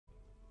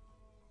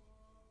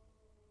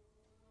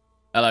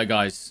Hello,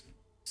 guys.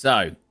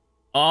 So,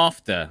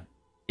 after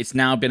it's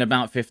now been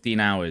about 15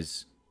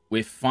 hours,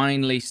 we're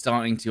finally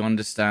starting to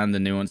understand the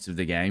nuance of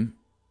the game.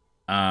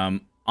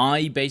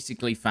 I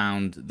basically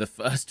found the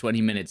first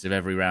 20 minutes of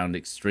every round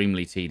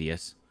extremely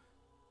tedious.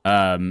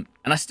 And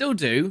I still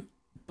do,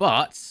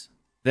 but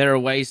there are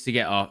ways to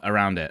get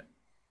around it.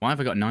 Why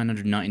have I got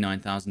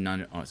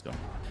 999,900? Oh, it's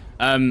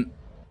gone.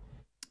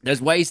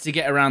 There's ways to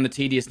get around the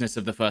tediousness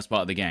of the first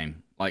part of the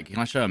game. Like, can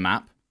I show a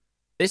map?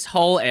 This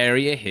whole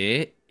area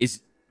here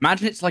is...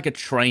 Imagine it's like a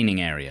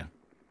training area.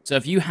 So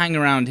if you hang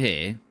around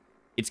here,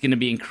 it's going to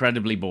be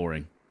incredibly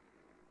boring.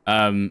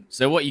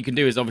 So what you can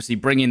do is obviously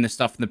bring in the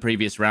stuff from the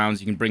previous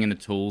rounds. You can bring in the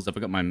tools. I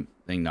forgot my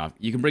thing now.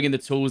 You can bring in the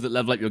tools that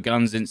level up your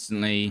guns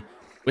instantly.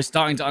 We're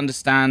starting to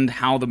understand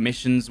how the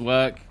missions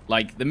work.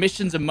 Like, the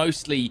missions are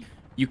mostly...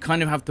 You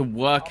kind of have to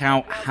work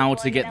out how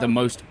to get the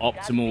most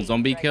optimal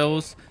zombie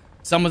kills.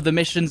 Some of the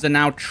missions are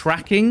now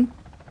tracking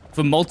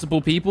for multiple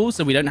people,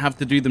 so we don't have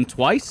to do them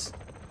twice,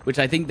 which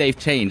I think they've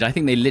changed. I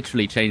think they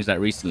literally changed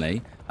that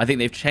recently. I think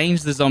they've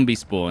changed the zombie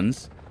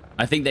spawns.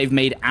 I think they've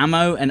made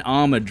ammo and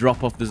armor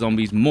drop off the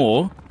zombies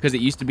more, because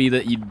it used to be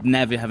that you'd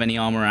never have any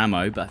armor or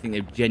ammo, but I think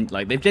they've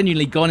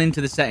genuinely gone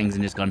into the settings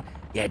and just gone,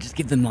 yeah, just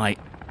give them like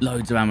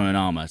loads of ammo and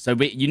armor. So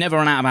you never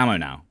run out of ammo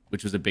now,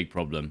 which was a big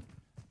problem.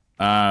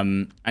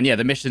 And yeah,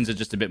 the missions are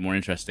just a bit more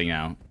interesting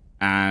now.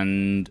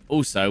 And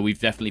also, we've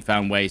definitely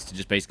found ways to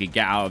just basically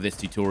get out of this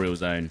tutorial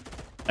zone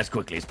as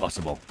quickly as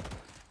possible.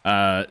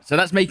 So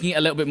that's making it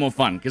a little bit more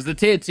fun, because the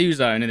tier 2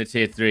 zone and the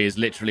tier 3 is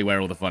literally where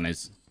all the fun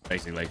is,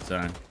 basically.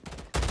 So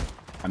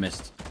I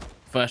missed.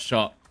 First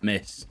shot,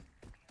 miss.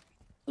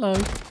 Hello.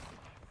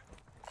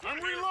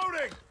 I'm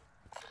reloading.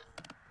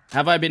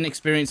 Have I been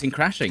experiencing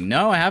crashing?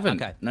 No, I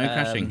haven't. Okay. No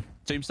crashing.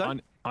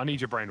 Tombstone? I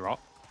need your brain rot.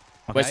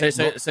 Okay. Wait,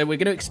 so we're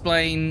going to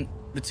explain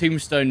the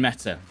tombstone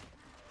meta.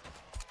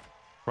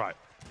 Right.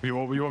 You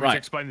want me to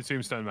explain the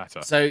tombstone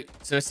meta? So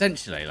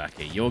essentially,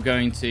 Lucky, you're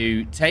going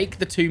to take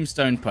the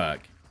tombstone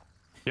perk.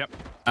 Yep.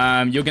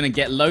 You're going to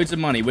get loads of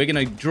money. We're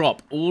going to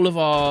drop all of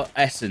our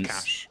essence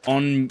Cash.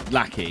 on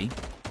Lucky.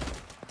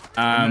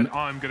 And then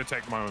I'm going to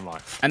take my own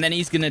life. And then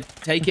he's going to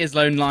take his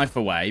own life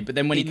away. But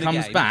then when he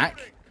comes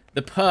back,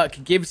 the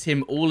perk gives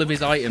him all of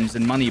his items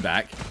and money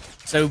back.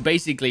 So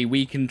basically,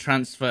 we can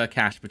transfer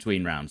cash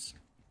between rounds.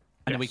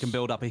 And then we can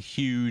build up a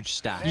huge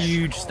stash.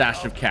 Huge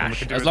stash of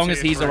cash. As long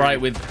as he's tier alright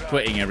 3. with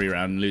quitting every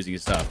round and losing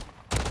his stuff.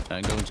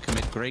 I'm going to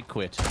commit great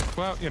quit.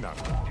 Well, you know.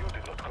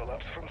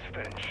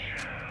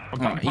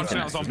 I'm punching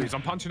out zombies.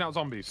 I'm punching out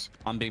zombies.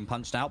 I'm being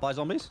punched out by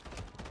zombies.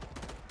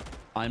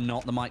 I'm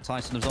not the Mike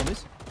Tyson of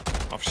zombies.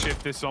 I've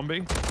shipped this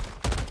zombie.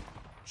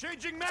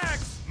 Changing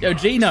mags. Yo,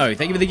 Gino,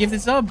 thank you for the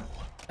gifted sub.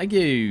 Thank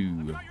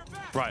you.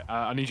 Right,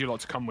 I need you lot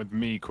to come with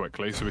me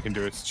quickly so we can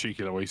do a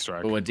cheeky little Easter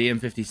egg. Or a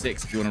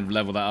DM56 if you want to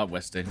level that up,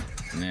 Westy.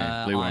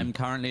 Yeah, blue one. I'm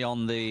currently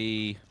on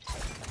the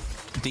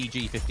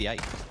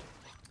DG58.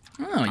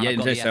 Oh,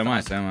 yeah, so am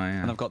I,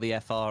 yeah. And I've got the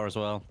FR as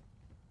well.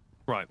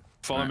 Right,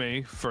 follow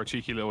me for a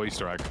cheeky little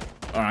Easter egg.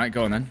 Alright,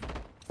 go on then.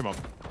 Come on.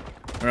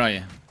 Where are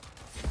you?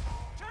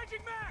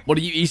 What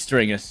are you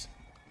Eastering us?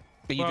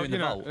 Are you doing the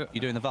vault?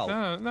 You doing the vault?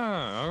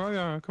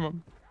 No, come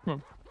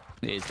on.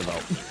 It is the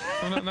vault.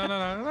 No,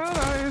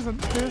 it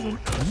isn't. It isn't.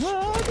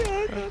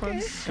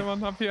 Come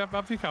on, up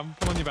you come.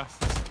 Come on, you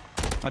bastards.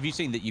 Have you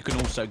seen that you can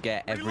also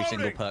get every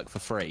single perk for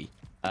free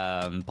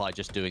by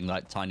just doing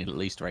like tiny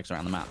little Easter eggs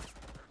around the map?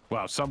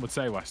 Well, some would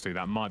say, Westy,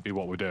 that might be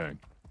what we're doing.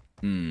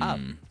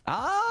 Kumbaya.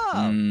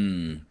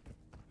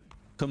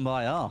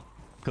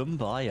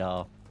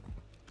 Kumbaya.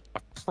 I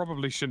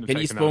probably shouldn't have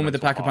Can you taken spawn with the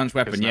elemental Pack-a-Punch arc,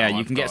 weapon? because Yeah, now you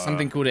I've can get got,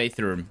 something called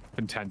Aetherum.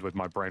 Contend with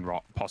my brain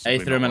rot, possibly.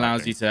 Aetherum not allows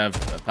working. you to have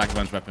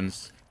Pack-a-Punch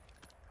weapons.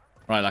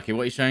 Right, Lucky,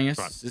 what are you showing us?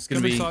 Right. It's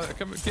going to be...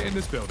 Get in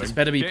this building. This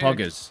better be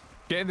poggers.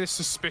 Get in this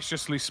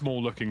suspiciously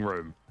small-looking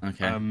room.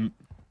 Okay. I'm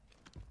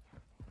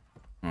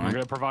Alright.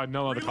 going to provide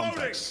no other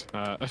context.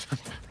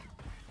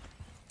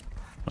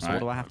 So what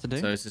do I have to do?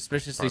 So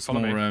suspiciously Right, follow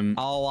small me. room.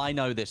 Oh, I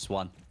know this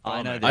one.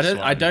 I know me. this one.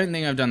 I don't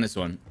think I've done this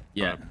one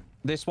yet. Right.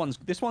 This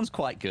one's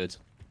quite good.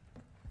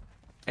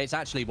 It's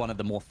actually one of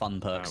the more fun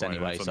perks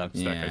anyway. It's So on the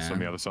staircase Yeah. on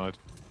the other side.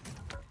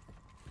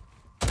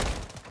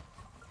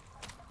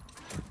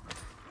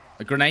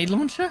 A grenade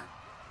launcher?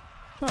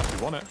 Oh, if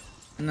you want it.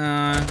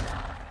 No.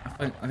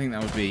 I think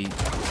that would be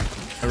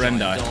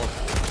horrendi.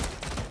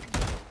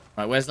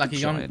 Right, where's Lucky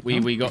gone? Giant.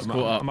 We got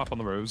caught up. I'm up on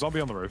the roof. Zombie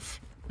on the roof.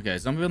 Okay,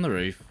 zombie on the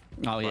roof.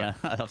 Oh yeah,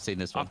 I've seen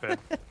this one. Up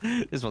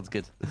here. This one's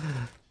good.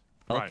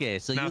 Right. Okay,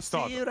 so now you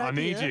start. see right I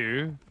need here?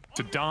 you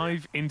to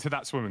dive into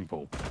that swimming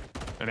pool,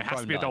 and it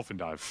has to be a dive. dolphin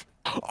dive.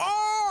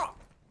 Oh!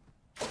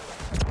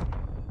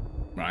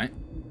 Right.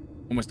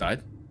 Almost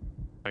died.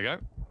 There you go.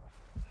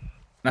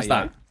 That's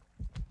There you that.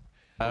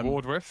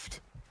 Reward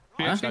rift.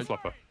 Huh? PhD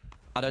flopper.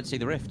 I don't see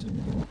the rift. You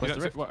Where's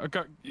don't the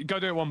rift? go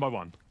do it one by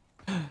one.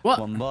 What?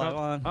 One by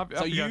one.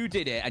 So you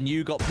did it, and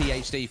you got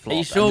PhD flop. Are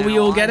you sure we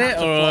all get it,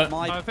 or?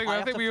 I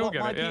think we all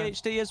get it. My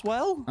PhD as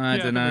well. I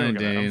don't know,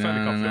 dude. I'm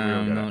fairly confident we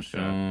all get I'm it. not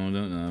sure. Don't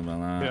know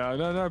about that.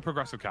 Yeah, no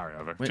progressive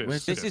carryover.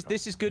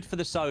 This is good for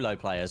the solo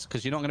players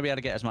because you're not going to be able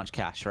to get as much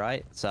cash,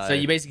 right? So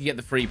you basically get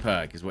the free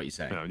perk, is what you're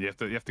saying. No, you have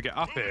to get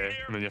up here,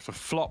 and then you have to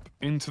flop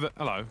into the.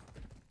 Hello.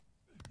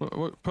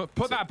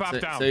 Put that back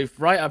down. So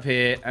right up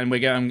here, and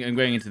I'm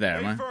going into there,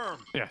 am I?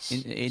 Yes.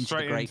 Into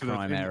the great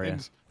crime area.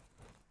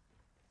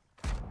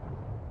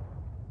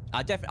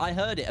 I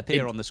heard it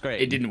appear on the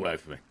screen. It didn't work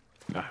for me.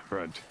 No,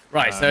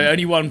 Right, so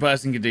only one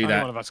person could do that.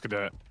 Only one of us could do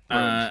it.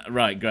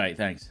 Right, great,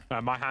 thanks.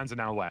 My hands are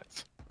now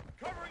wet.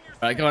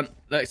 Right, come on,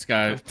 let's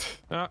go.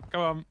 Go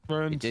on,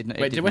 ruined.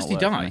 Wait, did Westy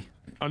die?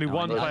 Only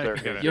one player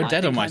can get it. You're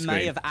dead on my screen. I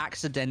may have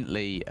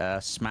accidentally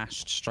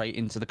smashed straight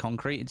into the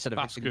concrete instead of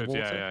hitting the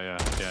water.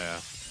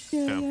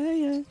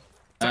 Yeah.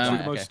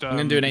 I'm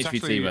going to do an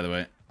HVT, by the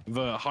way.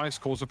 The highest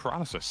cause of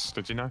paralysis,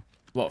 did you know?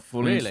 What,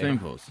 falling in swimming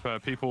pools? For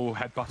people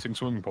headbutting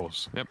swimming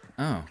pools. Yep.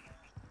 Oh.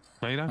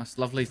 Now you know. That's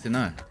lovely to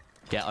know.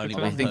 Yeah, only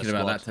I'll be thinking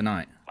about that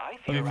tonight.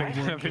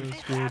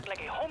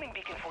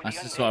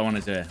 That's just what I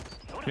want to do.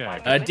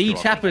 Yeah. D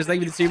Chappers,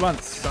 thank you for the 2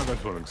 months. Don't go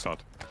swimming,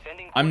 sod.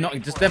 I'm not.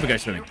 Just never go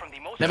swimming.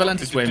 Never learn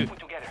to swim.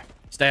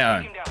 Stay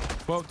at home.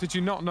 Well, did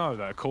you not know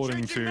that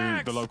according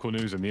to the local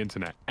news and the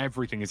internet,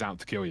 everything is out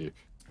to kill you?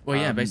 Well,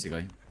 yeah,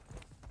 basically.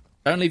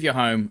 Don't leave your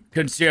home.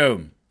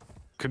 Consume.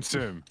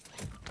 Consume.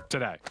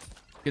 Today.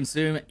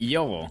 Consume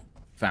your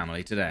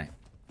family today.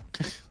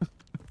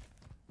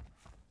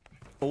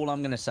 All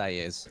I'm going to say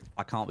is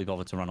I can't be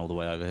bothered to run all the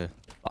way over here.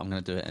 But I'm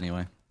going to do it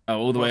anyway. Oh,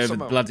 all the way over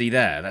bloody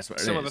there. That's what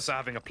it is. Some of us are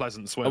having a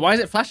pleasant swim. Why is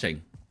it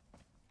flashing?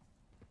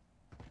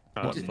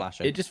 What's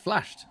flashing? It just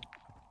flashed.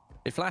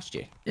 It flashed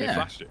you? Yeah. It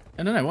flashed you.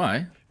 I don't know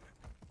why.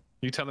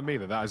 You telling me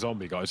that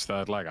zombie got his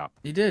third leg up?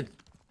 He did.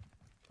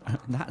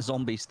 That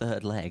zombie's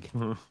third leg.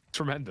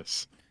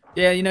 Tremendous.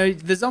 Yeah, you know,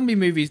 the zombie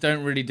movies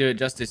don't really do it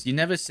justice. You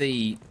never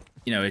see,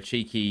 you know, a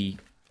cheeky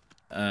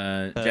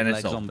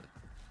genital.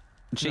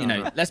 You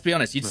know, let's be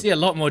honest. You'd see a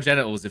lot more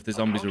genitals if the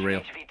zombies were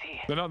real.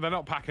 They're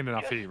not packing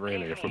enough heat,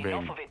 really, if we're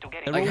being...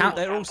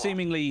 They're all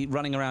seemingly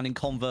running around in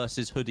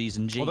Converses, hoodies,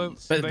 and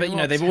jeans. But you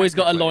know, they've always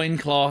got a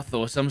loincloth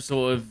or some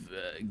sort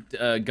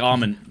of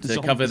garment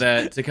to cover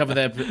their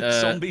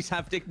Zombies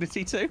have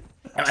dignity too?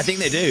 I think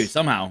they do,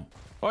 somehow.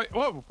 Wait,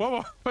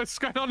 whoa. What's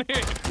going on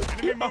here?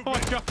 Oh, my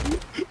God.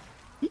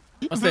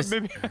 What's this?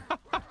 The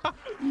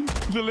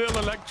little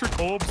electric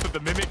orbs that the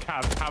Mimic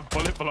have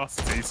bullet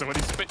velocity, so when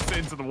he spits it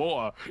into the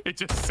water, it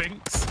just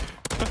sinks.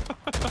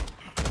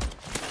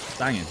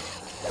 Dang it.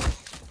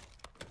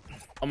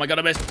 Oh my God,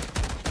 I missed.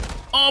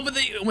 Oh, but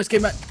they almost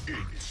came back.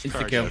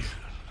 Insta kill.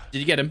 Did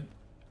you get him?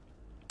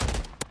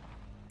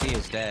 He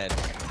is dead.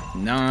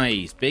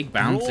 Nice. Big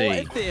bounty. Raw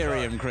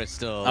Ethereum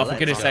crystal. Oh, for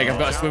goodness sake, I've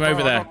got to swim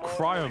over there.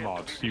 Cryo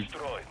mod, you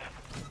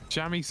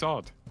jammy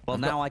sod. Well,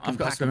 now I can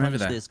pack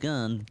this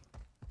gun.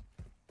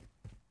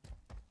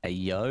 Hey,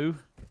 yo.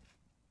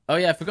 Oh,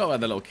 yeah, I forgot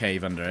about the little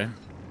cave under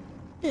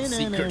here.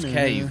 Secret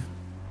cave.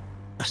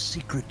 A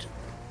secret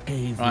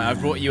cave. Right, I've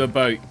brought you a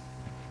boat.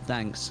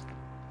 Thanks.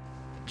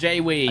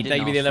 J-Wee, thank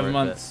you for the 11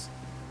 months.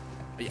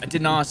 I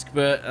didn't ask,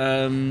 but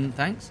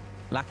thanks.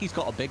 Lackey's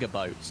got a bigger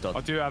boat, Stod.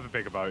 I do have a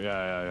bigger boat,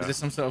 yeah. Is this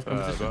some sort of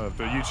competition?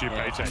 The YouTube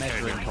paycheck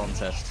measuring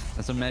contest.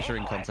 There's a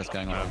measuring contest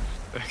going on.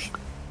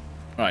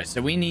 Right, so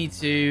we need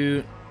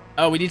to...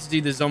 Oh, we need to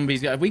do the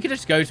zombies. We could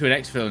just go to an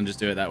exfil and just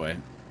do it that way.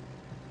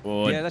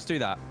 Or yeah, let's do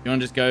that. You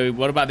want to just go...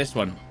 What about this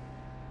one?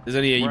 There's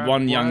only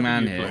one young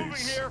man here.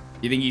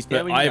 You think he's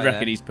put... I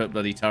reckon he's put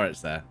bloody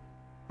turrets there.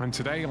 And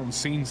today on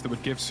scenes that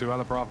would give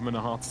Suella Braverman a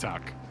heart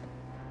attack.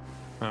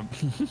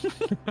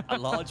 A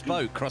large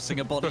boat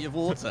crossing a body of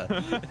water.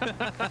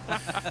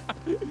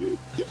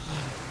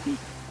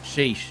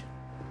 Sheesh.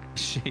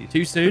 Sheesh.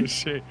 Too soon?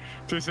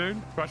 Too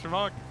soon? Question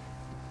mark.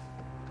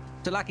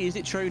 So, Lackey, is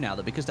it true now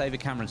that because David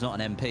Cameron's not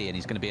an MP and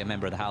he's going to be a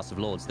member of the House of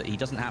Lords, that he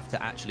doesn't have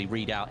to actually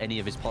read out any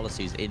of his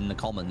policies in the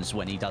Commons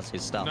when he does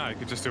his stuff? No, he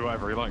can just do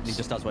whatever he likes. He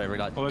just does whatever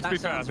he likes. Well, that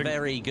sounds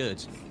very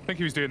good. I think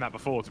he was doing that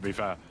before, to be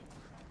fair.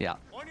 Yeah.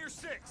 On your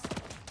 6.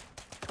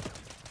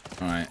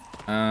 All right.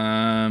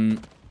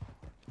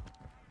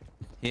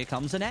 Here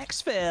comes an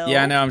exfil.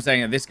 Yeah, no, I'm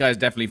saying that this guy's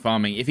definitely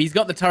farming. If he's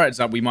got the turrets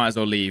up, we might as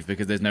well leave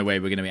because there's no way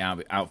we're going to be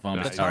out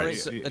farming the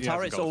turrets. The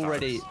turrets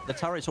already,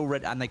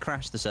 and they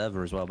crashed the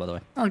server as well, by the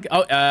way. Oh,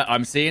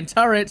 I'm seeing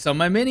turrets on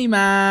my mini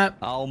map.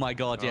 Oh my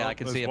God, yeah, I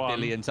can see a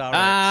billion turrets.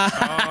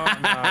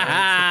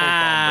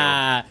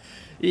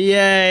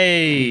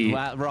 Yay!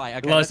 Well, right,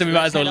 okay. Well, so we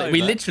might as well.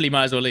 We literally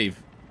might as well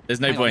leave. There's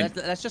no point.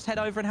 Let's just head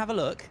over and have a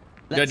look.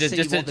 Just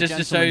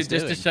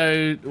to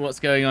show what's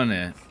going on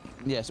here.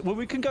 Yes, well,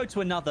 we can go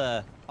to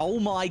another... Oh,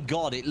 my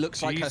God, it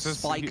looks like a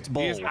spiked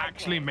ball. He has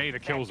actually made a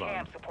kill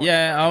zone.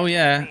 Yeah, oh,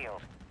 yeah.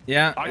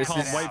 Yeah. I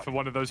can't wait for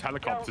one of those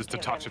helicopters to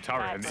touch a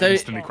turret and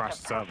instantly crash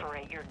the server.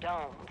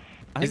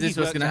 Is this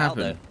what's going to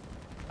happen?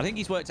 I think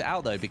he's worked it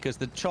out, though, because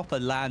the chopper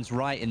lands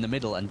right in the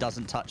middle and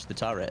doesn't touch the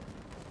turret.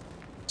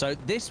 So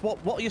this,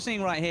 what you're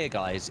seeing right here,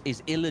 guys,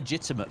 is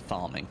illegitimate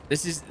farming.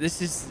 This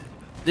is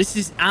This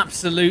is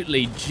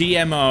absolutely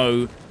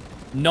GMO,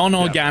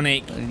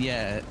 non-organic,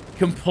 Yeah.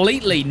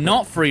 completely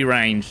not free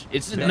range.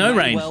 It's There no may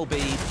range. well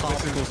be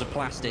particles of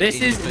plastic. This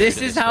in your is food this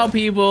at is this how point.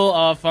 people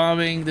are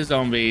farming the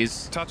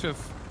zombies. Touch of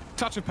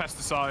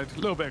pesticide, a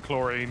little bit of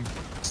chlorine,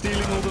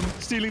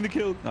 stealing the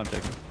kill. No, I'm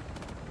joking.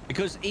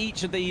 Because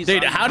each of these.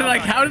 Dude, how did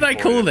I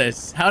call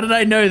this? How did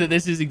I know that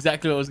this is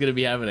exactly what was going to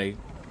be happening?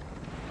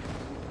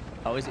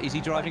 Oh, is he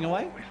driving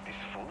away?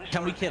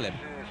 Can we kill him?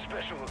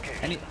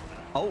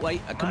 Oh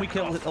wait, can we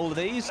kill all of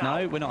these?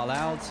 No, we're not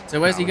allowed. So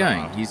where's he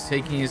going? He's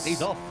taking his...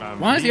 He's off.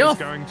 Why is he off?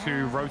 He's going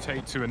to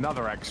rotate to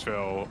another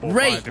exfil. Or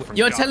Right, buy a different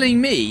you're gun. telling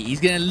me he's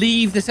going to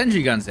leave the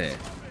sentry guns here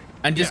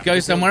and just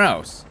go somewhere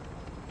else?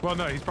 Well,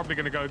 no, he's probably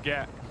going to go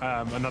get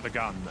another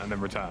gun and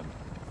then return.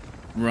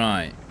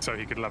 Right. So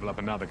he could level up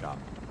another gun.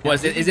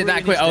 What, is it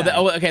that quick?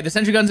 Okay, the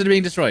sentry guns are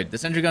being destroyed. The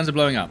sentry guns are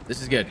blowing up.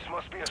 This is good.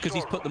 It's because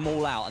he's put them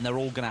all out, and they're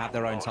all going to have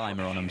their own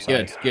timer on them.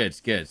 So. Good.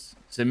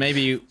 So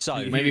maybe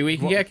we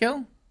can get a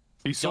kill?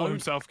 He saw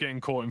himself getting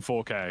caught in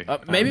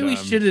 4K. Maybe we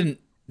shouldn't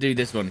do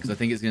this one because I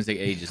think it's going to take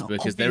ages.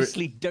 Because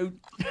Obviously, don't.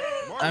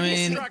 I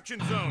mean,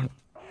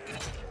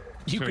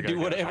 You can do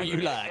whatever you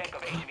like.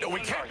 We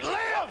can't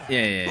live!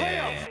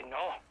 yeah.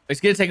 It's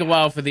going to take a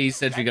while for these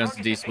sentry guns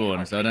to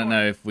despawn, so I don't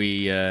know if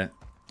we...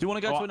 Do you want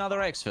to go to another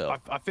exfil?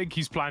 I think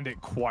he's planned it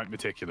quite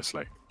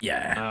meticulously.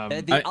 Yeah.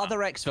 The other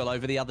exfil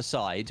over the other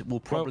side will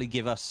probably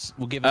give us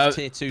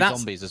tier 2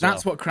 zombies as well.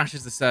 That's what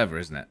crashes the server,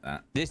 isn't it?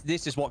 That.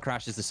 This is what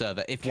crashes the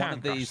server. If one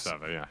of these,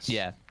 server, yes.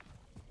 yeah,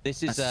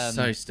 this is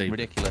so stupid.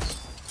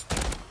 ridiculous.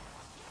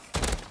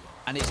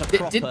 And it's a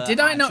proper Did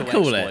I not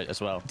actual call exploit it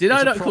as well. Did It's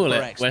I a not call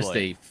proper it, exploit.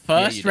 Westy? Yeah,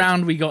 First you did.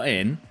 round we got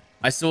in,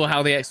 I saw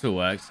how the exfil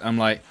works. I'm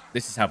like,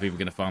 this is how people are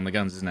going to farm the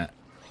guns, isn't it?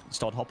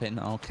 Start hopping.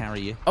 I'll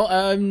carry you.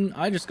 Oh,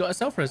 I just got a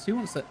self-res. Who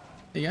wants it?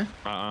 There you go. Look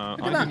I at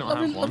do that. not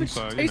Lovely, have one, lovely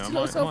so, tasty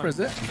little self-res,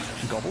 is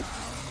it? Gobble.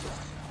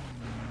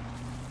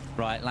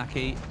 Right,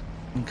 Lackey,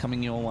 I'm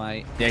coming your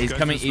way. Yeah, he's Go to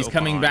coming. the He's little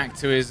coming barn. back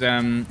to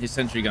his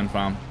sentry gun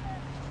farm.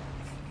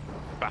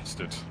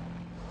 Bastard.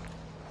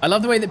 I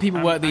love the way that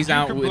people work And these you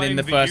out can within blame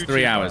the first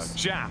 3 YouTuber, hours.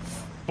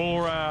 Jaff,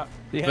 for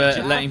For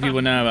letting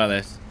people know about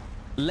this.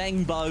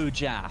 Lengbo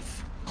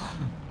Jaff.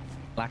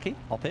 Lackey,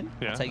 hop in.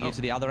 Yeah. I'll take you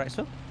to the other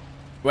exfil.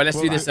 Well, let's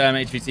Well, do this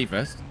HVT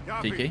first.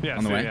 Cheeky, yeah,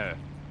 on the way. Yeah,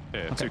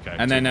 it's okay.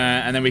 And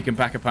then we can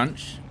pack a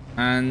punch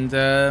and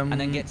And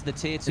then get to the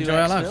tier 2 enjoy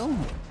our lives. exfil.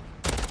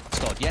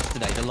 Scott,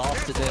 yesterday, the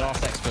last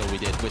exfil we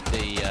did with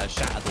the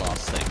shattered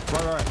glass thing.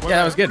 Right. Yeah,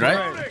 that was good,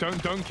 right?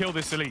 Don't kill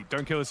this elite.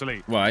 Don't kill this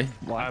elite. Why?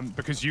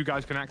 Because you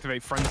guys can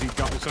activate frenzied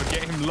guard. So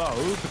get him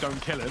low, but don't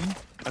kill him.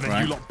 And then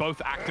Right. you lot both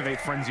activate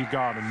frenzied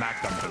guard and mag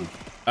dump him.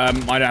 I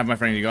don't have my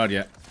friendly guard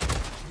yet.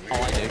 Oh,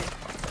 I do.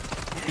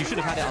 You should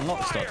have had it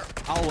unlocked, Scott.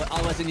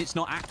 Oh, as in it's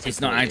not active.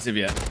 It's not for you. active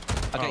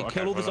yet. Okay,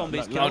 kill all the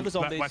zombies. Kill all the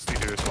zombies. Let Wesley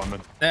do this one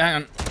then. Hang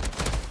on.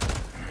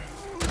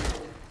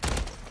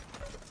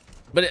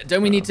 But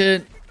don't we need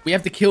to? We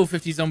have to kill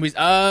 50 zombies.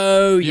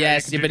 Oh Yeah,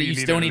 yes, you but do- you you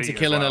need still an need to elite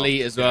kill as an well.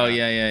 elite as well.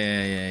 Yeah.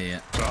 Yeah.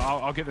 So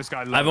I'll get this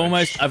guy low.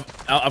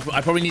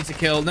 I probably need to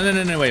kill. No.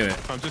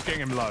 Wait. I'm just getting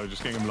him low.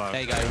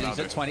 There you go. He's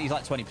at 20. He's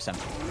like 20%.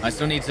 I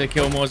still need to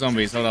kill more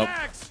zombies. Hold up.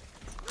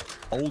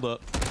 Hold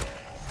up.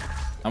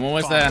 I'm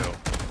almost there.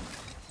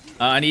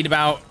 I need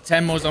about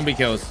 10 more zombie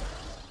kills.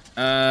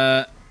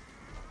 I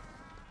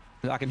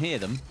can hear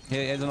them.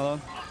 Here's another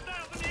one.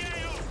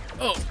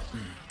 Oh.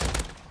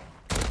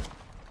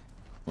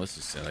 Well, this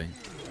is silly.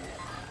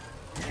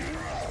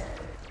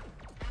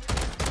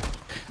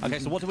 Okay,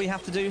 so what do we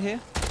have to do here?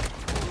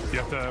 You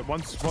have to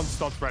once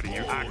starts ready,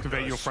 you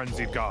activate your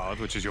frenzied guard,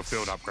 which is your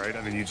field upgrade,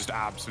 and then you just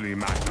absolutely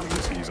mag dump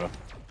this geezer.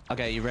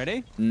 Okay, you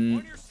ready?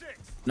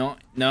 No.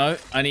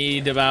 I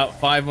need about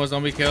 5 more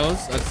zombie kills,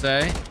 I'd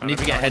say. I need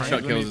to get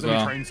headshot kills as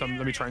well.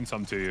 Let me train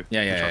some to you.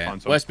 Yeah.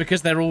 Well, it's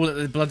because they're all at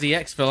the bloody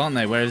exfil, aren't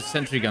they? Whereas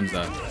sentry guns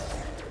are.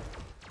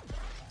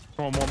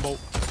 Come on, one bolt.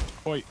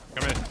 Oi,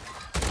 come in.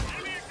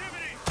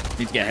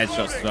 Need to get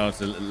headshots as well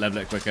to level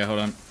it quicker. Hold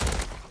on.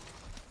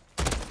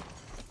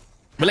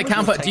 Will it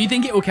count for? Do you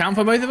think it will count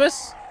for both of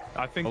us?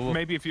 I think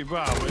maybe if you,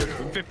 well,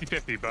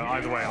 50-50, but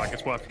either way, like,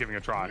 it's worth giving a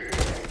try.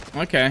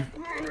 Okay.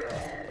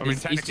 I mean,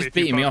 He's technically, just if you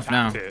beating me both off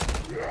now.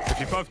 tapped if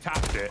you both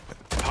tapped it,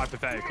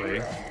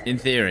 hypothetically, In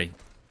theory.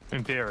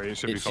 in theory, it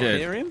should be It fine.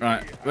 should. Ethereum?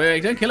 Right.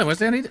 Wait, don't kill him.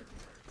 Wesley, I need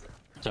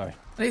Sorry.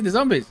 the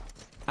zombies.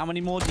 How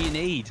many more do you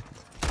need?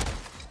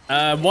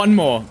 1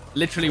 more.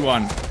 Literally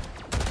 1.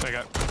 There you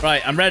go.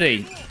 Right, I'm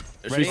ready.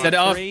 Should we Ready? set it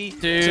off? 3,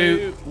 2,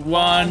 2,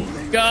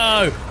 1,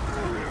 go!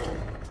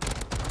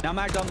 Now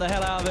mag dump the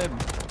hell out of him.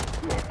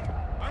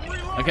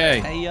 Okay.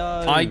 Hey,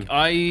 yo.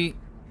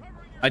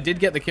 I did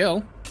get the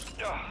kill.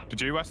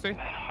 Did you, Westy?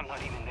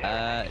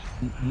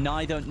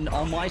 Neither.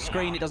 On my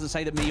screen, it doesn't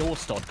say that me or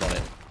Stod got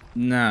it.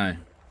 No.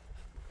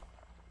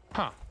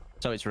 Huh.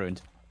 So it's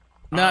ruined.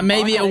 No,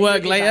 maybe it'll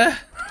work later.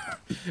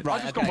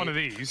 Right, I just got one of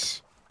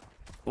these.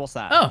 What's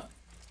that? Oh.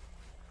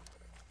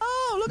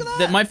 Oh, look at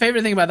that. My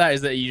favorite thing about that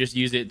is that you just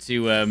use it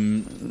to,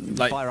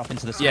 like... Fire up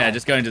into the sky. Yeah,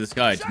 just go into the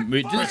sky.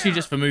 Literally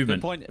just for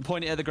movement. Point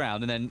it at the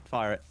ground and then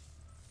fire it.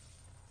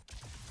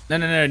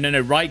 No.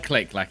 Right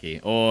click, Lucky,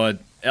 or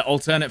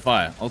alternate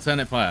fire.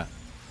 Alternate fire.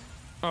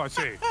 Oh, I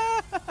see.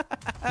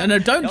 No,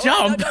 don't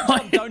jump.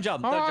 Don't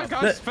jump. Oh,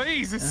 guys,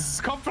 please. This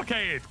is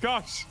complicated.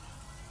 Gosh.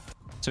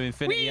 To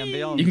infinity and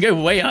beyond. You can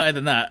go way higher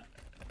than that.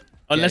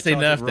 Unless they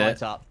nerfed right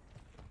it. Up.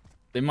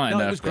 They might No,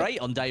 nerf it was great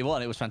on day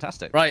one. It was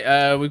fantastic.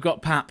 Right, we've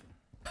got Pap.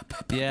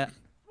 Yeah.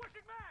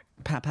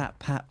 Pap.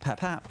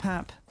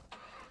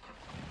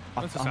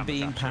 I'm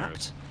being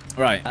papped.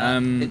 Right,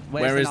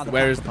 where is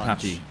Pappy?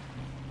 Pappy?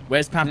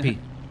 Where's Pappy?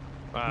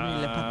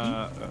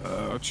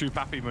 Chu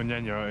Papi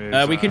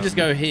Muneno is... we can just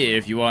go here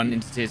if you want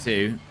into tier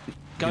 2.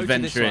 Go to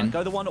this one.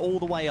 Go the one all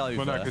the way over.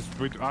 Well, no, 'cause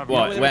What?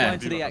 We're Where? going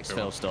to the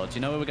exfil, Stod. Do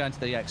you know where we're going to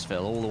the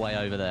exfil? All the way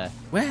over there.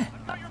 Where?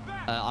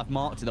 I've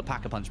marked the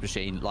Pack-a-Punch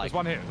machine. Like. There's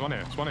one here.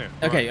 There's one here.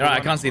 Okay, right, I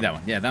can't see that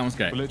one. Yeah, that one's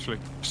great. Literally.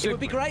 It would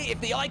be great if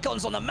the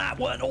icons on the map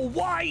weren't all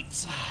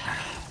white.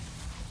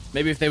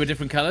 Maybe if they were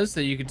different colours so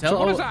you could tell. So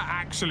what does that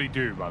actually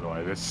do, by the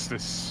way?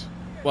 This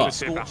What? This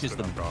Scorches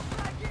them.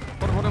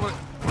 What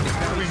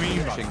do we mean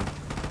by that?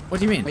 What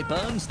do you mean? It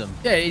burns them.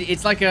 Yeah,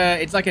 it's like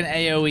an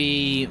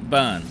AOE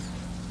burn.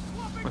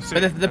 Let's see.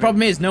 But the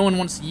problem is no one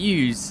wants to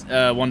use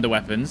wonder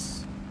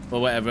weapons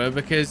or whatever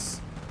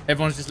because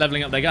everyone's just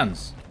leveling up their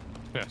guns.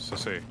 Yes, I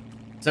see.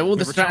 So all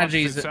the It recharges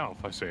strategies. itself,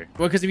 I see.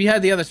 Well, because have you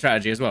heard the other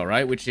strategy as well,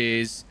 right? Which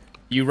is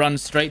you run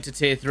straight to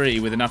tier 3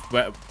 with enough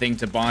thing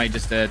to buy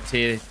just a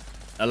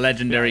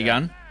legendary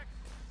gun.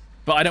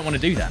 But I don't want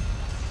to do that.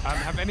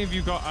 Have any of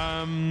you got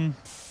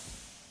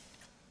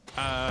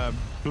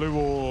blue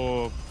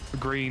or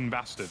green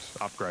bastard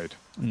upgrade?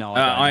 No,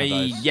 I don't have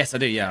those. Yes, I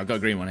do. Yeah, I've got a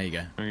green one. Here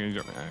you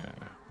go.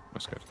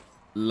 That's good.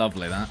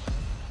 Lovely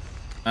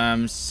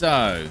that.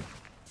 So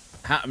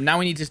now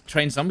we need to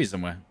train zombies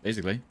somewhere,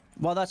 basically.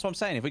 Well, that's what I'm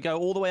saying. If we go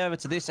all the way over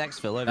to this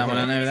exfil over That here.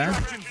 one over there.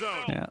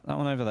 Yeah, that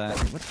one over there.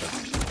 What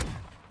the?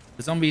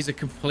 The zombies are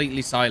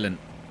completely silent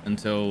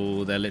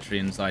until they're literally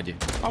inside you.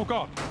 Oh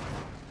god.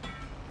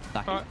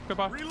 Lucky. All right,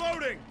 goodbye.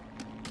 Reloading.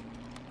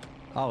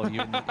 Oh, he's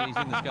in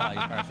the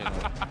sky.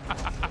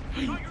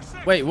 He's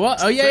parachuting. Wait, what?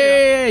 Oh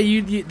yeah.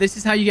 You, this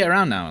is how you get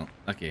around now,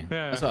 Lucky.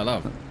 Yeah. That's what I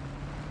love.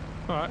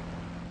 All right.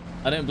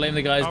 I don't blame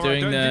the guys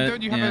doing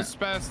don't you have a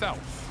spare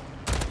stealth?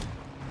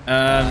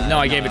 No,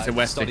 I gave it to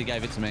Westy. Stoddy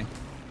gave it to me.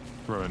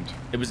 Ruined.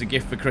 It was a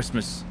gift for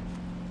Christmas.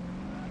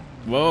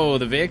 Whoa,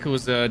 the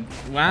vehicles are...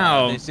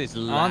 Wow. This is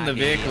on the laggy.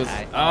 vehicles.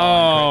 Oh,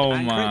 Oh,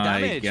 and crit my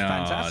damage.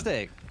 God.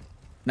 Fantastic.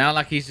 Now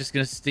Lucky's just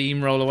going to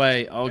steamroll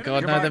away. Oh,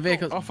 God, no, Goodbye. the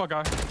vehicles... Off I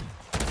go.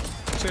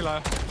 See you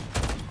later.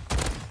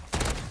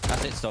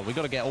 That's it, Stod. We've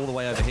got to get all the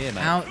way over here,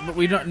 mate. How? But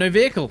we don't... No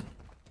vehicle.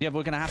 Yeah, but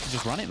we're going to have to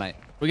just run it, mate.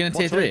 We're going to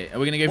tier 3. Are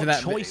we going to go for what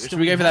that... choice Should do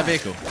we go we for that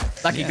have? vehicle?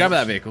 Lucky, grab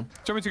that vehicle. Do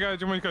you want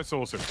me to go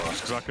source it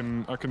first? Because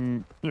I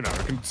can, you know, I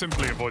can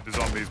simply avoid the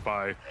zombies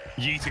by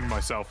yeeting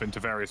myself into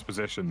various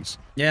positions.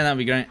 Yeah, that'd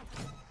be great.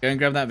 Go and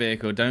grab that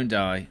vehicle. Don't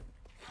die.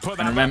 Put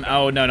that And remember... back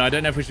Oh, no, I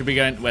don't know if we should be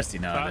going... Westy,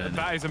 no. I don't know.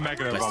 that is a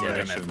mega Westy, I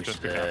don't know abomination. if we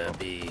Just be should careful.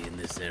 be in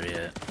this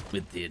area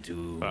with tier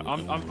 2.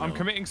 I'm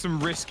committing some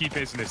risky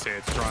business here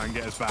to try and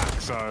get us back.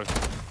 So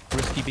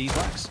Risky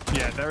beeswax.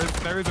 yeah, there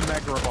is a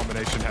mega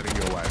abomination heading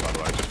your way. By the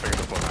way, just figured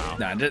to point that out.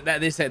 No,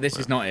 this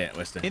is not it,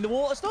 Westy. In the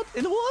water, Stod?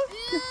 In the water?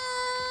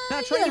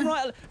 Now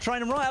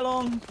train him right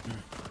along.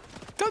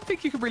 Don't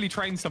think you could really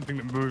train something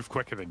that moves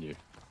quicker than you.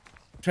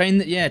 Train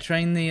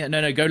the...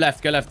 No, go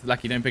left,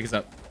 Lucky, don't pick us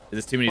up.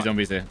 There's too many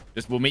zombies here.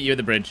 We'll meet you at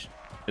the bridge.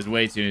 There's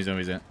way too many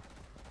zombies here.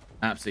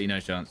 Absolutely no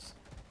chance.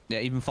 Yeah,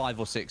 even 5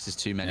 or 6 is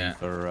too many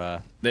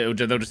for... They'll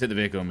just hit the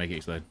vehicle and make it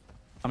explode.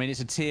 I mean,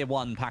 it's a tier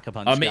 1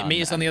 Pack-a-Punch Oh, gun. meet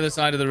us on the other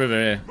side of the river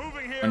here.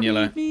 Moving here. On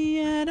yellow.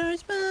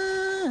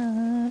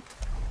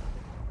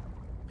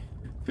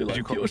 Feel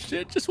like pure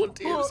shit. Just want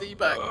DMZ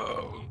back.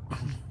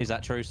 Is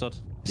that true, Stod?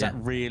 Is Yeah. that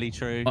really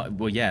true?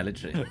 Well, yeah,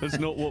 literally. That's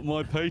not what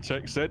my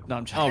paycheck said. No,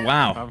 I'm Oh,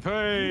 wow.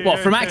 Hey, What,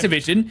 from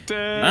Activision?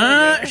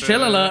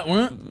 Shell alert.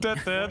 What?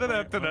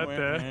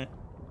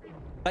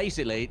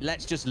 Basically,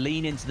 let's just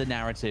lean into the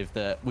narrative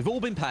that we've all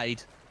been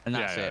paid, and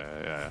that's it.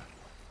 Yeah.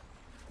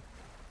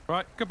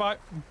 Right, goodbye.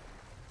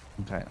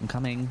 Okay, I'm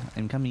coming.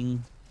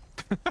 Don't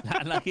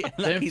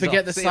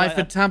forget the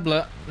cipher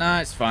tablet. No,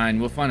 it's fine.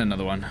 We'll find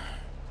another one.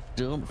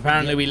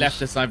 Apparently, we left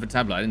the cipher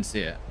tablet. I didn't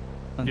see it.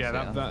 Yeah,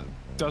 that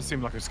does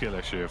seem like a skill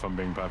issue, if I'm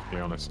being perfectly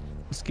honest.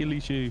 skill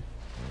issue.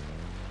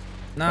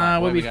 Nah, Right,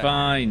 we'll where be we go?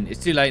 fine.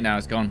 It's too late now.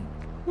 It's gone.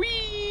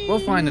 Whee! We'll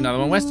find another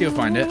one. Westy will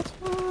find it.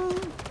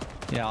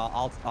 Yeah,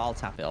 I'll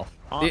tap it off.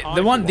 The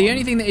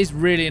only thing that is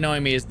really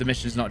annoying me is the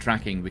mission's not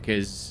tracking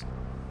because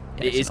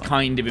it is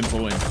kind of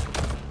important.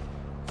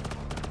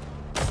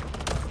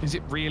 Is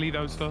it really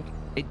those stuff?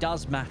 It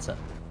does matter.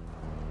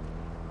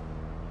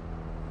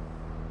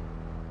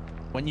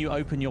 When you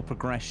open your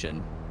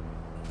progression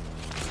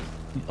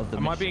of the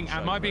Am I being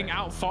missions over it.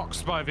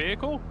 outfoxed by a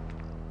vehicle?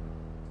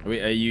 Are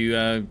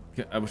you?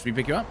 Should we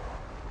pick you up?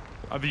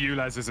 Are the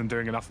ULEZ isn't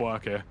doing enough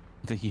work here?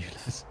 The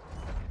ULEZ.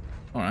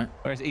 All right.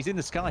 Whereas he's in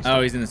the sky.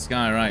 Oh, he's in the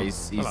sky, right?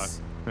 He's. Hello.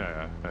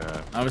 Yeah.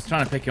 I was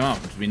trying to pick him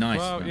up, which would be nice.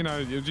 Well, but- you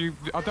know,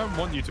 I don't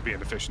want you to be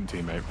an efficient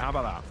teammate. How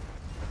about that?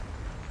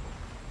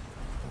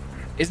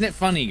 Isn't it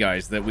funny,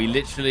 guys, that we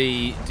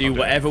literally do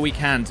whatever we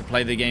can to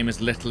play the game as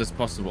little as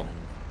possible?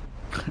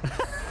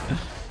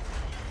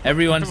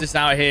 Everyone's just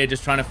out here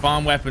just trying to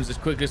farm weapons as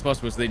quickly as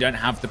possible so they don't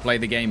have to play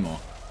the game more.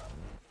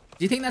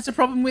 Do you think that's a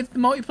problem with the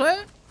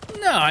multiplayer?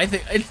 No, I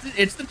think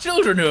it's the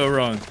children who are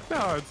wrong.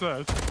 No,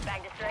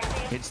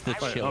 It's the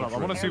children. Hold on, I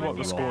want to see what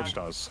the Scourge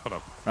does. Hold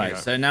on. Right,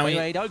 so now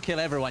Wait, don't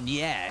kill everyone,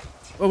 yeah.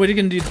 Well, we're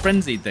going to do the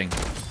frenzied thing.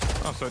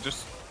 Oh, so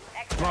just...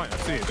 Right, I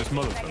see it. Just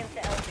mullers them.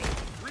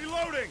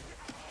 Reloading.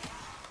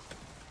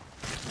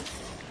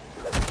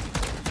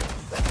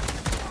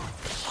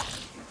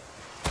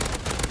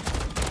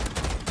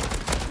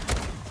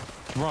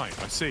 Right,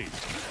 I see.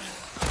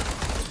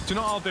 Do you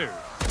know what I'll do?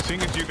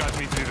 Seeing as you guys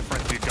need to do the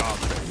frenzied guard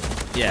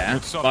thing. Yeah,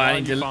 So but why I are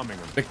need you to... farming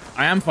them?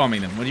 I am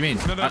farming them. What do you mean?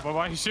 No, but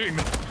why are you shooting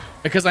them?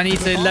 Because I need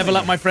to level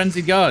up my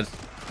frenzied guard.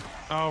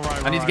 Oh,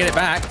 right, I need to get it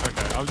back.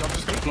 Okay, I'm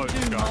just going to float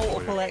this Do guy for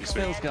multiple you.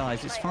 exfils,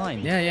 guys. It's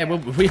fine. Yeah, well,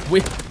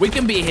 we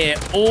can be here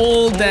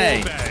all day.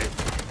 All day.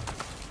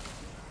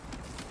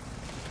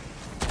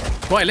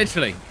 Quite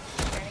literally.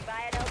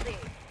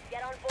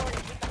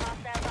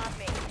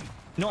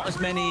 Not as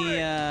many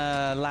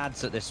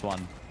lads at this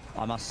one,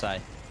 I must say.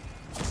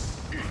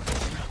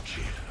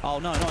 Oh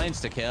no, not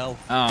insta kill.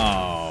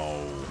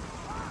 Oh.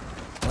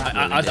 That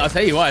really I'll did.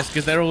 tell you why. It's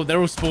because they're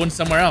all spawned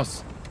somewhere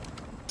else.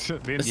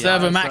 The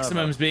server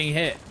maximum's being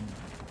hit.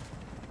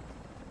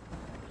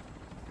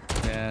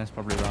 Yeah, that's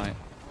probably right.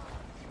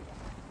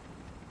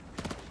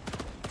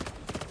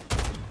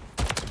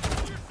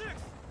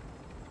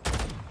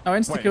 Oh,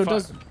 insta Wait, kill if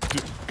does.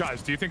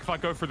 Guys, do you think if I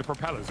go through the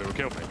propellers, it will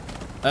kill me?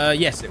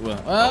 Yes, it will.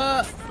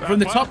 From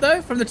the top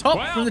though. From the top.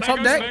 Well, from the there top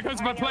goes- deck. there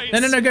goes my plates.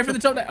 No. Go for the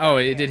top deck. Oh,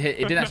 it did hit.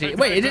 It did actually.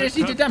 Wait, it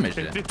actually did damage.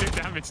 Did It it? did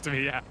do damage to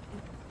me, yeah.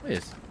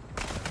 Weird.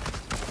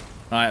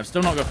 Alright, I've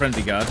still not got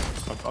frenzy guard.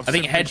 I've I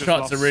think simply just headshots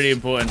lost- are really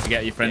important to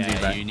get your frenzy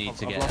Yeah, back. you need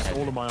to I've get lost ahead.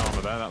 all of my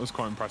armor there. That was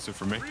quite impressive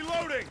from me.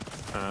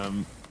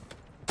 Reloading.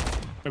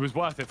 It was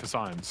worth it for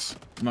science.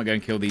 I might go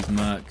and kill these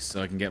mercs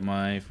so I can get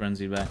my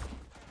frenzy back.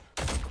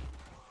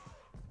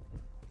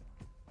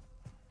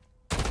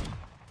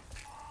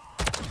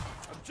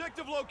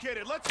 Objective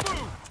located. Let's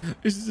move.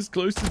 This is as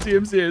close to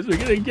DMZ as we're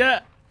gonna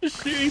get.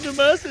 Just shooting the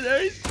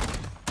mercenaries.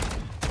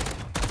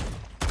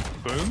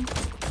 Boom.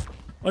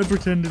 I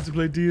pretended to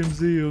play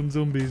DMZ on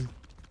zombies.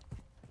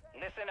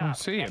 Oh,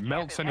 see, it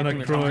melts I anything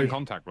that comes in cried.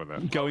 contact with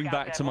it. Going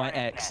back to my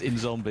ex in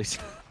zombies.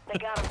 They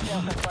got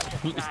themselves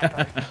a bunch of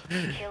snipers.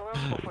 Kill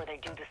them before they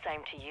do the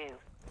same to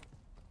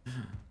you.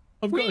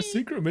 I've got a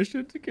secret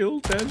mission to kill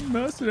 10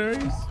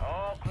 mercenaries.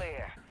 All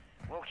clear.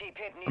 We'll keep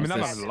hitting I mean, I'm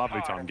This- having a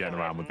lovely time getting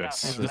around with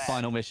this. The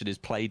final mission is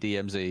play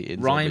DMZ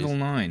in Rival zombies.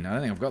 9. I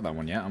don't think I've got that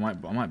one yet. I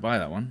might buy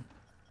that one.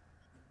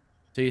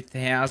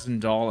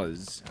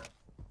 $2,000.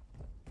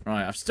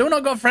 Right, I've still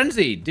not got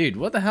frenzy. Dude,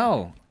 what the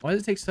hell? Why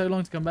does it take so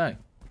long to come back?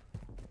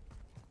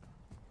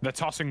 They're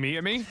tossing me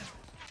at me.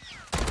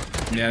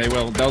 Yeah, they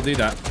will. They'll do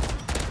that.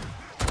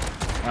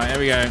 Right, here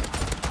we go.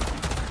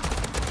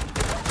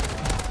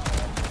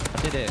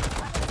 I did it.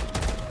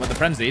 What, the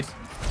frenzied?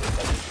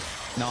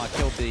 No, I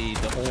killed the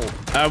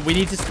orb. We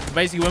need to...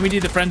 Basically, when we do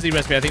the frenzy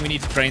recipe, I think we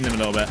need to train them a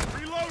little bit.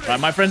 Right,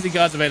 my frenzy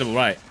guard's available.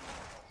 Right.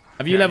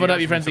 Have you Yeah, leveled you up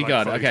your guys frenzy need to,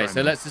 guard? like, fully Okay, train so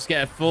them. let's just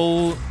get a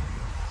full...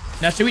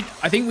 Now, should we...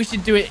 I think we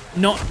should do it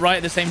not right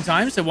at the same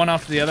time, so one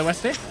after the other,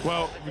 Westy.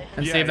 Well,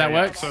 And yeah, see if that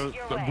yeah, works? So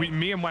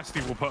me and Westy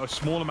will put a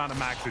small amount of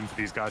mags into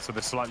these guys, so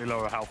they're slightly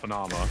lower health and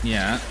armor.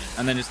 Yeah,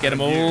 and then just get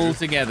them And you. all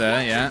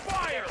together, yeah.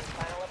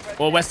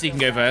 Or Westy can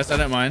go first, I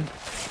don't mind.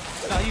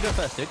 No, you go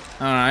first, dude.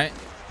 All right.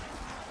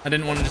 I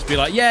didn't want to just be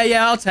like,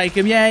 yeah, I'll take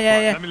him,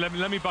 yeah. Right,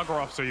 let me bugger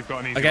off so you've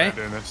got an easy Okay. way of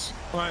doing this.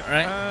 Right.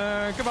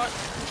 Right. Goodbye.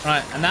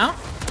 Right, and now?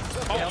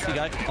 Yeah, off you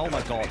go. Oh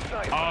my god.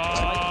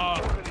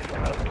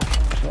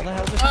 What the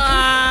hell is this?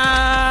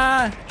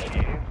 Ah!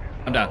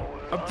 I'm done.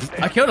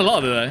 I killed a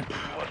lot of them, though.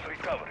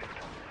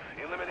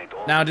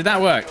 Now, did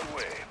that work?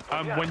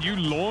 When you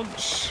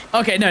launch,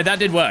 Okay, no, that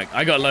did work.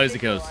 I got loads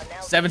of kills.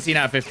 17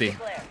 out of 50.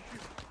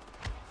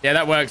 Yeah,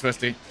 that works,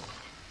 Westy.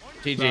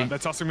 GG. they're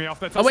tossing me off.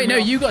 They're Oh, tossing wait, no,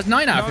 me off. you got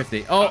 9 out of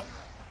 50. Oh,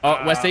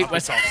 Westy.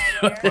 Westy.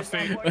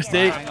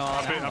 Westy. Hang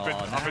on,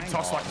 I've been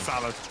tossed like a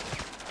salad.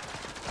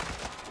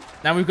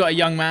 Now we've got a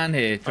young man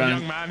here. A Trying...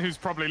 young man who's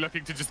probably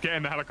looking to just get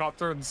in the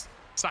helicopter and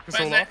sack us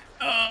all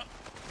off.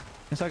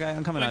 It's okay,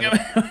 I'm coming over.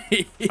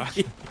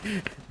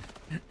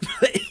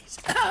 Please.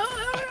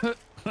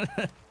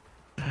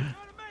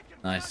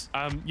 Nice.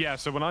 Yeah,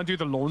 so when I do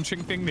the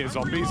launching thing near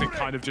zombies, it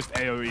kind of just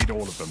AoE'd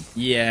all of them.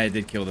 Yeah, I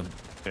did kill them.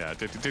 Yeah,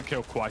 it did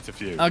kill quite a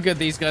few. Oh, good.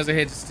 These guys are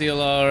here to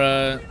steal our...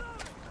 Oh,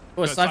 a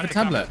No, cypher cyber tablet.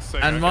 tablets. So,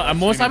 And yeah, more, okay, and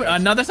more Westy cyber... needs it.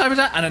 Another cyber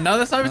tablet? And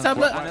another cyber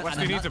tablet? and-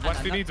 Westy needs it.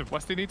 Westy needs it.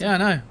 Westy needs it. Yeah, I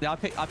know. Yeah,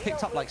 I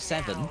picked up like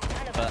 7,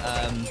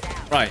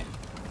 but Right.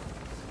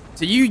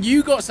 So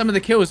you got some of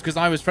the kills because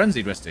I was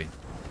frenzied, Westy.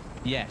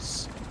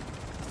 yes.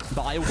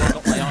 But I also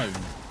got my own.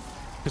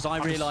 Because I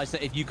realised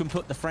that if you can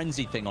put the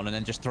frenzy thing on and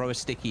then just throw a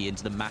sticky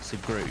into the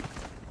massive group,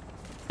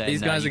 then,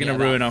 These guys you are get going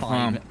to ruin our about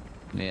farm.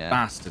 5 Yeah.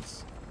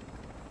 Bastards.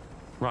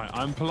 Right,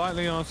 I'm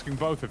politely asking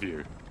both of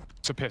you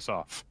to piss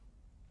off.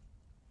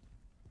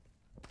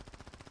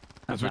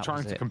 As we're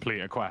trying to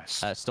complete a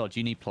quest. Stodge,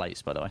 you need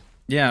plates, by the way.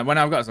 Yeah, well,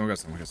 no, I've got some.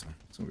 It's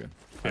all good.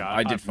 Yeah,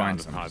 I did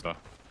find some. Either.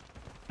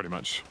 Pretty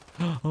much.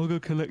 I'll go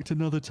collect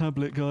another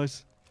tablet,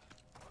 guys.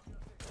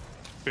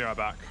 Be right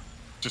back.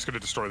 Just gonna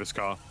destroy this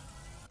car.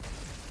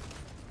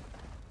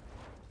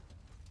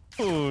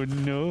 Oh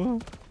no.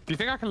 Do you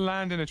think I can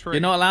land in a tree?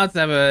 You're not allowed to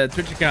have a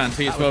Twitch account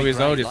until you're 12 years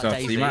old yourself,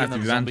 so you might have to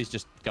be banned. Zombies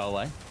just go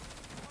away.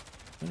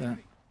 Well,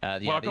 Yeah,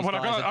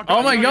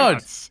 Oh my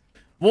god!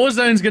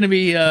 Warzone's gonna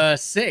be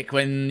sick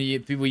when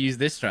people use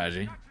this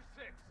strategy.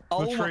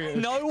 Oh,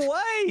 no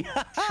way!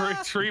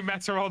 Tree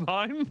meta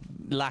online?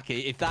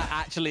 Lucky, if that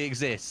actually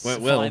exists. Well,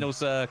 it will. Final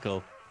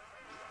circle.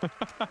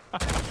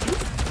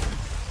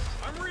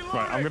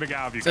 Right, I'm gonna get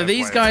out of you. So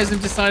these guys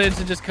have decided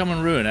to just come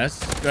and ruin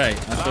us. Great,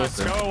 that's Let's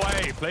awesome. go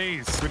away,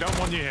 please. We don't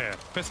want you here.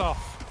 Piss off.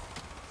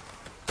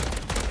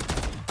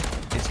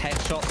 It's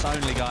headshots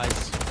only,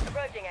 guys.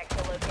 Approaching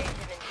extra location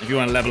If you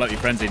want to level up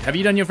your frenzy. Have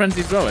you done your frenzy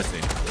as well,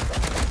 Wesley?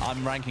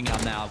 I'm ranking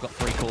up now. I've got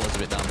 3/4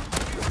 of it done.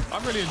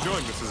 I'm really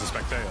enjoying this as a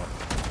spectator.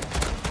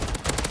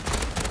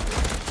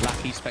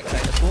 Lucky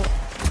spectator sport.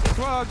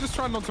 Well, just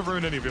try not to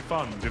ruin any of your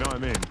fun. Do you know what I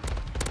mean?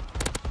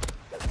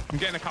 I'm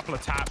getting a couple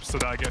of taps so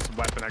that I get some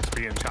weapon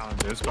XP and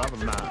challenges, but other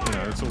than that, you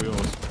know, it's all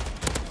yours.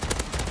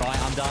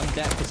 Right, I'm done.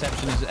 Depth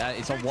perception is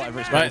it's on whatever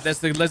it's Right,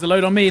 there's a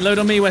load on me. Load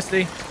on me,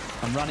 Wesley.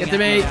 I'm running Get to at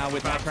me. you now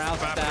with my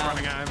trousers down.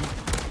 Running at him.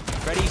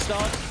 Ready,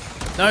 start.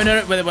 No,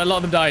 a lot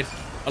of them died.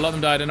 A lot of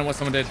them died. I don't know what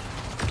someone did.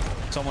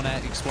 Someone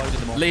exploded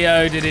them all.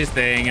 Leo did his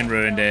thing and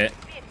ruined it.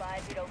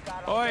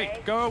 Oi,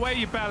 go away,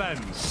 you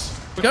bellends.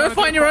 We're Go trying to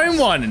find do your a own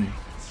quest. one.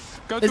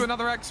 Go to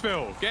another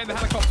exfil. Get in the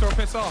helicopter or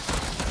piss off.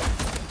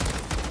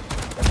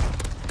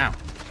 Ow.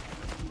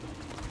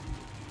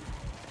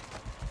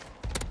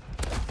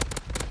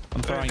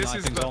 I'm throwing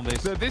knifing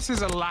zombies. This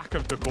is a lack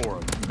of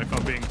decorum, if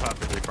I'm being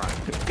perfectly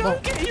frank. Go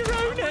get your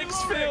own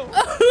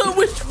exfil.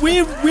 Which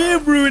we're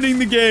ruining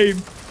the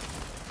game.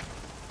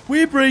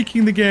 We're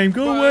breaking the game.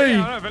 Go away.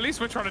 Yeah, I know, but at least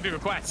we're trying to do a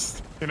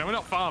quest. You know, we're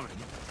not farming.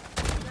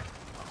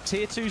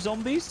 Tier 2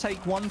 zombies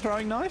take 1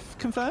 throwing knife.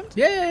 Confirmed?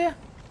 Yeah.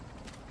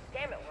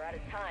 Damn it, we're out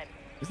of time.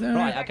 Is there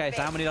Right, okay,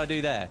 so how many did I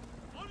do there?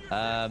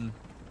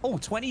 Oh,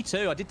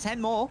 22. I did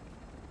 10 more.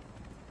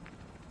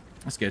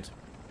 That's good.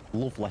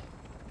 Lovely.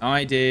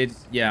 I did,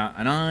 yeah,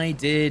 and I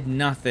did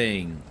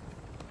nothing.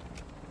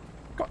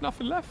 Got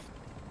nothing left.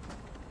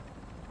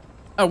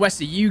 Oh,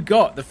 Wesley, you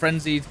got the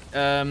frenzied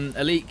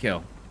elite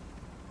kill.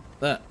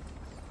 Look.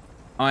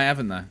 I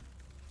haven't, though.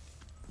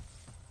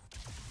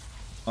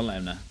 I'll let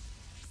him know.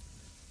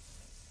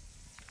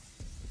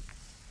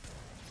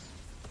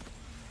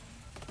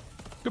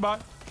 Goodbye.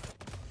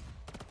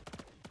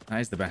 That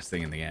is the best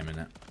thing in the game,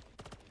 isn't it?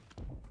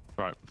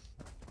 Right.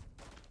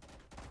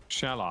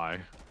 Shall I?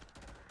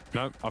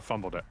 No, I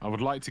fumbled it. I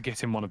would like to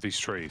get in one of these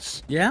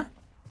trees. Yeah?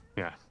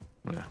 Yeah.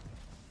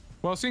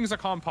 Well, seeing as I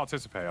can't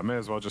participate, I may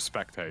as well just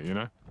spectate, you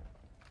know?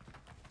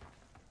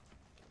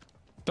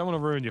 Don't want to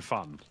ruin your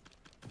fun.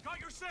 Got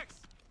your 6.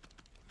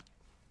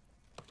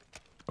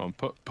 Go on,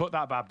 put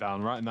that bab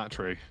down right in that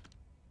tree.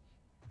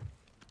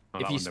 Oh,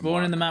 If that you one didn't spawn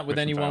in work. the map with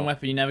Mission only one failed.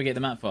 weapon, you never get the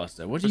map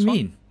faster. What do you This one?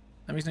 mean?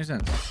 That makes no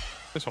sense.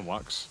 This one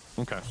works.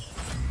 Okay.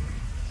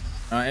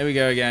 Alright, here we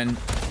go again.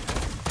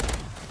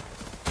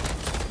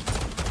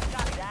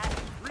 Copy that.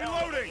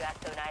 Reloading. You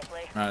asked so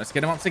nicely. Alright, let's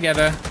get them up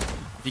together.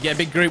 If you get a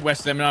big group,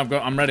 Wesley, let me know.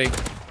 I'm ready.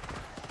 Seconds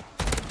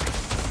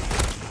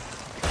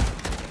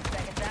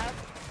out.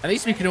 At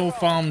least we can all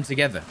farm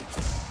together.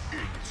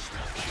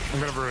 I'm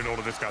going to ruin all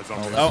of this guy's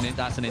zombies.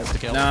 That's an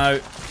insta-kill. No.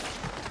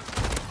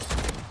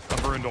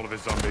 I've ruined all of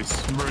his zombies.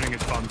 I'm ruining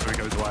his fun so he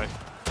goes away.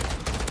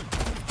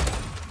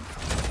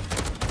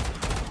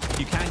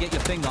 You can get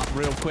your thing up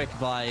real quick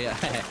by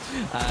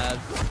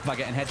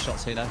getting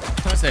headshots here, though.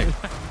 Let's see.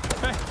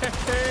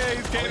 Hey,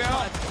 he's getting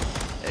out.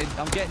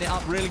 I'm getting it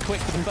up really quick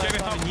for the first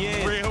Getting time up in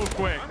years. real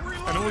quick.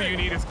 And all you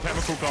need is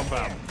chemical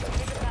compound.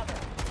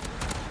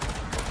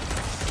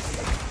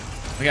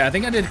 Okay, I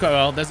think I did quite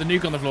well. There's a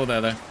nuke on the floor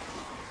there, though.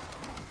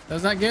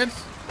 Was that good?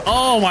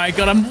 Oh my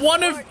god, I'm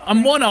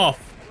one off.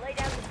 Lay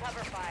down some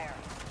cover fire.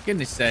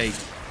 Goodness sake.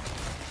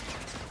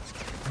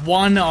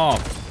 One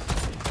off.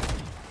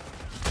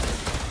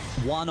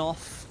 One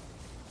off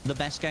the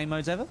best game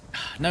modes ever?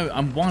 No,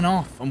 I'm one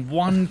off. I'm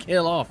one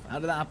kill off. How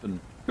did that happen?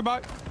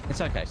 Goodbye.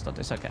 It's okay, Stod.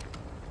 It's okay.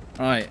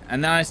 Alright,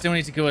 and now I still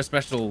need to kill a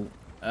special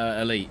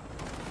elite.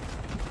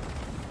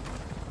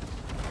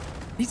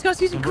 These guys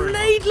using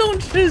grenade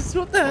launchers.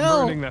 What the I'm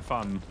hell? ruining their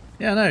fun.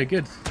 Yeah, no,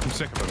 good. I'm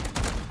sick of them.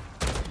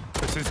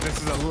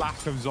 This is a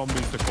lack of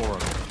zombies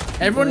decorum.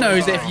 Everyone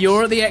knows that if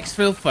you're at the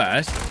exfil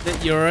first,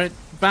 that you're a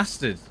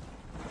bastard.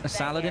 A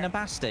salad in a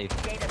basti.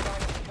 Data's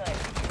on is good.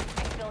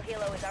 Exfil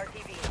Hilo is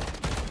RTV.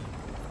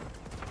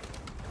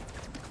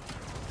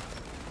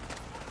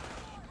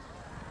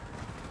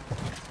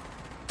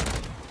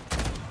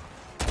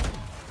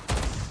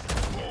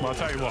 Well, I'll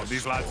tell you what,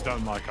 these lads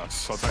don't like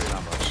us. I'll tell you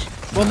that much.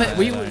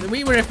 Well,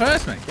 we were here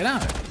first, mate. Get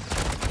out.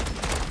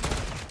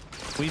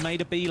 We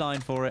made a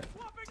beeline for it.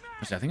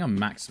 Actually, I think I'm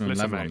maximum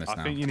Listen, level on mate, this I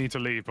now. think you need to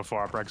leave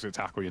before I Brexit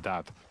tackle your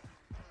dad.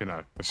 you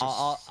know, it's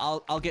just...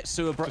 I'll get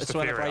Suella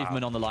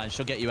Braveman on the line.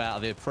 She'll get you out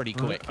of here pretty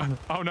quick.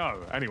 Oh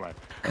no. Anyway.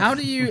 How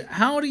do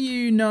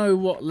you know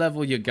what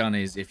level your gun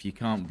is if you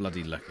can't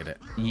bloody look at it?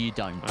 You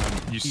don't.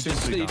 You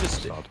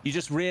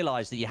just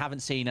realise that you haven't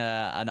seen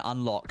an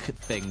unlock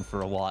thing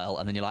for a while,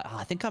 and then you're like, oh,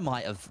 I think I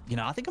might have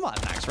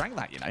max ranked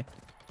that, you know.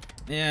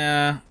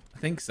 Yeah, I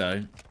think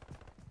so.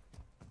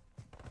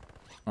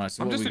 All right,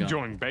 so I'm what just we got?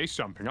 enjoying base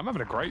jumping. I'm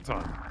having a great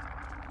time.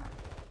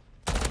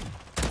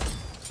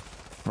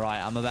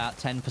 Right, I'm about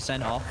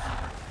 10% off.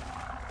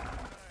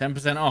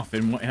 10% off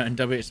in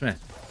WH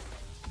Smith.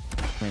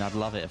 I mean, I'd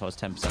love it if I was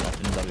 10% off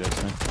in WH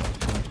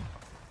Smith.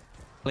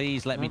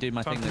 Please let me do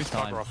my thing this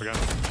time. Off again.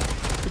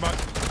 Goodbye.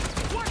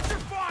 Watch your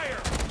fire!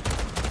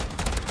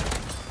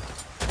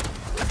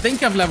 I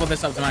think I've leveled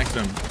this up to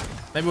maximum.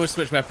 Maybe we'll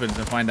switch weapons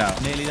and find out.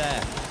 Nearly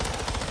there.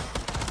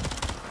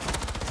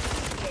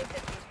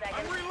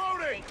 I'm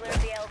reloading!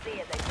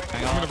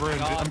 Hang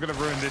on. I'm gonna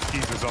ruin this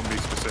geezer zombie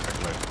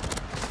specifically.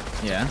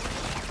 Yeah.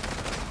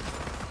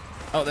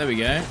 Oh, there we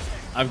go.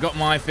 I've got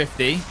my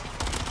 50.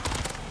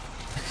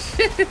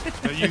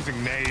 They're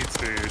using nades,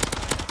 dude.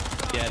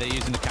 Yeah, they're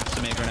using the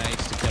Casimir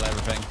grenades to kill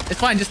everything. It's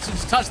fine.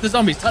 Just touch the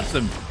zombies. Touch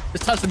them.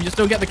 Just touch them. You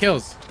still get the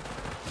kills.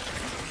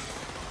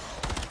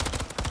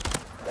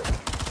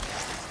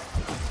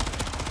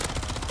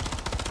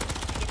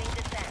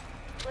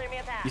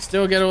 You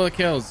still get all the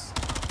kills.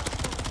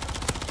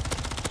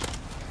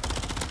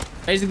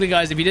 Basically,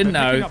 guys, if you didn't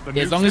know,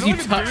 as long as you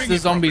touch the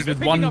zombies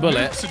with one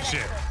bullet,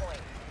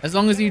 as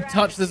long as you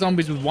touch the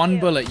zombies with one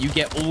bullet, you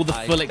get all the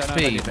full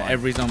XP for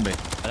every zombie.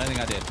 I don't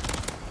think I did.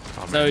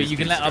 So you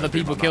can let other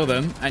people kill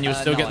them, and you'll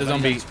still get the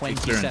zombie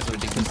experience,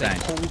 which is They insane.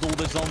 pulled all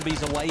the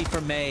zombies away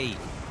from me.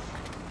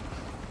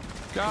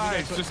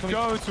 Guys, just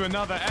go to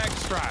another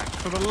extract,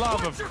 for the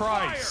love of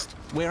Christ.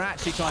 We're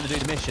actually trying to do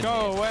the mission.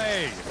 Go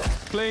away,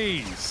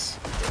 please.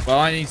 Well,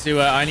 I need to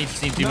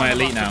do my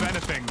elite now. None of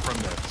us have anything from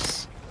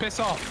this. Piss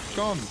off.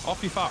 Go on. Off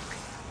you fuck.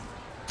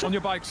 On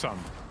your bike, son.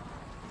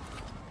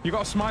 You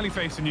got a smiley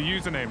face in your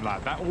username,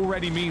 lad. That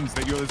already means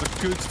that there's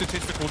a good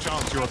statistical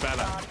chance you're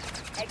better.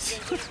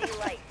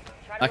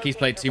 Like he's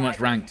played too much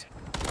ranked.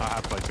 I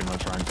have played too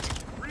much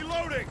ranked.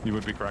 Reloading! You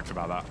would be correct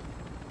about that.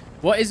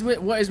 What is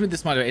with the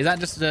smiley? Is that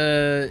just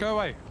a? Go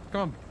away. Go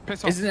on.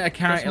 Piss off. Isn't it a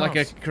character like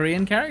a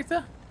Korean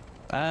character?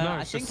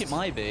 I it's think just- it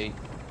might be.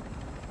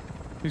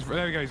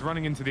 There we go. He's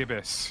running into the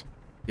abyss.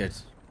 Good.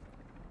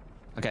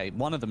 Okay,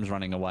 one of them's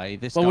running away.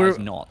 This Well, guy's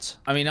not.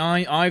 I mean,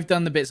 I've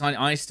done the bits.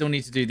 I still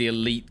need to do the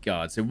elite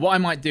guard. So what I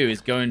might do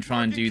is go and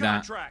try and do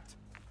that Contract.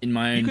 in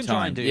my You own can try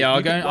time. and do. Yeah,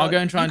 I'll go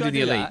and try and do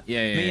the elite. that.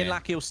 Yeah. Me and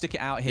Lackey will stick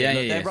it out here. Yeah,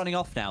 Look, yeah, they're yeah. running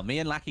off now. Me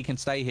and Lackey can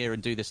stay here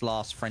and do this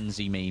last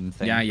frenzy meme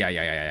thing.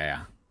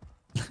 Yeah.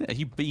 Are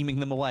you beaming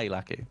them away,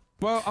 Lackey?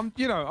 Well, I'm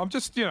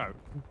just, you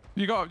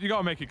got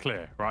to make it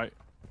clear, right?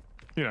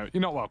 You're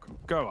not welcome.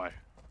 Go away.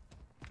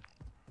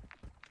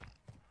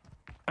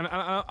 And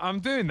I'm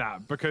doing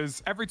that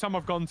because every time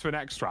I've gone to an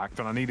extract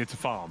and I needed to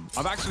farm,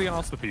 I've actually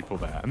asked the people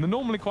there, and they're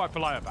normally quite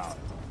polite about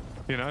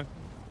it,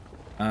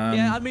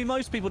 Yeah, I mean,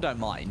 most people don't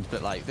mind,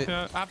 but like...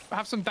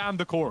 have some damn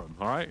decorum,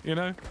 all right?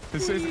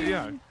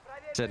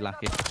 Said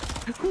Lackey.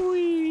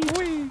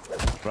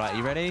 Right,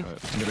 you ready?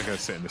 I'm going to go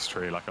sit in this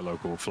tree like a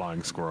local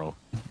flying squirrel.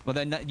 Well,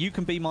 then you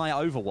can be my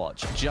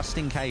Overwatch, just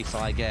in case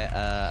I get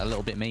a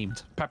little bit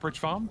memed. Pepperidge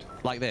farmed?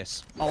 Like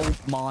this. Oh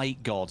my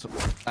god,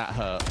 that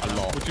hurt a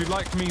lot. Would you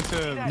like me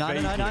to... No,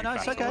 vaguely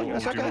it's okay, festival, or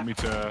it's do you okay. want me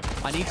to...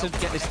 I need to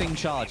get this thing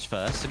charged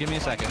first, so give me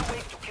a second.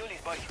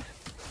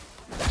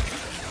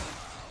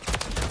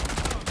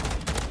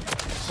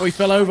 Oh, he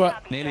fell over.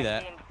 Nearly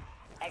there.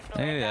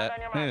 Nearly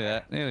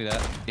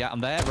there. Yeah, I'm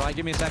there. Right,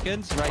 give me a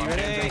second. Right, you I'm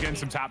ready? getting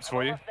some taps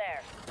for you.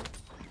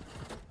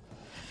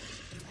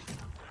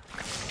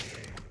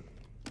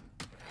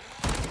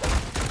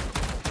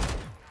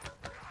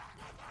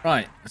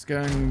 Right, let's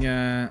go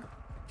and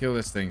kill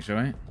this thing,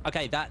 shall we?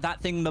 Okay, that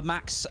thing, the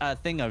max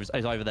thing is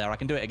over there. I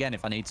can do it again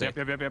if I need to.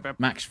 Yep.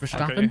 Max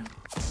Verstappen.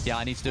 Yeah,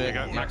 I need to do it.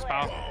 There you go, max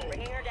power.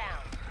 Bringing her down.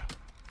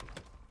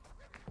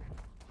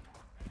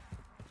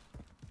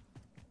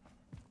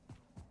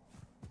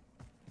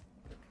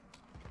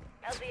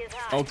 LZ is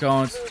high. Oh,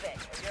 God. Move it.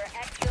 Your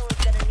exfil is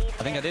gonna need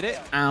I think I did it.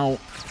 Ow.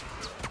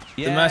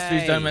 Yay! The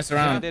mercenaries don't mess I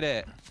think around. I did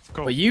it.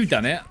 Cool. But you've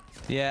done it.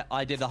 Yeah,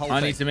 I did the whole I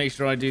thing. need to make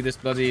sure I do this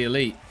bloody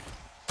elite.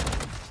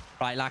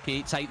 Right,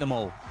 Lackey, take them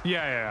all.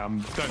 Yeah.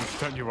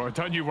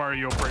 Don't you worry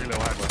your pretty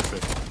little head with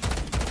it.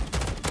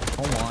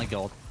 Oh my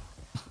god.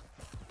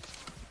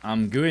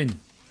 I'm going.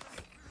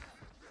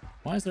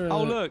 Why is there a...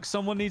 Oh look,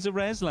 someone needs a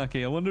res,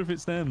 Lackey. I wonder if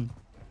it's them.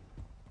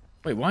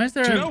 Wait, why is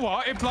there Do a... you know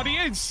what? It bloody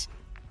is.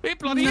 It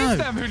bloody No. is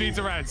them who needs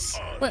a res.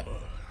 Wait.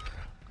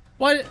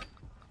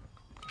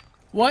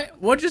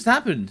 What just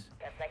happened?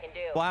 Best I can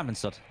do. What happened,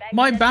 Sud?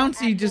 My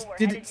bounty just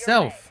did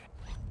itself.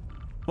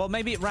 Well,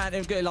 maybe it ran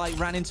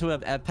into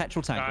a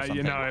petrol tank or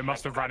something. It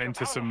must have ran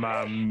into some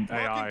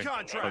AI.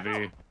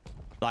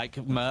 Like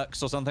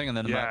Mercs or something, and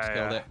then the Mercs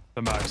killed it.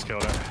 The Mercs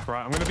killed it.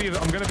 Right, I'm gonna be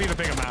the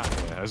bigger man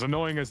here. As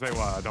annoying as they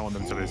were, I don't want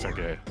them to lose their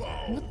gear.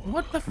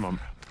 What the... Come on.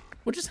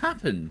 What just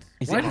happened?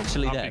 Is Why it did-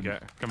 actually Up you them?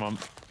 get. Come on.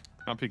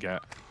 Up you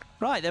get.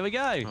 Right, there we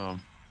go.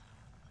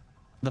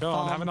 The Go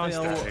on, have a nice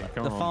Farmville, day.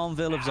 Come the on.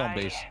 Farmville of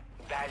zombies.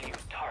 Value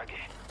target.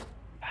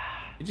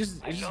 It's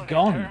just Know that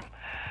gone. term?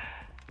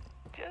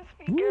 Just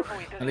be careful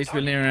with At this least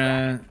we're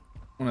near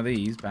one of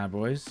these bad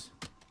boys.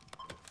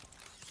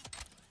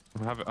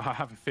 I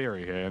have a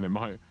theory here, and it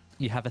might.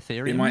 You have a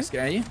theory? It on might it?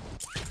 scare you.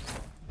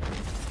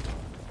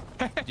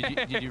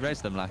 Did you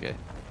res them, Lucky?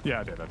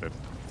 Yeah, I did.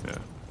 Yeah.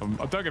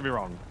 Don't get me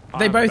wrong.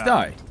 They I'm both bad.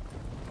 died.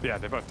 Yeah,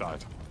 they both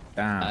died.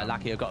 Damn.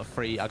 Lucky, I got a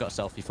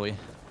selfie for you.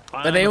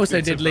 But they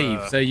also did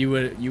leave, so you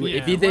were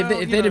Yeah,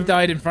 if they'd have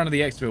died in front of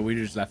the exfil, we'd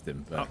have just left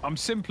him. But I'm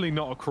simply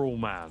not a cruel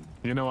man.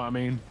 You know what I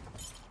mean?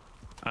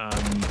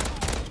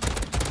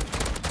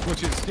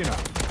 Which is,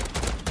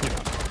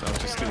 that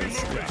just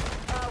is.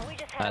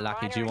 Yeah.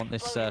 Lucky, do you want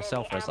this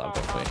self-res that I've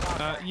got for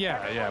you?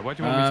 Yeah. Where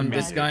do you want me to meet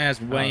this you? guy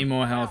has way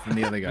more health than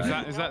the other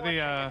guy. Is that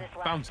the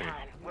bounty?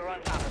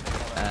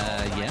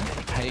 Yeah.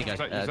 Here you go.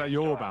 Is that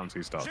your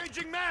bounty stuff?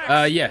 Changing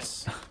mags.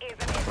 Yes.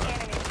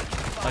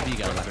 Over you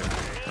go, Lucky.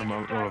 I'm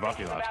a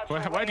lucky lad.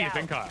 Where do you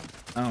think I am?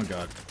 Oh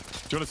god.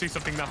 Do you want to see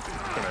something nutty?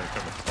 Come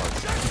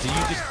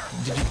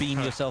on. Did you beam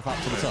yourself up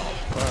to the top?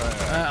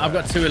 I've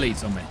got 2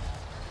 elites on me.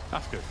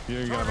 That's good.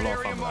 You're gonna have a lot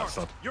of fun with that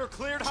stuff. You're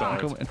cleared So-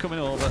 hot. Come in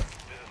orbit.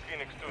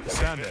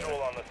 Stand there.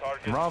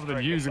 Rather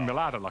than using the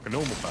ladder like a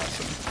normal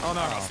person. Oh no,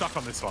 I got stuck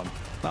on this one.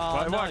 Oh,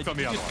 Well, it no, worked on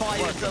the you other just one. fire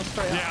It worked yourself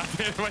straight up.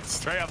 Yeah, it went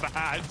straight up the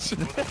hatch.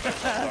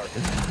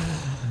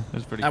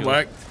 That's pretty That cool.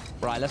 worked.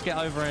 Right, let's get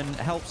over and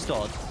help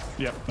Stod.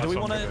 Yep, Do that's we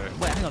what want I'm to gonna do.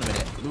 wait? Hang on a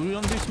minute. Do we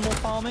want to do some more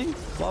farming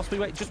whilst we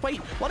wait? Just wait.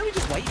 Why don't we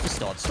just wait for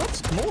Stod?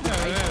 Stod's more than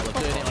capable of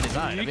doing it on his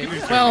own. I You mean, can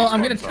do Well, two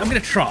I'm things gonna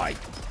try.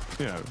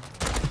 Yeah.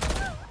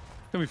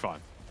 He'll be fine.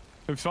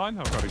 He'll be fine?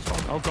 Oh god, he's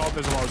fine. Oh god,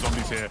 there's a lot of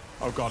zombies here.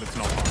 Oh god, it's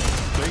not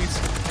fine. Please?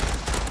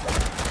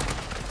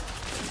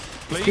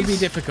 It's gonna be Please?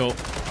 difficult.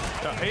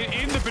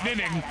 In the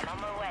beginning,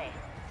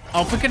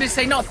 Oh, for goodness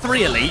sake, not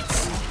 3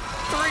 elites.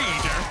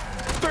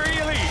 three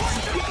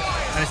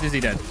elites! And is he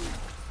dead?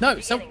 No,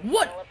 so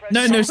what?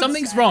 No,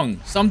 something's wrong.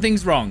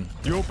 Something's wrong.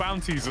 Your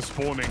bounties are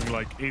spawning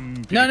like in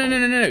people.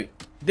 No.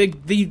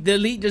 The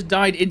elite just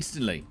died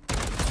instantly.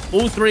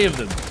 All 3 of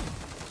them.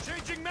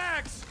 Changing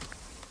mags.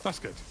 That's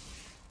good.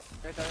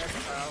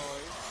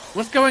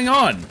 What's going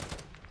on?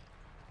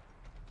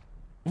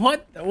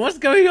 What's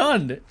going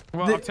on?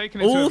 Well, I've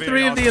taken it to all a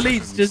 3 of the VAR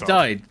elites and just stuff.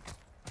 died.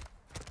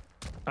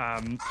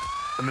 And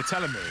they're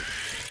telling me.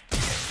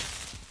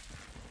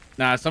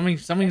 Nah,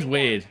 something's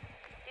weird.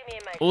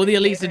 All the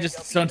elites are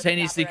just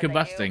spontaneously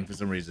combusting for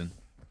some reason.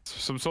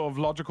 Some sort of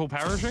logical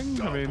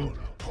perishing? I mean,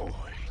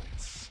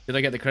 Did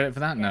I get the credit for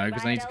that? No,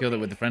 because I need to kill it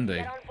with the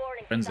frenzies.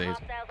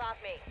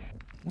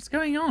 What's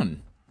going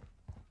on?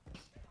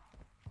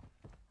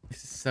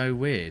 This is so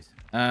weird.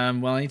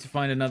 Well, I need to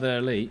find another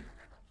elite.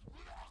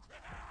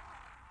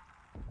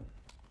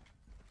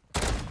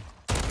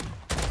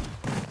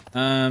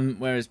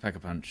 Where is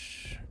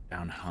Pack-a-Punch?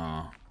 Down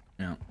Ha.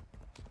 Yeah.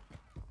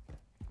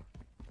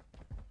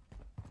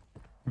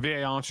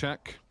 VAR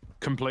check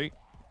complete.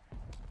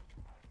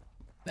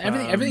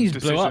 Everything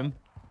just blew up. Decision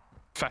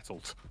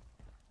Fettled.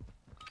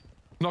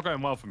 Not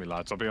going well for me,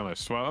 lads, I'll be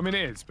honest. Well, I mean,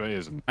 it is, but it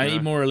isn't. I you need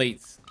know? more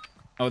elites.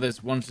 Oh,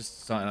 there's one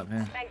just starting up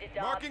here.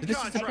 Marking Did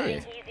this disappear?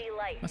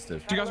 contract. Must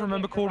have. Do you guys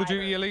remember Call of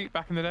Duty Elite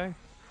back in the day?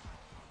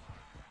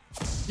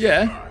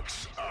 Yeah.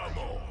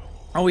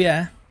 Oh,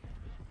 yeah.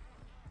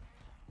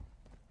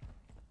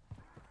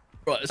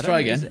 Right, let's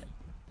try again.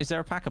 Is there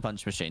a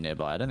Pack-a-Punch machine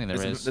nearby? I don't think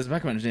there is. There's a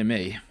Pack-a-Punch near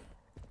me.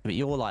 But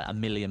you're like a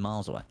million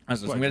miles away.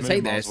 So Wait, I'm going to million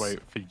take miles this. away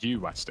for you,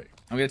 Westy.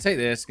 I'm going to take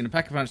this, going to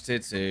Pack-a-Punch tier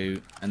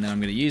 2, and then I'm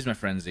going to use my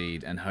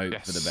Frenzied and hope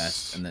Yes. for the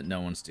best and that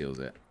no one steals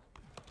it.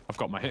 I've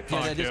got my hit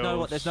Yeah, fire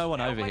there's no one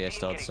over here,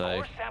 Stod.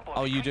 So,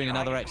 oh, you doing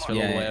another exfil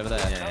all the way over there?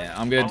 Yeah.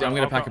 I'm going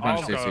to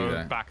Pack-a-Punch tier 2 I'll go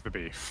there. back the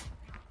beef.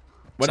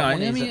 Well, no, I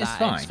Someone is mean, at it's that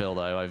fine. exfil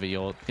though over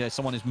your. Yeah,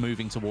 someone is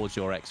moving towards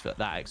your exfil.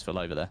 That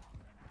exfil over there.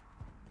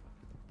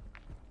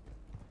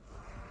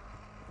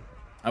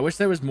 I wish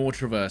there was more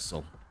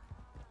traversal.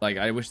 Like,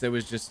 I wish there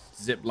was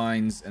just zip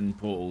lines and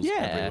portals Yeah.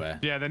 everywhere.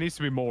 Yeah, there needs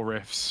to be more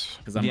rifts.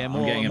 Because I'm, Yeah, I'm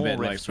more- getting a more bit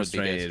like rifts would be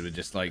good. frustrated with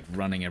just like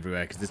running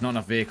everywhere because there's not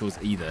enough vehicles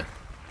either.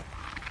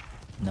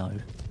 No.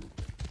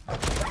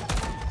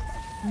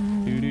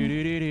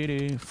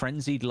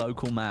 Frenzied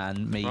local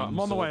man means Right, I'm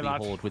on the way, zombie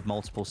lad. horde with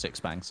multiple six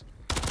bangs.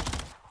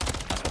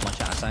 That's what my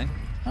chat is saying.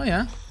 Oh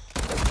yeah.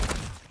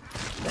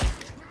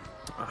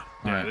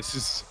 Yeah, Alright. this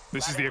is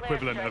the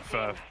equivalent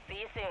of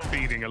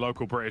feeding a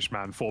local British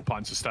man 4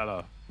 pints of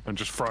Stella and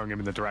just throwing him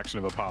in the direction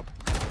of a pub.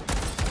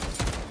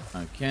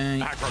 Okay.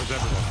 Aggros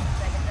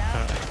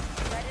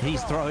everyone.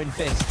 He's throwing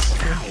fists.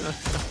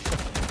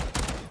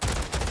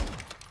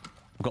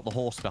 I've got the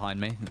horse behind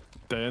me.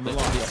 Day in the The,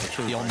 life.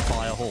 the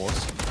on-fire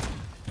horse.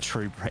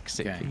 True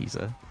Brexit Okay.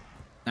 visa.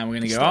 Now we're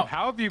gonna go Stop. up.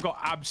 How have you got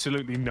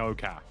absolutely no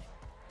cash?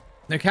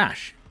 No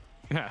cash.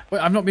 Yeah. Wait,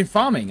 I've not been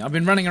farming. I've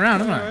been running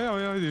around, haven't I?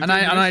 Yeah, And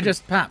I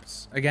just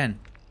paps again.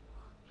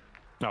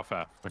 No,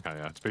 fair. Okay,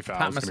 yeah. To be fair,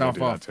 Pat I was myself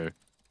going to off. do that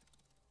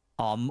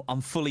too.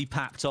 I'm fully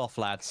packed off,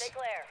 lads. Stay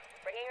clear.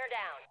 Bringing her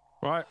down.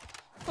 Right.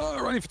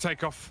 Ready for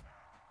takeoff.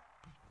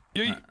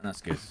 Yeet.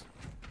 That's good.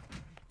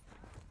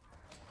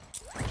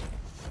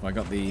 Oh, I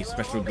got the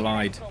special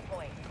glide.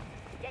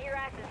 Get your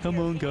asses Come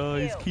here. on, Keep it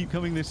guys. still. Keep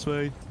coming this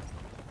way.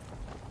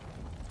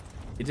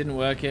 It didn't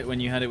work it when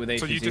you had it with ATG.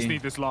 So you just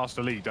need this last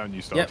elite, don't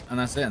you, Stop? Yep, and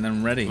that's it, and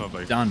then ready.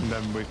 Lovely. Done.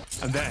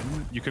 And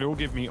then you can all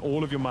give me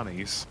all of your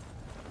monies.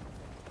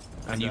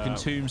 And you can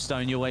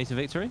tombstone your way to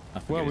victory? Oh,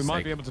 for Well, we goodness might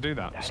sake. be able to do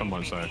that, some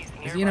might say.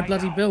 Is he in a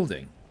bloody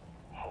building?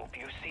 Hope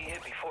you see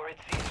it before it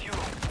sees you.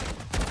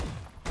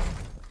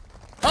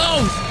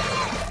 Oh!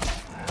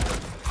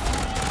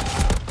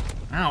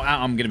 Ow,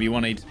 ow, I'm gonna be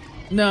one-eyed.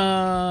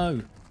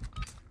 No!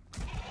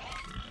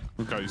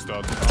 Okay,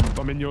 Stud.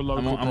 I'm in your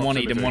local I'm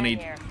one-eyed, I'm proximity. one-eyed.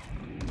 Here.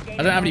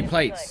 I don't have any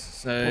plates,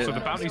 so... Also, the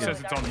bounty says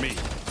it's on me.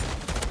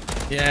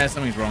 Yeah,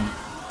 something's wrong.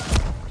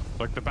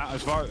 Like,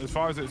 as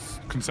far as it's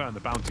concerned, the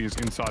bounty is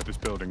inside this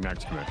building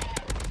next to me.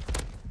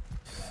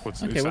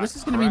 Okay, well, this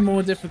is going to be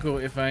more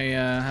difficult if I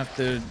have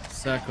to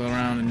circle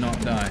around and not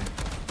die.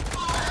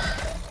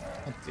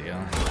 Oh,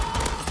 dear.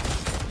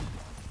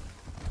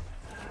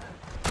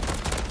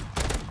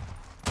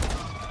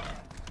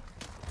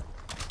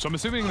 So I'm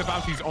assuming the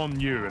bounty's on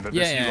you and that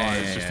this UI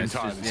is just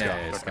entirely it's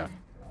scuffed. Okay.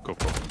 Cool,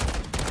 cool.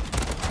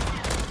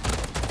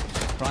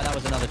 Right, that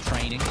was another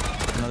training.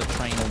 Another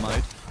trainal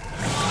mode.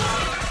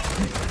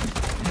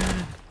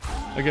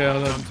 Okay,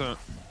 hold on. Hunter.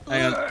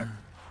 Hang on.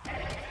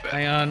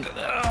 Hang on.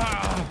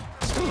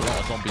 Still a lot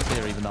of zombies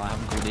here, even though I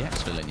haven't called the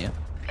exfil in yet.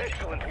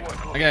 Excellent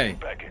work. Okay.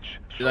 Package.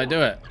 Did I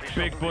do it?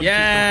 Big bunda.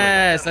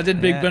 Yes! I did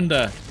Big Yeah.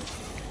 Bunda.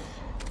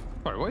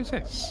 Wait, what is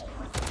this?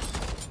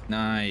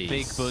 Nice.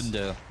 Big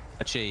bunda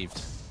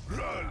achieved.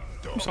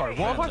 I'm sorry,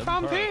 what have I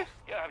found here?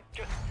 Yeah,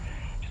 just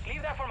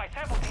leave that for my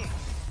sample team.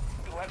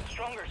 You have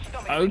stronger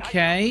stomach. than I do.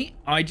 Okay,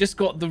 I just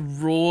got the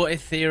raw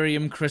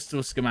Ethereum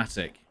crystal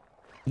schematic.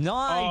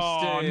 Nice,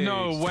 Oh, dude.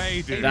 no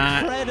way, dude.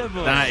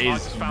 Incredible. That I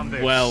is just found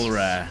this. well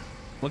rare.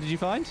 What did you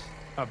find?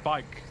 A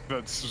bike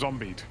that's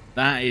zombied.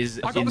 That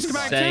is I got the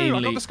schematic too. I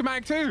insanely... got the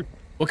schematic too.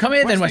 Well, come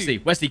here then, Wesley.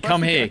 Wesley.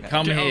 Come Wesley, here. get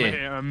Come over here.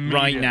 here Right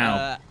immediately.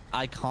 now.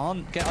 I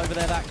can't get over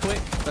there that quick,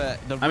 but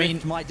the I mean-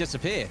 rift might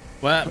disappear.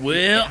 Well,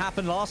 It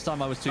happened last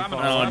time I was too far.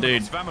 Vamonos. oh,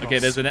 dude. Vamonos. Okay,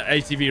 there's an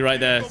ATV right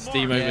there.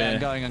 Steam over Yeah, I'm here.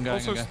 going, I'm going,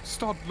 Also, I'm going.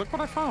 Stod, look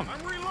what I found.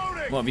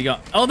 What have you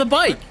got? Oh, the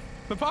bike.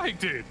 The bike,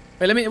 dude.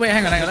 Wait,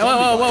 hang on. Whoa,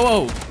 whoa, whoa,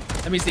 whoa.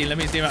 Let me see.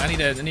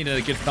 I need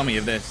a good thummy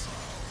of this.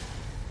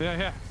 Yeah,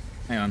 yeah.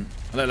 Hang on.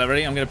 Look,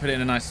 ready? I'm gonna put it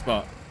in a nice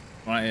spot.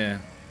 Right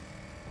here.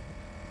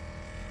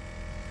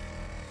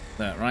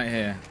 Look, right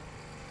here.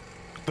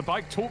 The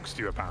bike talks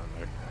to you,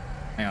 apparently.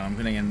 Hang on, I'm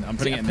putting it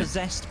Is it in a the...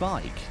 possessed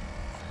bike?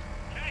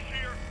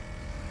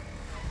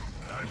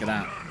 Look at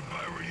that.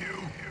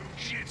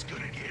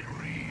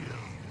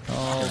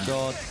 Oh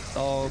god.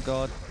 Oh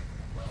god.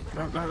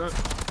 No.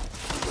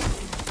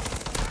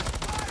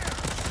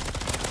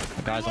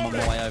 Guys, I'm on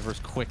my way over as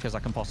quick as I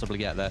can possibly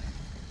get there.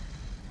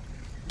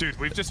 Dude,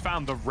 we've just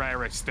found the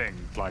rarest thing.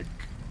 Like,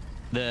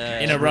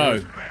 The In a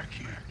row.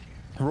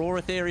 raw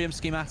Ethereum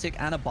schematic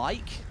and a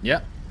bike.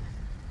 Yep.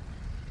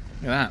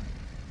 Look at that.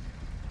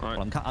 right.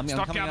 Well, I'm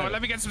Stop coming down. over.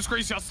 Let me get some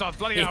screenshot stuff.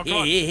 Bloody hell, come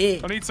on.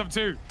 I need some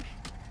too.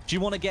 Do you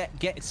want to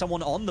get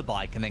someone on the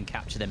bike and then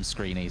capture them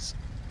screenies?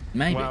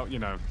 Maybe. Well, you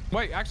know.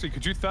 Wait, actually,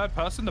 could you third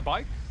person the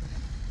bike?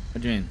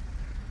 What do you mean?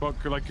 Well,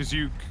 like,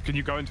 can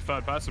you go into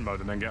third person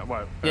mode and then get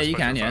well? Yeah, you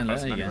can, third yeah,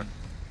 person there you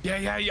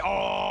anyway. Yeah.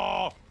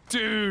 Oh,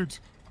 dude,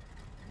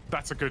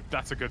 that's a good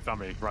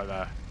thummy right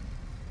there.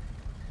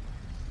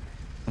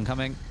 I'm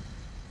coming.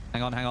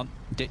 Hang on.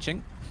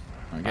 Ditching.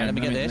 Okay, Right, let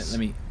me get this. Let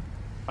me...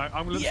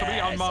 Somebody Yes,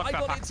 unmark I that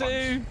got pack it punch.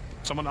 too.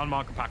 Someone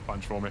unmark a pack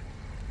punch for me.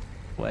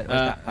 Where's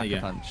that there you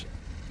pack go. punch?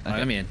 Right,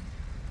 let me in.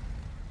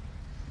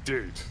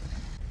 Dude.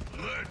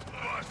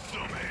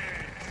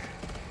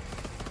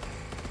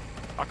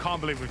 I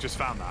can't believe we've just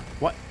found that.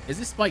 What? Is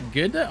this spike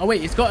good? Oh,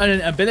 wait, it's got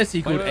an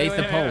ability called Wait,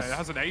 Aether yeah, Pulse. it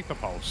has an Aether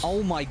Pulse.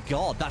 Oh my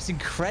god, that's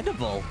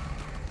incredible.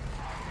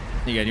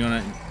 Here you go. Do you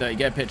want to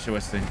get a picture,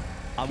 Wesley?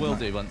 I will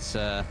do once.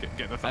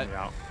 Get the thummy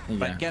out. There you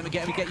But go.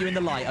 get you in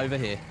the light over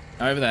here.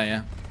 Over there,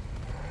 yeah.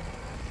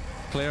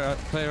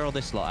 Clear all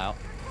this lot out.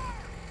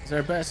 Is there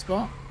a better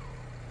spot?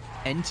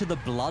 Enter the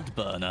blood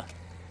burner.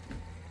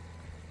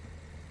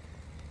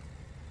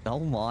 Oh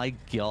my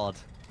god.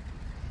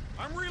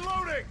 I'm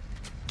reloading.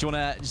 Do you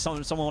wanna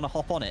someone wanna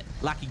hop on it?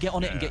 Lackey, get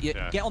on it and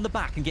Yeah. get on the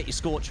back and get your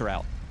scorcher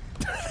out.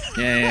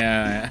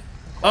 Yeah.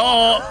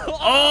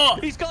 Oh!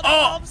 He's got Oh!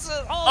 arms!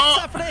 Oh, it's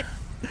happening!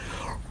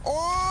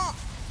 Oh!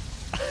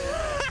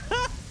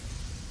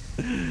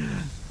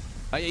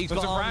 Oh, yeah, he's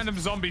There's got a arms. random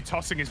zombie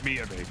tossing his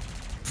meat at me.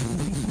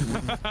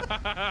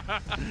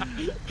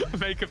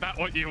 Make of that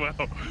what you will.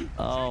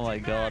 Oh my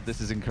god,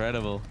 this is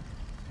incredible.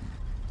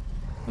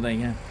 Well, there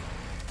you go.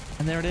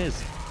 And there it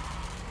is.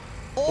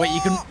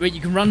 Wait,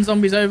 you can run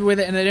zombies over with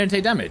it and they don't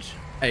take damage.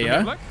 There you go.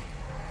 Look. Well,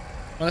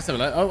 let's have a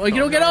look. Oh, you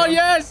can all get on,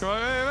 yes! Wait,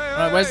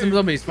 Alright, where's some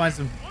zombies? Find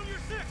some.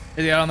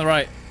 Here they are on the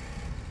right.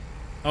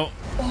 Oh.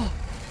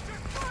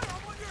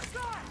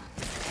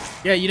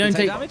 Yeah, you don't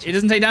take take damage? It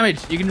doesn't take damage.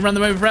 You can run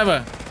them over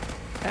forever.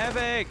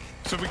 Epic!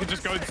 So we can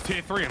just go into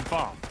tier 3 and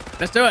farm.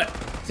 Let's do it.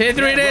 Tier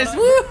 3 it is.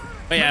 Woo!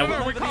 But yeah.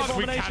 No, we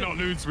cannot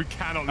lose. We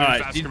cannot lose. All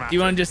right. That Do schematic. you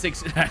want to just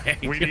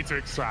extract? We need to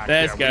extract.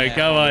 Let's go.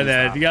 Come on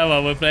then. Come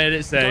on. We're playing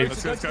it safe.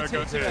 Let's go.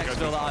 Go to the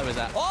exfil that I was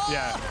at. Oh!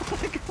 Yeah.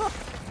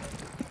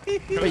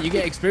 Wait, you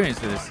get experience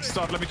for this.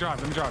 Stop. Let me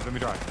drive.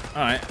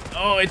 All right.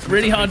 Oh, it's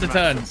really hard to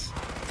turn.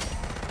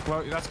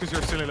 Well, that's because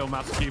you're a silly little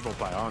mouse keyboard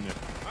player, aren't you?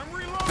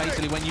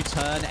 Basically, when you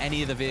turn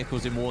any of the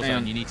vehicles in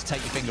Warzone, you need to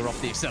take your finger off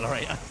the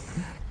accelerator.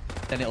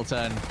 Then it'll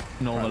turn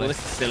normally. Well, this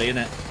is silly, isn't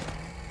it?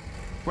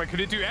 Wait,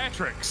 could it do air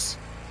tricks?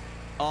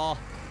 Oh,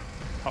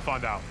 I'll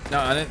find out. No,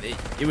 I don't.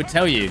 It would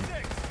tell you.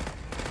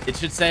 It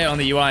should say it on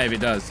the UI if it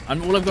does.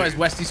 All I've got is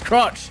Westy's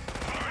crotch.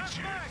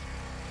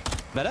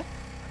 better?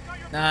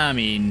 Nah, I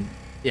mean,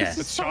 yeah.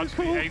 It's so charging.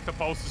 cool. The Aether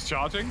Pulse is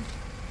charging.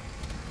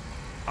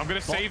 I'm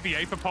gonna save the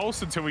Aether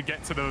Pulse until we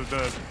get to the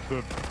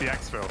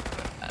exfil.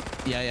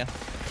 Yeah.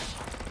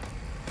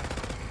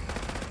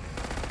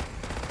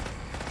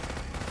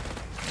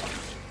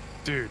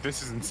 Dude,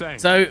 this is insane.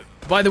 So,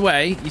 by the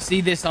way, you see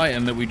this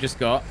item that we just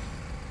got?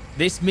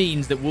 This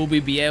means that we'll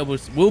be able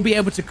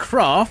to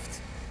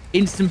craft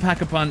instant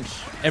pack-a-punch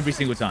every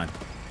single time.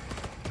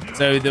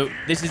 So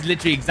this is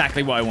literally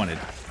exactly what I wanted.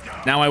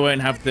 Now I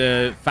won't have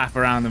to faff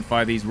around and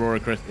fire these raw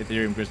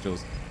Ethereum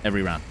crystals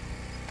every round.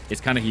 It's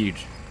kind of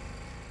huge.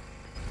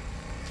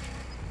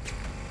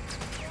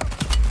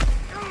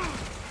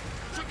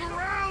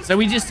 So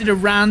we just did a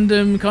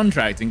random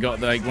contract and got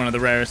like one of the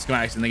rarest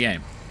schematics in the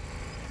game.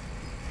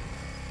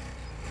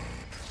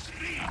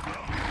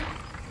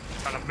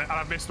 And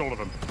I've missed all of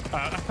them.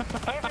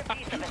 Every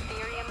piece of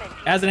Ethereum and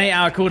It has an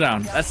 8-hour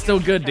cooldown. That's still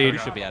good, dude. We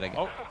should be adding it.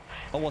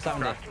 Oh, what's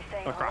happened there?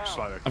 I crashed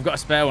slightly. I've got a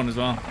spare one as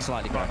well.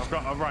 Slightly Right,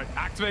 crashed. right.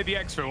 Activate the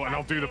exfil and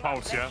I'll do the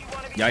pulse. Yeah.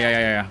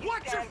 Yeah.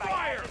 Watch your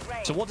fire.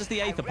 So what does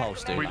the Aether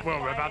Pulse do?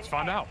 Well, we're about to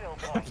find out.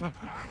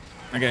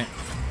 Okay.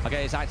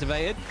 Okay, it's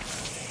activated.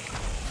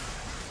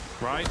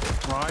 Right.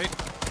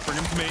 Bring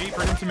him to me.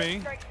 Strike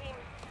team,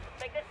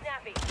 make this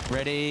snappy.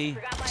 Ready.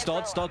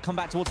 Stod, come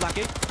back towards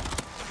Lackey.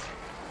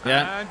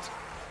 Yeah. And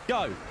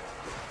Go.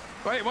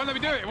 wait, it won't let me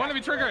do it. It won't let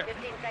me trigger it.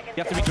 15 seconds.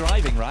 You have to be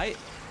driving, right?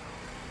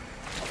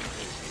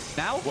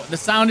 Now? What? The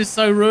sound is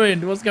so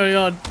ruined. What's going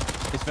on?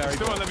 It's very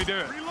Still good. won't let me do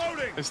it.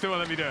 Reloading. It still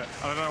won't let me do it.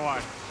 I don't know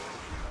why.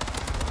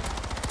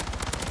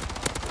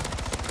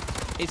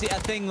 Is it a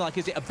thing like,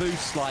 is it a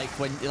boost like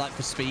when, like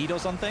for speed or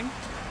something?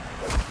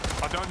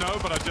 I don't know,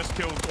 but I just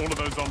killed all of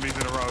those zombies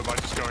in a row by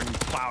just going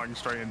plowing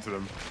straight into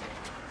them.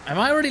 Have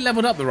I already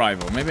leveled up the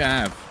rival? Maybe I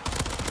have.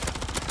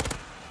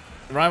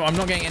 The rival, I'm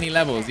not getting any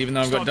levels, even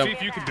though I've got Stop, see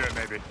double. if you can do it,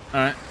 maybe. All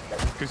right.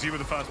 Because you were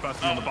the first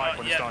person on the bike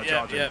when it started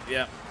charging.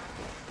 Yeah.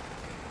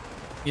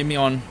 Give me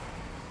on. And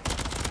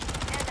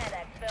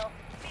that exfil.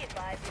 Be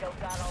advised you don't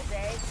got all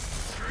day.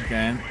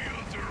 Okay.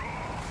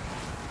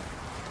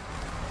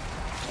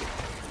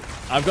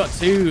 I've got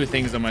 2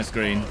 things on my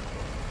screen.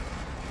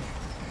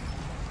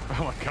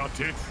 Oh my god,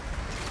 dude.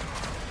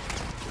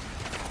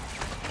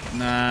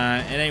 Nah,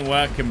 it ain't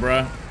working,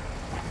 bro.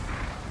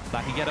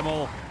 Lackey, get them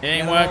all. It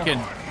ain't working.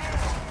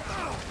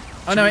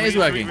 Oh no, it is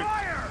working.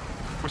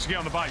 We should get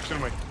on the bike,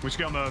 shouldn't we? We should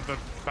get on the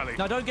belly.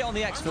 No, don't get on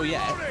the exfil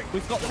yet.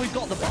 We've got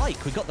the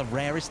bike. We've got the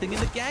rarest thing in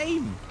the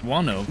game.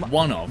 One of.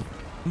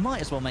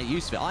 Might as well make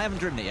use of it. I haven't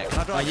driven it yet. Can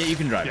I Oh, drive yeah, it? you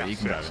can drive it. You Yes,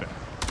 can yes, drive it.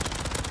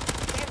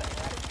 Damn it,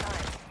 that is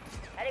time.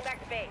 Heading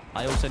back to base.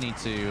 I also need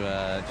to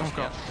Oh just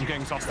god, get... I'm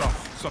getting tossed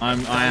off. I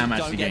am Don't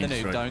actually get the getting nuke.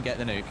 destroyed. Don't get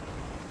the nuke.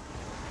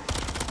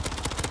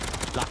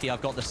 Lucky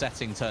I've got the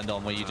setting turned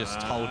on where you just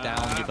hold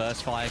down your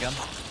burst fire gun.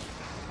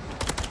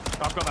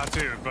 I've got that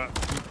too, but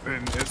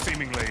in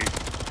seemingly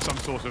some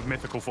sort of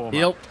mythical format.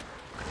 Yep.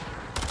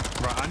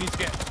 Right, I need to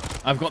get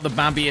I've got the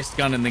babbiest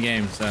gun in the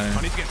game, so.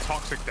 I need to get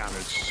toxic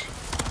damage.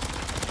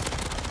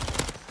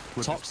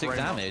 With Toxic this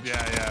brain rot. damage?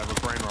 Yeah,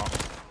 with brain rot.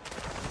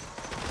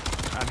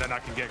 And then I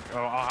can get. Oh,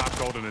 I'll have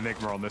golden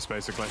enigma on this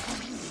basically.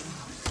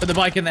 Put the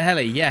bike in the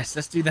heli. Yes,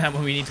 let's do that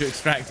when we need to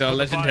extract our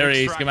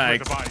legendary Extract with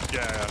schematics. the bike.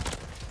 Yeah.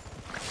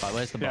 Right,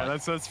 where's the Yeah,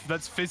 bike?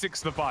 let's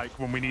physics the bike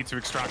when we need to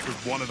extract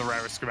with one of the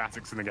rarest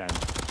schematics in the game.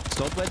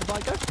 Stop, where'd the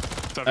bike go?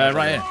 So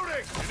Right here.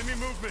 Enemy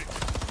movement.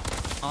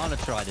 I want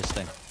to try this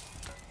thing.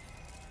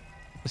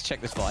 Let's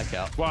check this bike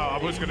out. Well, I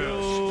was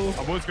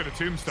gonna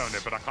tombstone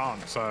it, but I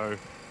can't. So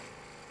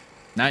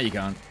Now you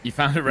can't. You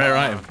found a rare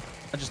item.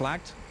 I just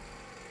lagged.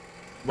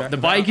 The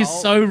bike is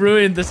so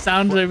ruined. The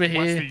sound's over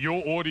Wesley, here.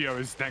 your audio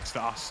is next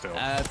to us still.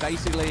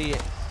 Basically,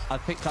 I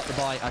picked up the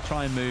bike. I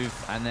try and move,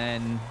 and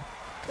then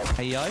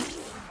hey yo.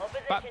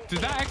 But did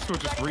that extra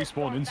just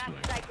respawn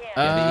instantly?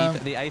 Yeah,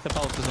 the Aether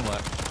Pulse doesn't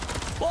work.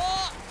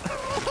 What?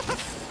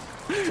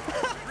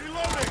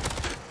 Reloading.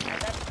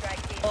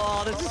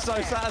 Oh, this is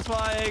so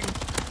satisfying.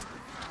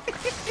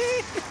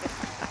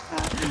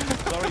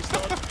 Sorry,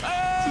 Stod.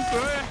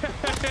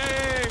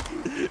 Hey!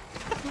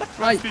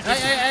 Right.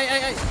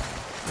 Hey.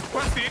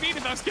 Wesley, you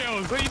needed those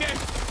kills. What are you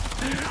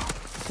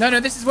doing? No,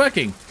 this is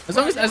working. As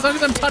long as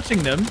I'm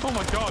touching them Oh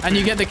my god. and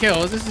you dude. get the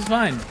kills, this is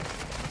fine.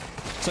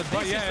 So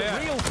this is the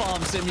real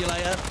farm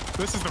simulator.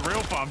 This is the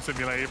real farm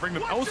simulator. You bring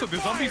them. Also, the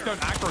zombies don't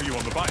aggro you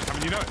on the bike.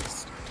 Haven't you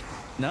noticed?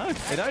 No,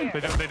 they don't.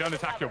 They don't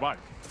attack your bike.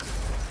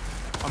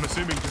 I'm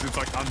assuming because it's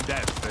like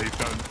undead,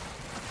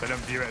 they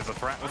don't view it as a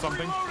threat or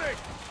something.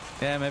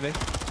 Yeah, maybe.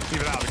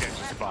 Even out of the game's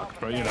just a bug,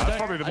 but you know, that's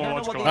probably the more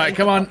logical. All right,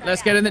 come on,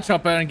 let's get in the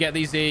chopper and get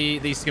these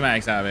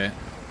schematics out of here.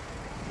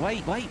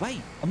 Wait.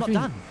 I'm not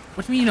done.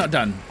 What do you mean you're not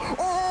done?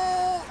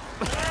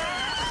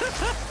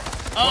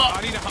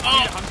 I need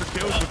 100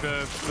 kills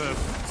with the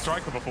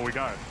striker before we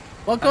go.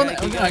 Well, go and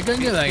do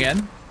that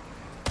again.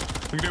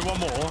 We can do one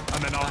more,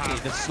 and then I'll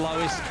have... The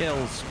slowest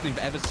kills we've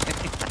ever seen.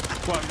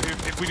 Well,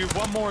 if we do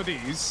one more of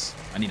these,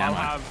 I'll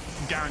have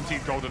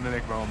guaranteed golden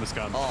enigma on this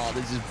gun. Oh,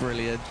 this is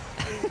brilliant.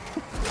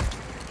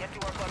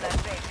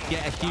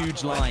 Get a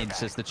huge line,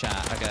 says the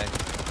chat. Okay.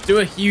 Do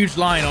a huge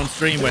line on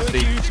stream, Wesley.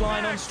 Do a huge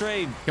line on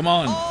stream. Come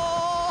on.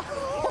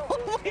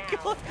 Oh my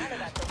god.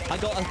 I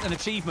got an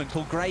achievement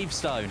called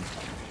Gravestone.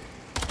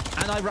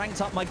 And I ranked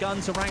up my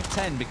gun to rank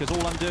 10 because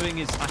all I'm doing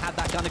is I had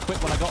that gun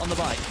equipped when I got on the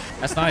bike.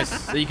 That's nice.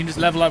 So you can just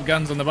level up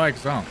guns on the bike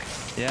as well.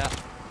 Yeah.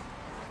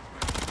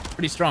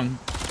 Pretty strong.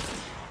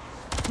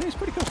 Yeah, it's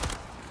pretty cool.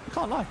 I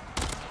can't lie.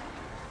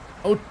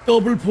 Oh,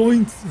 double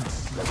points.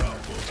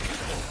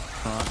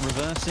 Alright,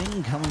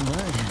 reversing, coming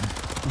back.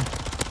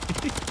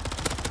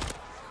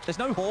 There's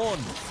no horn.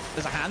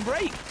 There's a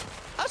handbrake.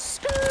 A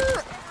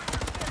skirt.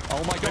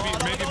 Oh my god.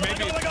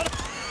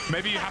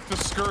 Maybe you have to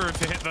screw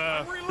to hit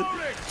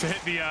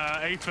the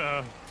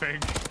aether thing.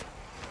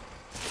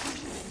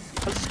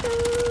 A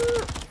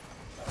skirt.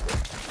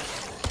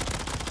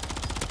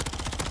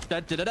 Da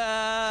da da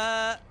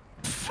da.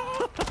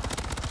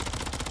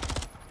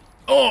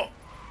 Oh.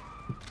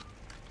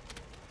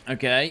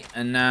 Okay,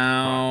 and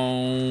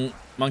now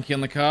monkey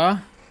on the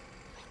car.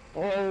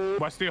 Oh.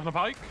 Wesley on a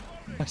bike.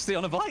 Wesley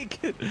on a bike.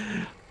 A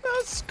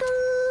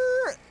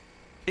skirt.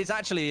 It's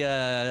actually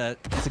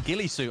it's a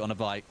ghillie suit on a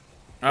bike.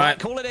 All right,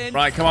 call it in.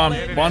 Right, come on.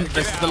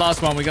 This is the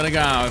last one. We gotta go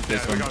out of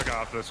this one. We gotta go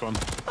after this one.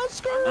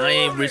 I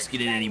ain't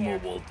risking it anymore,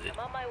 Walter.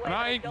 And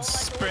I ain't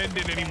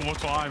spending any more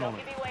time on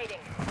it.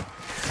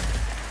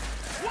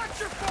 Watch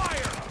your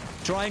fire!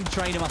 Try and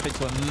train him up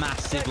into a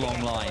massive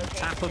long line.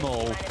 Tap them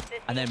all,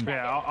 and then...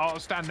 Yeah, I'll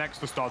stand next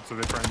to Stod so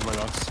they train with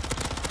us.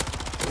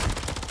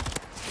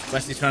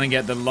 Wesley's trying to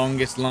get the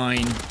longest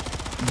line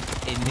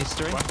in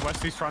history.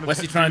 Wesley's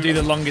trying to do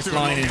the longest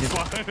line in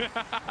history.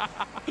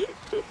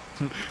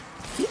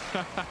 He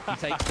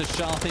takes the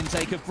sharp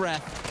intake of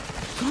breath.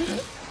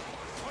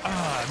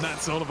 And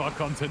that's all of our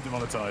content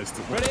demonetized.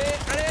 Ready?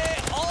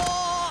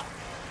 Oh!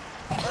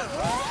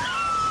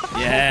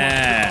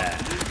 Yeah.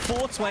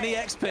 420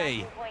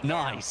 XP.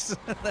 Nice.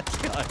 Let's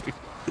go.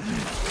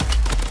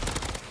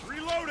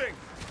 Reloading.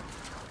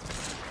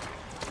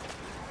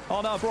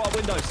 Oh no, I brought up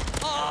Windows.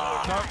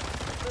 Oh! No.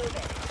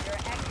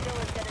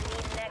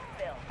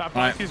 That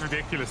bike is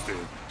ridiculous, dude.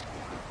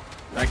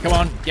 Right, come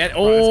on, get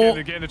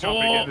Right, get in the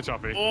choppy, get in the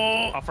choppy.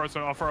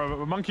 I'll throw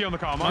a monkey on the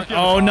car.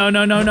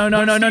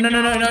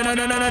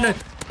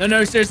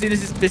 No, seriously,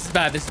 this is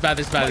bad. This is bad.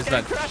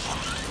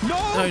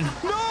 No.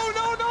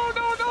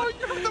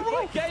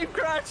 My game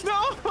crashed.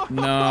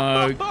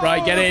 No.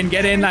 Right, get in,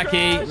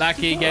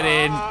 Lackey, get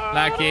in.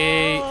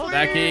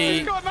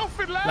 He's got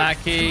nothing left.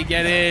 Lackey,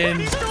 get in.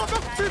 He's got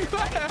nothing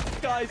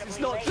left. Guys, it's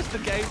not just a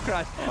game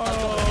crash. Oh,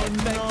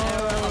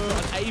 error, I've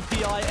got an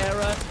API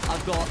error.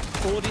 I've got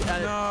audio.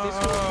 This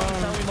will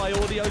tell me my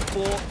audio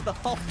for the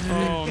whole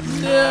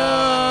thing.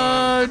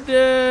 No,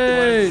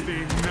 dude.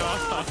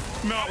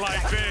 Not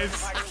like this.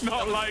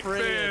 Not like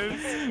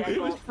this. It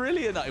was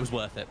brilliant. It was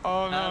worth it.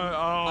 Oh no!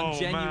 I'm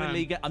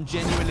genuinely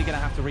gonna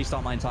have to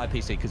restart my entire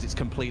PC because it's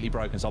completely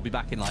broken. So I'll be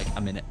back in like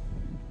a minute.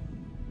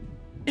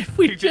 If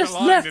we just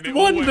left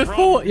one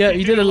before, yeah,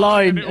 he did a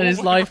line and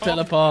his life fell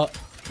apart.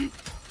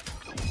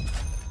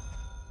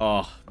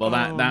 Oh, well,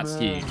 that's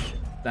huge.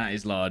 That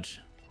is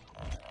large.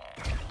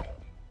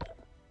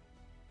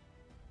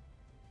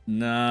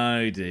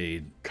 No,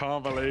 dude.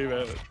 Can't believe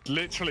it.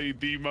 Literally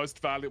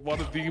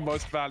one of the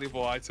most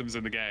valuable items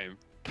in the game.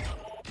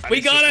 And We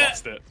got it.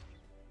 Lost it.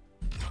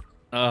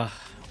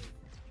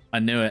 I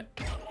knew it.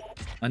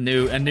 I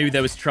knew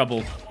there was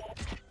trouble.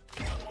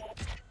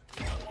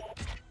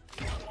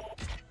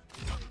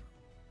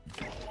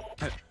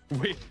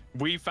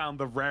 We found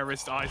the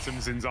rarest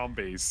items in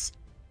zombies.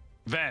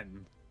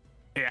 Then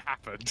it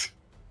happened.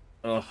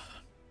 Oh.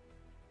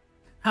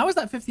 How was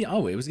that 50?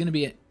 Oh, it was going to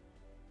be at...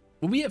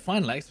 Were we at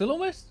final exfil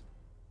almost?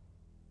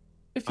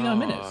 59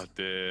 minutes. Oh,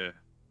 dear.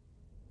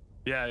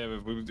 Yeah,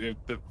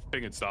 the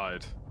thing had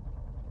died.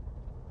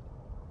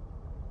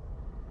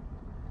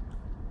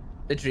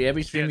 Literally,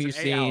 every stream you've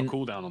seen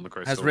cooldown on the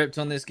crystal. has ripped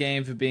on this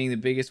game for being the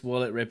biggest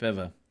wallet rip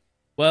ever.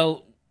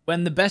 Well,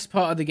 when the best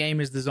part of the game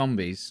is the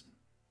zombies,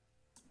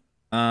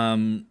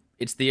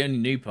 it's the only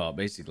new part,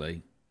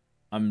 basically.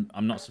 I'm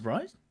not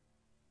surprised.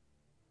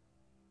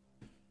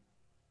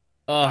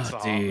 Oh,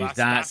 dude,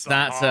 that's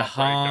a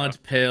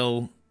hard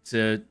pill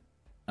to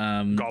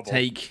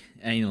take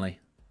anally.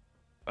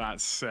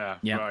 That's yeah.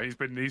 Well, he's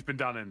been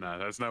done in there.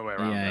 There's no way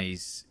around it. Yeah,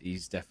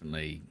 he's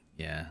definitely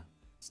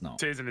It's not.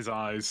 Tears in his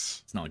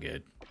eyes. It's not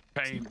good.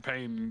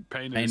 Pain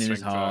in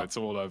his heart. It's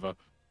all over.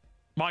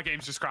 My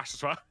game's just crashed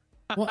as well.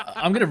 What?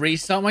 I'm gonna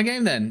restart my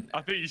game then.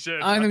 I think you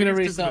should. I'm gonna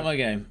restart my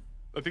game.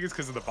 I think it's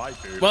because of the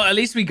bike, dude. Well, at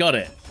least we got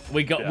it.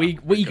 We got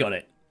we got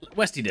it.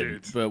 Westy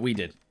didn't, Dude. but we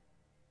did.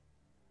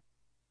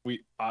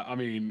 I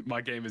mean,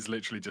 my game is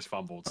literally just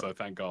fumbled, so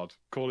thank God.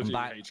 Call of Duty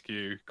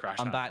HQ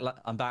crashed. I'm back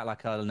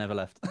like I never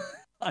left.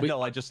 I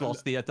know I just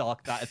lost that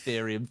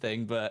Ethereum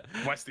thing, but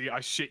Westy, I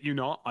shit you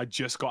not. I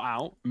just got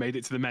out, made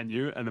it to the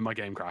menu, and then my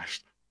game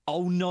crashed.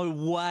 oh no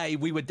way,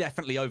 we were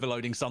definitely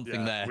overloading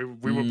something there.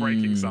 We were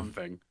breaking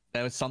something.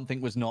 There was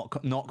something was not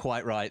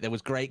quite right. There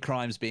was great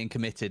crimes being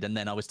committed, and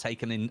then I was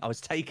taken in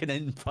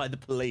by the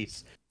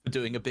police for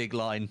doing a big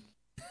line.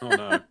 Oh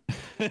no.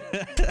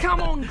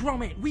 Come on,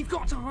 Gromit, we've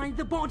got to hide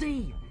the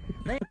body.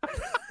 Got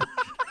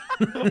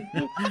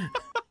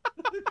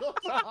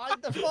to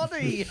hide the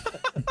body.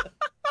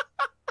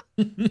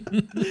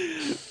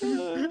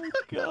 Oh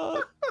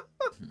God.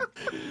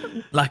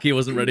 Lucky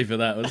wasn't ready for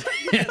that, was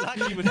he?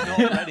 Lucky was not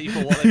ready for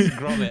Wallace and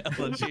Gromit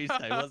on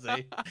Tuesday, was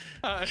he?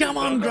 Come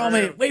on,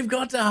 Gromit, we've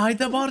got to hide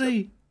the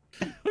body.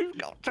 We've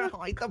got to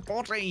hide the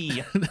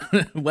body.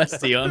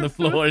 Westy on the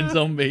floor in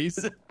zombies.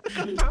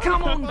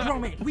 Come on,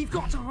 Gromit, we've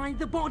got to hide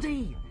the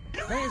body.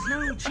 There's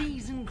no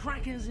cheese and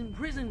crackers in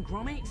prison,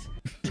 Gromit.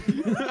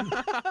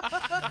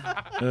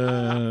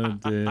 Oh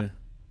dear.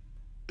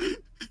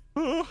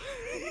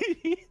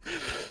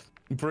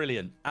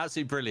 Brilliant,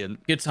 absolutely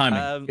brilliant. Good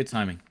timing. Good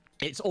timing.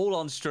 It's all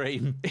on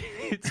stream.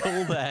 It's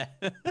all there.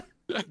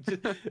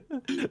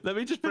 Let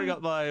me just bring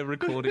up my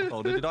recording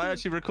folder. Did I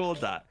actually record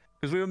that?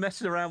 Because we were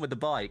messing around with the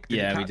bike. Did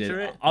Yeah, you we capture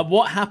did. it?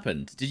 What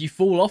happened? Did you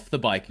fall off the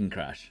bike and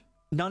crash?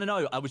 No.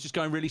 I was just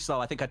going really slow.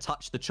 I think I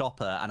touched the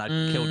chopper and I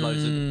killed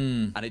loads of,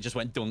 and it just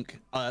went dunk.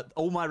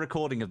 All my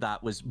recording of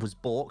that was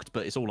balked,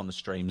 but it's all on the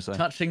stream. So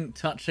Touching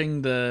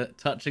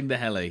the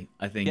heli,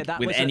 I think, Yeah, that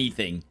with was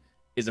anything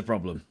is a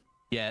problem.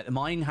 yeah,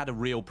 mine had a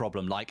real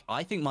problem. Like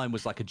I think mine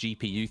was like a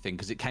GPU thing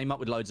because it came up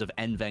with loads of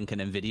NVENC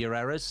and NVIDIA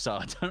errors. So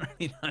I don't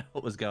really know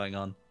what was going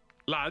on.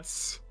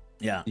 Lads,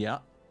 Yeah. Yeah.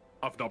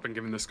 I've not been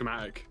given the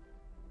schematic.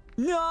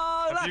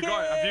 No, Have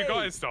you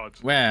got it, Stod?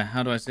 Where?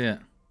 How do I see it?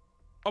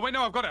 Oh wait,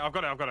 no, I've got it.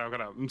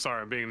 I'm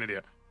sorry, I'm being an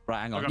idiot.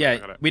 Right, hang on. I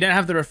got it. We don't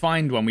have the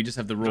refined one. We just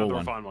have the raw The one.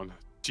 refined one.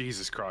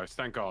 Jesus Christ,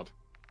 thank God.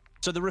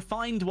 So the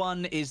refined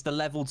one is the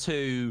level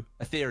 2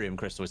 Ethereum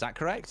crystal. Is that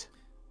correct?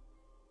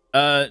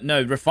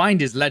 No,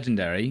 refined is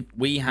legendary.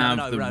 We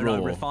have the raw.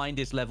 No, refined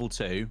is level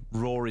 2.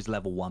 Raw is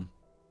level 1.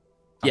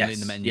 I'm in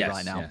the menu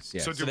right now.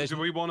 Yes. So do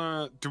we want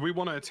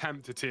to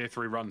attempt a tier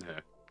 3 run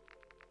here?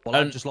 Well,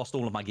 I've just lost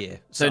all of my gear.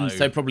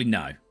 So probably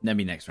no.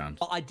 Maybe next round.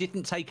 But I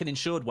didn't take an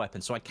insured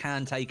weapon, so I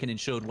can take an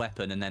insured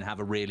weapon and then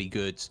have a really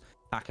good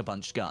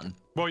pack-a-punch gun.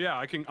 Well, yeah,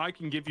 I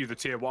can give you the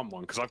tier 1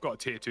 one because I've got a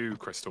tier 2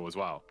 crystal as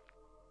well.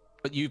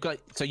 But you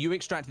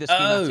extracted the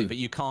schematic, but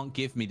you can't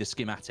give me the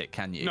schematic,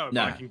 can you? No,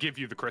 but I can give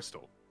you the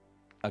crystal.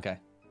 Okay.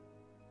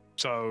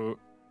 So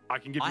I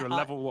can give you a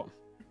level 1.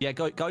 Yeah,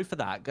 go for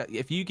that.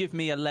 If you give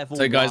me a level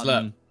 1... So guys,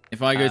 look.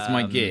 If I go to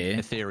my gear...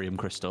 Ethereum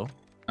crystal...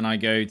 And I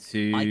go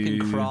to... I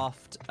can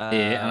craft...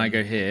 here, and I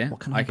go here. What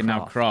can I can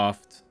now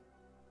craft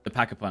the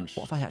Pack-a-Punch.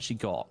 What have I actually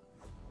got?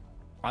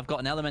 I've got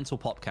an elemental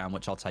pop can,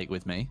 which I'll take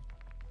with me.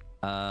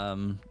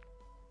 What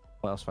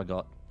else have I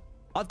got?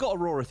 I've got a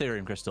raw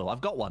Ethereum crystal.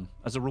 I've got one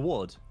as a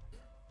reward.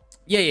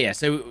 Yeah.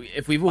 So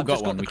if we've all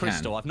got one, the we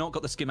crystal. can. I've not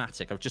got the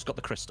schematic. I've just got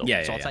the crystal.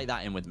 Yeah, so I'll take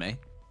that in with me. And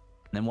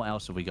then what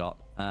else have we got?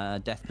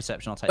 Death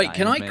perception. I'll take Wait, that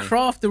can in I with me.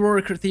 craft the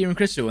raw Ethereum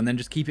crystal and then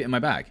just keep it in my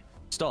bag?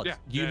 Stod,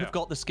 you have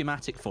got the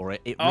schematic for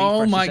it. It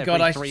oh my refreshes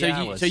god! every 3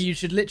 hours. So you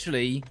should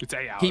literally It's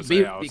 8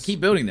 hours.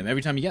 keep building them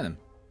every time you get them.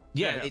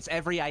 Yeah, it's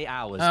every 8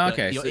 hours. Oh, but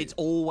okay, so it's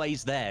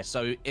always there.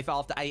 So if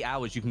after 8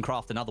 hours you can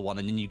craft another one,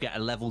 and then you get a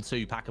level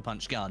 2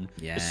 pack-a-punch gun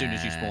as soon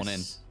as you spawn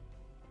in.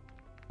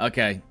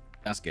 Okay,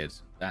 that's good.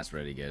 That's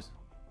really good.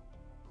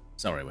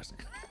 Sorry, Wesley.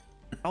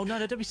 Oh no,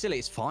 don't be silly.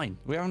 It's fine.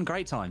 We're having a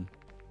great time.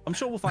 I'm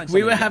sure we'll find.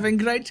 We were having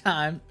great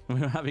time.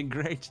 We were having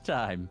great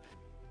time.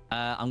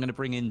 I'm going to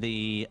bring in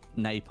the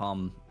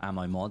napalm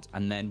ammo mod,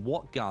 and then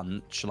what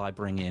gun shall I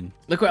bring in?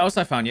 Look what else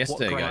I found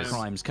yesterday, what guys.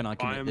 crimes can I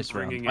commit this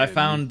round? I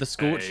found the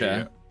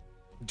Scorcher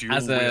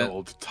as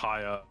a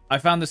tire. I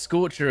found the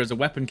Scorcher as a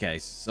weapon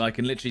case, so I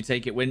can literally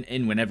take it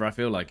in whenever I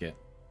feel like it.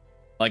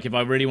 Like if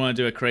I really want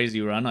to do a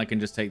crazy run, I can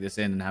just take this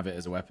in and have it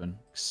as a weapon.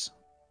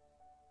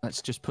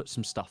 Let's just put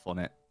some stuff on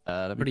it.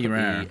 Let me Pretty put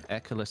rare. the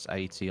Echoless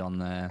 80 on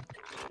there.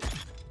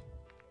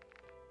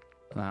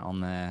 Put that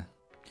on there.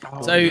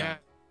 Oh, So,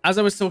 as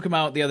I was talking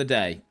about the other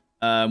day,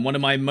 one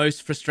of my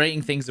most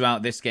frustrating things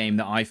about this game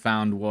that I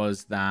found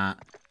was that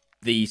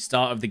the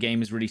start of the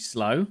game is really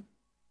slow.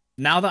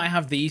 Now that I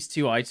have these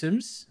 2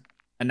 items,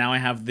 and now I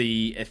have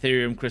the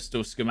Ethereum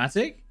Crystal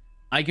schematic,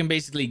 I can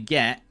basically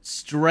get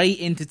straight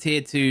into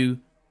tier 2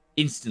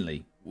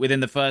 instantly,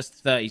 within the first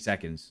 30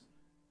 seconds.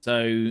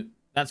 So,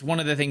 that's one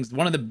of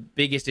the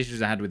biggest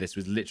issues I had with this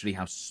was literally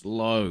how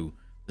slow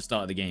the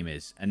start of the game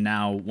is. And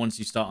now, once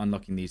you start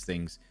unlocking these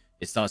things,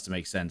 it starts to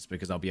make sense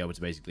because I'll be able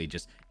to basically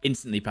just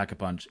instantly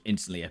pack-a-punch,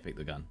 instantly epic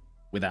the gun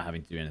without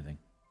having to do anything.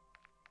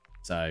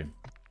 So,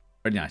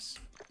 pretty nice.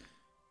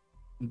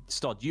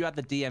 Stod, you had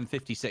the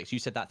DM56. You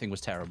said that thing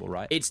was terrible,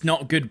 right? It's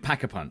not good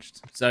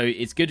Pack-a-Punched. So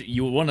it's good.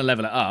 You want to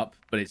level it up,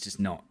 but it's just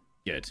not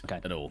good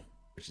at all,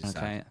 which is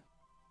sad.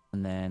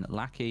 And then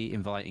Lackey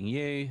inviting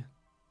you.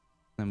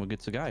 Then we're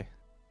good to go.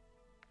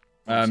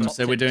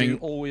 So we're doing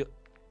all your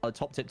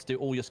top tip to do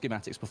all your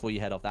schematics before you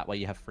head off. That way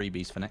you have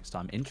freebies for next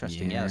time.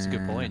 Interesting. Yeah, that's a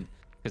good point.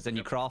 Because then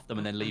you craft them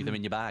and then leave them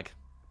in your bag.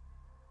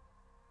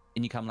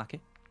 In you come,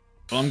 Lackey.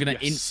 Well, I'm going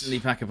to instantly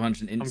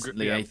Pack-a-Punch and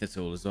instantly Aether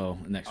Tool as well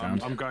next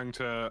round. I'm going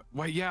to...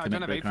 Wait, yeah, I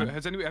don't have Aether.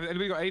 Has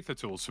anybody got Aether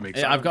Tools for me?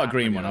 Yeah, I've got a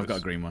green one. I've got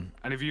a green one.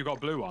 And have you got a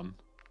blue one?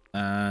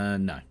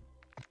 No.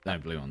 No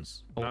blue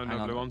ones. No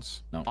blue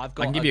ones? No. I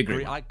can give you a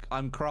green one.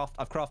 I've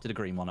crafted a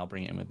green one. I'll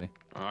bring it in with me.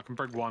 I can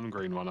bring one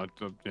green one.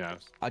 Yeah.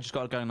 I just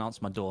got to go and answer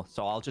my door.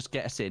 So I'll just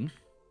get us in.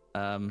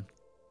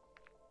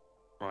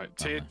 Right,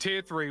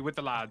 tier 3 with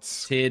the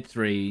lads. Tiered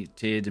 3,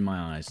 tiered in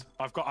my eyes.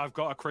 I've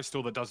got a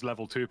crystal that does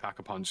level 2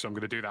 Pack-a-Punch, so I'm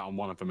going to do that on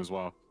one of them as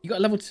well. You got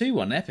a level 2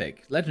 one,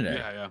 epic, legendary.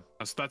 Yeah.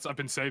 That's I've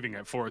been saving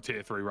it for a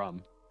tier 3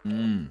 run.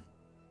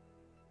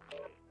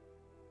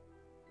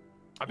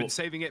 I've been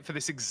saving it for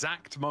this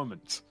exact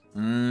moment.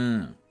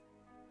 Where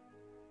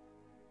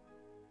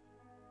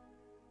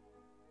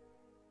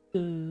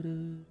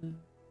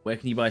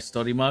can you buy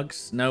Stoddy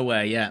mugs?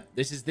 Nowhere. Yeah,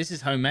 this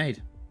is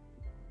homemade.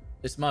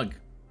 This mug.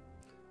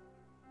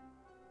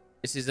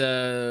 This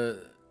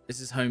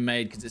is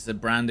homemade because it's a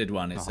branded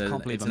one. It's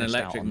it's an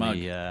electric mug.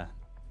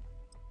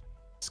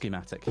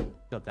 Schematic.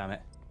 God damn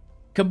it.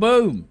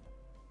 Kaboom!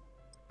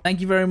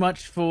 Thank you very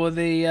much for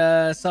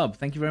the sub.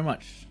 Thank you very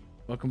much.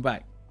 Welcome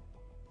back.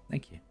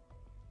 Thank you.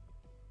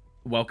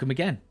 Welcome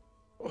again.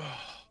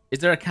 Is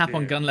there a cap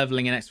on gun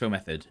leveling in expo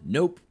method?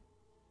 Nope.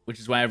 Which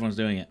is why everyone's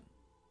doing it.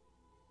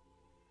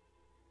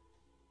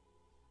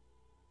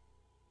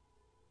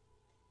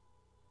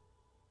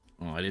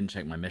 Oh, I didn't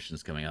check my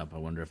missions coming up. I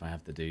wonder if I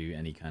have to do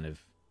any kind of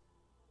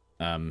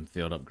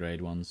field upgrade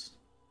ones.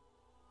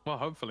 Well,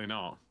 hopefully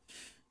not.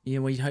 Yeah,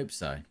 well, you'd hope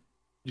so.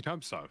 You'd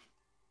hope so.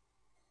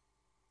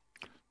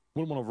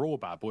 Wouldn't want to roar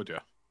bad, would you?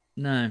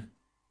 No.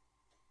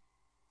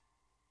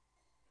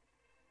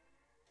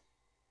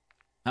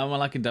 How am I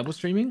liking double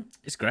streaming?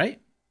 It's great.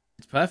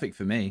 It's perfect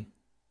for me.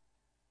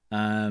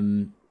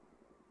 It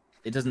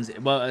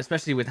doesn't... Well,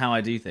 especially with how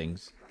I do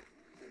things.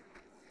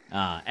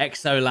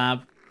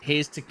 Exolab.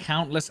 Here's to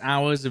countless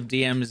hours of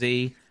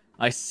DMZ.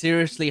 I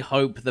seriously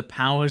hope the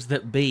powers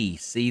that be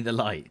see the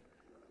light.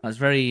 That's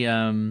very,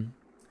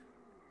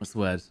 what's the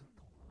word?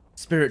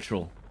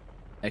 Spiritual,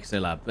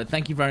 Exolab. But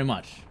thank you very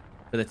much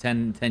for the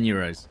 10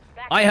 euros.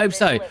 I hope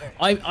so.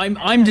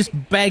 I'm just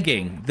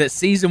begging that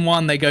season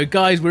 1 they go,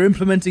 guys, we're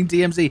implementing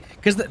DMZ.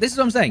 Because this is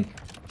what I'm saying.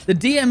 The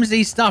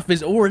DMZ stuff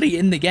is already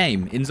in the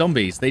game in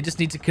Zombies. They just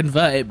need to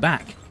convert it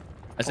back,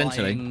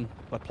 essentially.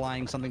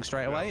 Applying something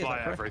straight away?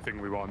 Apply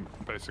everything we want,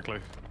 basically.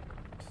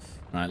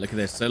 Alright, look at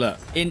this. So look,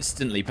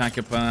 instantly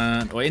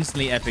Pack-a-Punch, or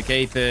instantly Epic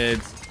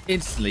Aethered,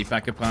 instantly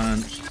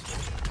Pack-a-Punch.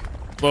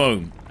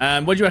 Boom.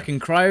 What do you reckon,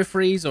 Cryo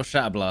Freeze or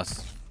Shatter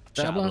Blast?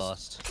 Shatter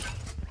Blast.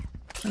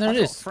 And there it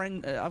is. How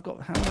have I got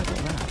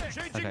that?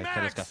 Okay,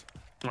 let's go.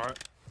 Alright.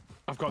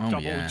 I've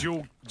got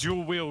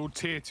dual wield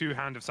tier 2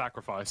 Hand of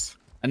Sacrifice.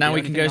 And now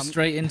we can go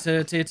straight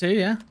into tier 2,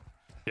 yeah?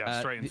 Yeah,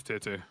 straight into tier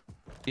 2.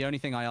 The only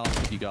thing I ask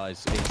of you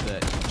guys is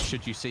that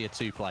should you see a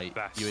 2-plate,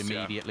 you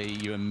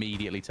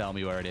immediately tell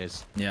me where it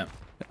is. Yeah.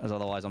 As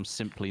otherwise, I'm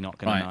simply not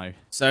going to know.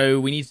 So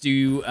we need to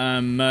do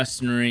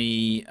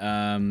mercenary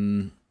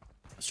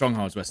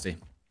strongholds, Westy.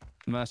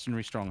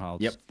 Mercenary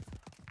strongholds. Yep.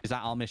 Is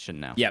that our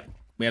mission now? Yep.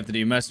 We have to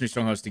do mercenary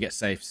strongholds to get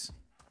safes.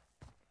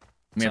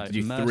 We have to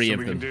do 3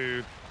 of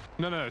them.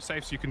 No,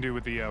 safes you can do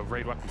with the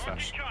raid weapon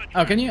stash.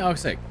 Oh, can you? Oh,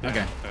 sick.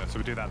 Okay. Yeah, so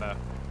we do that there.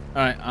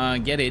 All right,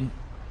 get in.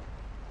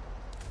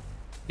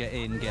 Get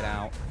in, get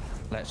out.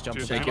 Let's jump.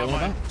 Do you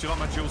like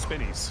my dual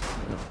spinnies?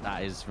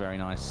 That is very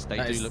nice. They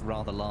do look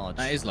rather large.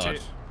 That is large.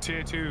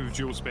 Tier 2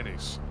 dual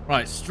spinnies.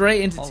 Right,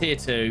 straight into tier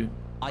 2.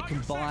 I can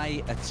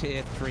buy a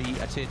tier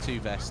 2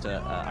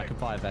 Vesta. I can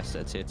buy a Vesta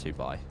at tier 2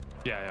 buy.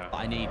 Yeah. But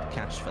I need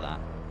cash for that.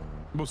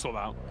 We'll sort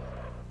that out.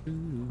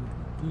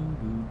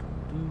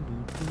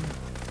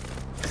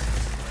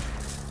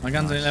 My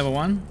gun's only level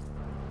 1.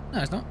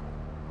 No, it's not.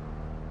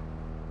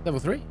 Level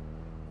 3.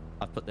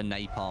 I've put the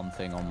napalm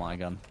thing on my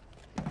gun.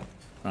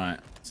 Right,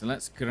 so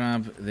let's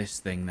grab this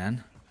thing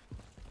then.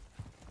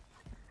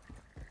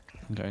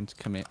 I'm going to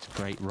commit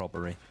great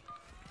robbery.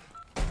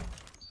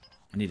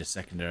 I need a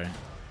secondary.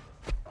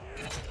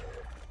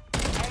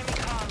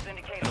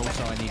 And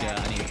also I need a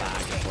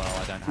bag as well.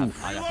 I have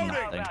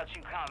nothing.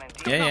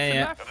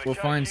 Yeah. We'll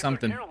find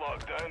something.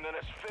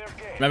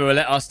 Remember,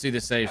 let us do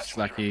the safe,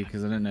 Slacky,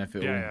 because I don't know if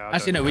it will...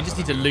 Actually, no, we just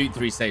need to loot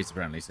 3 safes,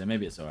 apparently, so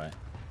maybe it's alright.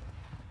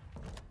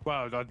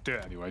 Well, I'd do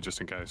it anyway,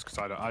 just in case, because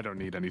I don't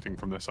need anything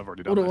from this. I've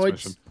already done this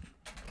mission.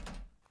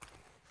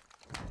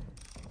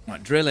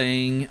 Right,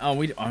 drilling.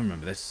 Oh, I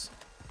remember this.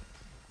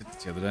 Did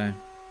this the other day.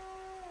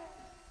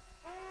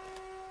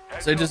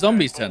 So do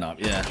zombies turn up?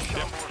 Yeah.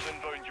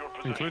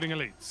 Including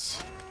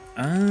elites.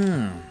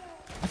 Ah.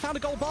 I found a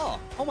gold bar.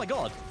 Oh my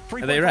god.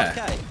 Are they rare?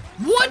 3.5k.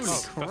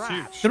 What? Oh, that's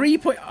huge. 3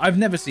 point. I've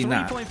never seen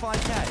that.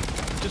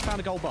 3.5k. Just found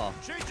a gold bar.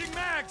 Changing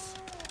mags.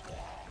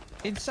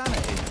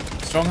 Insanity.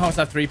 Strongholds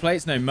have 3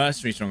 plates. No,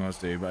 mercenary strongholds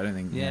do, but I don't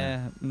think.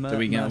 Yeah. So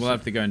we'll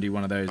have to go and do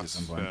one of those at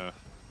some point.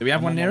 Do we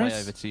have I'm one on near my way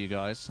us? over to you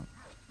guys.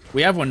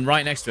 We have one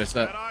right next to us,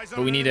 but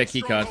we need a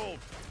key card.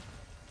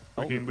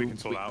 We can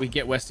sort out. We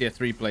get Westy a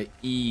 3 plate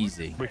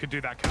easy. We could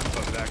do that camp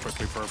over there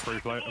quickly for a free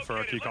plate for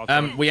a key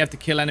card. We have to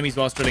kill enemies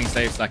whilst drilling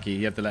safe, Slacky.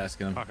 You have to let us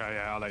kill them. Okay,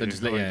 yeah, I'll let So you.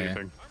 just I'll let, let you yeah. do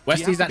thing.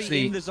 Westy's do you have to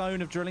actually be in the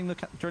zone of drilling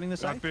the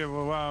safe.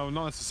 Well,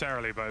 not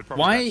necessarily, but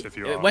probably why best if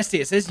you are.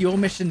 Westy. It says your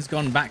mission's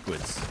gone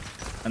backwards,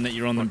 and that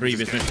you're on the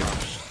previous mission.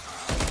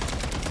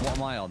 What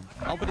am I on?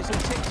 Oh, but it's all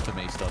ticked for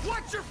me stuff. Well,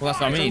 that's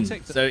what I It's all mean.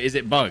 ticked. So is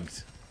it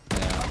bugged?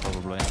 Yeah,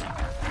 probably.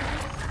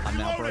 I'm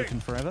now broken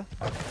forever.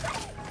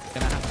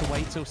 Gonna have to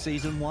wait till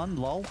season 1.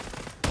 Lol.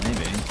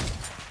 Maybe.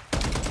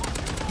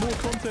 More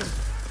content.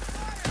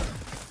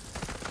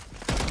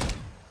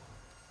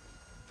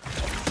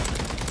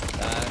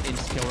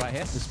 Insta-kill right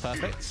here. This is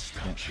perfect.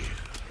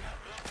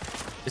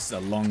 This is a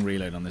long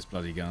reload on this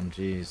bloody gun.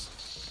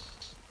 Jeez.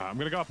 I'm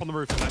gonna go up on the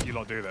roof and let you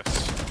lot do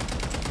this.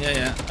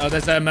 Yeah. Oh,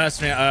 there's a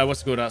mercenary.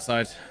 What's it called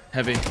outside?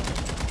 Heavy.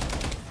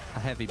 A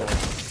heavy boy.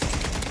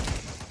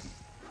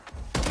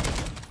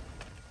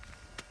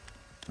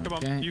 Come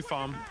Okay. on, you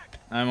farm.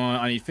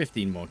 I need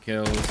 15 more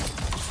kills.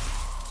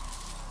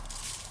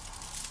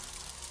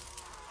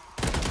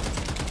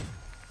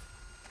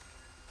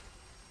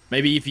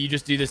 Maybe if you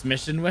just do this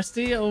mission,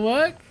 Westy, it'll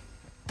work.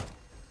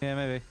 Yeah,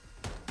 maybe.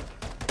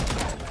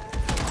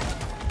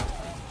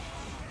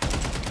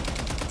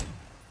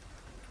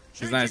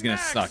 Because that is going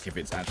to suck if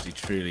it's actually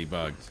truly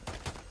bugged.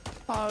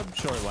 I'm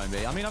sure it won't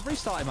be. I mean, I've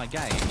restarted my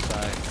game, so...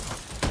 Okay,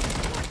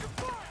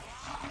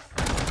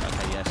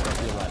 yes, I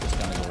feel like this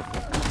gun is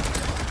awful.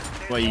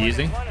 What are you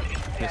using?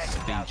 This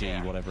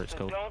BG, whatever it's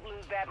called. Don't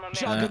lose that momentum.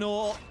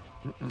 Juggernaut!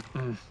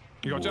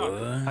 You got a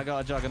jug. I got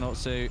a Juggernaut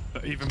suit.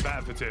 Even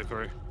better for tier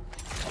 3.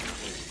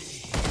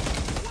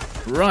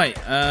 Right.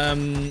 Now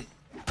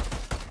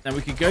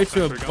we could go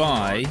to a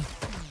buy.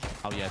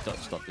 Oh yeah,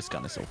 stop. This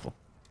gun is awful.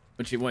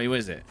 What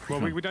is it? Well,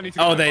 we don't need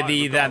to. Oh, go that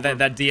far.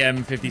 that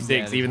DM56,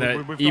 Yeah, even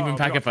though We've even got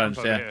pack a a camp punch,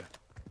 over yeah. here.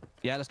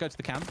 Yeah, let's go to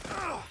the camp.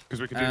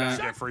 Because we can do that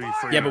and get free.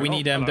 Yeah, but we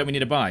need hello. don't we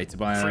need a buy to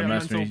buy Free a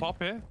elemental mercenary? pop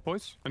here,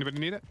 boys? Anybody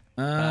need it?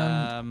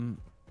 I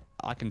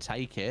can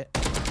take it.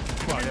 Well,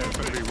 yeah, it's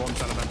going to be 1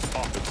 elemental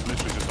pop. It's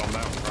literally just on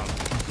there on the front.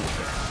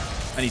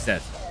 And he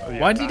said, Yeah,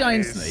 why did he that die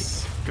is- instantly?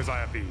 Because I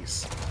have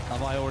these.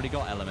 Have I already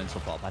got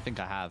elemental pop? I think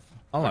I have.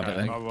 I'll have it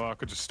then. Oh, well, I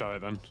could just stow it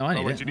then. Oh, I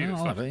need wait, it. do you need Oh, it?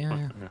 I'll have Stuff? it,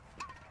 yeah, yeah.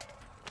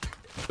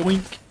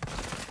 Wink.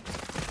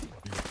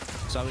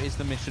 So is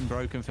the mission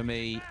broken for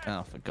me?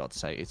 Oh, for God's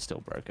sake, it's still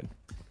broken.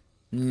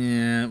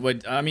 Yeah, well,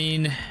 I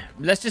mean,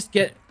 let's just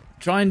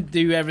try and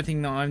do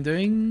everything that I'm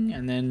doing,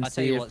 and then I tell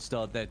see you if... what,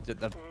 Stod,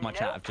 my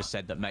chat have just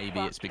said that maybe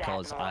it's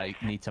because I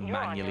need to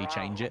manually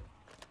change it.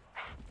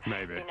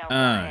 Maybe. You know, Oh. go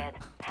ahead.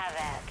 Have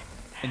at.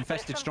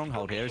 Infested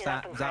stronghold here. Is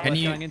that Can what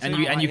you going into?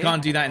 and you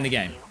can't do that in the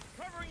game?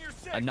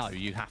 No,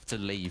 you have to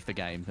leave the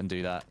game and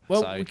do that.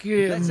 Well, so we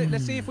could-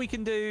 let's see if we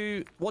can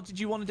do. What did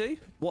you want to do?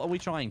 What are we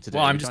trying to do?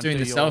 Well, Are I'm we just trying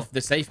doing to the do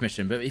the safe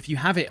mission, but if you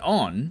have it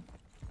on,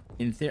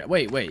 in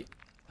theory... Wait.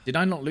 Did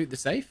I not loot the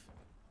safe?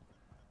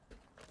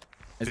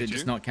 Has Did it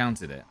just you? not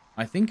counted it?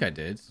 I think I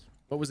did.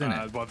 What was in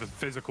it? Well, the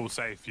physical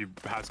safe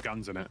has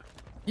guns in it.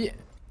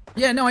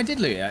 Yeah, no, I did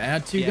loot it. It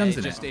had 2 guns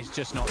in it. It's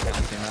just not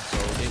counting. That's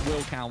all. It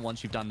will count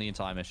once you've done the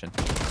entire mission.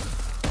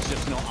 It's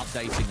just not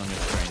updating on your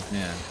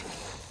screen. Yeah.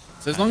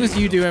 So as long as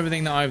you do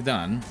everything that I've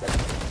done,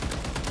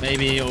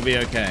 maybe it'll be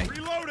okay.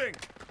 Reloading.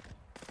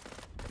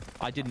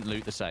 I didn't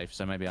loot the safe,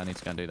 so maybe I need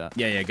to go and do that.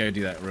 Yeah, go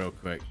do that real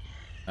quick.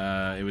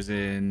 It was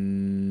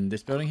in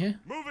this building here?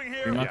 Moving Green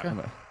here.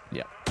 marker?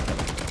 Yeah.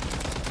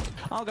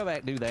 I'll go back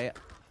and do that.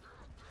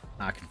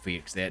 I can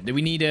fix that. Do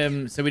we need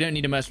so we don't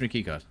need a mercenary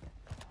keycard?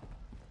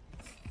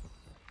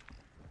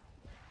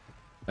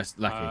 That's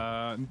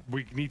lucky.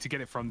 We need to get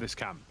it from this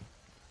camp.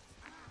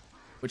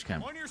 Which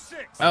camp? On your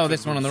 6. Oh,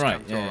 this one on the right.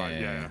 Camp to our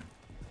right, Yeah.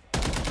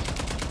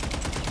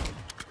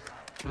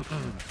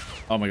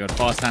 Oh my god,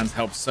 fast hands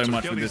help so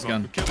much Kill with these this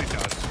gun. Kill these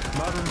guys.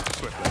 Murder them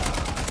swiftly.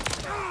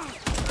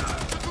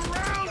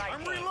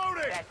 I'm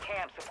reloading. That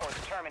camp supports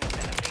terminus in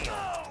the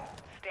field.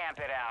 Stamp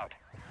it out.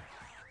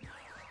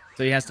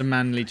 So he has to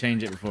manually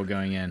change it before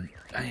going in.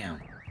 Damn.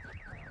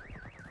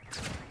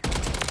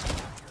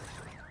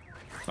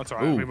 That's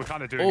alright. I mean, we're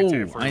kind of doing Oh, a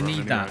tier 3 I run need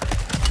anyway.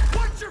 that.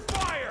 Watch your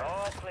fire!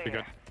 All clear. Be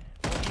good.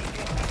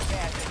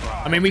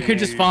 I mean, we could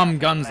just farm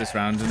guns this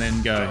round and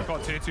then go. I've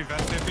got tier 2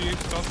 vest here for you,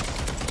 Stop.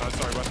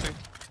 Sorry, Westy.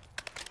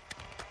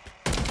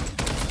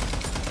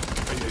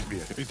 Oh,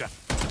 he's dead.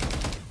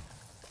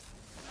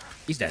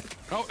 He's dead.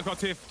 Oh, I've got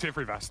tier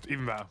 3 vest.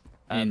 Even better.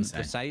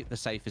 Insane. The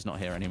safe is not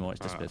here anymore.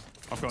 It's disappeared.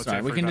 I've got a Sorry,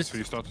 tier we 3 can vest just- for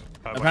you, Stod.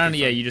 Apparently,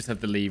 yeah, Westy, you just have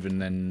to leave and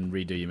then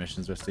redo your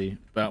missions, Rusty.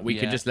 But we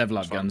could Yeah, just level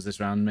up it's fine. guns this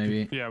round,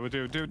 maybe. Yeah, we'll do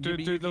you little do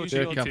a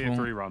tier couple.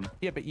 3 run.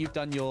 Yeah, but you've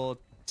done your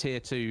tier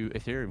 2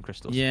 Ethereum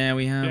crystals. Yeah,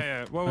 we have.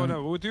 Yeah. Well,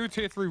 no, we'll do a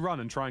tier 3 run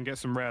and try and get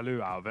some rare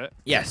loot out of it.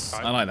 Yes,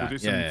 Right? I like that. We'll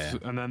do some, yeah.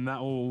 and then that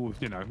will,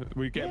 you know,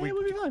 we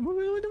We'll be fine.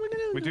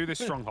 we do this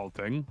stronghold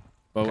thing.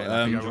 Well,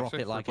 Okay, drop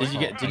it like did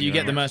you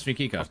get the mercenary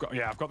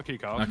keycard? I've got the key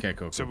card. Okay,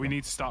 cool. So we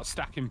need to start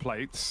stacking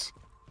plates.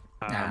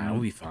 Nah,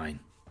 we'll be fine.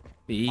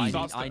 Be easy.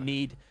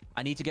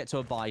 I need to get to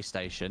a buy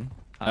station.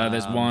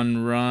 There's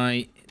one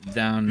right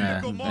down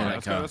there.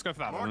 Let's go for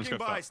that one.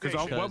 Because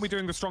weren't we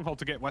doing the stronghold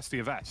to get Westy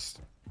a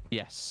vest?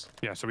 Yes.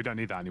 Yeah, so we don't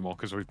need that anymore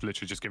because we've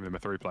literally just given him a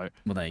 3-plate.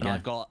 Well, there you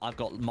And go. I've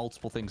got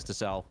multiple things to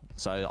sell.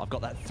 So I've got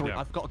that Yeah.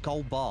 I've got a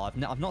gold bar.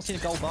 I've not seen a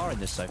gold bar in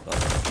this so far.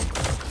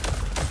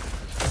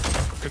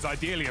 Because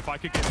ideally, if I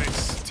could get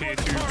this tier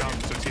 2 gun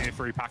to tier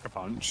 3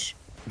 pack-a-punch,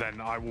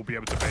 then I will be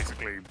able to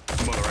basically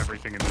mother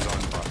everything in the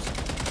zone for us.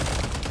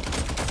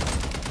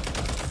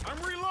 I'm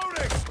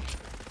reloading!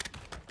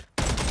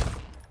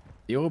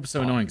 The orb's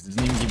so annoying because it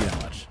doesn't even give you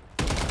that much.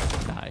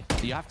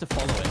 No, you have to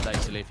follow it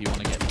basically if you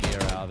want to get the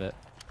gear out of it.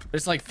 But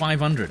it's like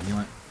 500. And you're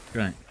like,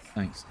 great,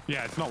 thanks.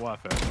 Yeah, it's not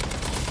worth it.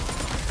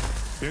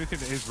 The only thing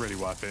that is really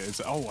worth it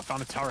is... Oh, I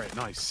found a turret.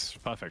 Nice.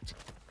 Perfect.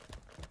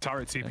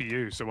 Turret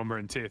CPU, so when we're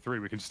in tier 3,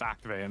 we can just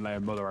activate and let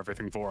him mother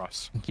everything for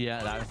us.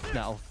 Yeah,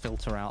 that'll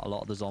filter out a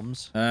lot of the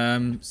zombs.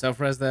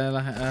 Self-res there,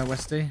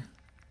 Westy.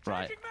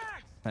 Right.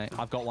 Hey,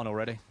 I've got one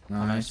already. I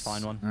Nice. managed to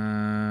find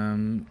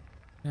one.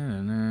 I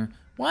don't know.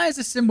 Why is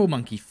a symbol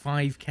monkey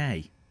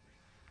 5k?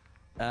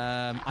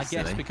 I guess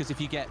Silly. because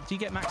if you get... Do you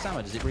get max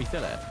ammo? Does it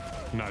refill it?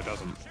 No, it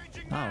doesn't.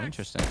 Oh,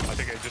 interesting. I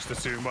think it just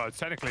assumed... Well, it's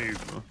technically...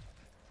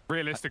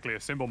 Realistically, a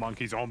symbol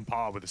monkey's on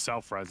par with a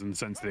self-res in the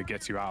sense that it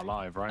gets you out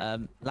alive, right?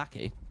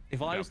 Lucky,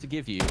 if I was to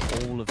give you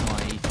all of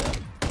my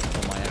ether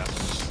or my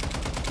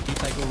essence, you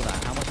take all of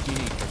that. How much do you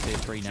need for tier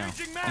 3 now?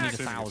 I need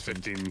 1,000.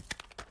 15.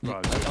 Yeah,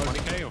 Well, is it oh,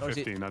 20k or is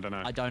it- 15? I don't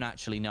know. I don't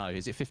actually know.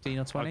 Is it 15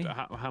 or 20?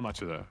 How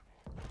much is it?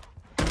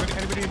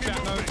 Anybody in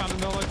chat know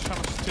found knowledge? How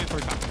much is tier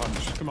 3 pack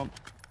punch? Come on.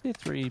 Tier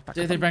 3 back.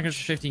 Did they rank us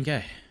for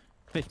 15k?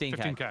 15k.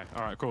 15k.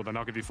 All right, cool. Then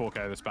I'll give you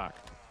 4k of this back.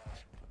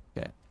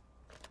 Okay.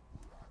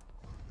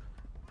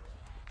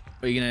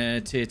 Are you gonna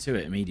tier 2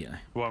 it immediately?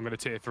 Well, I'm going to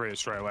tier 3 it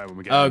straight away when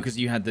we get Oh, in. because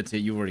you had the tier.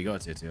 You already got a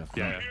tier 2.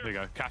 Yeah, there you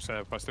go. Cash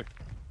there, Westy.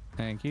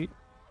 Thank you.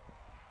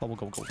 Gobble,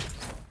 gobble, gobble.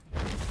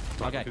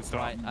 Okay, We can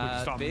start, right. we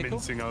can start Vehicle?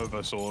 mincing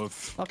over, sort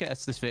of. I'll get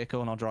us this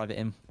vehicle and I'll drive it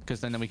in, because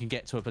then we can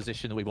get to a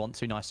position that we want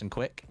to nice and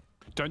quick.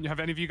 Don't you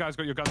have any of you guys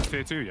got your guns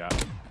tier 2 yet?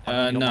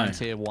 I've got No. mine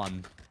tier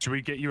 1. Should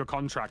we get you a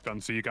contract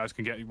done so you guys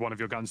can get one of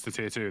your guns to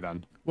tier 2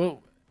 then?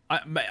 Well,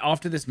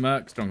 after this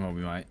Merc stronghold,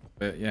 we might.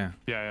 But yeah,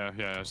 Yeah.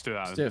 Let's do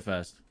that. let's do it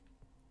first.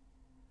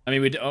 I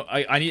mean, we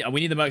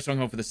need the Merc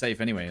stronghold for the safe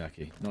anyway,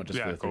 Lucky. Not just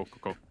Yeah, for the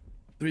cool.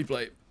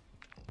 3-plate.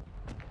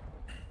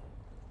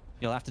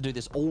 You'll have to do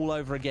this all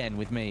over again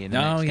with me in the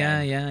Oh next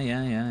game.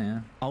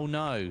 yeah. Oh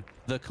no,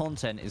 the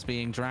content is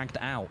being dragged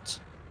out.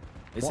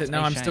 Is What it?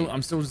 No, a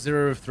I'm still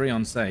 0 of 3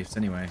 on safes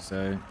anyway,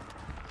 so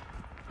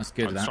that's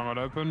good. Right, That stronghold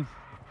open.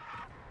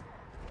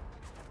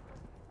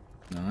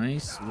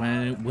 nice.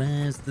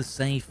 Where's the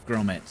safe,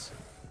 Gromit?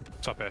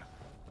 It's up here.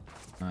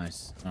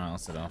 Nice. All right, I'll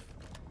set off.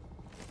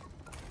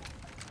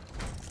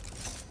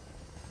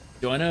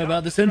 Do I know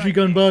about the sentry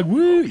gun bug?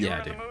 Woo! Yeah,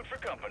 I do. Mood for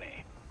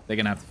company. They're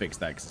gonna have to fix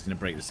that because it's gonna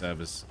break the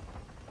servers.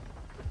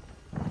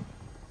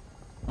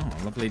 Oh,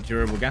 lovely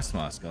durable gas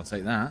mask. I'll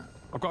take that.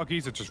 I've got a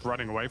geezer just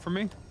running away from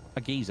me.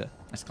 A geezer.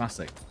 That's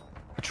classic.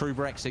 A true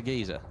Brexit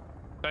geezer.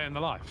 Stay in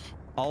the life.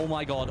 Oh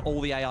my god, all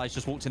the AIs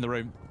just walked in the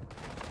room.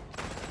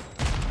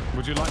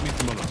 Would you like me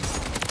to mother?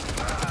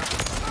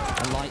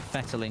 A light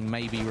fettling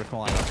may be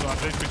required. So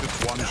I've literally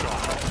just one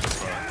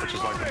shot, which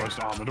is like the most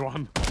armored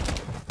one.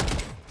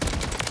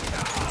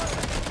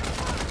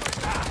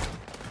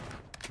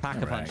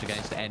 Pack-a-punch Correct.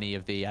 against any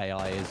of the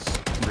AI is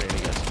really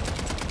good.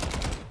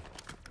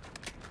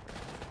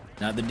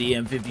 Not the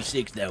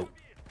DM56 though.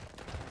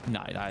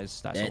 No,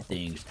 that's That awful.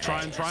 thing's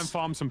Try and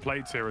farm some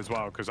plates here as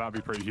well, because that'd be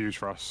pretty huge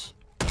for us.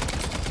 Oh,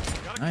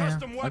 yeah.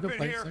 I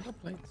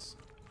got plates.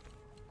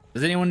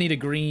 Does anyone need a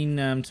green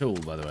tool,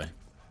 by the way?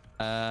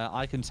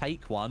 I can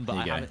take one, but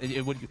There you I go. haven't,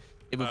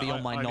 it would be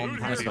on my I need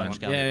non-pack one. punch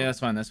gun. Yeah, that's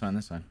fine.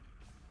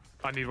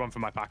 I need one for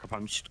my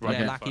pack-a-punch. Yeah,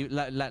 Okay. Lucky,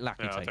 let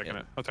Lucky Yeah, take I'll take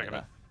it. I'll take it.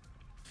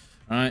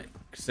 All right,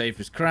 safe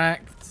is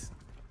cracked.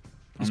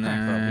 He's And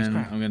cracked, bro. He's then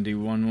cracked. I'm gonna do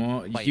one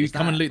more. Wait, You is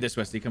come and that- loot this,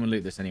 Wesley. Come and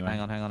loot this anyway. Hang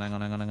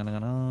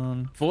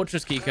on.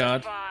 Fortress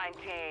keycard. Fine,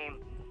 team.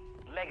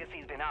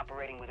 Legacy's been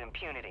operating with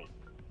impunity.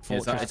 Yeah,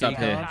 it's up Fortress here.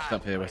 keycard. It's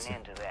up here, Put Wesley. an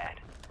end to that.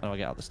 How do I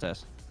get up the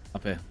stairs?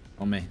 Up here.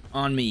 On me.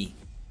 On me.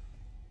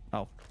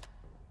 Oh.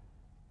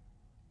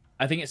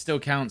 I think it still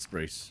counts,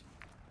 Bruce.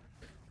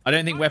 I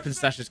don't think weapon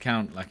stashes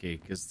count, Lucky,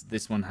 because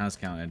this one has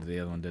counted. The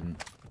other one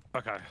didn't.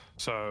 Okay,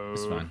 so...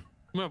 It's fine.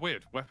 Well,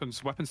 weird. Weapon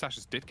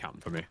stashes did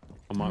count for me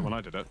on my, when I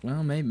did it.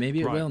 Well,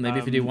 maybe it Right, will. Maybe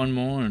if you do one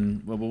more,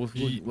 and we'll Well,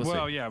 see.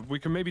 yeah, we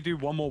can maybe do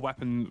one more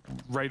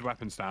raid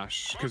weapon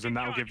stash, because then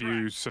that will give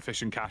you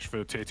sufficient cash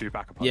for tier 2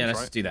 pack-a-punch, Yeah, let's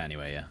right? just do that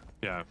anyway. Yeah.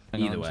 Yeah.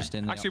 Hang Either on, way. just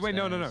in the Actually, wait,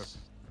 no. upstairs.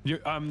 You,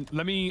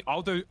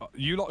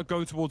 you lot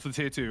go towards the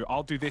tier 2.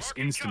 I'll do this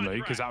instantly,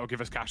 because that will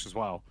give us cash as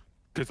well.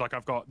 Because like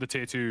I've got the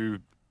tier 2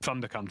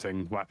 thunder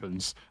hunting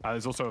weapons.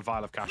 There's also a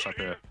vial of cash up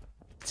here.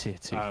 Tier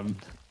 2.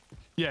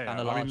 Yeah, And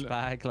a large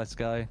bag. Let's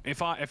go.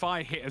 If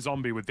I hit a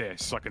zombie with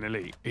this, like an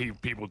elite, he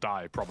will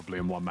die probably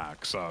in 1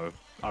 mag. So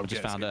I would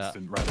Just get found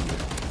instant revenue.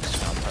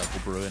 Found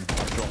purple brewing.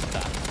 I've dropped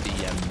that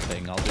DM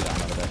thing. I'll do that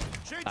another day.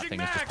 That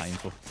thing is just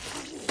painful.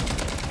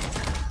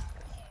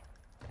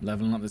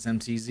 Leveling up this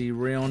MTZ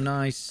real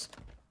nice.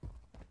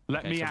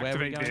 Let me so where are we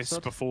activate going, this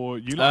Sod? before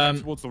you head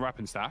towards the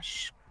weapon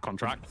stash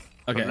contract.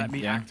 Okay, But let me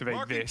yeah.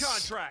 activate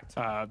this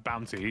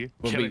bounty.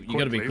 Well, kill you it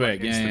gotta be quickly, quick,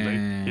 like, instantly.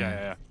 yeah.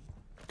 Yeah.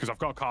 Because I've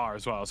got a car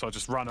as well, so I'll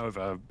just run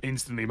over,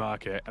 instantly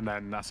mark it, and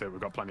then that's it. We've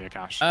got plenty of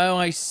cash. Oh,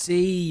 I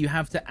see. You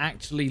have to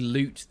actually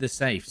loot the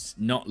safes,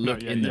 not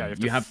look in them.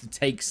 You have to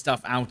take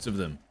stuff out of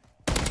them.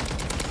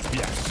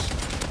 Yes.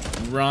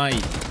 Right.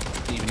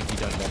 Even if you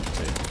don't want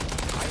to.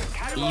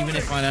 Even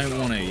if I don't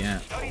want to, yeah.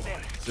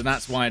 So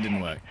that's why it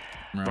didn't work.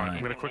 Right, I'm Right.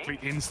 going to quickly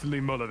instantly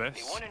muller The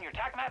this. one on your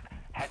tag map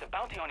has a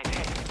bounty on its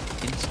head.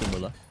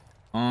 Insta-muller.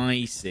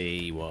 I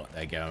see what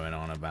they're going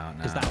on about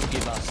now. Because that will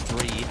give us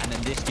 3, and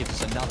then this gives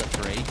us another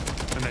 3.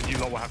 And then you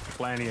lot will have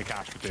plenty of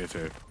cash for tier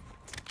 2.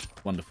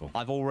 Wonderful.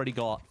 I've already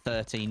got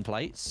 13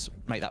 plates.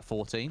 Make that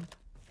 14.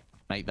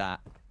 Make that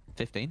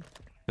 15.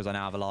 Because I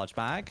now have a large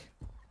bag.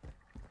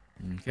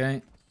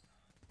 Okay.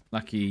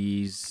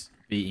 Lucky's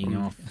beating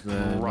off the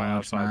Right large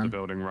outside man. the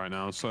building right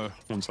now, so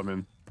once I'm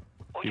in,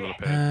 you will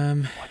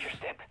appear. Watch your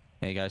step.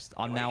 Here you go.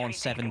 I'm now on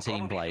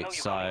 17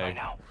 plates, so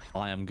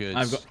I am good.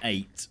 I've got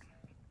 8.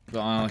 But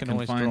I can can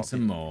always find drop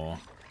some you. more,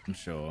 I'm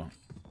sure.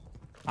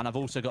 And I've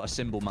also got a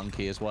symbol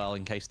monkey as well,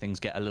 in case things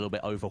get a little bit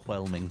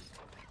overwhelming.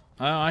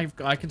 Oh,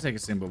 I can take a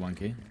symbol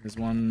monkey. There's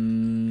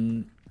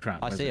one...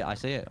 Crap. I where's see it. I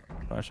see it.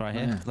 It's right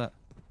here. Yeah. Look.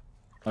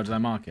 Oh, did I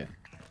mark it?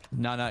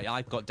 No,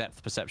 I've got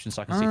depth perception,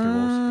 so I can see through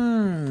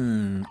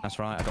walls. Ah, That's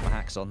right. I got my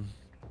hacks on.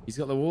 he's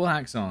got the wall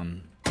hacks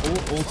on. All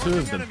 2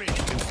 of them.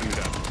 Instantly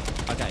down.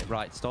 Okay,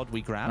 right, Stod,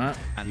 we grab, Right,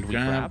 and you we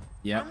grab.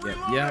 Yep.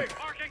 Marking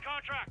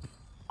contract.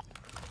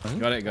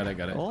 Got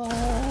it. Oh!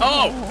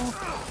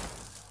 Oh!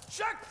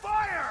 Check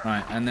fire.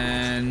 Right, and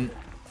then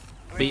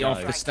beat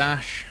off the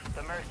stash.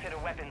 The Mercs hit a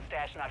weapon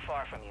stash not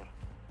far from you.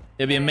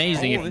 It'd be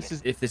amazing Oh,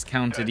 if this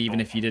counted even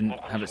if you didn't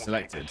have it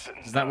selected.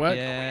 Does that work?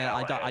 Yeah,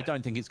 I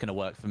don't think it's going to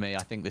work for me. I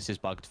think this is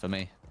bugged for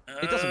me.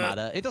 It doesn't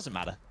matter. It doesn't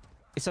matter.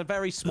 It's a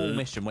very small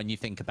mission when you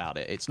think about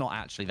it. It's not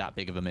actually that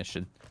big of a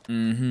mission.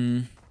 Mm-hmm.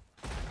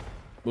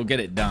 We'll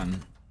get it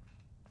done.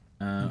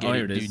 Oh,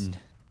 here it is. Done.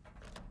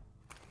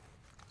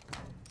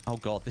 Oh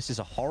god, this is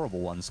a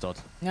horrible one, Stod.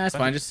 Yeah, it's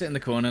fine. Just sit in the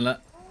corner.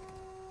 Look.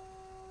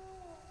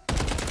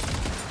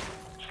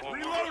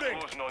 Reloading.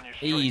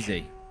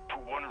 Easy. Put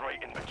one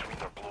right in between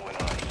their glowing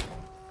eyes.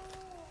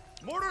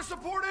 Mortar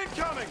support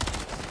incoming!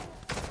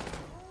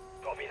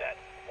 Copy that.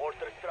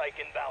 Mortar strike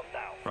inbound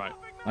now. Right.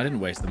 I didn't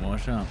waste the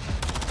mortar shot.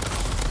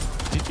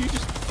 Did you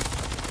just...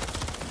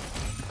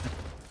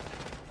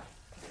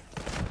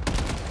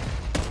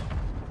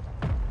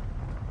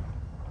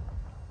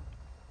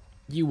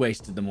 You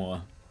wasted the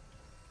mortar.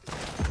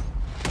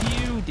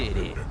 You did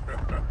it.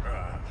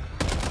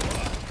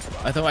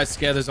 I thought I'd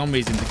scare the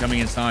zombies into coming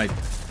inside.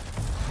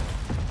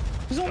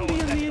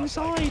 Zombie on the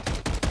inside.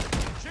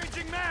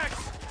 Changing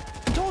mags!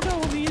 Doggo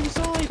on the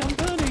inside. I'm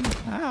burning.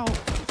 Ow.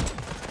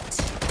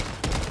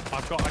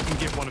 I can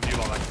give one of you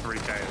like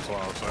 3k as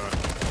well, so.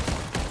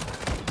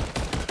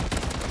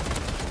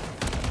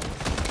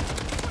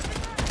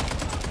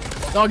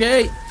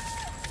 Doggy!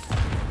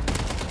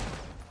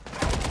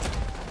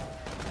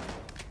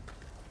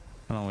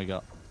 How long we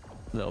got?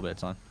 A little bit of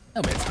time.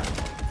 A bit of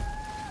time.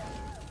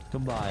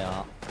 Goodbye,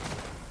 Art.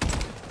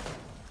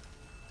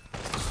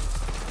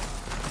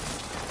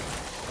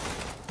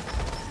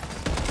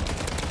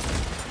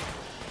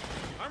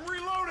 I'm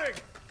reloading!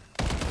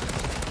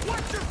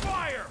 Watch your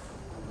fire!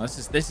 This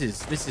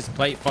is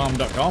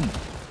platefarm.com.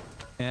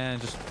 Yeah,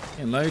 just...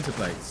 Getting loads of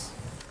plates.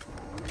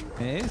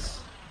 It is.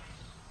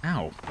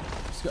 Ow.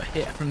 Just got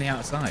hit from the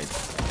outside.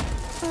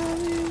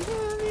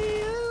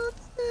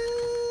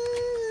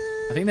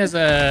 I think there's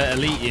a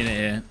elite unit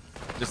here.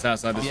 Just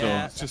outside the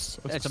Yeah.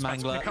 store. It's a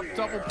mangler. Pick up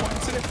double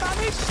points and it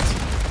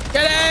vanished.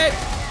 Get it!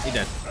 He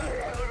dead.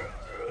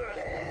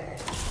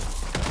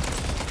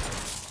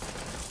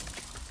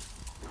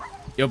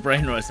 Your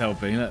brain rot's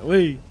helping. Look,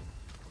 wee.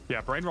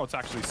 Yeah, brain rot's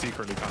actually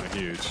secretly kind of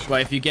huge. Well,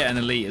 if you get an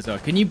elite as well.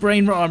 Can you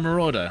brain rot a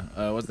marauder?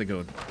 What's they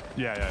called?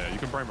 Yeah. You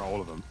can brain rot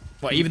all of them.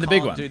 What, even the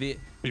big one? You Even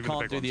the can't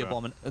big do the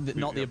ones,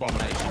 not the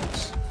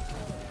abominations.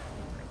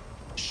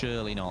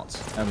 Surely not.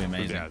 That'd be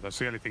amazing. Yeah, that's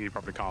the only thing you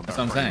probably can't. That's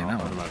what I'm saying, brain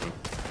that rot, one.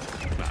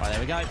 I'd imagine. Right, there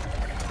we go.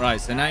 Right,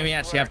 so now we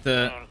actually have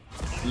to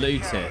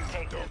loot it.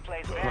 Take this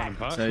place Running back.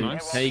 perk, So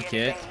nice. take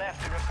it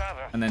Left to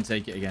recover. and then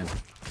take it again.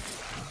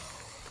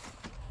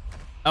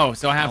 Oh,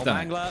 so I have Oh,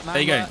 done mangler, it. There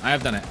you go. mangler. I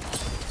have done it.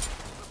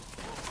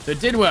 So it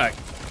did work.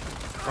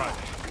 Right.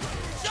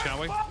 Shall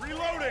we?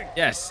 Reloading!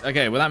 Yes.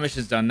 Okay. Well, that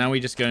mission's done. Now we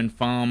just go and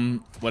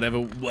farm whatever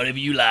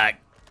you like.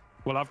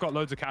 Well, I've got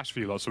loads of cash for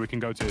you lot, so we can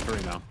go tier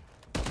 3 now.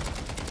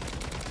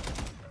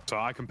 So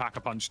I can pack a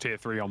punch tier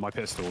 3 on my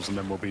pistols, and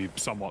then we'll be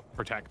somewhat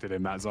protected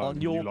in that zone. On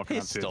your You lot can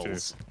have tier 2.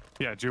 pistols?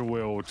 Yeah, dual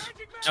wield.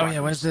 Oh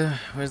yeah, where's the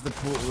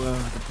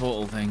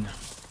portal thing?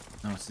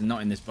 Oh, it's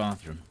not in this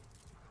bathroom.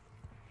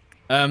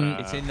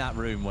 It's in that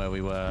room where we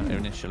were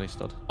initially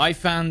stood. We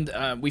found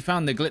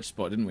the glitch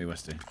spot, didn't we,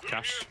 Westy?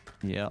 Cash.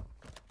 Yeah.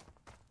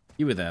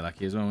 You were there,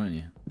 Lucky, as well, weren't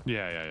you?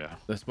 Yeah.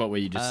 The spot where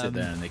you just sit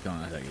there and they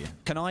can't attack you.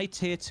 Can I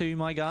tier 2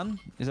 my gun?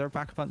 Is there a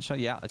pack-a-punch?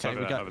 Yeah. Okay,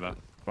 Over we there, go. over there.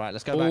 Right,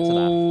 let's go back to that.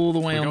 All the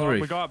way on the We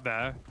roof. go up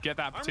there, get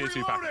that tier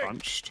 2 pack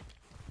punched,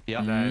 Yeah.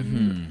 and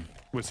then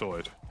we're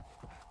sorted.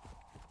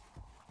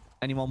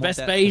 Anyone want Best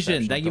depth Bayesian,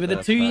 perception? thank you I've for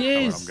got the 2 perk.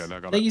 years. I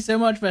got Thank it. you so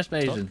much, Best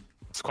Bayesian.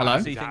 It's quite Hello?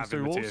 handy See to things have through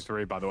in the walls? tier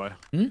 3, by the way.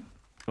 You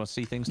want to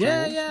see things through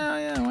Yeah, walls?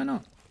 yeah, why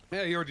not?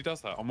 Yeah, he already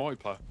does that on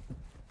multiplayer.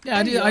 Yeah,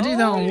 I do that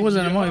on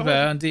Warzone and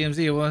multiplayer on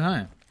DMZ all the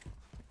time.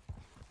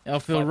 I'll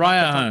feel right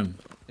at home.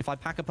 If I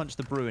pack-a-punch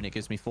the Bruin, it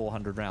gives me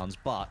 400 rounds,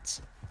 but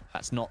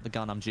that's not the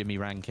gun I'm Jimmy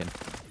ranking.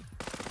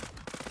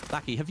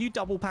 Lackey, have you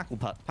double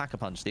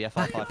pack-a-punch the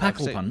FR556?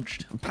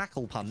 Packle-punched?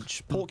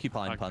 Packle-punch,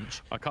 porcupine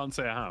punch. I can't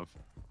say I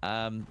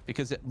have.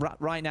 Because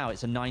right now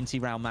it's a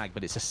 90-round mag,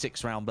 but it's a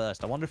 6-round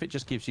burst. I wonder if it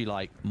just gives you,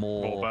 like,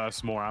 More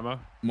bursts, more ammo.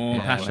 More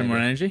Yeah, passion, more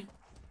maybe. energy?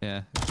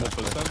 Yeah. More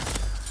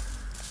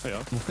footsteps.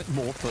 Yeah.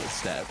 More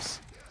footsteps.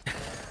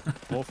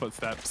 More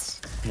footsteps.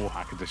 More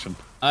hack edition.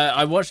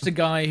 I watched a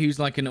guy who's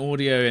like an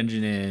audio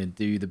engineer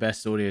do the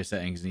best audio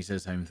settings, and he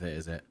says home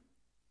theater's it.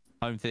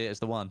 Home theater's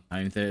the one.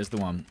 Home theater's the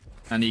one.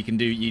 And he can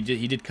do, he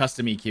did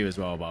custom EQ as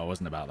well, but I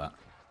wasn't about that.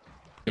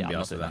 Couldn't be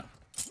I'm asked not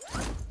for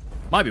that.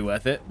 Might be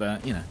worth it,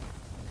 but you know.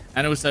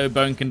 And also,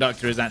 Bone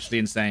Conductor is actually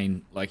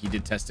insane. Like, he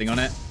did testing on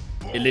it.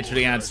 It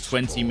literally adds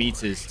 20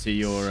 meters to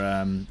your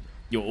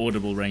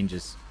audible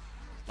ranges.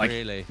 Like,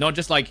 Really? not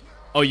just like,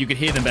 oh, you could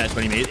hear them better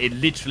 20 meters. It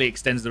literally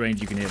extends the range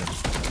you can hear them.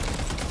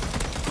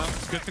 Well,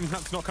 it's a good thing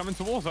that's not coming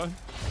to Warzone.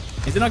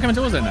 Is it not coming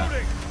to Warzone now?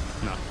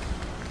 No.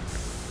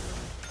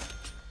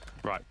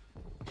 Right.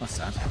 That's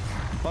sad.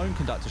 Bone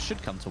Conductor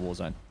should come to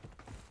Warzone.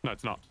 No,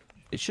 it's not.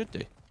 It should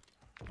do.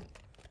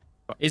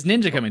 Is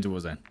Ninja coming to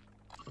Warzone?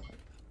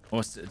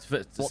 Or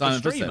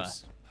Silent streamer?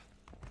 Footsteps?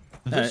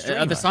 The Are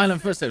streamer. the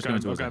Silent Footsteps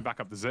coming to We're going Warzone? back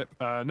up the zip.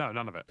 No,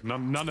 none of it.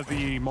 None of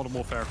the Modern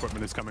Warfare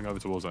equipment is coming over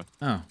to Warzone.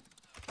 Oh.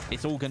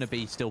 It's all going to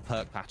be still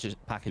perk packages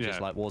Yeah.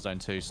 like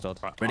Warzone 2, Stod.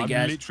 Right. Ready, I'm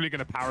guys? literally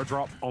going to power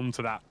drop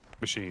onto that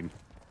machine.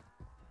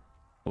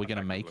 Are we going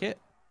to make it?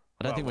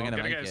 I don't think we're I'm going to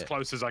gonna make get as it.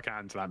 close as I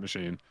can to that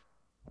machine.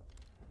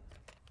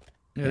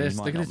 Look at you this.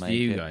 might Look at not this make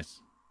view, it. guys.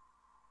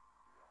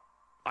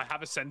 I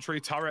have a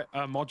sentry turret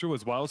module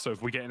as well, so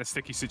if we get in a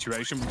sticky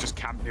situation, we just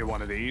camp near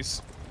one of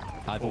these.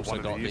 I've or also one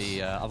of got these.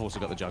 the I've also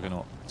got the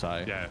Juggernaut.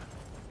 So Yeah.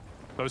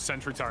 Those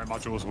sentry turret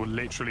modules will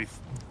literally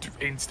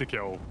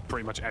insta-kill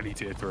pretty much any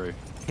tier 3.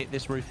 hit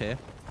this roof here.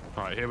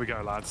 All right, here we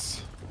go,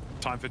 lads.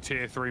 Time for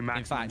tier 3 max.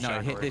 In fact, no,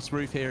 hit this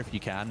roof here if you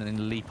can, and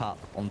then leap up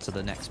onto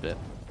the next bit.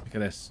 Look at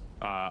this.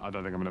 I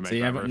don't think I'm going to make So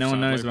yeah, that but roof, no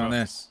one knows sadly, about but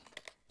this.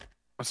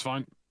 That's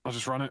fine. I'll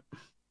just run it.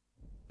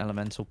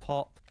 Elemental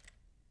pop.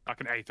 I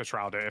can Aether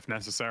Shroud it if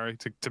necessary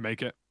to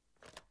make it.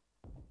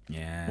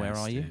 Yeah. Where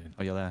are you?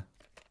 Oh, you're there.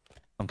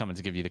 I'm coming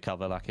to give you the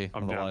cover, Lucky.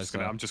 I'm Otherwise,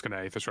 just gonna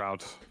Aether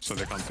Shroud so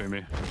they can't see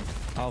me.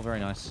 Oh, very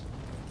nice.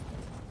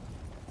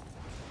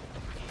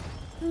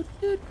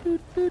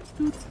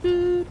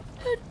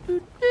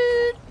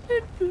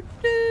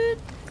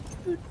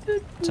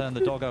 Turn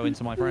the doggo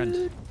into my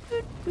friend.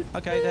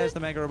 Okay, there's the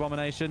Mega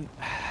Abomination.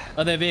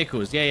 Oh, they're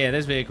vehicles. Yeah, yeah,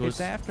 there's vehicles.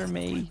 It's after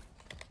me.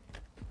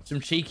 Some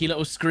cheeky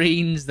little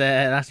screens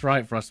there. That's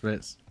right,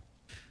 Frostbits.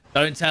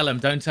 Don't tell them.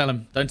 Don't tell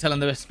them. Don't tell them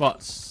the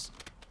spots.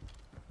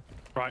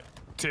 Right,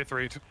 tier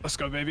 3. Let's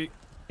go, baby.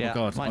 Yeah, Oh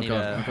god. might Oh need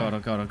god. a- Oh god. Oh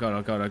god. Oh god.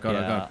 Oh god. Oh god. Oh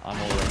Yeah, god.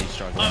 I'm already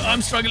struggling.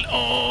 I'm struggling.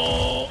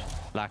 Oh.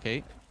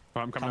 Lucky.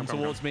 Right, I'm coming. Come I'm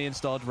coming. towards me and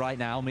Stod right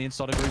now. Me and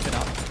Stod are grouping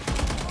up.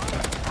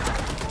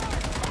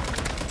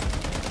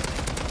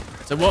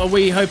 So what are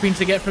we hoping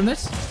to get from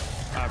this?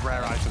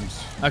 Rare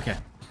items. Okay.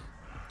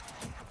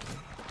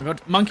 We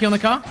got monkey on the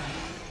car.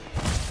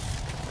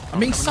 I'm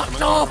being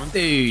sucked off,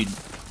 dude.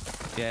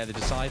 Yeah, the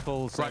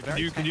disciples. Right,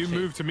 can you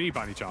move to me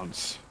by any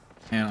chance?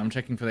 Yeah, I'm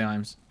checking for the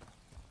items.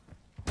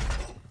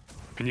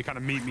 Can you kind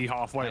of meet me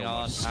halfway? Hang on.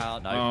 almost?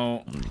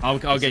 No. Oh,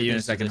 I'll get you in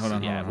a second. Hold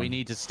on. Yeah, Hold on. we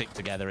need to stick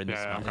together in this.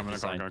 Yeah, I'm in coming.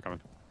 this I'm zone.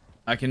 coming.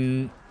 I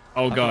can.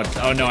 Oh god.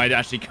 Oh no, I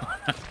actually can't.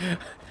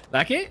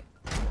 Like it?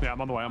 Yeah, I'm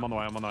on the way. I'm on the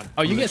way. I'm on the way.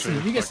 Oh, you get some.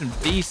 Literally, You get some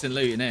decent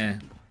loot in here.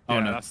 Oh yeah,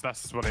 no.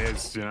 that's what it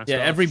is. You know. Yeah,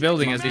 every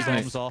building has these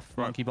Monkey things. bombs off.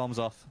 Monkey bombs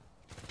off.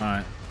 All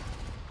right.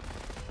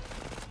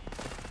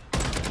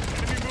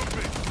 Enemy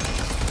movement.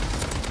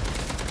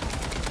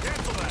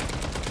 Cancel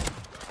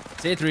that.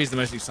 Tier 3 is the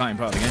most exciting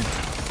part of the game.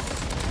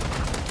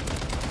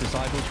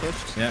 Disciples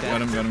pushed. Yeah, Dead.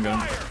 got him.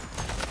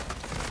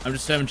 I'm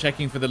just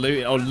checking for the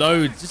loot. Oh,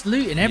 loads. Just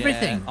looting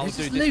everything. Yeah. Oh, There's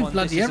dude, just this loot one,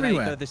 bloody this is an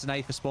everywhere. Aether, this is an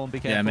Aether spawn. Be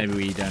careful. Yeah, maybe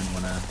we don't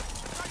want to.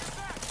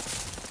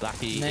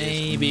 Blackie is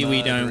Maybe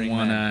we don't murdering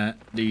want men.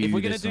 to do If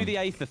we're gonna this do one. the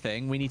Aether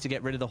thing, we need to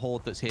get rid of the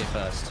horde that's here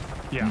first.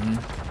 Yeah.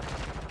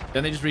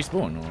 Don't they just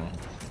respawn? Or?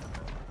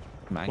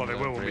 Man, Well, they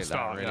will when we that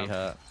start, really yeah.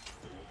 hurt.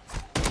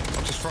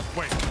 I'm just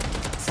wait.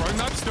 Throwing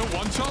knife still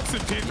one-shots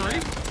at tier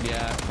 3?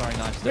 Yeah, throwing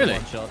knife still Really?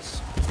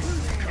 one-shots.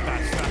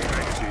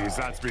 That's jeez,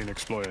 that's been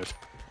exploited.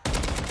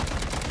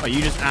 Oh,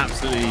 you just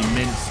absolutely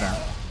minced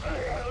that.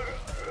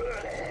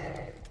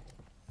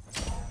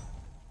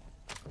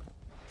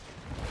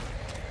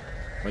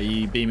 Are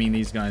you beaming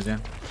these guys, yeah?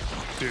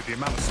 Dude, the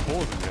amount of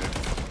spores in here.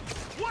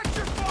 Watch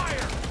your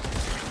fire!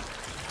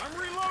 I'm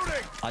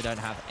reloading! I don't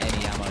have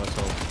any ammo at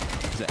all.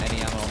 Is there any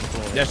ammo on the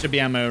floor? There should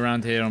be ammo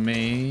around here on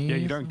me. Yeah,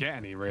 you don't get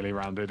any really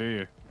around it, do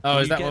you? Oh,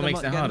 is You that get what them makes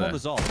it get them harder? on the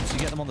zombs. You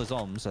get them on the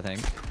zombs, I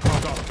think. Oh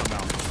god, come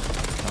down.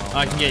 Oh,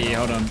 I can get you,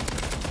 hold on.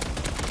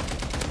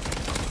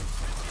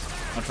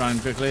 I'll try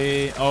and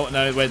quickly... Oh,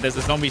 no, wait, there's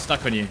a zombie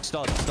stuck on you.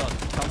 Stud.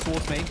 Come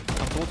towards me.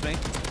 Come towards me.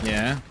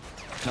 Yeah.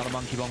 Another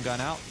monkey bomb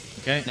going out.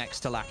 Okay.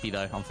 Next to Lackey,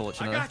 though, I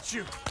unfortunately. got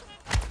you!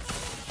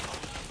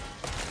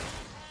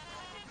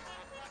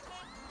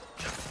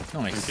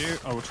 Nice. Thank you.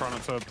 I will try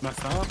not to mess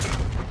that up.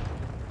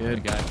 There we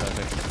Good. go,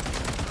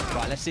 perfect.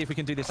 Right, let's see if we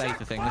can do this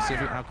Aether thing. Let's see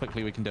how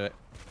quickly we can do it.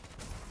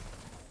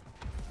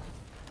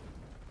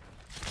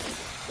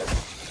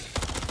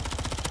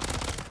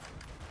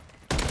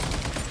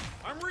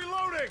 I'm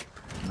reloading!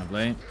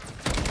 Lovely.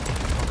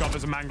 Oh god,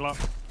 there's a mangler.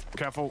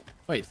 Careful.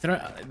 Wait,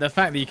 the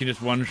fact that you can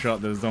just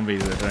one-shot the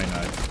zombies with a throwing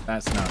knife,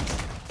 that's nuts.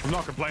 I'm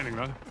not complaining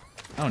though.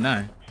 Oh,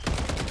 no.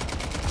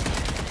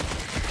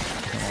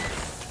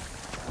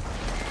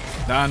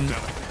 Done.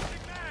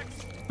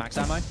 Max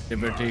ammo?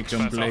 Liberty That's all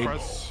for complete.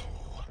 us.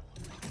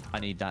 I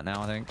need that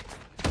now, I think.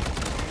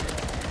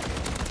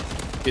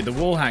 Dude, the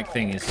wall hack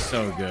thing is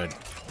so good.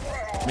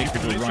 Makes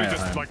people Literally right at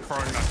just home. like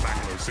throwing that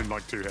manglers in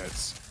like 2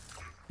 hits.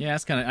 Yeah,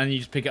 that's kind of... And you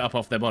just pick it up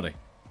off their body.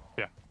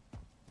 Yeah.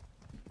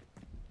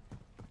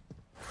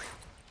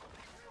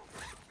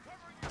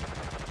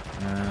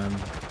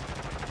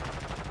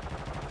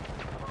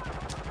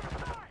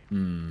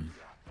 I'm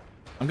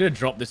going to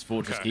drop this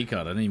fortress Okay.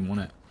 keycard. I don't even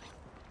want it.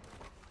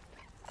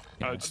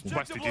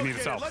 Westy, do you need a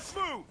self? Let's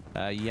move!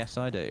 Yes,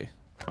 I do.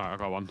 Alright, I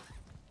got one.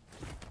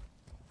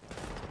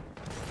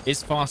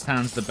 Is Fast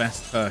Hands the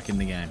best perk in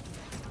the game?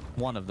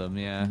 One of them,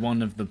 yeah.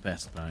 One of the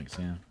best perks,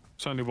 yeah.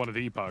 It's only one of the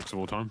e-perks of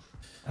all time.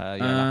 Yeah,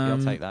 Lackey,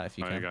 I'll take that if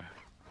you There you can. go.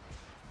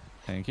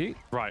 Thank you.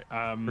 Right,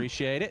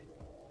 Appreciate it.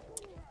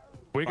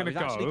 we're Right, gonna we've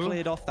actually go.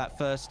 cleared off that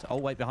first... Oh,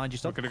 wait, behind you,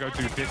 We're stop. gonna go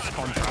do this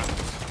contract,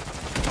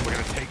 and we're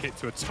gonna take it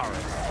to a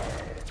turret.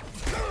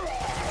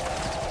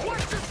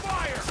 Watch your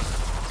fire!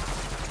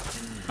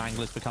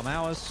 Anglers become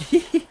ours.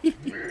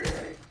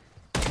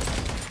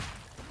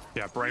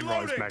 Yeah, brain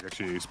rot is mega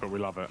cheese, but we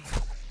love it.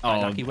 Oh,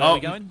 Lucky, where are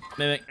we going?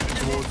 Mimic.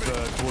 Towards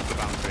the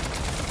bounty.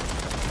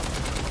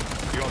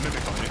 You got a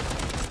mimic on you.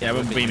 Yeah,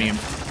 we're beaming him.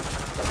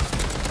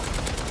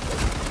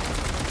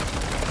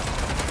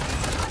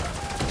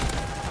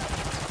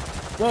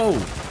 Whoa!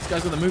 This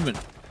guy's got the movement.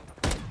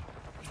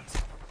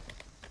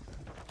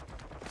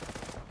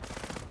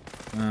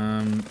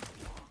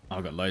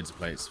 I've got loads of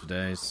plates for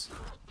days.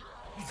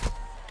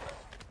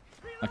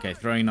 Okay,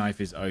 throwing knife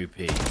is OP.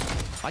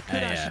 I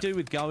could actually do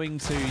with going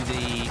to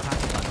the pack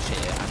punch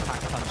here and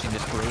pack punching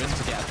this Bruin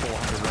to get a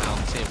 400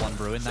 round tier 1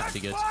 Bruin. That'd be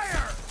good.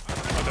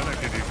 I don't know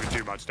if you do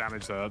too much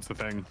damage though, that's the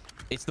thing.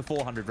 It's the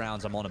 400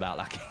 rounds I'm on about,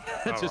 Lucky.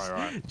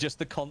 right. Just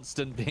the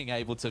constant being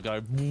able to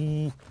go.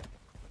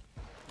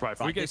 Right, if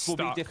we Right, get this will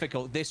be stuck...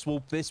 difficult. This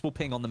will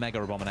ping on the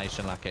Mega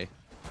Abomination, Lucky.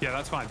 Yeah,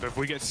 that's fine, but if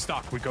we get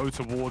stuck, we go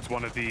towards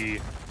one of the...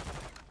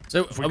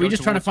 So, we are we go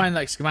just trying to towards- find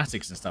like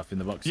schematics and stuff in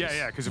the boxes?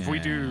 Yeah, because if we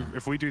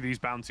do these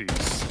bounties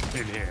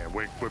in here,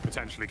 we're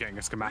potentially getting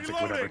a schematic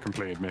with every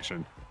completed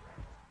mission.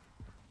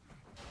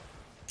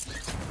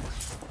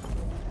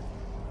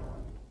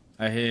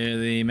 I hear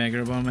the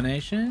Mega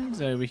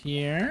Abominations over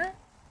here.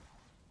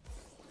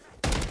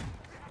 Getting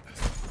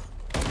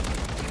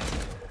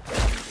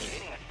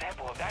a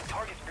sample of that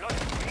target's blood is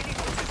really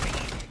good to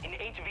see in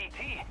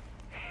HVT.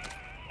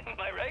 Am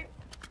I right?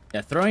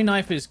 Yeah, throwing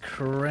knife is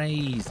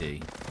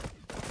crazy.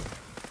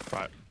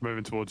 Right,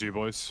 moving towards you,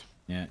 boys.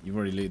 Yeah, you've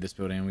already looted this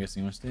building, I'm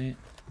guessing, Rusty.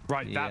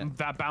 Right, Yeah.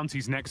 that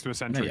bounty's next to a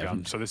sentry you gun,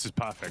 haven't. so this is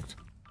perfect.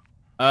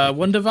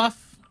 Wunderwaffe?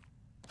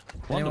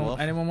 Wonderwall.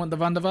 Anyone want the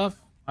Wunderwaffe?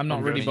 I'm not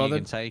I'm really good. You can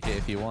bothered. take it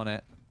if you want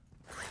it.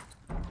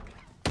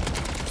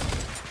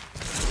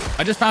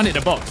 I just found it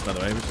in a box, by the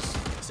way. It was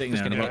just sitting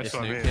there in a gonna box. get That's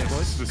what I nuke mean. here,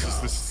 boys.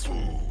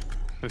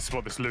 This is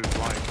what this loot's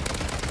like.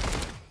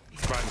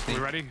 Right, we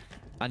ready?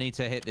 I need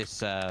to hit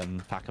this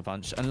pack-a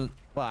punch. And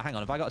well, hang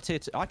on. If I got a tier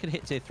 2, I can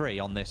hit tier 3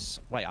 on this.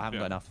 Wait, I haven't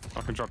got enough.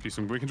 I can drop you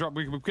some. We can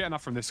get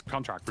enough from this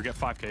contract. We get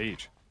 5k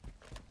each.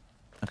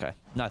 Okay.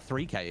 No,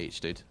 3k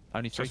each, dude.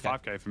 Only 3k. Just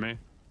 5k for me.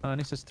 Oh,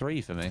 only says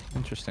 3 for me.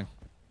 Interesting.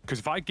 Because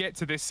if I get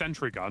to this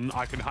sentry gun,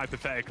 I can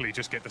hypothetically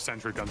just get the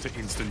sentry gun to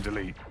instant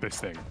delete this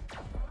thing.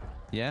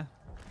 Yeah.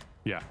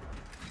 Yeah.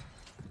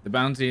 The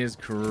bounty is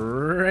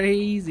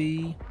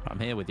crazy. I'm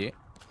here with you.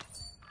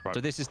 Right. So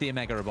this is the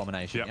Omega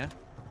Abomination, Yep.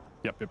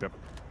 yeah? Yep.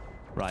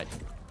 Right.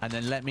 And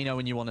then let me know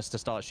when you want us to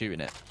start shooting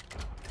it.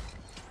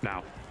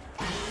 Now.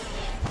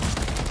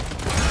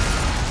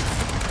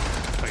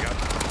 There you go.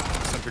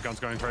 Sentry gun's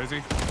going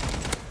crazy.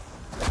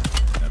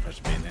 Yep. I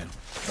should be in there.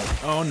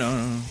 Oh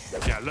no.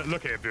 Yeah,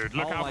 look here, dude.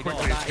 Look Oh how my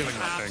quickly god, it's that killing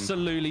that thing.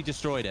 absolutely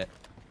destroyed it.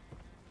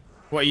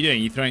 What are you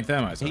doing? You throwing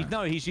thermites? at it?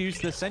 No, he's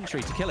used the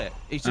sentry to kill it.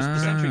 He's just the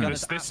sentry gun.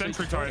 This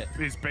sentry turret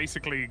is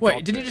basically.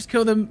 Wait, did he just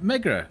kill the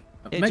Mega?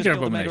 It just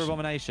killed the Mega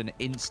Abomination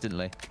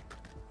instantly.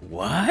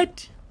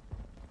 What?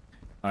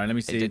 All right, let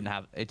me see.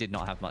 It did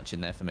not have much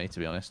in there for me, to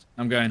be honest.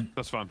 I'm going.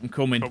 That's fine. I'm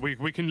coming. But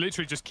we can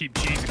literally just keep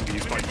cheesing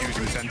these by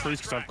using sentries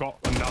because I've got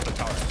another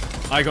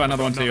turret. I got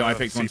another one too. I Another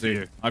picked one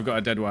too. CPU. I've got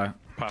a dead wire.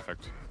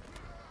 Perfect.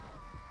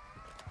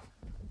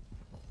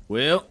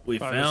 Well, we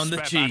Oh, found the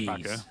there's a spare cheese.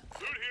 backpack here.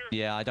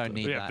 Yeah, I don't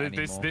need Yeah, that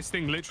anymore. this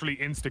thing literally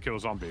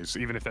insta-kills zombies,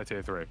 even if they're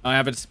tier 3. I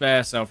have a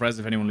spare self-res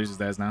if anyone loses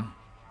theirs now.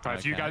 Right,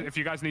 if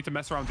you guys need to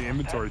mess around with the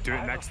inventory, do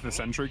it next to the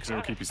sentry because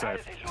it'll keep you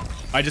safe.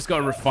 I just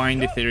got a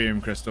refined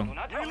Ethereum crystal.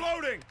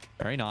 Reloading.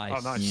 Very nice. Oh,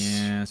 nice.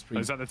 Yeah, it's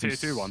pretty. Is that the tier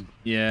 2 one?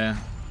 Yeah.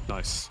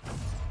 Nice.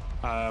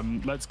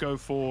 Let's go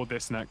for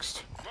this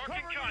next.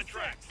 Marking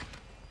contracts.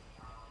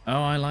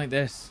 Oh, I like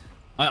this.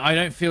 I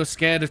don't feel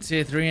scared of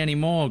tier 3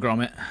 anymore,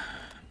 Gromit.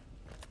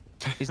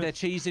 Is there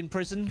cheese in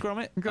prison,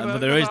 Gromit? But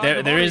there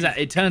is.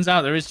 It turns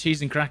out there is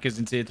cheese and crackers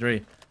in tier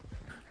 3.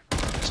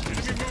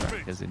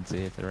 Crackers in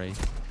tier 3.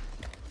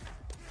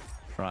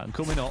 Right, I'm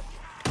coming up.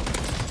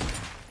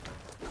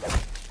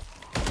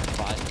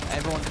 Right,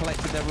 everyone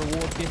collected their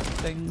reward gift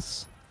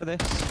things for this.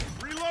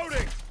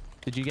 Reloading.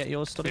 Did you get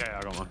yours, Study? Yeah,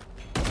 I got one.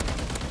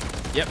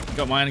 Yep,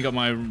 got mine. I got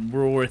my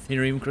raw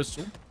Ethereum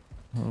crystal.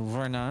 Oh,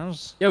 very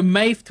nice. Yo,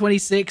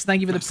 Mafe26,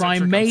 thank you for the prime.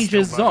 Citric, I'm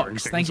Major still murdering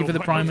Zox, things thank you for the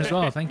all prime the as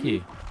well. Thank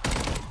you.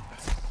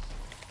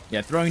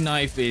 Yeah, throwing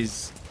knife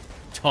is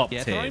top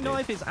Yeah, tier. throwing dude.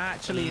 knife is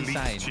actually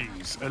insane.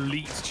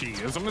 Elite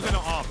cheese. As long as they're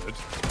not armored.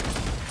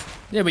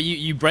 Yeah, but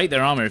you break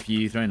their armor if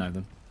you throw knife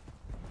them.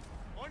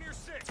 On your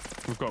six.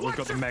 We've got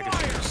the mega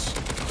cheese.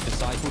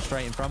 Disciple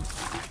straight in front.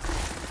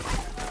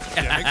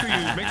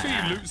 Yeah, make sure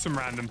you loot some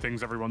random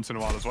things every once in a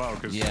while as well.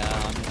 Cause Yeah,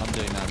 I'm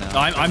doing that now.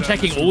 I'm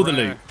checking all the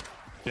loot.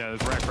 Yeah,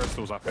 there's rare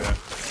crystals up here.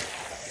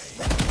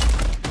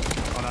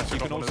 Oh, no, You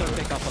can also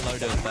pick up a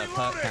load of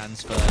perk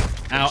cans for Ow,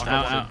 ow,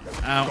 ow,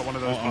 ow. Got one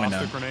of those Oh, I know.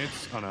 blaster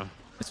grenades. Oh no.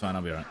 It's fine,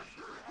 I'll be alright.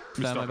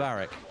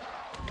 thermobaric.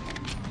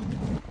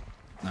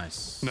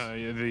 Nice. No,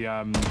 the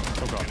oh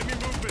god.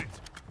 Enemy movement.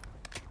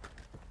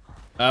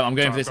 I'm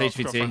going for this Sorry, I've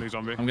got a friendly HVT.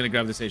 zombie. I'm going to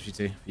grab this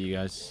HVT for you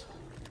guys.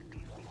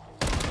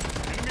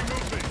 Enemy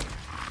movement.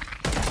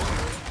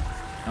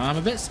 I'm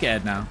a bit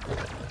scared now.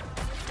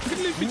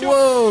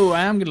 Whoa,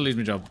 I am going to lose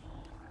my job.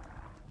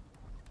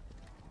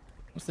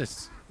 What's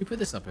this? Who put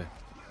this up here?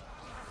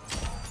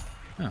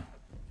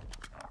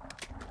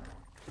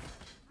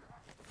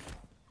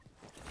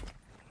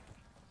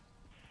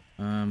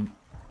 Oh.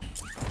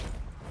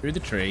 Through the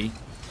tree,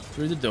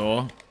 through the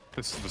door.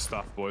 This is the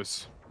stuff,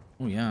 boys.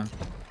 Oh yeah.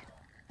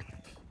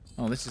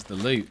 Oh, this is the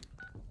loot.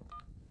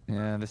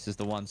 Yeah, this is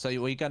the one. So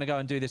we're going to go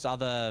and do this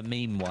other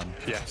meme one.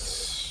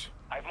 Yes.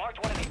 I've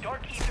marked one of the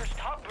Dark Ether's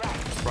top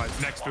brackets. Right,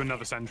 it's next to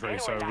another sentry,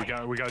 so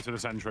we go to the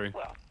sentry.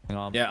 Hang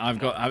on. Yeah, I've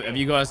got. Have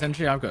you got a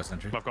sentry? I've got a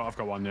sentry. I've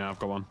got one. Yeah, I've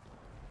got one.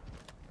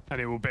 And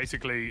it will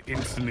basically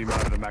instantly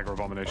murder the Mega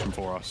Abomination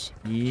for us.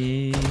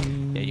 Yeah.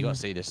 Yeah, you got to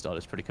see this stuff.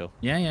 It's pretty cool.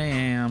 Yeah.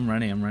 I'm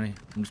ready. I'm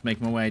just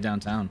making my way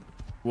downtown.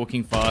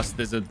 Walking fast.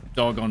 There's a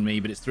dog on me,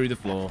 but it's through the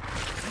floor.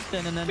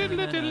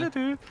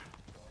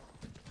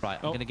 Right,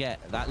 I'm going to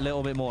get that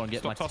little bit more and get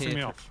Stop my tossing tier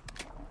me off.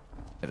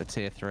 Get the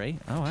tier 3.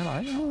 Oh,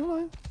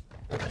 hello.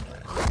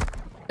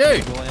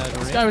 Dude, Boy over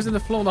this here. guy was in the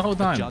floor the whole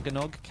time.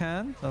 Juggernog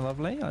can. Oh,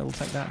 lovely. I will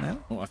take that now.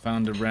 Oh, I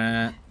found a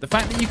rare. The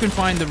fact that you can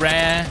find the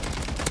rare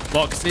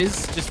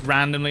boxes just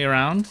randomly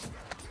around.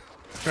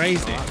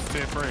 Crazy. That's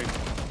tier 3.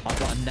 I've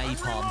got a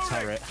napalm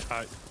turret.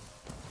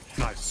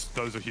 Nice.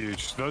 Those are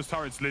huge. Those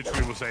turrets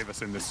literally will save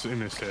us in this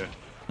tier.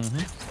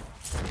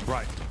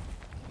 Right.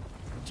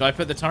 Should I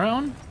put the turret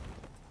on?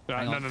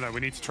 No. We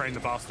need to train the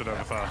bastard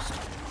over first.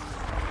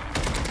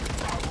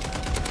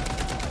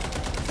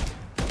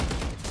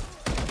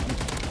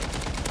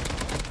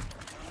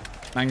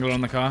 Mangle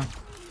on the car.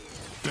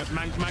 Yeah,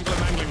 Mangler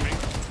mangling me.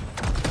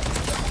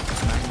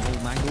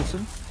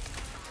 Mangleson.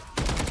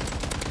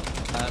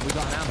 We've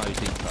got an ammo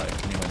depot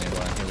anywhere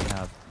nearby. Here we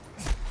have.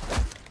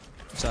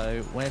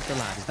 So, where's the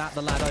lad? Is that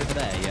the lad over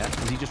there, yeah?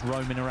 Is he just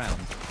roaming around?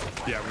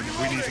 Yeah,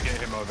 we need to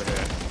get him over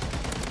here.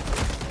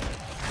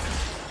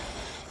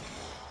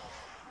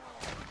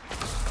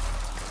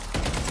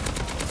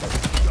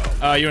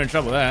 Oh, you're in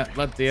trouble there.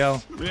 Bloody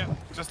hell. Yeah,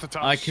 just a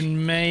touch. I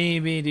can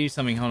maybe do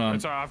something. Hold on.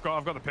 It's alright,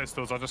 I've got the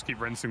pistols. I'll just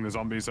keep rinsing the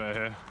zombies that are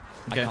here.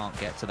 Okay. I can't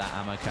get to that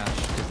ammo cache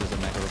because there's a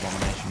Mega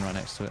Abomination right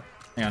next to it.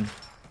 Hang on.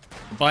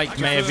 The bike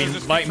may have been.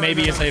 Just Bike may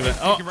be a saver.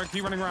 Oh.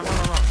 Keep running around.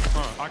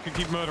 Alright, I can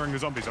keep murdering the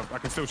zombies. I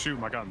can still shoot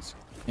my guns.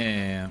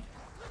 Yeah.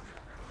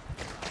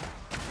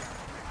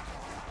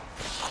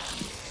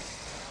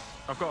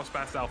 I've got a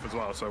spare stealth as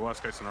well, so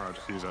worst case scenario,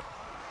 just use it.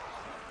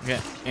 Okay.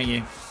 Thank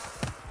you.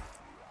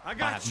 I I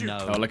got have you.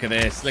 no. Oh, look at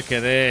this. Look at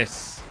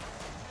this.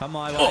 Come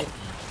my way. Oh.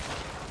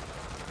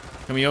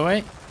 Come your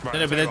way? Right,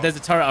 No, so but there's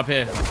a turret up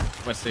here.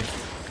 Wesley.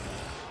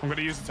 I'm going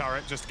to use the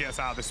turret just to get us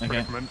out of this Okay.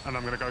 predicament, and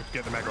I'm going to go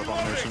get the Mega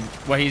Abomination.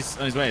 Well, he's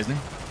on his way, isn't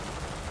he?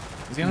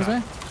 Is he on his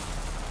way?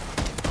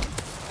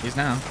 He's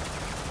now.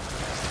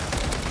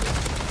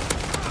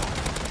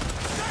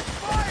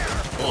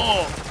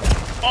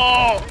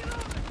 Oh!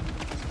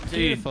 Dude,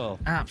 Beautiful.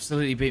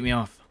 absolutely beat me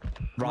off.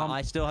 Right,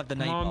 I still have the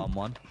napalm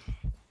one.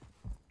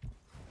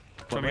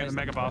 Trying to get the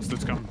mega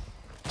bastards come.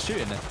 Shoot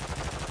him then.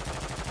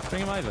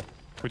 Bring him over.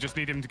 We just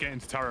need him to get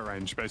into turret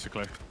range,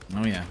 basically.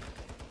 Oh, yeah.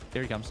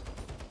 Here he comes.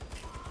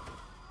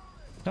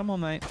 Come on,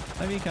 mate.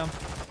 Maybe you come.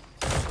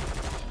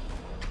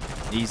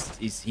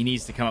 He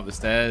needs to come up the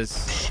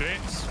stairs. Shit.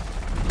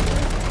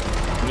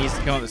 He needs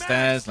to come up the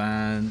stairs,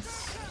 lads.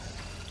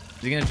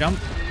 Is he going to jump?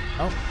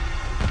 Oh.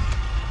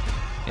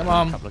 Come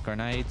on. A couple of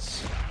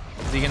grenades.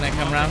 Is he going to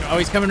come around? Oh,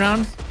 he's coming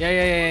around?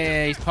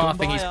 Yeah. He's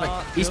pathing.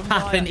 He's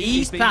pathing.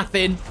 He's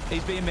pathing.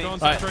 He's being me.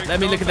 Right, let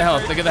me look at the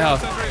health. Look at the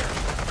health.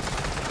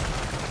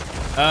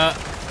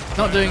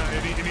 Not doing...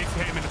 He needs to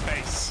hit him in the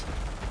face.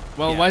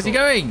 Well, Yeah, where's he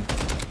cool. going?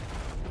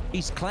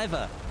 He's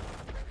clever.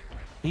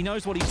 He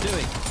knows what he's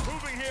doing.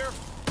 Moving here.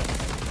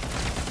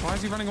 Why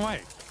is he running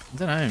away? I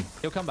don't know.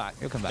 He'll come back.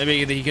 He'll come back.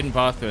 Maybe he couldn't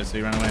path to us, so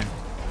he ran away.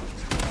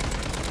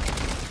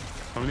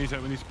 Oh, we need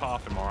to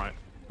path him, all right.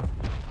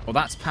 Well,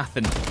 that's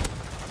pathing.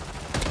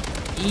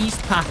 He's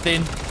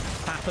pathing.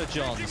 Papa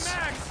John's.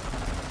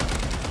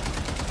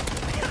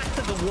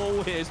 The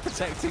wall here is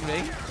protecting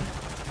me.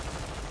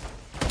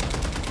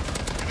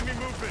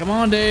 Come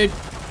on, dude.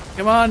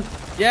 Come on.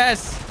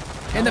 Yes.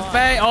 In the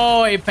face.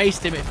 Oh, it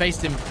faced him. It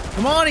faced him.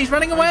 Come on, he's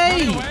running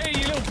away. Run away,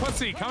 you little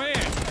pussy. Come here.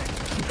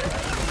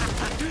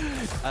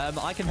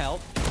 I can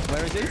help.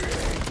 Where is he?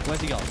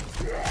 Where's he gone?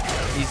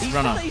 He's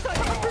run off. He's like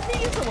 100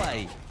 meters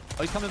away.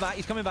 Oh, he's coming back.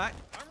 He's coming back.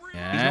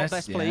 Yes, He's not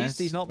best yes. pleased.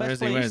 He's not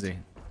best Where is pleased. he?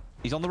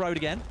 He's on the road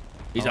again.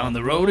 He's on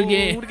the road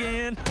again. Road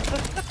again.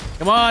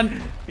 Come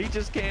on. He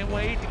just can't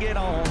wait to get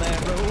on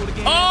that road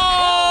again.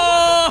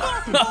 Oh!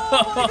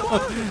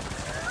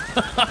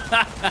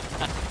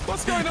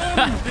 What's going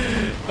on?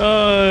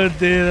 Oh,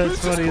 dear,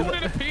 Who's that's just funny. called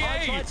in a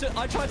PA?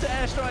 I tried to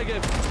airstrike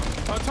him.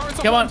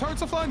 Come on.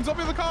 Turrets are flying.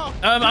 Zombie in the car.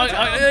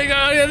 There you go.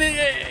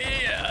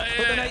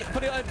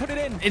 Put it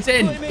in. It's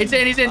in. Put him It's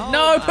in. He's in. Oh,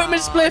 No, put him in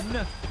spliff.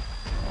 no.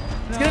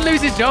 He's going to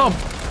lose his job.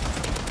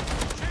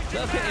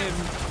 Look at him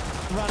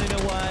running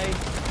away.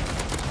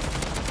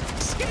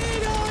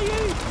 Scared are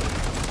you?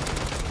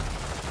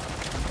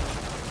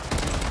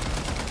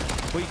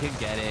 We can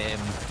get him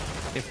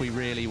if we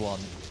really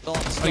want. Oh,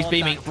 he's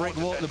beaming.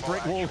 The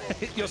brick wall.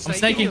 You're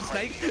snaking. You're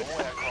snake.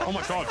 Oh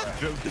my god,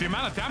 the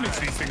amount of damage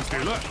these things do,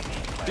 look.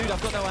 Dude,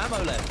 I've got no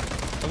ammo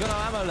left. I've got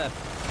no ammo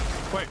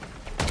left. Wait.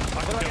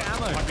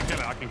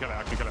 I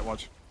can kill it,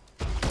 watch.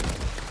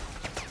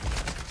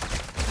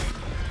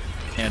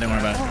 Yeah, don't worry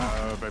about it.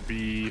 Oh,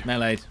 baby.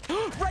 Melee'd.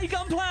 Ray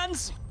gun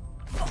plans!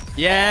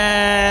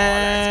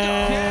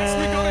 Yeah. Yes,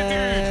 we got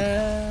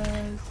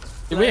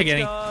it, dude. We're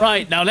getting...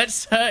 Right, now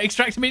let's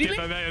extract immediately.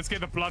 Let's get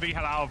the bloody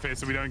hell out of here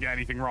so we don't get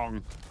anything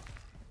wrong.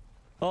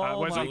 Oh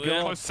Where's my the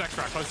god. close sex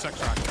track, close sex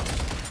track.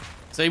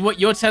 So what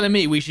you're telling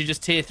me, we should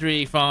just tier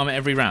 3 farm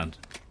every round?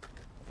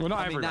 Well, not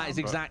I mean, every that round, is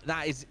but- exact.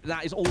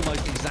 That is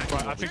almost exactly.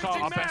 Right, I what think we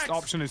our did. best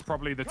option is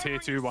probably the tier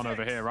 2 one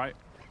over here, right?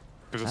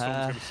 Because the storm's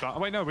going to start. Oh,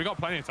 wait, no, we got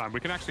plenty of time.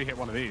 We can actually hit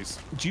one of these.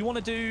 Do you want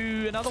to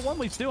do another one?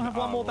 We still have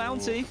one more Oh.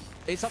 bounty.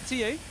 It's up to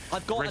you.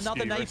 I've got Risky,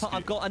 another napalm. risky.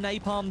 I've got a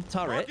napalm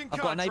turret. Marking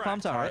I've got a napalm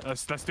contract.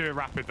 turret. Let's do it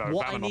rapid, though.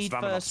 What I Vamanos, need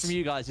Vamanos. first from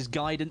you guys is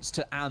guidance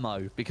to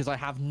ammo because I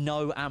have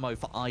no ammo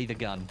for either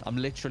gun.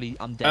 I'm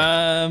dead.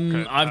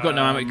 I've got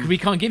no ammo. We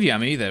can't give you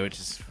ammo either, which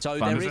is So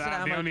fun. there is- The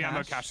an only ammo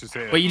ammo cache. cache is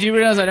here. But you do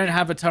realize I don't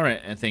have a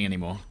turret thing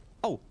anymore.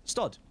 Oh,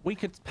 Stod, we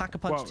could pack a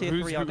punch Well, tier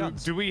 3 our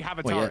guns. do we have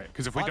a Well, yeah. turret?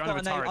 Because if we don't have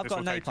a turret, this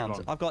will take too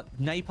long. I've got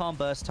napalm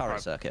burst turret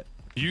Right. circuit.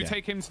 You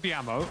take him to the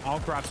ammo. I'll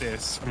grab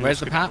this. and we'll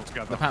Where's the skedaddle pap?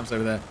 together. The pap's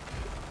over there.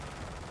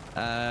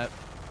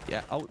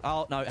 Yeah.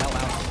 Oh no, help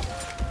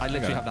out. I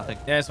literally have nothing.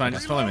 Yeah, it's fine.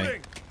 Just follow me.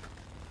 Reloading.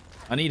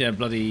 I need a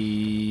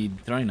bloody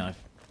throwing knife.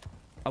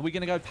 Are we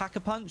going to go pack a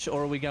punch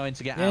or are we going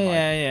to get Yeah, ammo?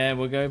 yeah.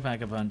 We'll go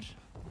pack a punch.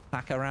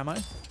 Packer ammo?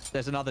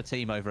 There's another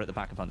team over at the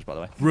pack a punch, by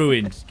the way.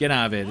 Ruined. Get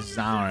out of here. This is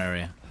our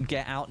area.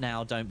 Get out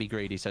now, don't be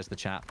greedy, says the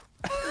chap.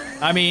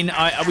 I mean,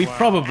 we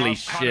probably I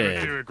kind of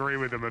should. do agree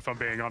with him if I'm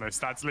being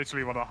honest. That's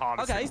literally one of the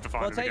hardest Okay, things to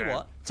find well, in the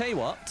game. tell you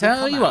what.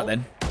 Tell we'll you come what out,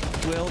 then.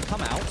 We'll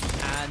come out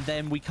and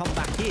then we come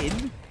back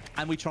in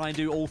and we try and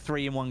do all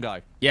 3 in one go.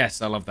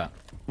 Yes, I love that.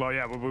 Well,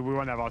 yeah, we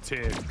won't have our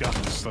tiered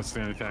guns. That's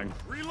the only thing.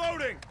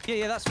 Reloading.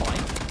 Yeah, that's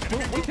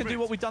fine. We can do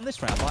what we've done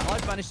this round.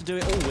 I've managed to do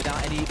it all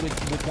without any,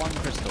 with one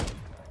crystal.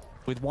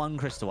 With one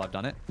crystal, I've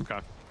done it. Okay.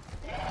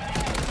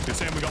 You're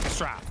saying we got the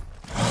strap.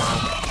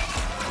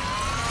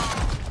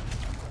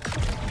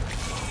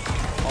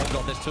 Oh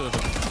god, there's 2 of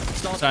them.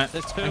 Stop. Sorry.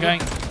 There's 2 I'm of going.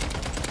 them.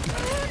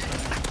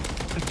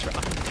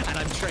 And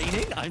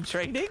I'm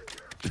training.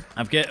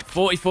 I've got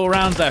 44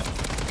 rounds left.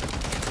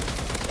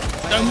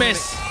 Don't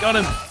miss. Got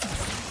him.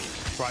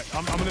 Right,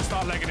 I'm going to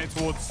start legging it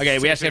towards... Okay,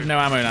 we actually have no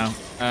ammo now.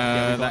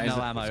 Yeah, we've got that is.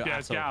 no ammo Let's get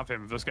at all. out of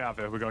him. Let's get out of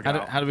here. We've got to How get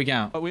do, out. how do we get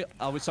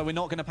out? So we're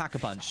not going to pack a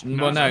punch.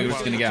 Well, no, we're just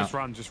well, gonna get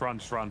out. Just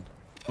run.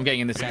 I'm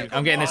getting in this.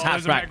 I'm getting this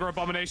There's a hatchback. mega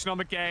abomination on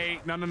the gate.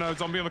 No, no, no.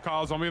 Zombie in the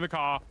car. Zombie in the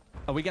car.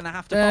 Are we gonna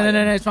have to? No, fight no,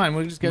 them? no, it's fine.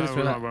 We'll just go No, this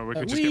we way. won't, we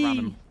can just get around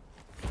them.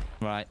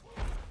 Right.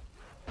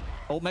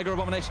 Oh, mega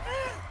abomination.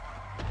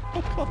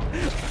 Oh god.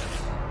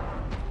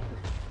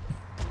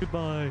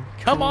 Goodbye.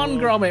 Come on,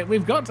 Gromit.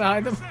 We've got to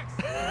hide them.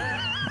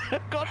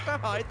 Got to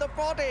hide the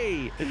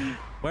body.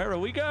 Where are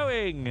we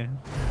going?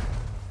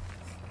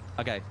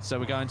 Okay, so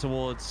we're going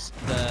towards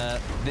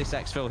this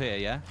exfil here,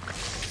 yeah?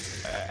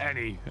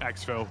 Any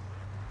exfil.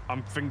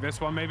 I'm thinking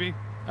this one maybe.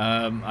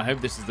 I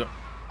hope this is the.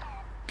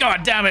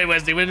 God damn it,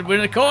 Wesley. We're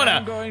in a corner.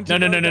 I'm going to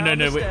No. go down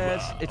the Wait.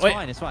 stairs. It's Wait.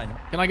 fine. It's fine.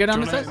 Can I go down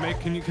Do the you wanna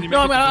stairs? can you make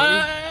No, it blue?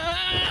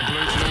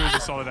 I'm. Blue is a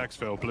solid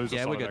exfil. Blue's a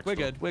Yeah, solid we're good. exfil. We're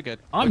good. We're good.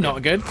 I'm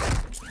not good.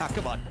 Ah,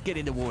 come on, get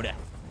in the water.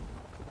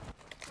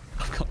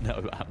 I've got no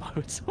ammo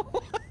at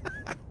all.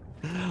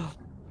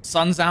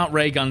 Sun's out,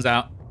 ray guns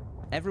out.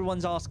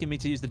 Everyone's asking me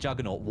to use the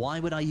Juggernaut.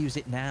 Why would I use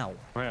it now?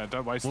 Oh, yeah,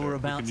 don't waste We're it.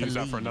 about We can to use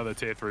that for leave. another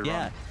tier 3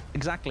 Yeah, run.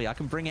 exactly. I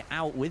can bring it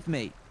out with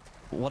me.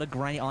 What a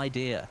great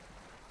idea.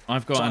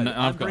 I've got. So, I've I'm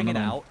got bringing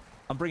another out.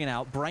 I'm bringing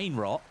out Brain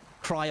Rot,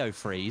 Cryo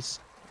Freeze,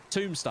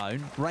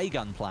 Tombstone, Ray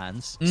Gun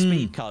Plans, Mm.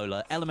 Speed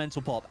Cola,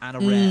 Elemental Pop, and a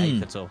rare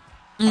Aethertal.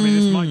 I mean,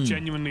 this might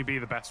genuinely be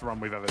the best run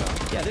we've ever done.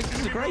 Yeah, this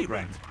is a great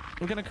run.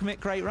 We're going to commit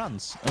great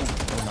runs.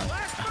 Oh no.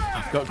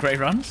 I've got great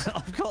runs.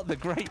 I've got the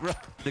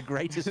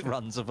greatest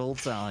runs of all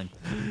time.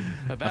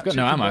 That I've got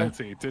no ammo.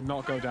 multi did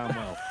not go down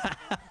well.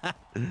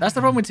 That's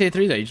the problem with tier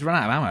 3 though. You just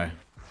run out of ammo.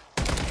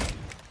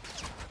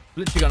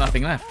 Literally got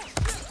nothing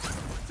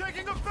left.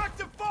 Taking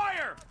effective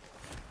fire!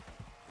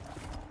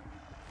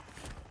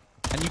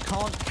 And you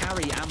can't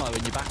carry ammo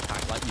in your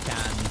backpack like you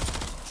can.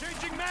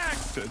 Changing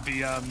mags! Do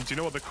you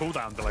know what the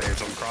cooldown delay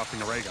is on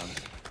crafting a ray gun?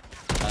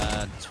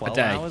 12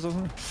 day. hours or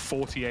something.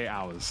 48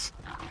 hours.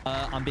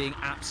 I'm being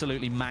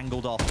absolutely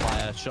mangled off by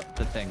a shot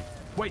the thing.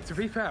 Wait, to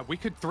be fair, we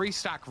could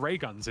 3-stack ray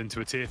guns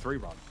into a tier 3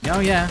 run. Oh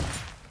yeah,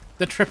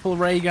 the triple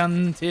ray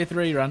gun tier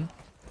 3 run.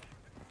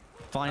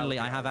 Finally,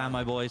 I have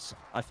ammo, boys.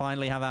 I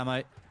finally have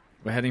ammo.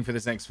 We're heading for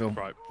this exfil.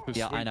 Right.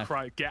 Yeah, I know.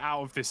 Get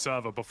out of this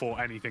server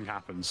before anything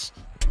happens.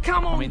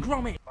 Come on,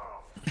 Gromit.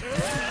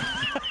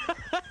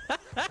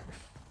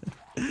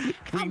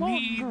 We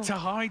need to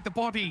hide the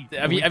body.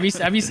 Have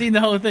you seen the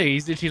whole thing?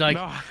 He's literally like,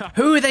 No.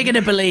 who are they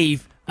gonna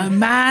believe? A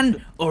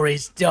man or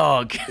his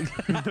dog?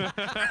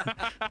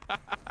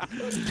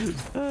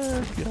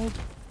 Oh, God.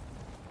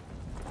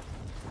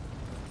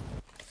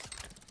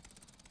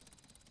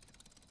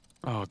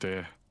 Oh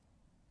dear.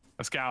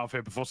 Let's get out of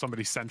here before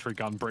somebody's sentry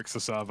gun bricks the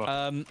server.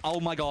 Oh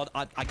my God,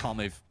 I can't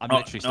move. I'm Oh,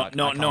 literally stuck.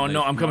 no, I can't no, move.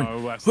 no, I'm coming. No,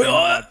 Wesley,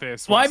 not like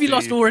this, Why have you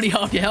lost Wesley. already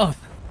half your health?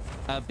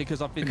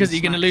 Because I've been. Because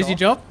you're gonna smacked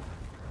lose your off. job?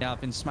 Yeah,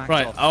 I've been smacked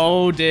Right. off.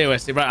 Oh dear,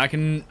 Wesley. Right, I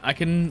can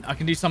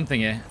do something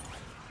here.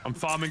 I'm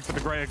farming for the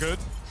greater good.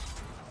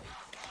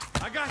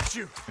 I got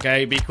you!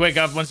 Okay, be quick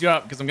up once you're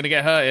up, because I'm gonna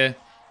get hurt here.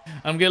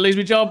 I'm gonna lose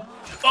my job.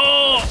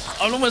 Oh,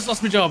 I almost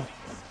lost my job.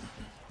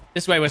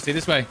 This way, Wesley.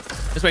 This way.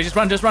 This way. Just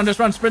run. Just run. Just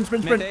run. Sprint.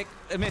 Sprint. Sprint.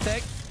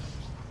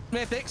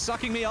 Mythic,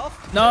 sucking me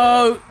off.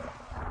 No.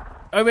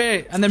 Over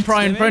here, and then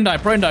prone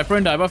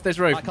dive off this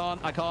roof. I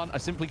can't. I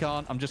simply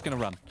can't. I'm just gonna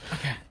run.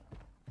 Okay.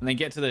 And then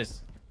get to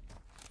this.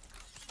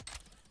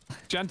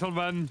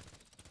 Gentlemen.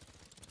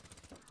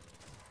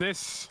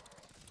 This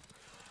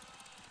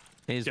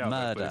Is Get out there,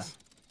 murder. please.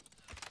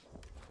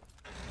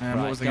 What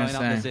Right, was I going gonna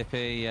up the say?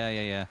 zippy.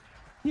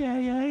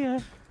 Yeah.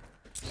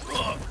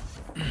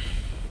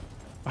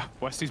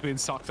 Westy's being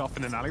sucked off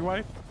in an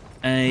alleyway. Got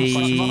struck by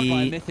a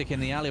Hey, mythic in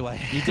the alleyway.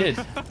 you did.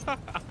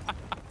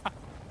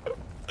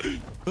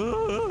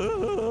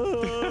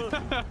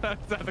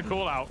 That's the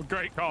call out.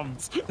 Great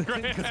comms.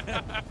 Great.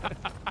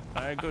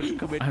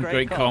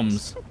 Great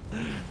comms.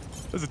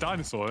 There's a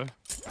dinosaur here.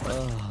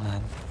 Oh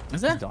man.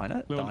 Is there?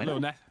 Dino.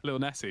 Little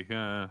Nessie.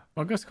 Yeah.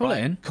 Well, let's call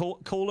it in.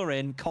 Call her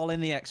in. Call in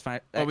the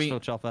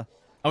exfil chopper.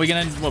 Are we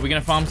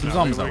gonna farm some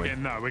zombies? Are we?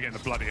 We're getting the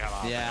bloody hell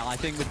out. Yeah, I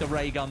think with the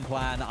ray gun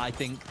plan, I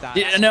think that.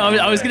 Yeah, no,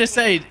 I was gonna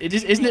say,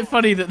 isn't it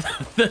funny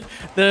that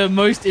the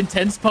most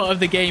intense part of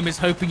the game is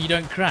hoping you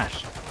don't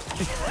crash?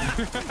 Isn't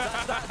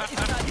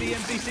that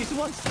DMZ season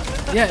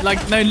 1? Yeah,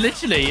 like no,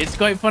 literally, it's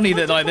quite funny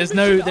that like there's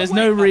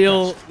no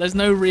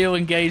real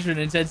engagement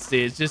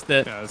intensity. It's just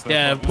that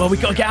well, we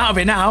gotta get out of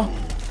here now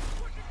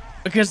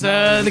because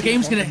the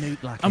game's gonna.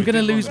 I'm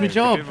gonna lose my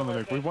job.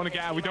 We want to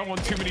get out. We don't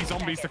want too many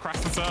zombies to crash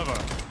the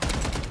server.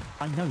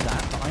 I know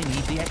that, but I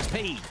need the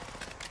XP.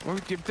 Well,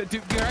 your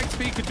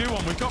XP could do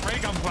one. We've got ray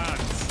gun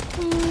plans.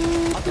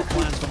 I've got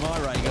plans for my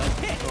ray gun.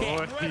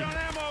 Right on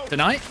ammo!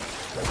 Tonight?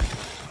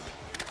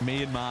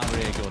 Me and my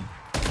ray gun.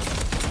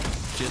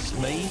 Just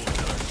me.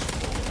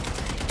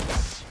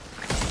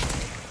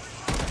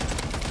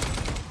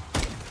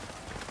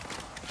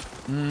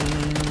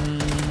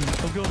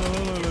 I've got no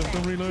ammo left.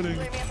 I'm reloading.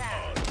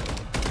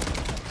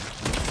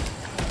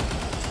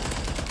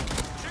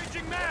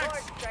 Changing mags!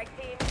 Strike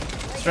team.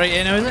 Straight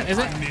in, is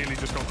it? I nearly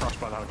just got crushed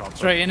by the helicopter.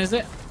 Straight in, is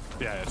it?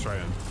 Yeah, straight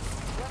in.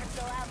 We're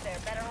still out there.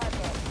 Better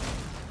hustle.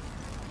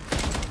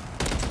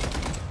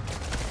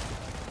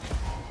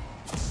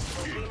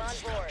 Team on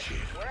board.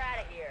 We're out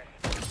of here.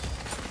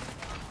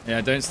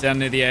 Yeah, don't stand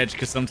near the edge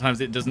because sometimes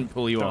it doesn't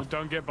pull you off.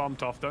 Don't get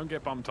bumped off. Don't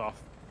get bumped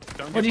off.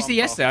 What did you see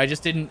yesterday? I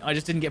just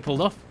didn't get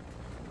pulled off.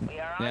 We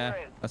are en Yeah,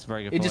 route. that's a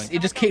very good It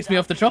point. just kicked me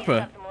off the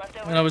chopper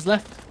when I was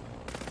left.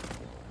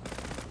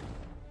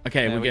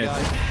 Okay, There we're we good. go.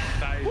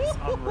 That is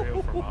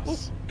unreal from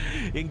us.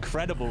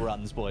 Incredible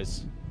runs,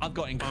 boys. I've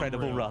got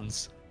incredible Unreal.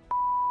 runs.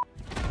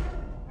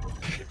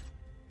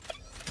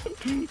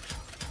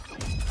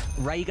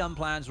 Ray gun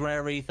plans,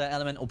 rare ether,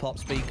 elemental pop,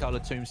 speed cola,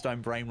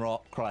 tombstone, brain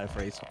rot, cryo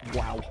freeze.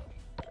 Wow.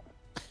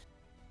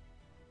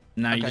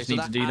 Now you Okay, just so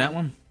need to do that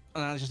one.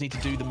 And I just need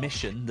to do the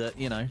mission that,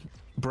 you know,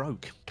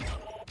 broke.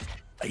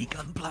 Ray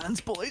gun plans,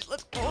 boys.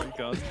 Let's go. Oh my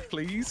God,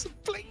 please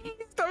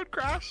don't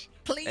crash.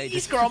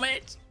 Please,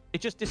 Gromit.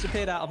 It just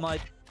disappeared out of my...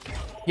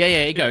 Yeah,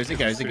 it goes.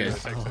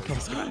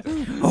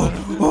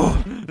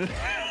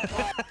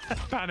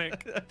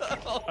 Panic.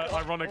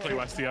 Ironically,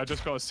 Westy, I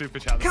just got a super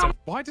chat that said,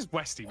 why does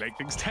Westy make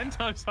things 10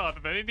 times harder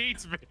than it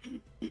needs to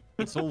be?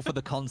 It's all for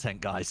the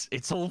content, guys.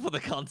 It's all for the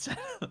content.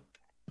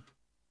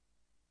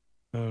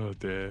 Oh,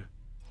 dear.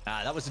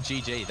 Ah, that was a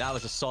GG. That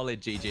was a solid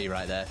GG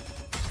right there.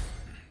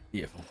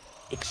 Beautiful.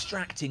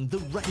 Extracting the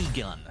ray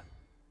gun.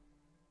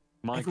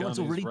 My Everyone's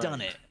gun is already red.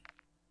 done it.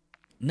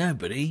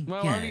 Nobody.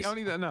 Well, cares.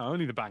 only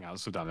the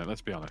bangouts have done it,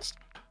 let's be honest.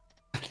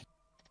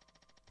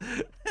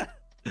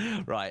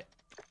 Right.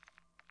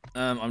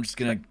 I'm just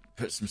gonna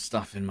put some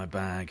stuff in my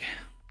bag.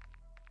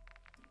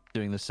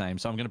 Doing the same.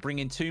 So I'm going to bring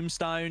in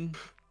Tombstone,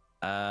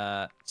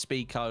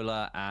 Speed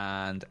Cola,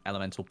 and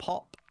Elemental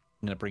Pop.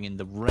 I'm going to bring in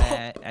the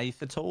Rare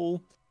Aether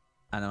Tool.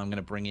 And then I'm going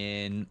to bring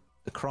in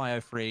the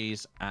Cryo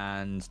Freeze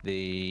and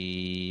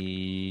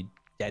the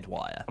Dead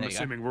Wire. I'm There you go.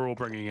 assuming we're all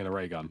bringing in a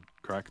ray gun,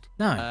 correct?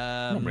 No,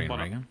 I'm not bringing why a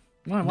not? ray gun.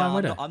 Why No, would I'm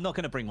I? not, I'm not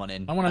going to bring one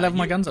in. I want to level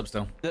my you- guns up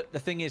still. The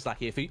thing is,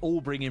 Lucky, if we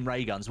all bring in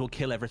ray guns, we'll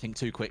kill everything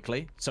too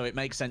quickly. So it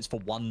makes sense for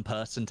one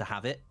person to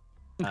have it.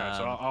 Okay,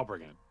 so I'll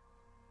bring it.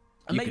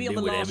 And You maybe can on do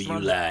the whatever last you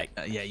run, like.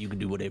 yeah, you can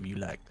do whatever you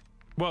like.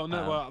 Well,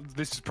 no, well,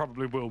 this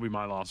probably will be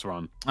my last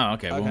run. Oh,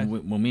 okay. Okay.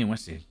 Well, me and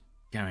Westy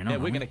carrying on. Yeah,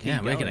 we're aren't gonna we? keep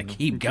Yeah, we're gonna going.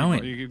 keep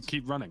going. You can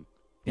keep running.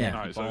 Yeah.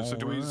 All right,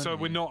 so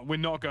we're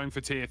not going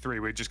for tier 3.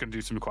 We're just going to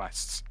do some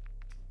quests.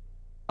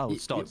 Oh,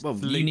 stop. well,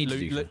 you need to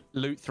do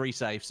loot 3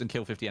 safes and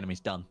kill 50 enemies.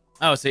 Done.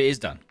 Oh, so it is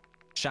done.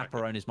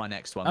 Chaperone is my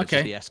next one, which Okay.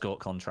 is the escort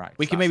contract.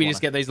 We can maybe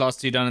just get those last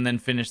 2 done and then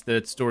finish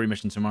the story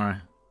mission tomorrow,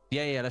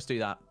 Yeah, let's do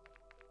that.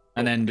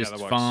 and then Yeah, just that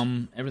works.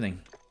 farm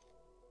everything.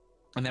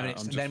 And then, I'm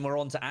just- then we're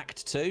on to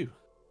Act 2.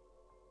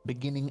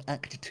 Beginning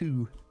Act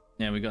 2.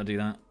 Yeah, we got to do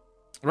that.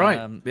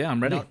 Right. Yeah,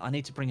 I'm ready. No, I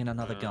need to bring in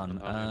another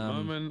gun. At the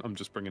moment, I'm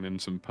just bringing in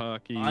some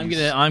perkies.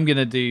 I'm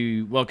gonna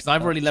do well because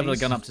I've already leveled a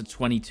gun up to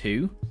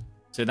 22,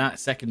 so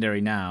that's secondary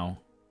now.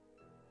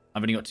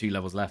 I've only got 2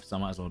 levels left, so I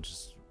might as well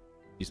just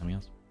do something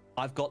else.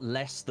 I've got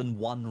less than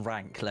 1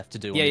 rank left to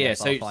do. Yeah, on the yeah.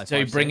 So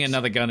SR556. bring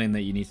another gun in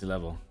that you need to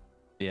level.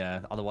 Yeah,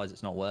 otherwise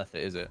it's not worth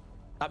it, is it?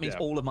 That means Yeah.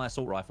 all of my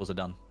assault rifles are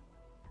done.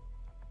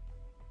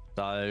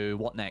 So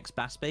what next?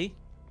 Basby?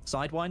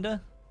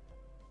 Sidewinder?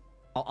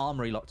 Oh,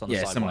 armory locked on the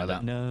Yeah, Sidewinder. something like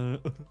that. No.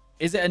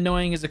 Is it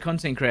annoying as a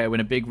content creator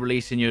when a big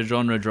release in your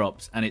genre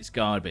drops and it's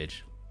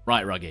garbage?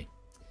 Right, Ruggy.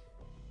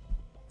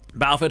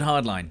 Battlefield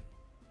Hardline,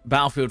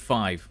 Battlefield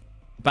 5,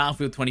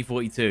 Battlefield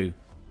 2042,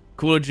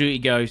 Call of Duty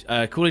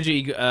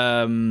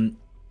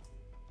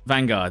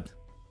Vanguard.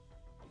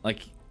 Like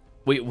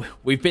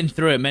we've been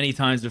through it many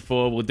times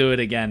before. We'll do it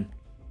again.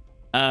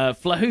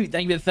 Flahoot,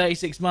 thank you for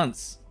 36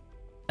 months.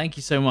 Thank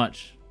you so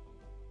much.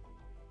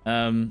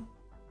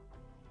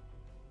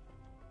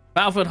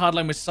 Battlefield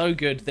Hardline was so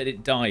good that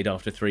it died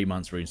after 3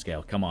 months,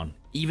 RuneScale. Come on.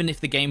 Even if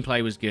the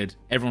gameplay was good,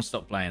 everyone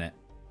stopped playing it.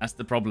 That's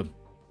the problem.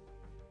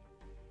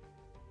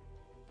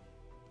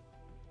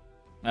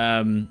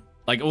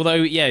 Like, although,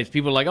 yeah, if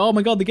people are like, oh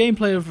my god, the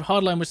gameplay of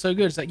Hardline was so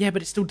good. It's like, yeah,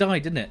 but it still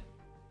died, didn't it?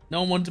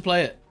 No one wanted to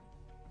play it.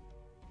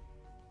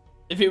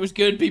 If it was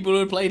good, people would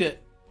have played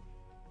it.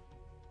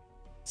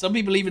 Some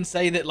people even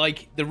say that,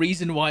 like, the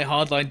reason why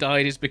Hardline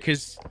died is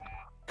because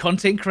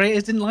content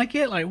creators didn't like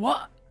it. Like,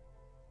 what?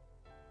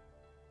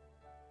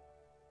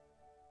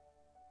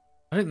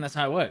 I don't think that's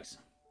how it works.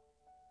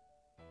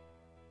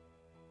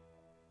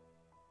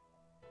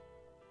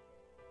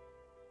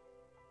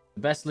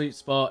 The best loot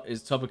spot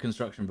is top of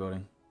construction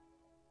building.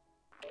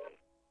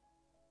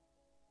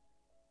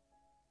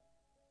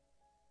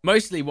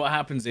 Mostly what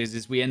happens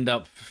is we end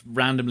up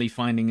randomly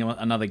finding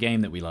another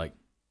game that we like.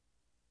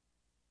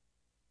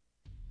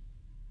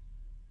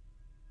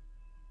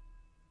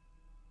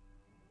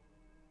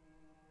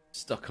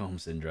 Stockholm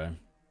Syndrome.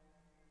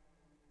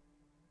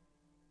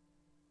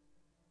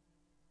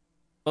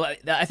 Well,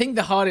 I think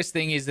the hardest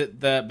thing is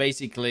that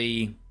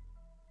basically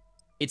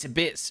it's a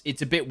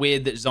bit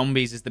weird that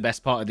zombies is the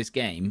best part of this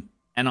game,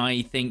 and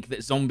I think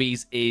that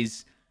zombies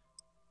is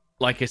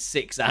like a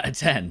 6 out of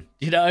 10.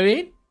 You know what I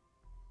mean?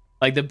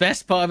 Like, the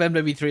best part of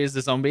MW3 is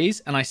the zombies,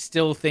 and I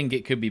still think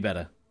it could be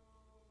better.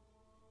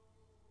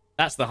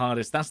 That's the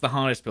hardest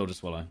pill to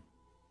swallow.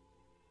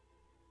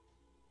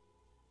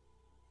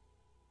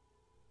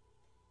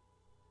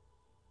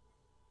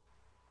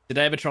 Did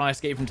I ever try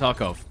Escape from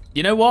Tarkov?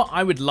 You know what?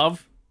 I would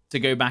love to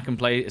go back and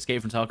play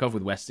Escape from Tarkov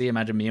with Westy.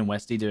 Imagine me and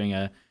Westy doing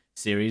a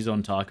series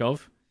on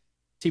Tarkov.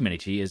 Too many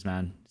cheaters,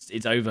 man.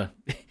 It's over.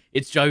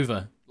 It's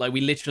Jova. Like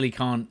we literally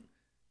can't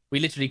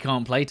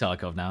play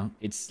Tarkov now.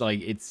 It's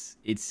like it's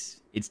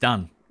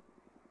done.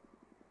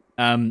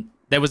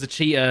 There was a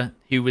cheater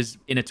who was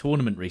in a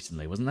tournament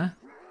recently, wasn't there?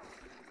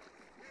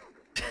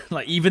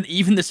 Like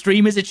even the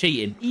streamers are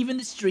cheating. Even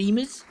the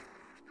streamers.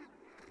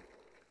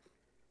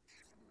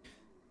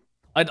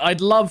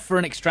 I'd love for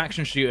an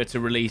extraction shooter to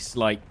release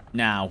like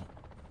now,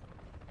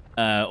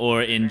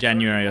 or in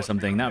January or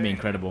something. That'd be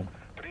incredible.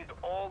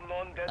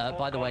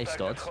 By the way,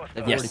 Stod,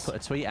 they've already put a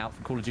tweet out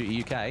from Call of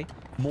Duty UK.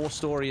 More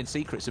story and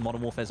secrets in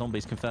Modern Warfare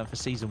Zombies confirmed for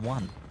Season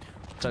 1.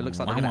 So it looks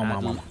like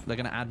they're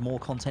going to add more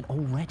content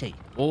already.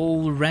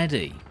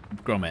 Already,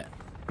 Gromit.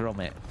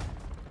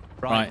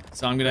 Right,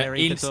 so I'm going to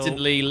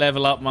instantly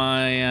level up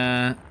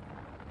my...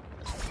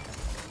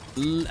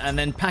 and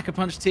then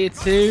Pack-a-Punch Tier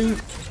 2.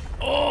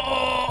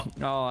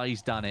 Oh,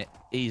 he's done it.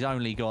 He's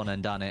only gone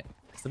and done it.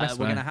 We're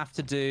going to have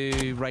to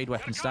do Raid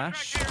Weapon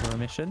Stash for a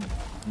mission.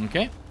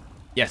 Okay.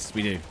 Yes,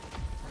 we do.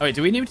 Oh, wait,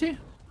 do we need to?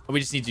 Or we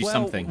just need to do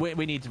something? We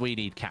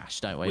need cash,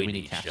 don't we? We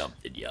need cash.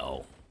 Something,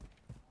 yo.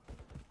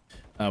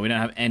 We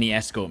don't have any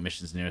escort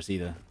missions near us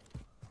either.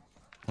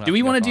 Do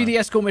we want to do the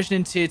escort mission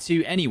in Tier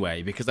 2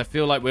 anyway? Because I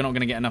feel like we're not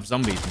going to get enough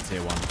zombies in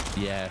Tier 1.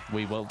 Yeah,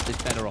 we will.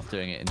 It's better off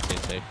doing it in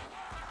Tier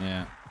 2.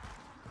 Yeah.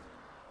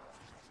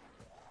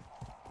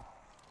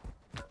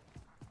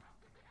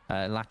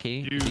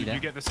 Lucky. You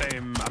get the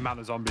same amount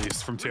of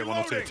zombies from Tier 1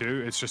 or Tier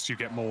 2. It's just you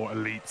get more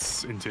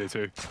elites in Tier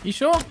 2. You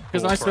sure?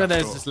 Because I swear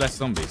there's just less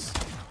zombies.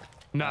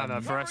 No,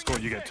 for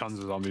escort you get tons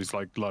of zombies,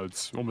 like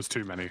loads, almost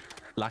too many.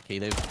 Lucky,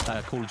 they've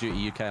Call of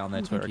Duty UK on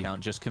their Twitter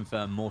account just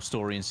confirmed more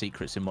story and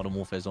secrets in Modern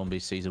Warfare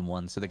Zombies Season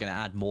 1, so they're going to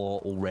add more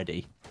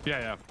already.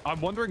 Yeah. I'm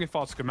wondering if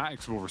our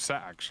schematics will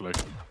reset, actually.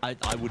 I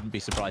wouldn't be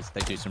surprised if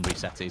they do some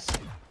resetties.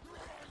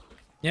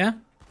 Yeah?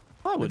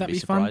 I wouldn't be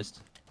surprised.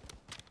 Fun?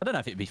 I don't know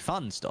if it'd be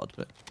fun, Stod,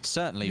 but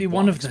certainly be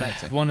one of the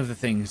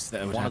things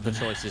that would one happen. of the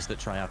choices that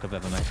Treyarch have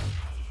ever made.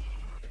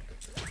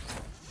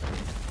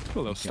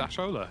 Cool little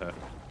stashola here.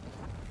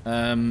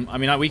 I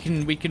mean,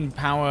 we can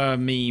power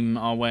meme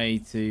our way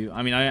to...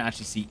 I mean, I don't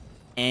actually see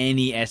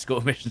any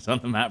escort missions on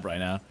the map right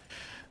now.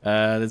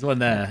 There's one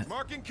there.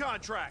 Marking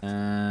contract.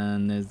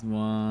 And there's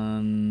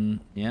one...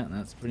 Yeah,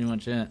 that's pretty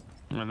much it.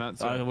 And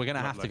that's we're going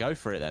to have to go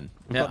for it then.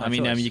 Yeah, I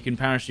mean, you can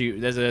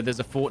parachute. There's a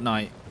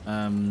Fortnite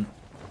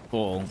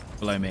portal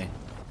below me.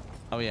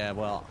 Oh, yeah,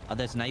 well,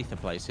 there's an Aether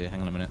place here.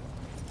 Hang on a minute.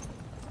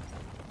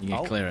 You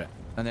can clear it.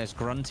 And there's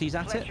Grunties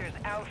at it.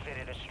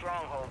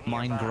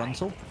 Mine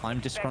Gruntle. I'm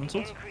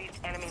disgruntled.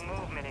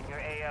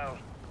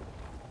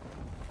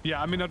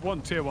 Yeah, I mean, I'd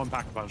want Tier 1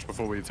 Pack-a-Punch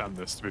before we attempt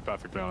this, to be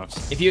perfectly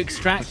honest. If you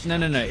extract... No.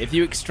 If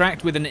you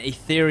extract with an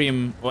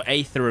Ethereum or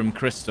Aetherium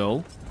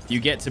crystal, you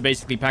get to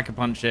basically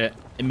Pack-a-Punch it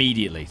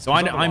immediately. So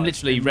I'm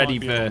literally ready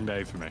for...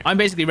 I'm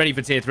basically ready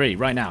for Tier 3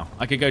 right now.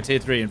 I could go Tier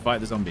 3 and fight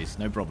the zombies.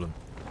 No problem.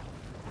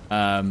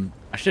 I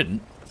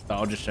shouldn't, but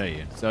I'll just show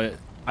you. So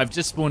I've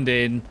just spawned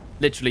in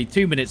literally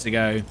 2 minutes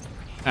ago,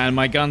 and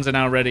my guns are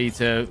now ready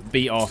to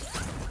beat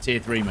off Tier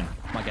 3 men.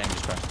 My game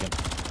just crashed again.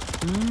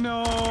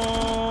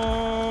 No!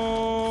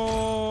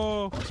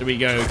 So we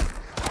go...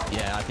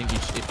 Yeah, I think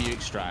if you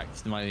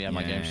extract, my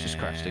game's just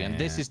crashed again.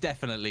 This is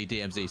definitely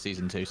DMZ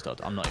Season 2,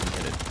 Stod. I'm not even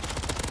kidding.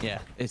 Yeah,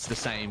 it's the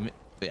same.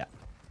 Yeah.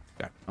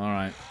 Go. All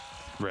right.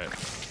 Rip.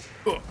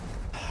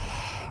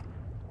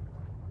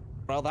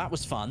 Well, that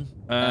was fun.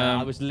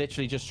 I was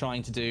literally just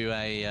trying to do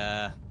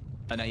an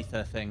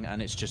Aether thing,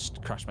 and it's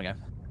just crashed my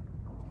game.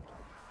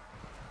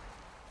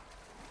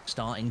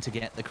 Starting to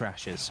get the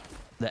crashes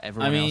that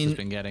everyone else has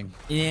been getting.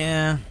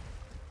 Yeah.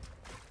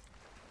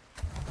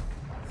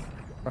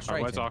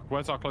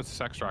 Where's our closest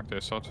extractor,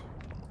 Sod?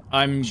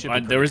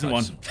 There isn't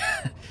one.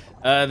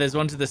 There's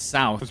one to the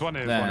south. There's one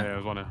here.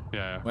 There's one here.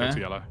 Yeah. Where? Go to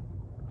yellow.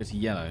 Go to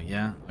yellow.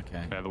 Yeah.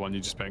 Okay. Yeah, the one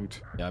you just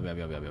pinged. Yeah.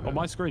 On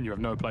my screen, you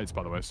have no plates,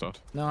 by the way, Sod.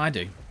 No, I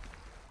do.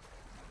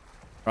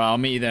 Right, I'll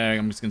meet you there.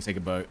 I'm just gonna take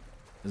a boat.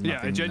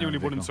 Yeah, it genuinely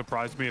wouldn't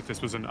surprise me if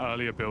this was an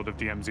earlier build of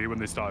DMZ when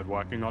they started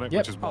working on it,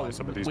 which is why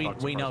some of these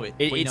bugs we know it.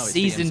 It's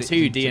Season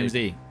 2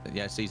 DMZ.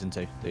 Yeah, Season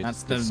 2. Dude.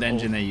 That's the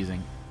engine they're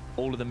using.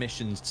 All of the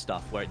missions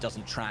stuff where it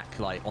doesn't track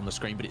like on the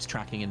screen, but it's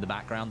tracking in the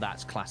background,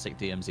 that's classic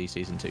DMZ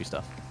Season 2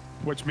 stuff.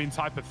 Which means,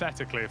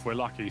 hypothetically, if we're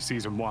lucky,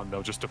 Season 1,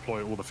 they'll just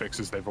deploy all the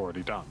fixes they've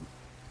already done.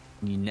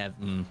 You never.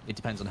 It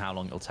depends on how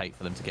long it'll take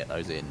for them to get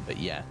those in, but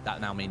yeah,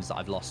 that now means that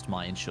I've lost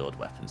my insured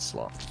weapons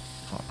slot.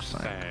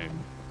 Same.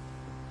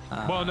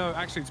 Well, no,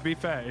 actually, to be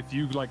fair, if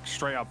you like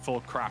straight up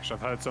full crash,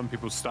 I've heard some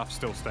people's stuff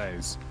still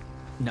stays.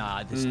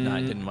 No, it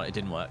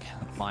didn't work.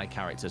 My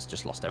character's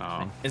just lost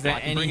everything. Is there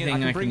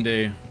anything I can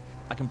do?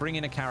 I can bring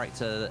in a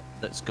character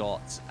that's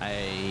got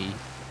a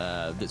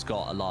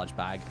large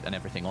bag and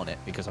everything on it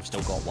because I've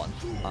still got one.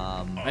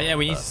 Yeah,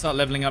 we need to start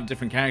leveling up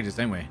different characters,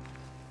 don't we?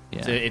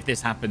 Yeah. So if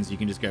this happens, you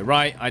can just go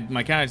right.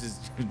 My character's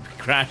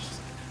crashed.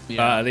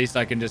 Yeah. At least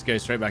I can just go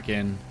straight back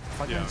in.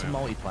 If I go into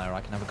multiplayer,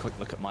 I can have a quick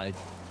look at my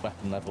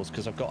weapon levels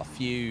because I've got a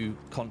few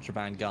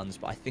contraband guns,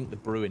 but I think the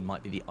Bruin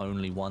might be the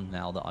only one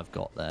now that I've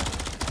got there.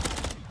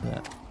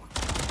 Yeah.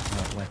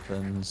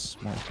 Weapons,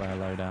 multiplayer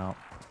loadout.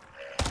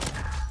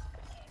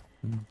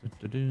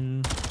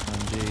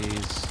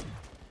 MGs.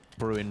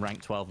 Bruin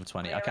rank 12 of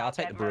 20. Okay, I'll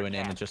take the Bruin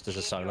in just as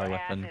a solo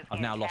weapon. I've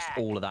now lost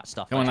all of that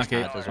stuff. Come on, I just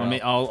Lucky. had as well. I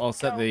mean, I'll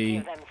set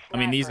the... I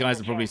mean, these guys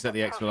have probably set the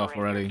exfil off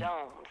already.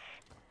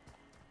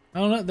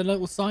 Oh, look, the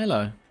little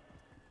silo.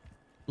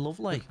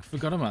 Lovely. I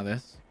forgot about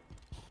this.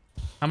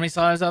 How many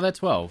silos are there?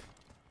 12?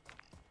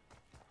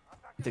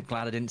 I'm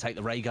glad I didn't take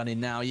the ray gun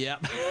in now.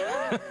 Yep.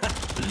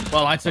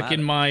 Well, I took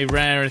in my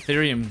rare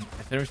Ethereum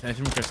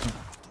crystal.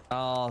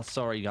 Oh,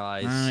 sorry,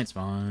 guys. No, it's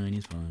fine.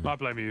 It's fine. I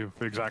blame you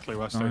exactly,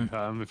 Westy.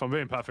 If I'm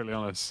being perfectly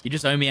honest. You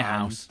just owe me a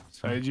house.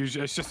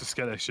 It's just a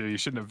skill issue. You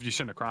shouldn't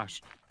have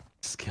crashed.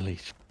 Skill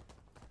issue.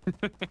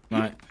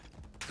 Right.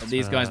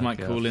 These guys might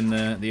call in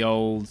the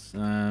old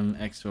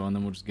exfil, and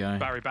then we'll just go.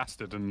 Barry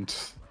Bastard and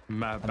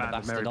Band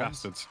of Merry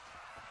Bastards.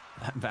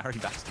 Barry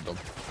Bastard.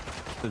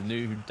 The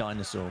new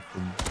dinosaur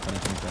from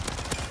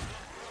 2020.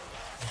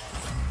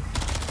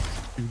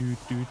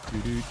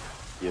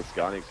 Hier ist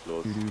gar nichts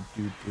los.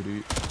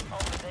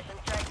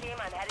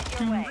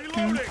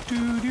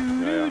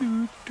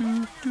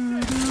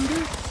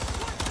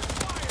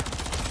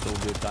 All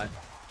good time.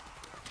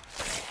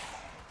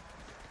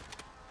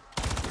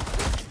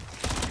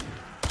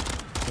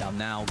 Yeah, I'm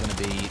now going to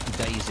be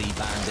Daisy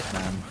Bandit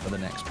Man for the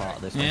next part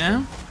of this.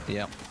 Yeah?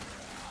 Yep.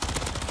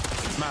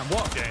 Man,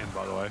 what a game,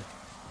 by the way.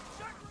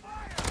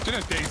 Do you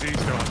know Daisy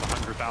still has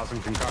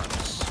 100,000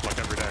 concurrents, like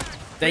every day?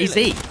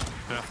 Daisy?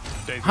 Yeah,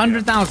 Daisy.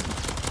 100,000?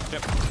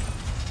 Yep.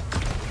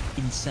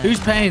 Insane. Who's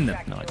paying them?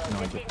 No, that's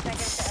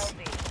insane.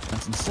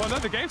 Well, no,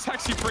 the game's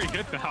actually pretty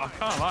good now. I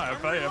can't lie. I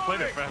played it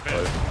for a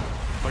bit.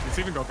 Like, it's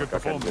even got good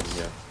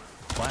performance.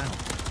 Wow.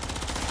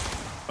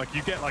 Like,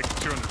 you get like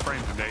 200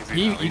 frames in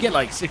Daisy. You get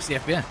like 60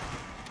 FPS.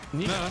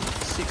 No.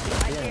 60,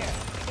 yeah.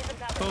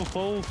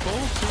 Full,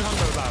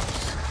 200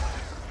 laps.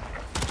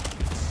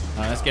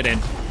 Alright, let's get in.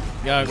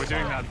 Go. We're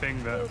doing that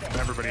thing that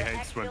everybody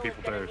hates when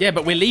people do. Yeah,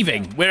 but we're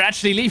leaving. We're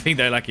actually leaving,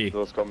 though, Lucky.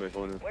 Los, komm, wir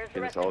holen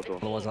ins Auto.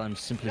 Otherwise, I'm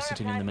simply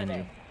sitting in the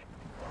menu.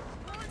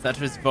 That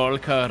was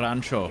Volker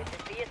Rancho.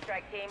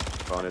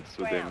 Fahren jetzt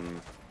zu dem...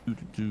 wir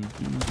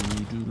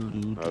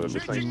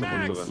müssen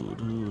eigentlich zum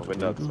unteren. Auch wenn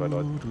da 2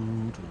 Leute...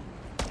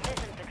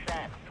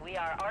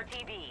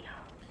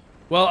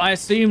 Well, I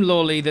assume,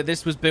 Lawley, that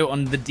this was built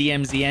on the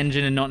DMZ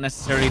engine and not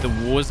necessarily the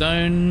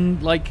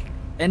Warzone, like,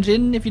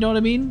 engine, if you know what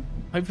I mean?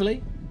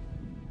 Hopefully.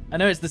 I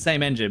know it's the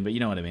same engine, but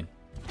you know what I mean.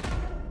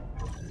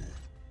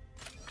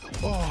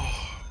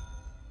 Oh.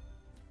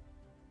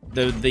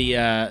 The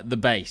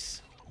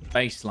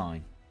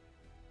baseline.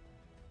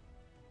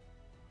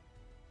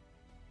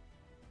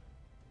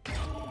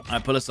 I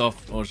pull us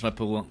off, or should I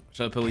pull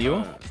you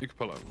off? You can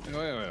pull out.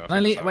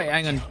 Wait,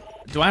 hang on.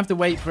 Do I have to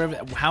wait for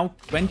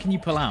when can you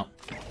pull out?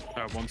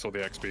 Once all the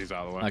XP's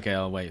out of the way. Okay,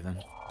 I'll wait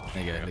then.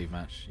 There you go, leave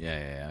match.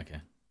 Yeah,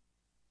 okay.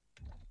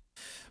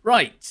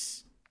 Right.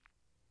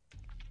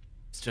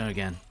 Let's try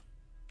again.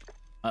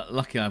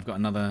 Lucky I've got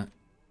another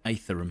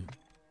Aetherum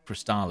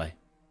Crystale.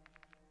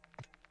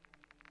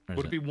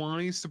 Would it be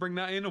wise to bring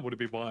that in, or would it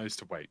be wise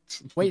to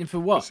wait? Waiting for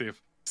what?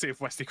 see if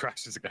Westy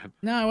crashes again.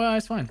 No, well,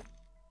 it's fine.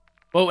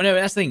 Well, no,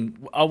 that's the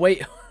thing. I'll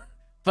wait.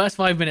 First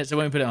 5 minutes, I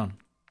won't put it on.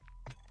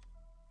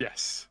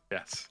 Yes,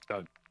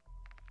 done.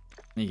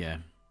 There you go.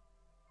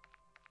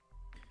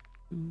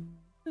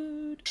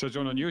 Should I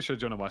join on you, or should I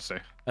join on Westy?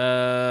 I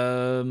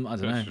don't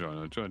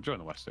know.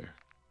 Join on Westy.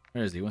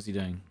 Where is he? What's he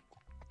doing?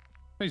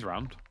 He's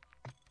around.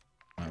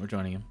 Alright, we're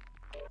joining him.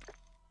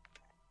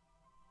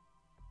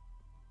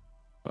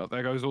 Well,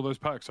 there goes all those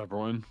perks I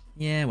brought in.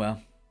 Yeah,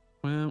 well.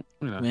 Well,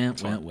 you know.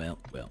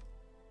 Well.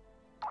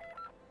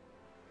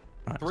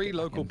 Right, 3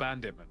 local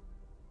banditmen.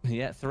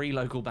 Yeah, 3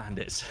 local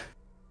bandits.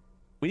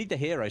 We need the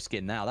hero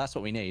skin now. That's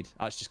what we need.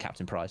 Oh, it's just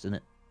Captain Price, isn't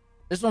it?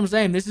 That's what I'm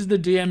saying. This is the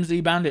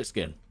DMZ bandit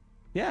skin.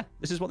 Yeah,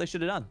 this is what they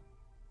should have done.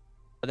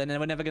 But then they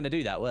were never going to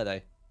do that, were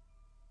they?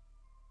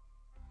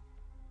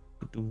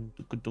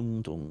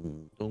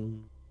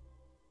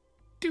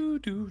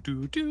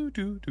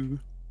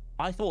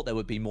 I thought there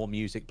would be more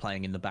music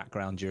playing in the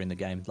background during the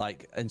game.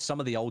 Like, in some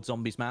of the old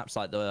Zombies maps,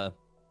 like the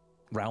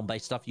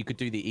round-based stuff, you could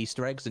do the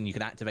Easter eggs and you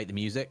could activate the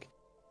music,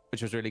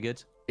 which was really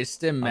good. It's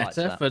still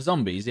meta for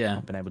zombies, yeah.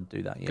 I've been able to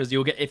do that, yeah. Because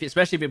you'll get,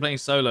 especially if you're playing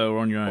solo or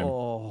on your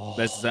own,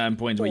 there's certain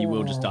points where you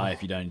will just die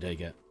if you don't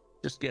take it.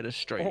 Just get us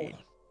straight.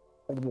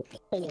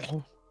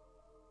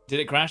 Did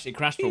it crash? It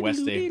crashed for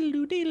Westy.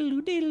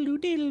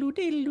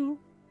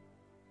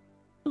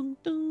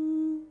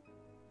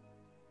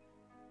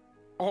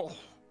 Oh.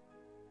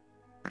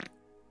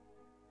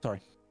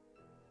 Sorry.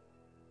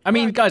 I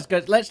mean, guys,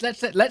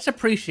 let's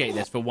appreciate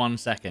this for 1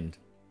 second.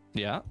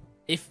 Yeah.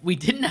 If we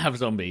didn't have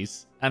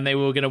zombies and they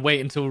were going to wait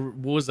until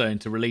Warzone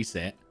to release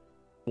it,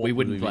 we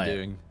wouldn't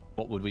play it.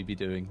 What would we be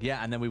doing?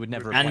 Yeah, and then we would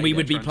never. And we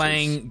would be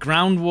playing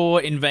Ground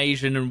War,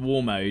 Invasion, and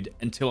War Mode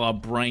until our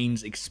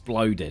brains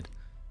exploded.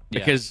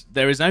 Because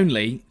there is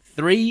only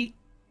 3.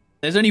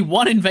 There's only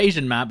 1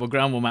 Invasion map or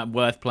Ground War map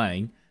worth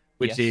playing.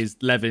 which Yes. is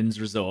Levin's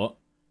resort.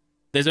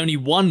 There's only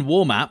one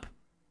war map,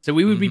 so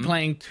we would be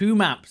playing 2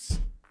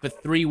 maps for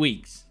 3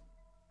 weeks.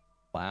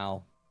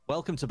 Wow.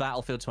 Welcome to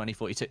Battlefield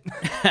 2042.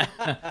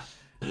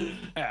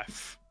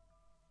 F.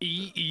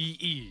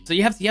 E. So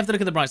you have to look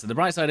at the bright side. The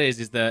bright side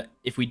is that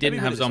if we didn't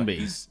put have it this way.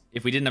 zombies,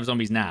 if we didn't have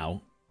zombies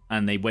now,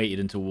 and they waited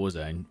until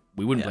Warzone,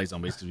 we wouldn't play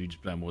zombies because we'd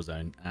just play on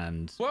Warzone,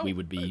 and we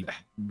would be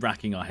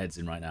racking our heads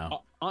in right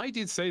now. I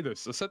did say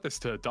this. I said this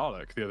to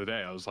Dalek the other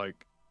day. I was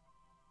like,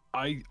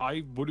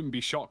 I wouldn't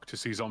be shocked to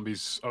see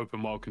zombies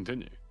open world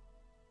continue.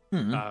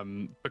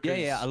 Because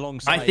yeah,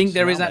 alongside. I think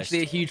there is surround-based.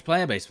 actually a huge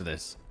player base for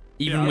this,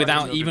 even Yeah,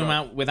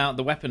 without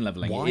the weapon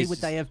leveling. Why would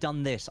they have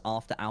done this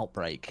after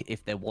Outbreak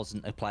if there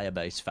wasn't a player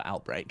base for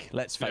Outbreak?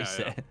 Let's face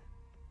it.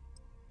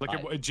 Like,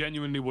 it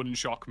genuinely wouldn't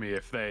shock me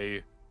if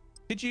they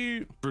Did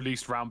you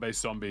released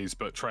round-based zombies,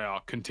 but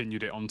Treyarch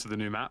continued it onto the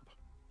new map.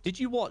 Did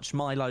you watch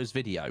Milo's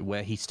video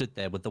where he stood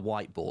there with the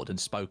whiteboard and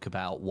spoke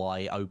about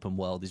why open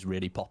world is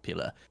really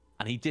popular?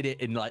 And he did it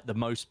in like the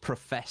most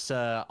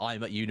professor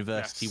I'm at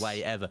university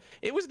way ever.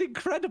 It was an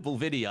incredible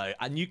video,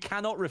 and you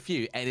cannot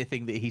refute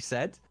anything that he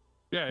said.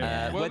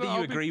 Yeah. Well, whether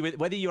you agree with,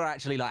 whether you're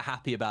actually like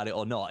happy about it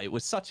or not, it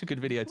was such a good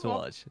video to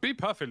watch. Be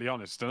perfectly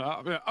honest, and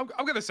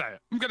I'm gonna say it.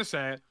 I'm gonna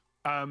say it.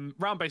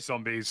 Round-based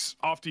zombies.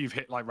 After you've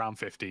hit like round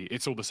 50,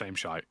 it's all the same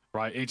shite,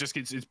 right? It just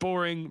gets it's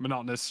boring,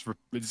 monotonous.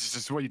 It's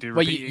just what you do.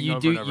 Well, you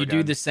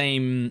do the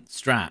same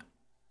strat,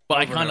 but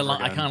I kind of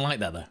like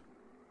that though.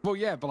 Well,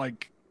 yeah, but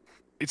like,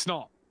 it's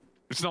not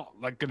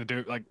like gonna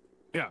do like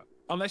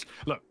unless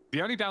look.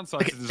 The only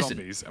downside to the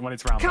zombies and when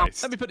it's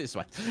round-based. Let me put it this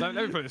way. Let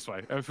me put it this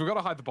way. If we've got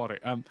to hide the body,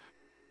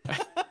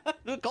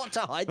 We've got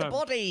to hide the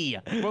body.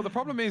 Well, the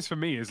problem is for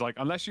me is like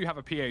unless you have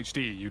a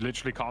PhD, you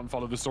literally can't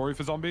follow the story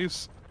for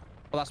zombies.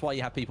 Well, that's why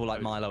you have people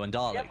like Milo and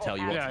Dalek tell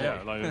you what to do.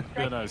 Yeah,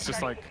 like, it's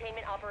just like,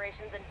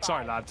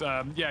 sorry, lad.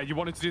 Yeah, you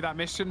wanted to do that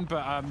mission,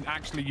 but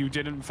actually you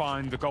didn't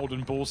find the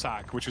golden ball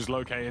sack, which is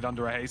located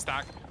under a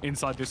haystack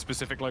inside this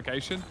specific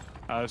location,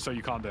 so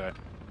you can't do it.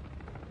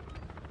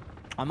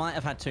 I might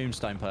have had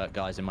Tombstone perk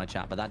guys in my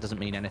chat, but that doesn't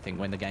mean anything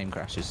when the game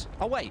crashes.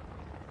 Oh, wait.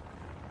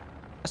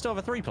 I still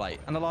have a 3-plate.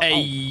 And a lot. Hey,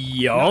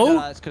 yo. No,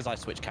 that's because I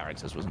switched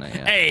characters, wasn't it?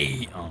 Yeah.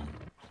 Hey,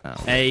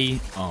 Hey,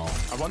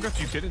 I wonder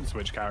if you didn't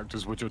switch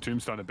characters, would your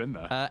Tombstone have been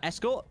there?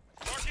 Escort?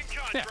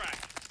 Yeah.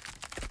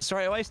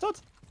 Straight away, Stud?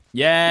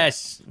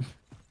 Yes.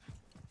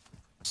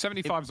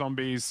 75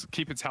 zombies,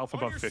 keep its health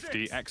above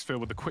 50, exfil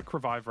with a quick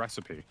revive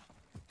recipe.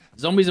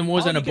 Zombies and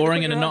Warzone are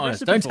boring and monotonous.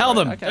 Don't tell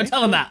them. Don't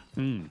tell them that.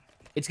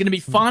 It's going to be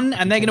fun,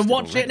 and they're going to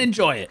watch it and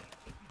enjoy it.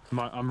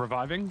 I'm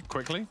reviving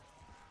quickly.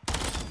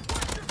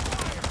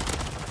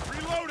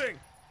 Reloading.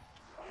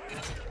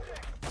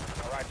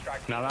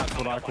 Now that's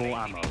what I call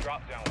ammo.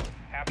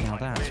 Now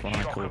that's what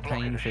I call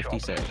Pain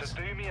 56. So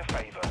do me a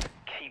favor,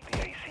 keep the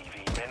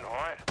ACV men,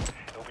 alright?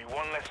 There'll be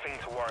one less thing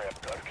to worry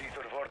about. Darkies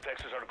or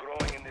vortexes are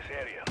growing in this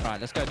area. Right,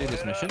 let's go do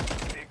this mission.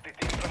 Take the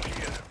team from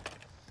here.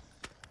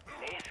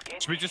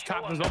 Should we just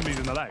tap the zombies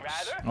in the legs?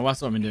 Oh,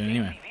 that's what I've been doing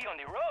anyway.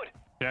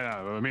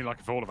 Yeah, no, I mean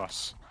like for all of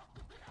us.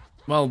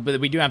 Well, but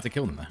we do have to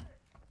kill them though.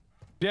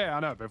 Yeah, I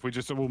know, but if we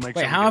just all make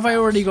Wait, sure how have I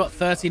already got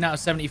 13 out of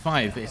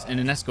 75 in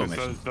an escort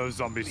mission? Those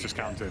zombies just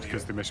counted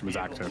because the mission was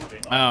active.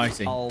 Oh, I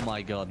see. Oh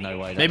my god, no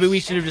way. Maybe we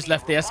should have just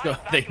left the escort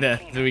thing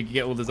there so we could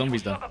get all the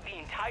zombies done.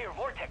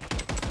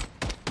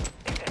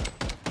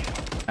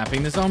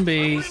 Tapping the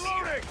zombies.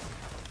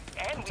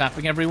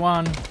 Tapping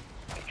everyone. And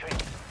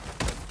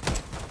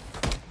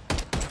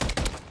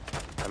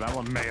that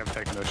one may have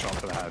taken a shot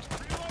to the head.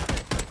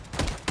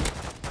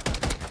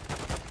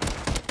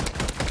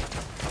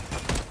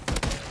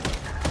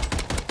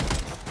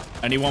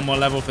 Only one more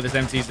level for this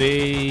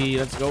MTZ.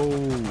 Let's go.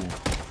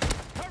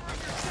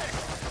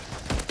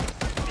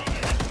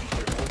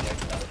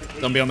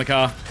 Zombie on the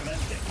car.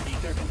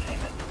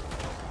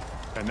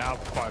 And now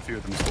quite a few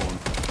of them spawn.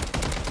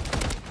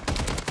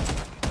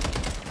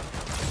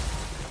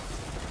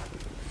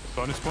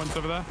 Bonus points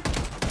over there.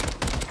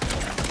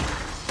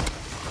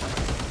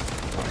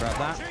 I'll grab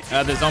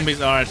that. The zombies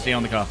are actually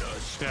on the car.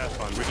 Yeah, it's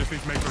fine. We just need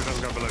to make sure it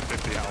doesn't go below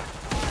 50 health.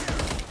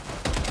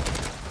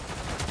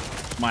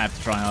 Might have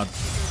to try hard.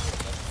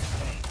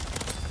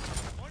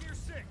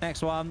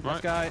 Next one.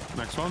 Let's go.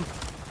 Next one.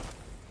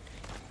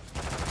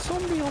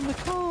 Zombie on the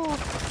car.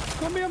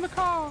 Zombie on the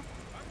car.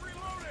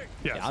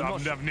 Yeah, Yeah,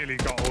 so I've nearly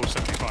got all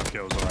 75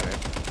 kills already.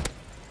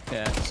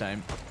 Yeah,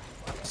 same.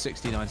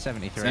 69,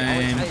 73.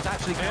 Same. Oh, it's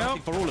actually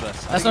counting for all of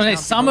us. That's what I'm saying.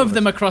 Some of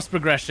them are cross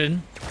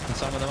progression. And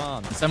some of them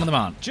aren't. And some of them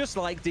aren't. Just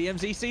like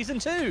DMZ Season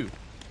 2.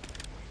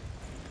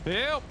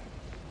 Yep.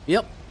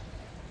 Yep.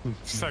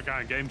 Just that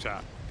guy in game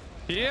chat.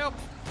 Yep.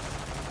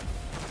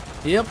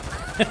 Yep.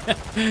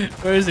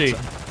 Where is he?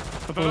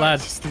 The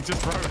lad. He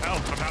just wrote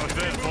help, and that was it.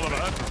 That's all I've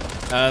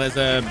heard. There's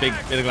a big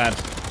of lad.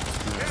 Just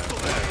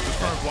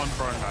wrote one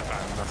throwing that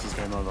down, and that's his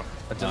game over.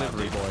 A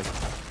delivery boy.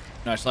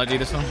 No, shall I do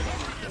this one?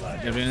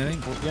 You do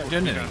anything? Yeah, do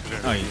anything?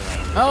 Oh,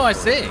 yeah. Oh, I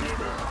see.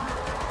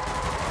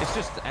 It's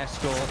just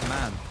escort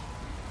man.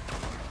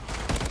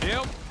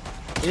 Yep.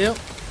 Yep.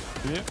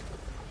 Yep.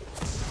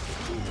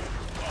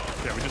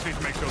 Yeah, we just need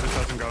to make sure this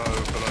doesn't go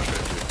below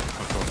 50.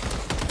 Of course.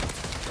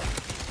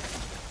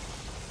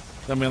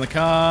 Zombie on the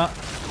car.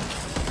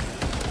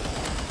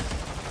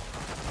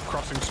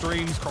 Crossing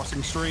streams,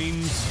 crossing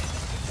streams.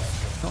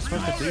 Not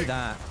supposed to do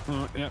that.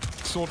 Yeah,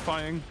 sword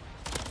fighting.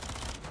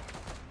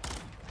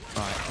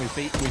 Right, we've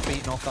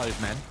beaten off those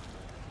men.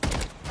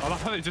 I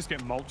love how they just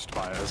get mulched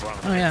by it as well.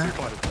 Oh, yeah.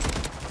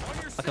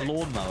 Like a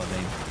lawnmower, I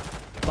mean.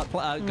 Like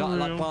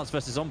Plants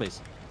vs.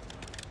 Zombies.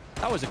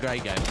 That was a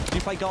great game. Did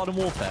you play Garden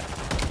Warfare?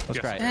 That was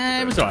great.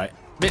 It was alright.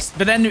 But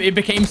then it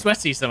became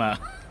sweaty somehow.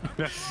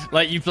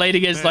 Like, you played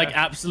against, like,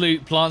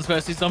 absolute Plants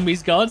vs.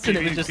 Zombies gods, and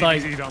it was just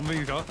like...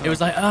 It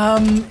was like,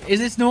 is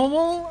this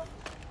normal?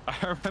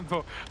 I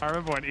remember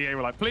when EA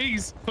were like,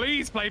 please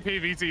play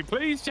PvZ,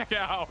 please check it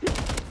out.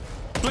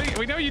 Please,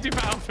 we know you do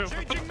Battlefield.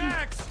 Changing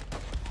max.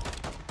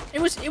 It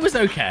was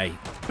okay.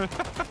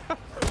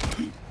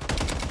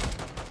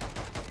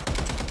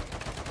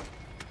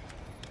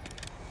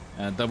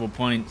 Double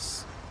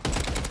points.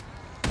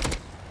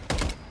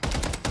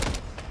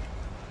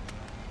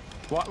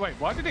 Wait,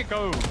 why did it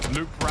go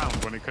loop round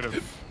when it could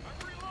have...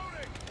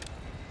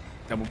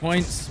 Double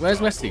points. Where's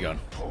Westy gone?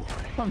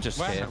 I'm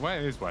just here. Where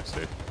is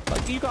Westy?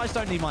 Like, you guys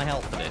don't need my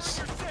help for this.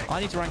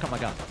 I need to rank up my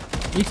gun.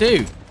 Me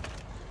too.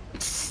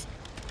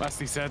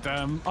 Westy said,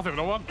 I think what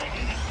I want.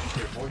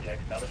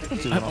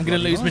 I'm gonna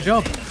lose my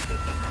job.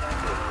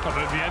 Oh,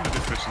 the end of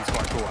this mission's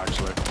quite cool,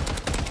 actually.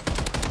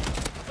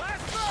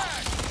 Last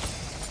mag.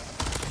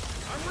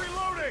 I'm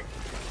reloading.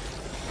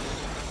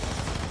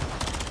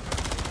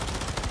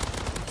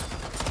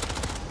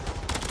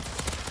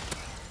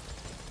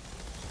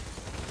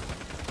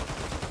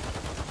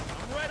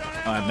 I'm right on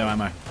ammo. I have no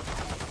ammo.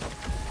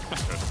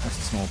 That's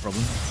a small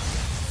problem.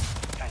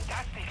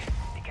 Fantastic.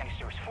 The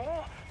canister is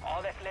full.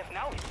 All that's left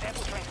now is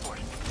sample transport.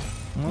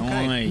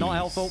 Okay, Nice. not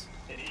helpful.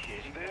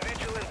 Initiating the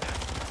vigilant.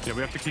 Yeah,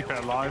 we have to keep it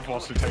alive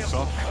whilst it takes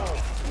off.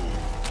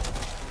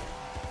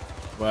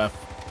 Worth.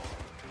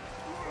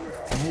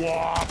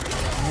 Whop!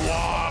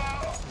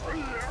 Whop!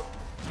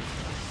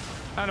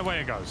 And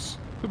away it goes.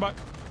 Goodbye.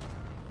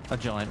 A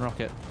giant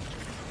rocket.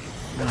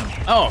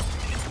 Oh!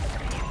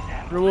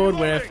 Reward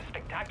whiff.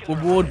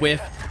 Reward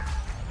whiff.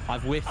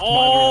 I've whiffed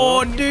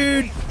Oh, my reward.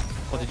 dude!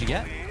 What did you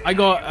get? I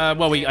got,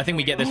 well, I think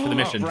we get this for the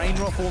mission. Brain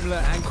rot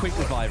formula and quick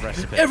revive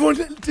recipe. Everyone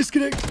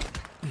disconnect!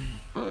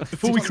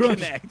 Before we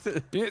crash.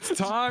 It's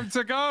time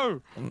to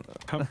go.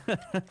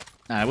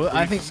 Well,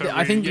 I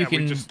think you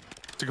can...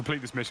 To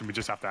complete this mission, we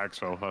just have to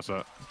exfil. That's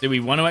it. Do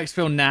we want to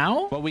exfil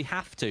now? Well, we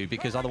have to,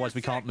 because otherwise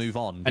we can't move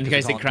on. In because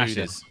case we it can't do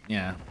crashes. this.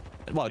 Yeah.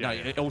 Well, no,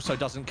 it also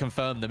doesn't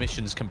confirm the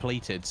mission's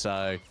completed,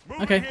 so...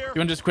 Okay. Do you want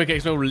to just quick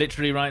exfil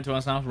literally right to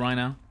ourselves right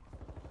now?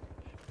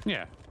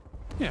 Yeah.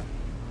 Yeah.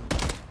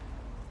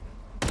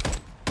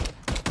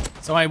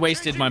 So I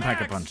wasted my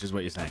pack-a-punch, is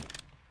what you're saying.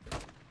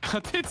 I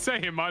did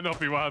say it might not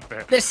be worth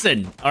it.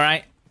 Listen, all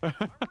right?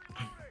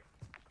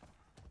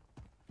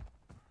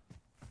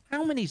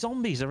 How many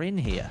zombies are in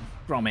here?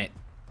 From it.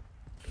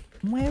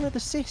 Where are the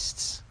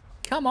cysts?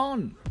 Come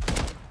on.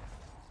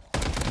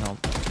 No.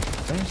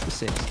 Where's the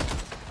cyst?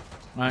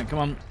 All right, come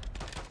on.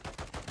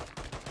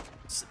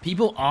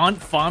 People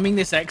aren't farming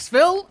this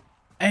exfil?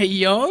 Hey,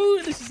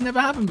 yo, this has never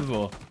happened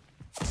before.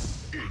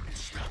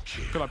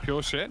 Feel like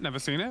pure shit. Never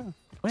seen it.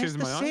 Where's Tears in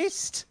the my eyes.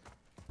 cyst?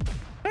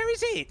 Where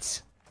is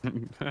it?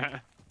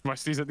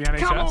 Westy's at the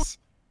NHS.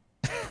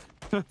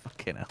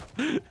 Fucking hell.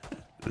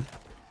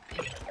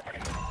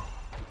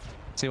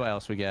 See what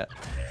else we get.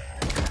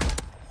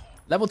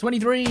 Level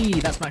 23.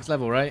 That's max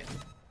level, right?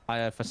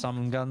 For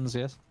some guns,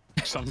 yes.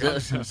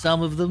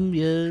 Some of them,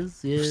 yes,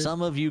 yes.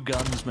 Some of you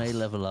guns may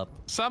level up.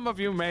 Some of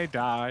you may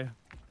die,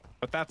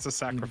 but that's a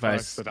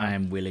sacrifice that I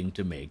am willing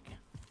to make.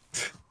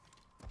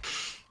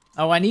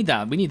 Oh, I need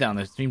that. We need that on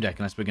the Stream Deck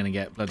unless we're going to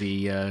get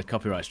bloody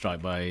copyright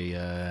strike by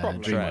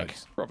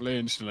DreamWorks. Probably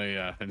instantly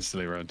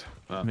ruined.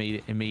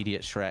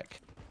 Immediate Shrek.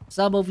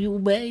 Some of you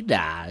may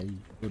die.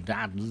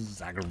 That is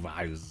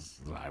sacrifice.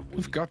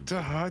 We've got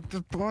to hide the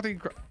body.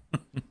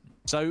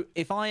 So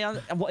if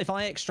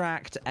I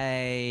extract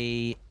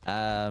a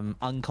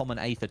uncommon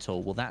Aether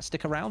tool, will that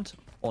stick around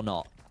or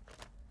not?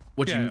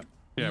 What do you?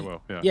 Yeah,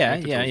 well, yeah.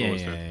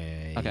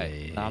 Yeah.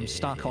 Okay, I'm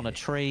stuck on a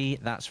tree.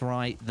 That's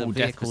right. The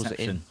vehicles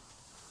in.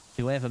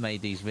 Whoever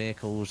made these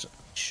vehicles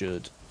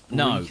should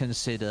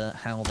reconsider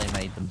how they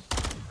made them.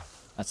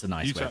 That's a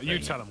nice way. You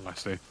tell them,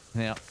 Wesley.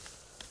 Yeah.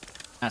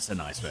 That's a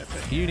nice way.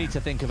 You need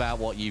to think about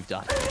what you've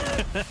done.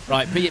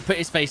 Right, put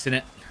his face in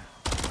it.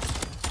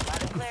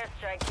 Clear,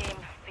 strike team.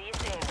 See you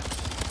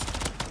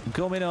soon.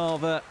 Coming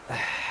over.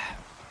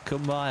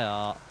 Come by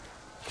art.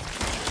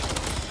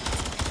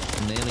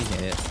 Nearly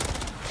here.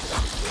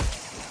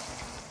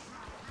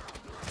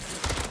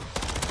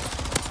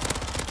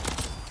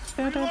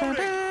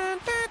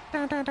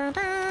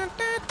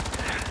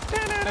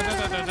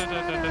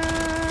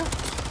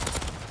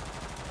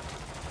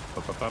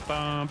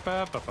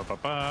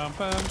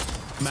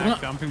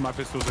 Dumping my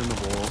pistols in the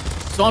wall.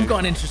 So I've got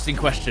an interesting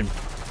question.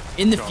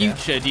 In the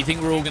future, do you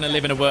think we're all going to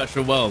live in a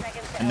virtual world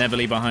and never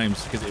leave our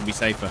homes because it would be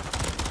safer?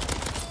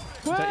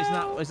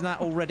 So isn't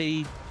that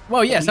already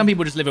Well, yeah, some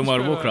people just live in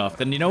World of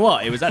Warcraft, and you know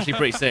what? It was actually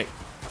pretty sick.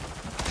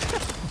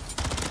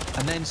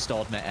 And then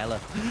Stod met Ella.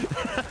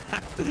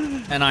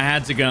 And I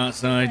had to go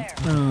outside.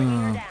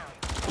 Oh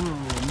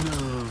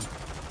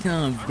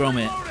no,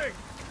 Gromit.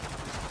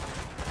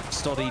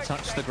 Stoddy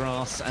touched the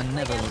grass and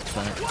never looked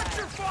back. Watch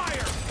your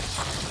fire!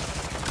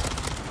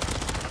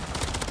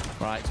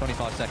 Right,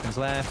 25 seconds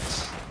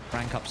left.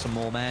 Rank up some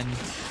more men.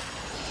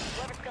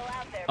 Whoever's still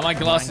out there, Are my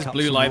glasses Rank up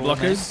blue some light more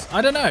blockers?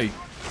 I don't know. be a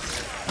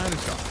strike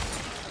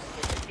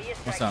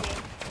What's up? team.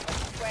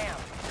 Let's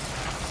ground.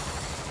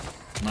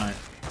 Right.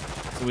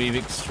 So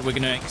we're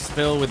going to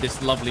expel with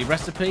this lovely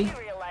recipe. You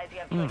realize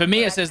you have For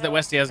me, it says that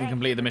Westy hasn't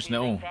completed the mission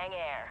at all. Bang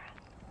air.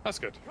 That's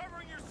good.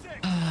 Covering your six!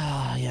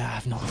 Ah, yeah,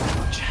 I've not done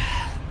much.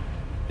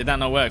 Did that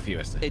not work for you,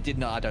 Westy? It did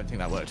not. I don't think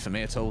that worked for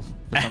me at all.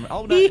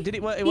 Oh no, did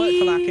it work? It worked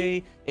for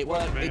Lackey. It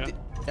worked. me, It did.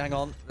 Hang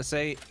on, let's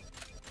see.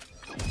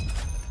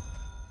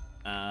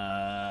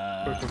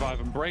 Quick revive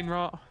and brain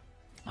rot.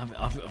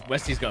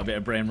 Westy's got a bit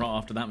of brain rot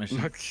after that mission.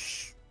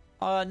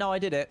 No, I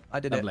did it. I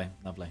did Lovely, it.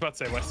 lovely. I'd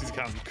say Westy's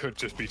account could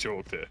just be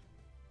chalked here.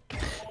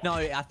 No,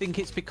 I think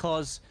it's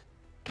because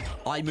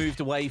I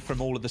moved away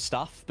from all of the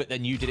stuff, but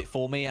then you did it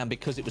for me, and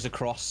because it was a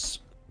cross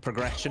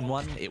progression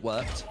one, it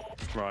worked.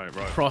 Right.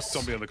 Cross.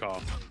 Zombie on the car.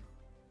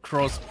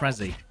 Cross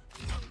Prezi.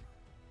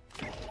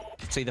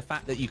 See, the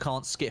fact that you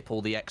can't skip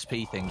all the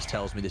XP things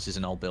tells me this is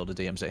an old builder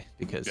DMC,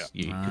 because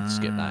you could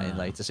skip that in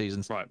later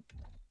seasons. Right.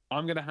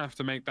 I'm going to have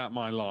to make that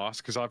my last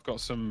because I've got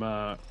some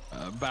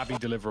babby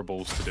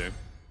deliverables to do.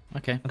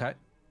 Okay. Okay,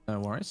 no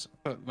worries.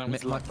 But that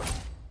was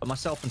But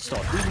myself and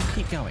Stod, we can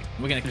keep going.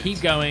 We're going to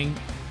keep going,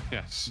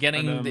 yes.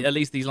 getting And, at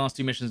least these last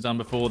two missions done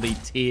before the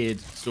tiered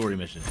story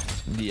mission.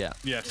 Yeah.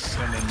 Yes,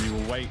 and then you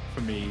will wait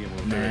for me and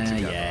we'll do it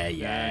together.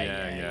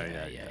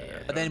 Yeah.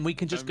 But then we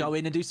can just go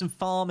in and do some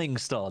farming,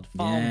 Stod.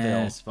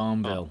 Farmville. Yes,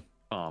 Farmville.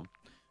 Farm.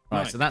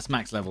 Right, so that's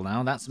max level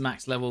now. That's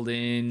max leveled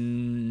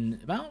in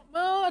about,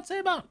 well, I'd say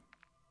about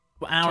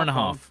an hour and a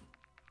half.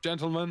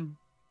 Gentlemen.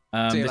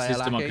 See you This later, is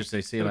Lucky.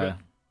 democracy. See you later.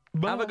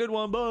 Have a good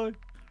one, bye.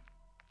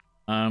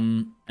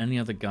 Any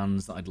other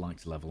guns that I'd like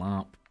to level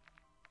up?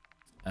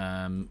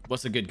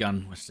 What's a good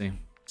gun, Westy?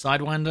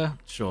 Sidewinder?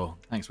 Sure.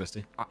 Thanks,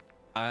 Westy.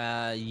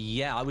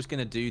 Yeah, I was going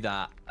to do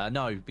that.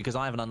 No, because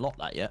I haven't unlocked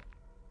that yet.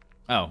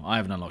 Oh, I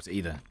haven't unlocked it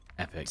either.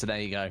 Epic. So there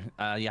you go.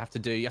 You have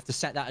to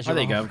set that as Oh,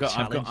 your there you go.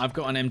 challenge. I've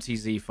got an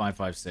MTZ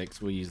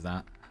 556. We'll use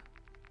that.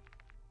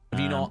 Have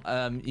you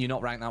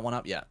not ranked that one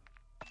up yet?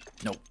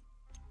 Nope.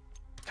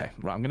 Okay,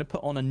 right. I'm gonna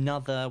put on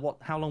another.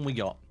 How long we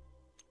got?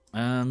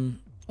 Well,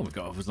 we've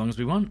got as long as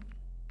we want.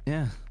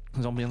 Yeah,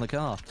 zombie in the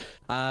car.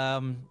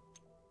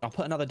 I'll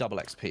put another double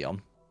XP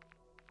on.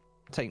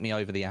 Take me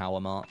over the hour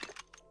mark.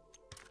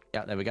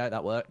 Yeah, there we go.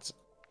 That worked.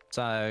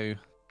 So,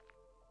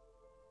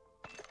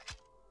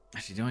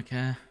 Actually, do I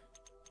care?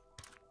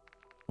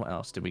 what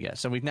else did we get?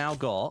 So we've now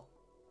got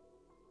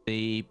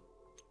the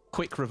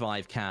quick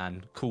revive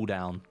can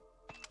cooldown.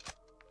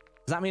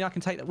 Does that mean I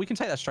can take that? We can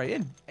take that straight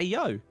in. Hey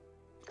yo.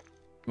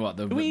 What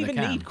the? Do we the even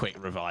can? need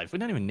quick revive? We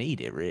don't even need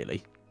it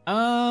really.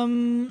 Well,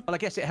 Well, I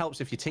guess it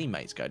helps if your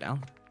teammates go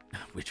down.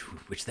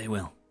 which they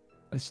will.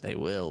 Yes, they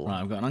will.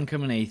 Right, I've got an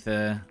uncommon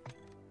ether.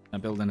 Can I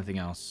build anything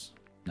else?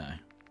 No.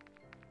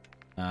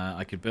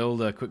 I could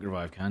build a quick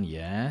revive can.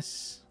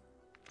 Yes.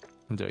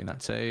 I'm doing that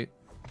too.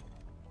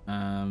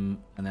 And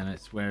then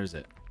it's, where is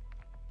it?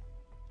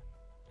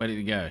 Where did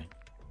it go?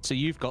 So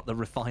you've got the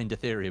refined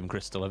Ethereum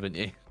crystal, haven't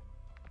you?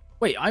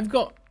 Wait, I've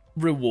got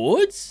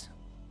rewards?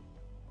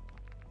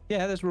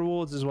 Yeah, there's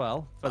rewards as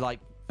well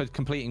for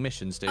completing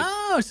missions, dude.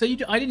 Oh, so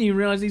I didn't even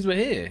realize these were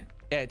here.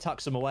 Yeah, it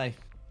tucks them away.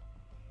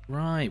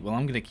 Right, well,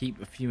 I'm going to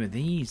keep a few of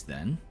these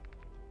then.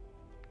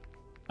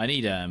 I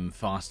need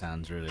fast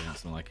hands, really.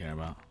 That's all I care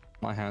about.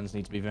 My hands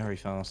need to be very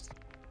fast.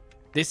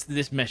 This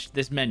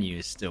menu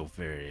is still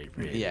very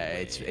really Yeah,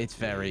 weird. it's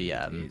very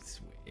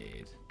It's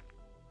weird.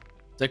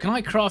 So can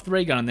I craft the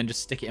ray gun and then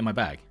just stick it in my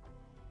bag?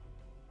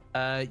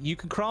 You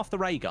can craft the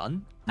ray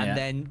gun and Yeah.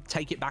 then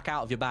take it back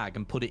out of your bag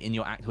and put it in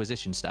your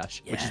acquisition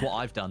stash, which is Yeah. what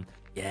I've done.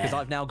 Yeah. Because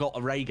I've now got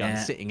a ray gun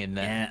Yeah. sitting in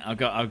there. Yeah, I've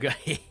got I've got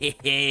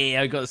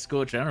a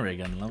Scorcher and a ray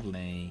gun.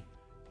 Lovely.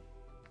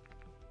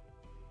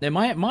 Yeah,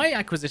 my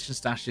acquisition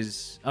stash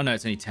is, oh no,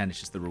 it's only 10.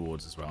 It's just the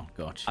rewards as well.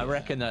 Gotcha. I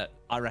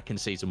reckon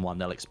season 1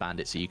 they'll expand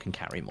it so you can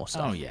carry more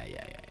stuff. Oh yeah.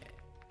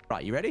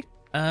 Right, you ready?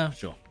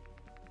 Sure.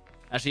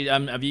 Actually,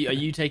 are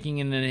you taking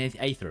in an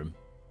Aetherum?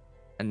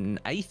 An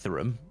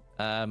Aetherum?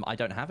 I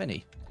don't have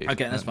any.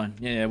 Okay, that's fine.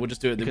 Yeah, we'll just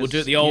do it. We'll do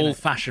Because, it the you know-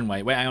 old-fashioned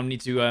way. Wait, I need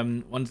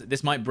to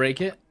this might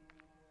break it.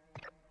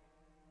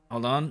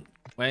 Hold on.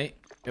 Wait.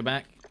 Go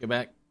back.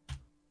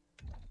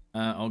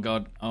 Oh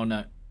god. Oh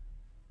no.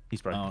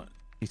 He's broken. Oh.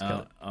 He's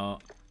killed. Oh.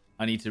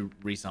 I need to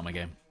restart my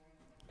game.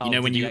 Oh, You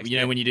know when did you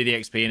XP? when you do the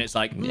XP and it's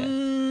like,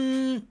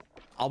 Yeah.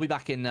 I'll be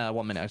back in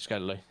 1 minute. I'll just go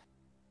to Lou.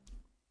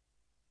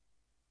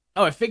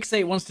 Oh, if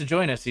Fixate wants to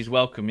join us, he's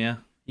welcome. Yeah,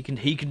 he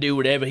can do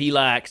whatever he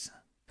likes.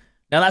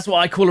 Now that's what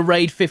I call a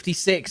raid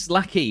 56.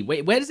 Lucky.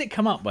 Wait, where does it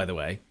come up, by the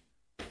way?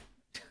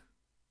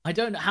 I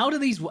don't know. How does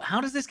this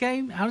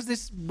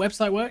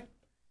website work?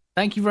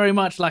 Thank you very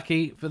much,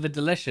 Lucky, for the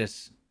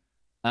delicious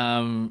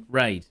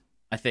raid.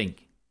 I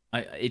think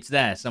it's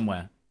there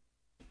somewhere.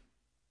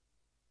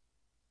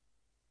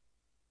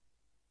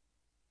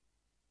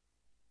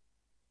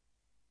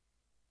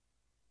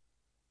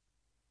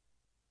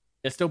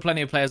 There's still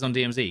plenty of players on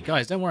DMZ.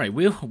 Guys, don't worry.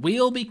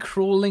 We'll be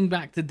crawling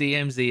back to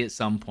DMZ at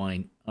some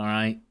point. All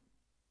right.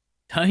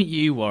 Don't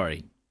you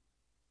worry.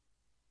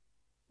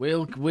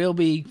 We'll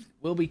be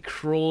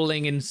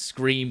crawling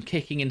and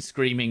kicking and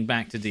screaming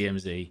back to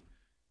DMZ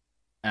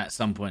at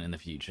some point in the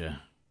future.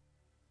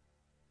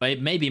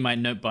 But maybe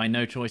by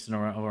no choice of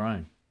our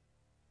own.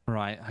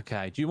 Right.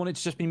 Okay. Do you want it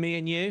to just be me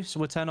and you? So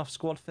we'll turn off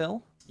Squad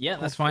Phil. Yeah,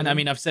 that's fine. I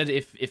mean, I've said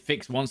if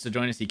Fix wants to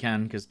join us, he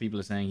can, because people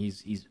are saying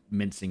he's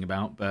mincing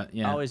about. But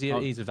yeah. Oh, is he?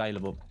 He's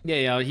available.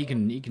 Yeah. He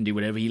can do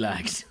whatever he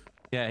likes.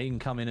 Yeah, he can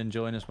come in and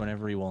join us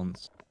whenever he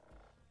wants.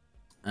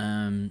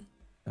 Right.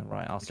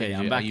 I'll okay, send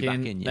I'm you. back Are you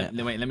in. back in yet?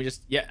 Wait, let me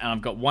just. Yeah,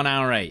 I've got 1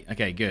 hour 8.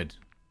 Okay, good.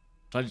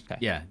 Okay.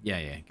 Yeah.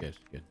 Good.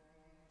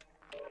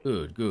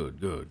 There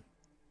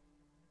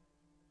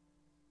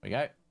we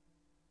go.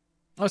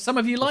 Oh, some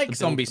of you What's like the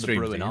zombie build for the streams.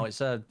 brewing? Do you? Oh,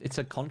 it's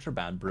a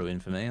contraband brewing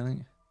for me, I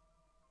think.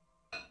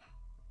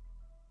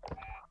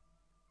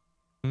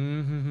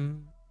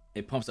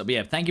 It pops up. But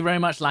yeah, thank you very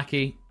much,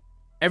 Lackey.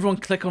 Everyone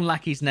click on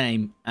Lackey's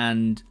name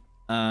and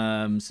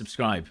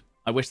subscribe.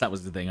 I wish that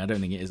was the thing. I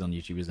don't think it is on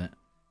YouTube, is it?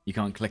 You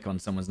can't click on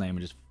someone's name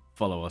and just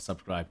follow or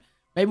subscribe.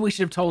 Maybe we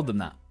should have told them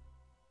that.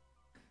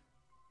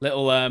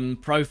 Little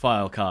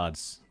profile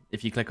cards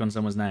if you click on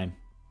someone's name.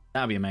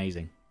 That would be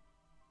amazing.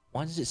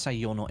 Why does it say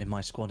you're not in my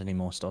squad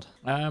anymore, Stod?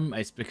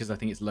 It's because I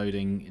think it's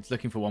loading. It's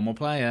looking for one more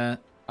player.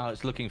 Oh,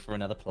 it's looking for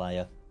another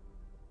player.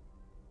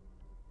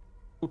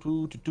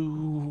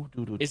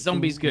 Is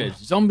Zombies good?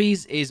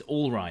 Zombies is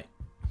all right.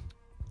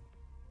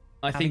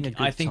 I think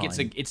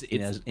it's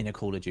in a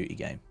Call of Duty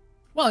game.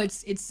 Well,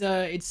 it's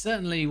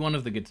certainly one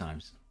of the good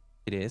times.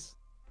 It is.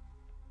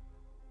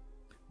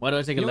 Why do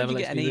I take a level? You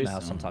get an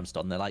email sometimes,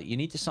 Don. They're like, you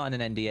need to sign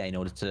an NDA in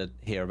order to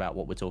hear about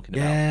what we're talking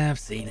about. Yeah, I've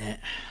seen it.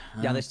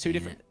 Yeah, there's two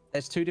different.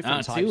 There's two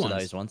different types of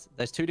those ones.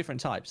 There's two different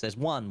types. There's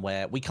one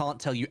where we can't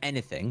tell you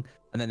anything,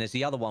 and then there's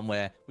the other one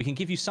where we can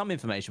give you some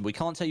information, but we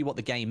can't tell you what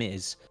the game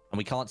is, and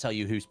we can't tell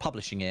you who's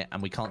publishing it,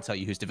 and we can't tell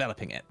you who's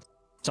developing it.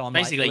 So I'm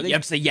basically, you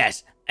have to say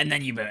yes, and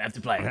then you have to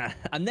play it.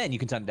 And then you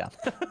can turn it down.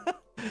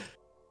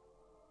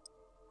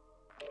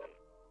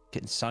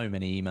 Getting so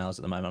many emails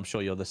at the moment. I'm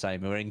sure you're the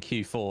same. We're in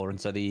Q4, and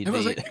so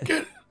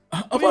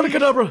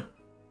Avada-kedavra.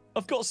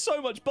 I've got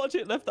so much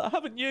budget left that I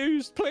haven't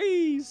used.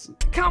 Please,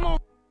 Come on!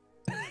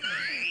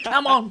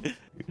 Come on!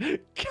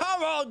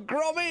 Come on,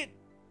 Gromit!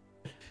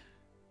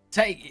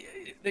 Take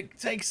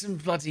some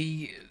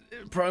bloody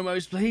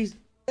promos, please.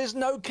 There's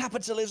no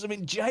capitalism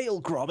in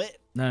jail, Gromit.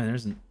 No, there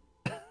isn't.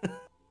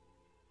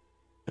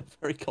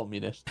 Very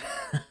communist.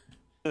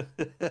 Oh,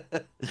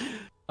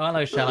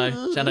 hello,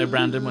 Shadow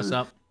Brandon. What's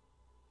up?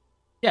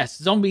 Yes,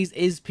 Zombies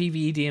is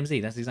PvE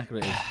DMZ. That's exactly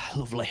what it is.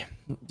 Lovely.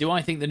 Do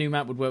I think the new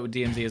map would work with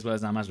DMZ as well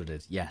as Al Mazrah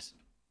did? Yes.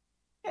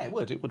 Yeah, it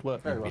would. It would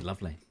work very well. It'd be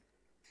lovely.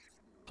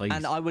 Please.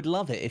 And I would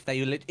love it if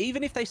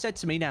even if they said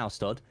to me now,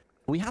 Stod,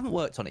 we haven't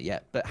worked on it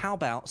yet, but how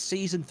about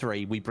season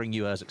 3 we bring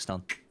you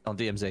Urzikstan on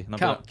DMZ? And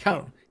come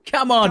on.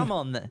 Come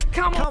on then.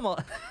 Come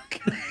on,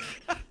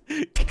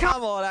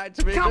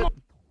 Activision.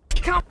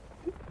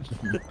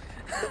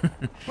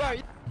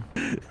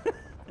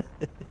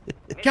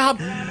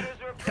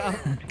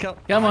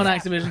 Come on,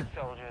 Activision.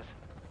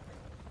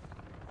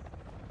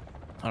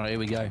 All right, here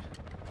we go.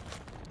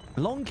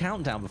 Long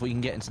countdown before you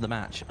can get into the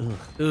match.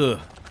 Ugh.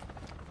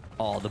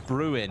 Oh, the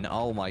Bruin.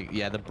 Oh my,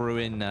 yeah, the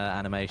Bruin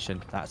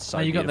animation. That's so.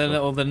 Oh, you got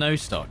beautiful. the no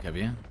stock, have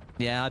you?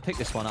 Yeah, I picked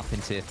this one up in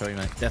tier 3,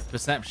 mate. Death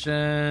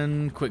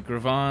perception, quick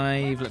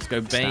revive. Let's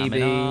go,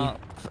 baby.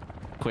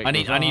 Quick I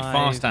need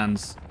fast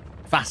hands.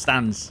 Fast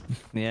hands.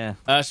 Yeah.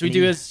 Should we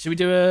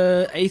do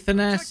a Aether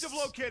Nest?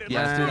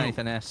 Yeah, let's do an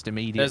Aether Nest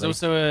immediately. There's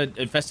also a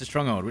Infested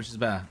Stronghold, which is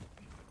better.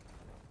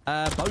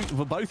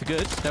 Both are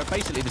good. They're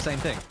basically the same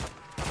thing.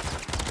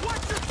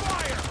 Watch your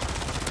fire!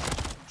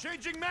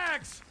 Changing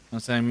mags! I'm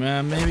saying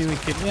maybe we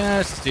could. Yeah,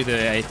 let's just do the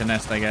Aether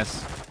Nest, I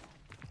guess.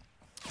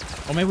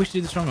 Or maybe we should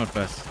do the Stronghold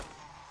first.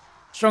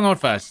 Stronghold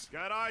first.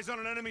 Got eyes on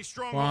an enemy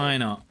stronghold. Why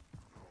not?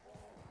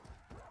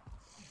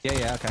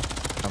 Yeah, okay.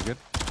 Sounds good.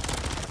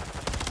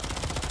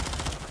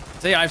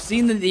 So yeah, I've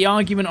seen that the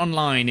argument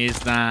online is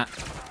that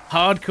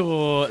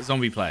hardcore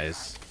zombie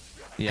players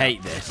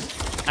hate this.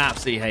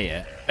 Absolutely hate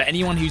it. But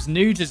anyone who's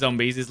new to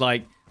zombies is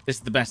like, this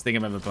is the best thing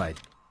I've ever played.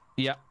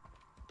 Yeah.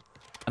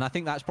 And I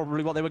think that's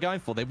probably what they were going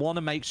for. They want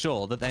to make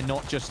sure that they're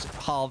not just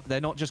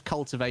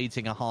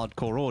cultivating a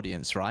hardcore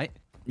audience, right?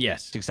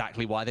 Yes. It's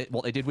exactly what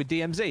they did with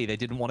DMZ. They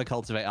didn't want to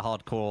cultivate a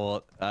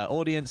hardcore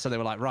audience, so they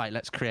were like, right,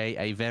 let's create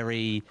a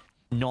very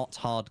not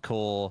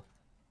hardcore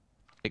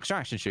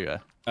extraction shooter.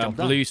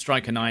 Blue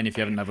Striker 9 if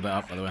you haven't leveled it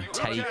up, by the way.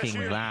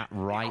 Taking that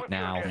right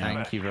now.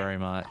 Thank you very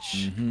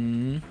much.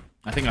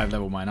 I think I've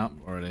leveled mine up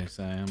already,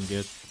 so I'm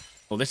good.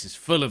 Well, this is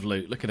full of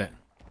loot. Look at it.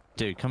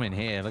 Dude, come in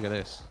here. Look at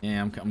this.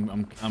 Yeah,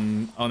 I'm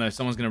oh no,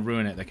 someone's gonna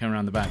ruin it. They're coming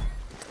around the back.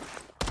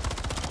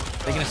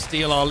 They're gonna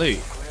steal our loot.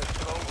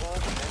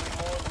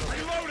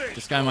 Reloading.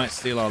 This guy might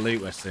steal our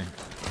loot, Wesley.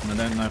 And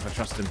I don't know if I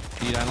trust him.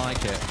 You don't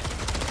like it.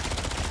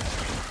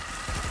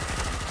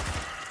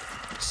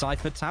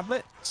 Cipher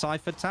tablet?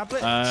 Cipher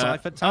tablet?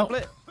 Cipher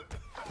tablet?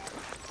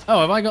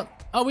 Oh, have I got...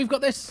 Oh, we've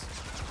got this.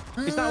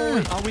 Is that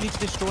all? Oh, we need to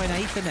destroy an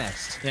Aether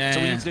nest. Yeah, so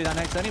we yeah. need to do that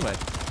next anyway.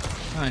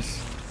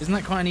 Nice. Isn't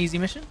that quite an easy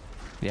mission?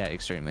 Yeah,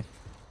 extremely.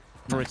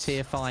 For a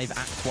tier 5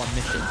 Act 1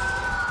 mission.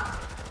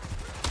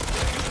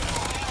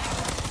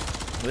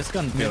 Well, this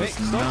gun feels Mimic,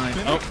 stop, nice.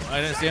 Mimic. Oh,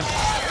 I don't see him.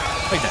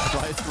 Wait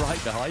there.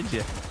 Right behind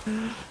you.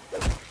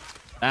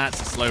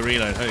 That's a slow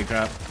reload. Holy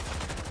crap.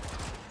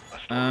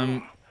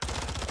 There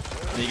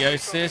you go,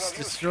 sis.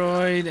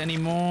 Destroyed. Any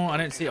more? I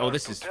don't see... Oh,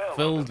 this is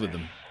filled with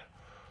them.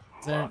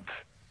 Is there...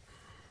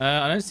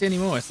 I don't see any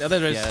more. Oh,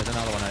 there is. Yeah, there's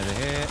another one over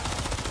here.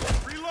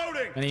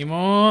 Reloading. Any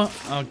more?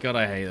 Oh, God,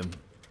 I hate them.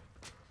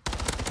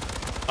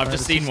 I've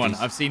just the seen one.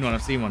 sisters?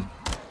 I've seen one.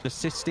 The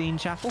Sistine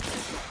Chapel?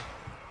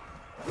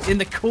 In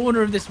the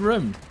corner of this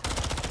room.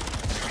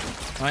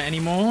 Right, any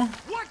more?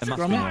 Watch There your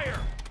must be more. fire.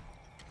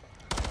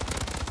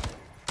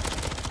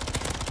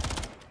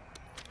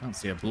 I don't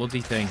see a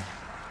bloody thing.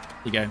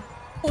 Here you go.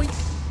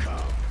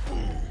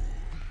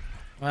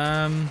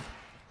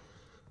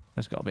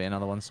 There's got to be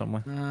another one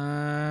somewhere.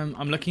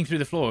 I'm looking through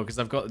the floor because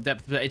I've got the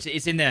depth.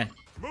 It's in there.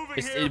 Moving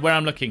It's here. where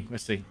I'm looking.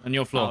 Let's see. On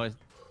your floor. Oh,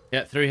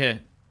 Yeah, through here.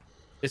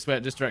 This way,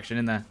 this direction,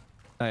 in there.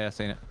 oh yeah, I've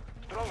seen it.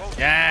 Stronghold. One less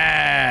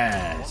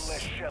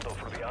Yes. shadow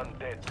for the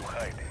undead to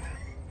hide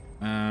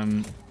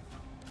in.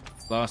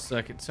 Last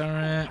circuit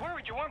turret. Where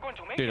would you want going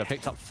to make Dude, I it?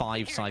 picked up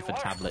 5 Cipher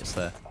tablets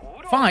there.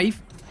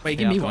 5? Wait,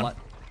 give Yeah, me I've got one. like-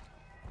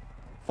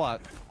 Well,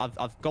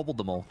 I've gobbled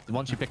them all.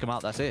 Once you pick them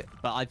up, that's it.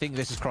 But I think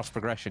this is cross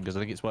progression because I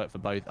think it's worked for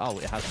both. Oh,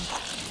 it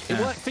hasn't. It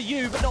Yeah. worked for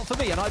you, but not for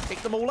me, and I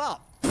picked them all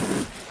up.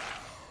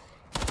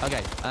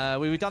 Okay,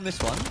 we've done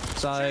this one.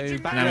 So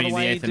back Now the we other use the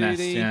way, Aether do nest,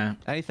 the yeah.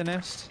 Aether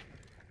nest.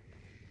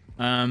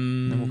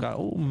 Then we'll Um,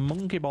 go. Oh,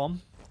 monkey bomb.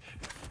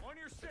 On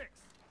your six.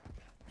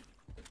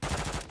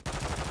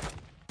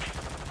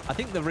 I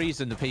think the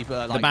reason the people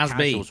like Baz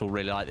B. casuals will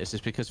really like this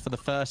is because for the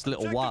first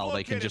little Objective while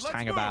they can located, just let's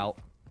hang move. about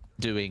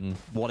doing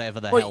whatever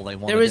the well, hell they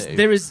want to do.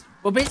 there is.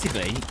 Well,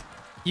 basically,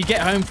 you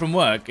get home from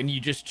work and you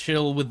just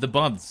chill with the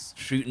buds,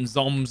 shooting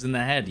zombs in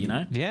the head. You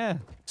know, Yeah.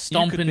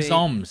 stomping be-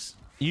 zombs.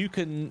 You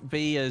can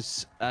be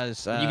as You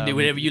can do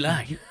whatever you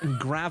like.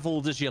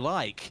 graveled as you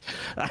like.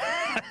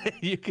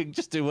 You can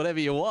just do whatever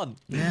you want.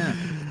 Yeah.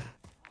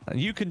 And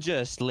you can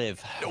just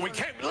live. We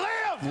can't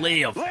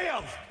live.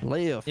 Live.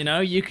 Live. You know,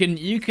 you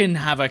can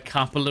have a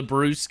couple of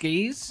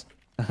brewskis.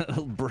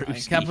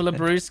 Bruce. A couple of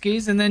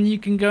brewskis, and then you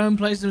can go and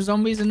play some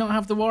zombies and not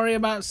have to worry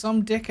about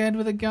some dickhead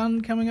with a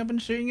gun coming up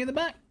and shooting you in the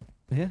back.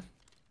 Yeah.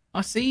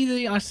 I see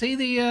the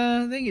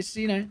thing. It's,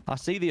 you know. I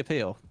see the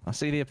appeal. I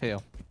see the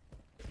appeal.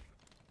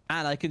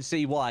 And I can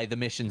see why the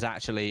missions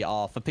actually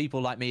are for people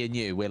like me and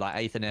you. We're like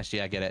Aether nest,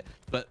 yeah, I get it.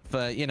 But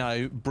for, you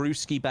know,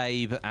 Brewski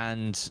Babe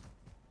and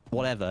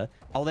whatever.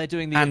 Oh, they're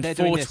doing the And they're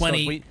doing this.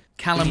 420, We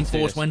Callum need to do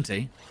this.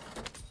 420.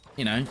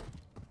 You know.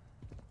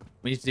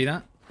 We need to do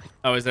that.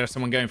 Oh, is there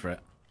someone going for it?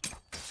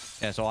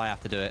 Yeah, so I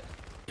have to do it.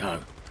 Go.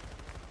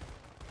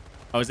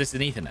 Oh, is this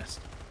an Aether nest?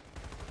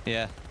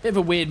 Yeah. Bit of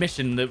a weird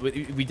mission that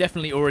we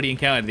definitely already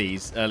encountered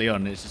these early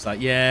on. It's just like,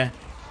 yeah.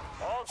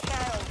 All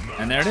channels.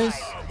 And there it is.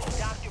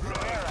 Dr.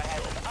 Rivera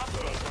has an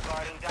update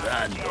regarding Dr.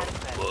 Jansen.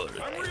 I'm Hello,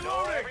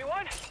 reloading.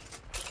 everyone.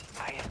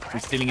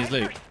 Who's stealing his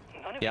loot?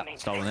 None of Yeah, it made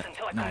stolen sense it.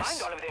 until I Nice.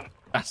 combined all of them.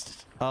 Bastard.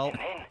 Oh.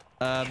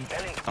 And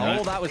then,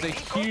 Oh, that was a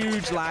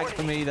huge lag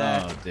for me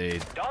there. Oh,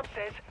 dude. Dobb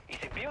says he's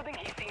a building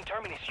he's seen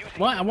Terminus using.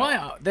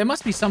 Why? There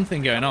must be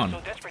something going on.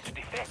 So desperate to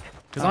defect.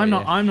 Because Oh,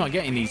 I'm not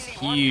getting these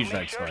Really wanted to huge make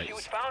lag sure she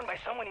was spikes. found by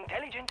someone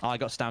intelligent. Oh, I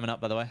got stamina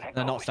up, by the way.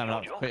 No, not stamina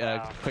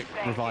up. Quick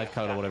revive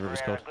code or whatever it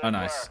was called. Oh,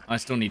 nice. I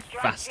still need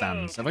fast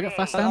stands. Have I got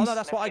fast Oh, stands? no,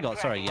 that's what I got.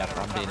 Sorry, yeah,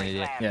 I'm being an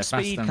idiot. Yeah, fast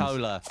Speed stands.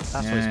 cola. That's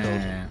what it's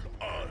called. Yeah.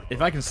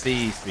 If I can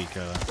see speed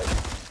cola.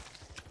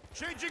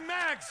 Changing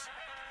mags.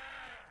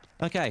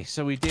 Okay,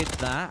 so we did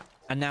that,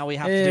 and now we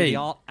have to Hey. do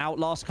the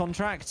Outlast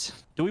contract.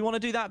 Do we want to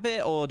do that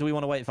bit, or do we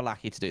want to wait for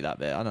Lackey to do that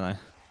bit? I don't know.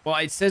 Well,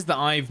 it says that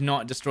I've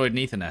not destroyed an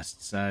Aether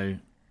nest, so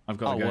I've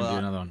got to go and do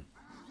another one.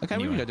 Okay,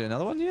 we Anyway. can go do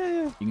another one. Yeah,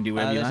 yeah. You can do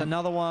whatever you There's like.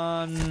 another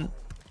one. I'm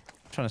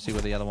trying to see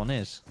where the other one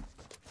is.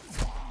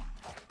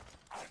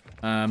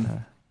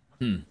 Um,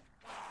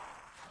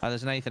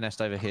 There's an Aether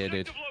nest over here,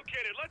 dude. Located.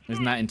 Let's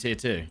isn't that in tier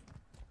 2?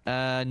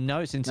 No,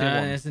 it's in tier No,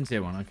 1. it's in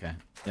tier 1. Okay.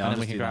 Yeah, I'll And then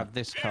we just can do grab that.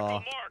 this car.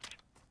 marked.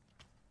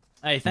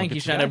 Hey, thank Good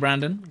you, to go. Shadow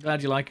Brandon.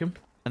 Glad you like him.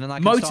 And then I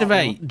can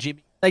Motivate.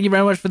 Jimmy, Thank you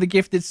very much for the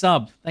gifted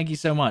sub. Thank you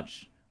so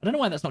much. I don't know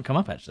why that's not come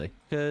up actually.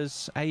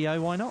 because Ayo,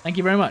 why not? Thank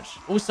you very much.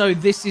 Also,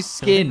 this is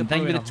Skin. the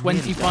Thank you for the brewing,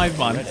 I'm really 25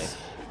 glad months.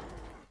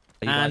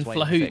 Are you guys And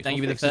waiting to Flahoot, fix? thank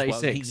you We'll for the fix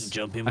as well. He 36. can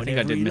jump in I think I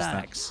whenever did he miss that.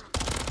 likes.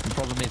 The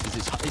problem is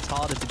it's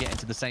harder to get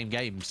into the same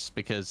games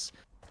because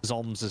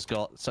Zoms has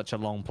got such a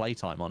long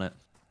playtime on it.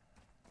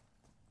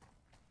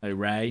 Hey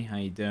Ray, how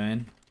you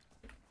doing?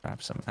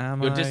 Grab some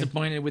ammo. You're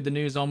disappointed with the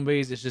new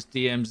zombies? It's just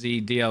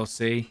DMZ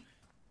DLC.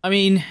 I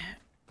mean,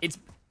 it's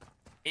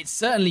it's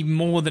certainly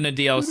more than a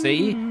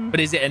DLC, but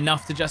is it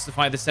enough to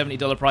justify the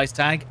 $70 price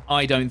tag?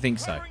 I don't think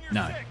so.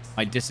 No,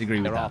 I disagree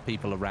with There are that.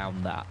 people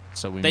around that,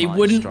 so They might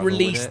wouldn't struggle with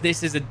release it,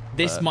 this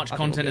but much I think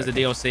content we'll as a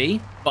be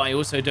DLC, but I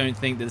also don't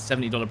think that the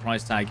 $70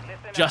 price tag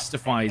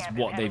justifies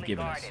what they've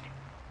given us. Is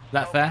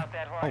that fair?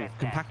 Oh,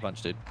 can pack a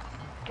bunch, dude.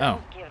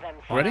 Oh,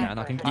 already?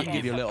 I can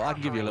give you a little. I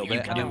can give you a little You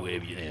bit. can And do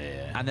then, it,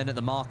 yeah. and then at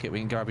the market, we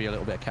can grab you a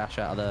little bit of cash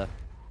out of the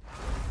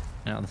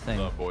thing.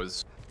 What's up,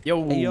 boys?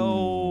 Yo.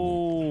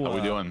 Yo. How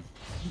we doing?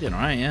 Doing all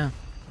right, yeah.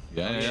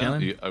 Yeah.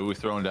 Chilling. Are we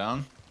throwing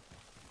down?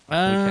 We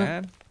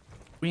can.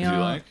 We Do you are.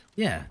 like?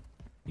 Yeah.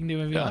 You can do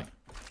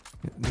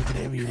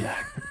whatever you like.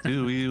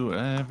 Do you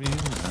whatever you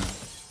like?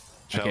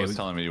 Chell Okay, was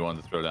telling me you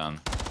wanted to throw down.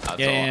 That's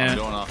Yeah, all. yeah. I'm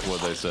going off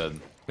what they said.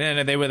 Yeah,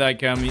 no, they were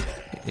like, are you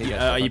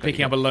fuck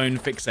picking it, up a lone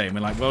fixate? And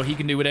we're like, well, he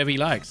can do whatever he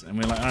likes. And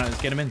we're like, all right,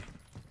 let's get him in.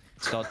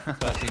 Scott,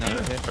 13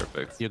 over here.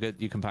 Perfect. You're good.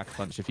 You can pack a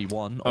punch if you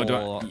want. Oh, or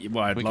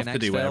well, I'd we love can to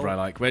do whatever I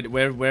like. Where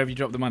have you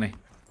dropped the money?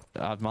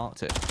 I've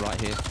marked it right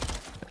here.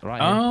 Right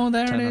Oh, here.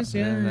 there Turn it up. is,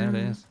 yeah. There it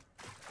is.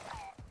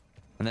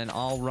 And then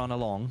I'll run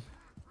along.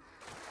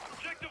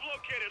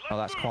 Oh,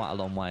 that's quite a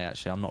long way,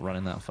 actually. I'm not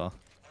running that far.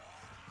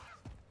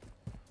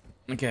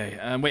 Okay.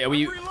 Wait, are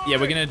we? Yeah,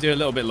 we're gonna do a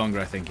little bit longer,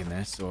 I think, in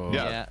this. Or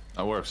Yeah,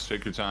 that works.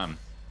 Take your time.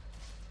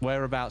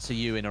 Whereabouts are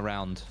you in a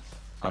round?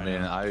 I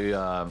mean,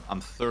 I'm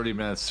 30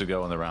 minutes to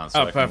go in the round, so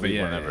Oh, I can perfect. leave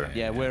Yeah, whenever.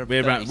 Yeah, we're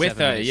around. We're 37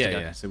 30. minutes to Yeah, go.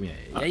 yeah. So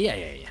yeah.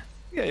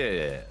 Yeah.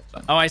 It's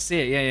fine. Oh, I see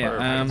it.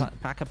 Yeah, yeah.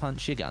 Pack a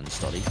punch your gun,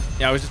 Stoddy.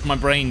 Yeah. I was just my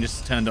brain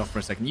just turned off for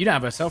a second. You don't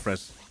have a self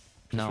res.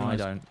 No, I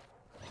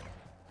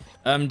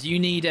don't. Do you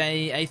need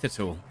a Aether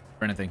tool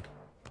or anything?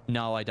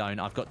 No, I don't.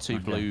 I've got two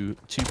blue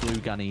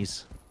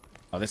gunnies.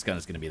 Oh, this gun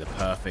is going to be the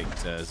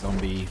perfect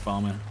zombie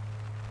farmer.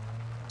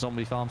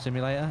 Zombie farm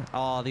simulator.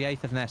 Oh, the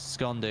Aether nest's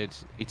gone, dude.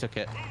 He took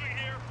it.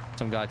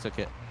 Some guy took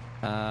it.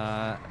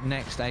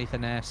 Next Aether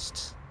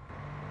nest.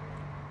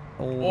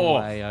 All the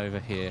way over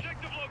here.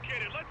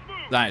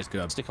 That is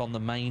good. Stick on the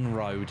main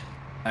road.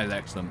 That is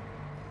excellent.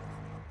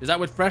 Is that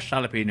with fresh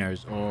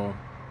jalapenos or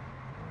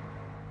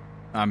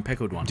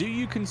pickled one? Do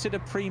you consider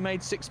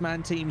pre-made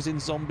six-man teams in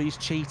zombies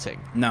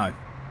cheating? No.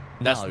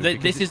 No,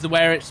 This is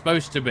where it's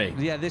supposed to be.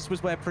 Yeah, this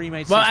was where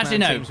pre-made Well, six-man actually,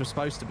 no. teams were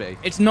supposed to be.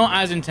 It's not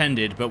as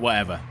intended, but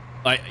whatever.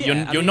 Like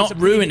Yeah, you're not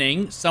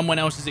ruining someone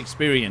else's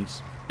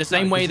experience. The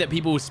same way that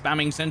people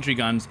spamming sentry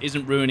guns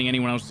isn't ruining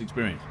anyone else's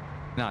experience.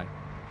 No.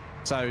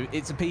 So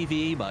it's a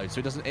PvE mode, so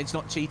it doesn't. It's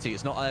not cheating.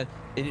 It's not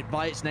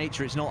by its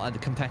nature, it's not a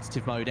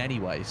competitive mode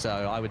anyway. So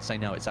I would say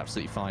no, it's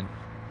absolutely fine.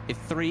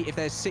 If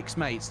there's six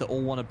mates that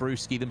all want to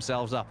brewski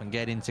themselves up and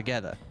get in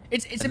together,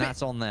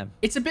 that's on them.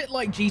 It's a bit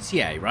like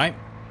GTA, right?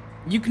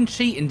 You can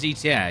cheat in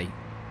GTA,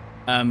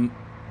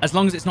 as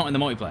long as it's not in the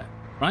multiplayer,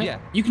 right? Yeah.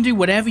 You can do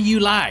whatever you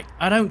like.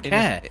 I don't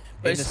care.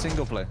 In the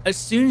single player. As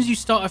soon as you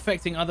start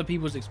affecting other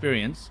people's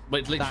experience,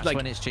 but That's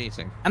when it's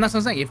cheating. And that's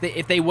what I'm saying.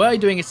 If they were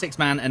doing a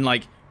six-man and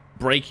like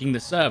breaking the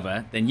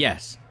server, then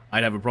yes,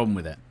 I'd have a problem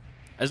with it.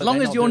 As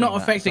long as you're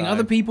not affecting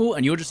other people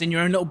and you're just in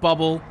your own little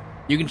bubble,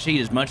 you can cheat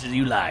as much as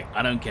you like.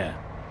 I don't care.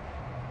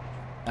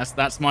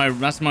 That's my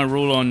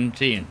rule on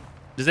cheating.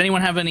 Does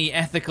anyone have any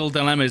ethical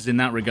dilemmas in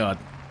that regard?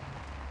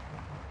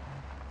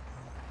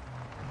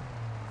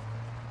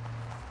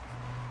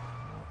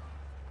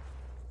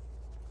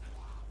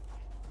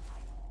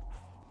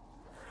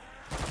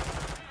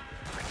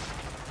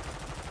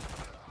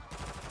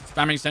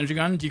 Spamming sentry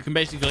guns, you can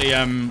basically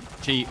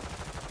cheat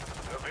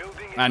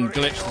and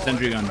glitch the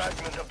sentry guns.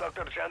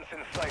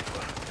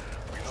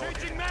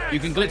 You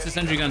can glitch the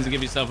sentry guns and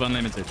give yourself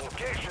unlimited.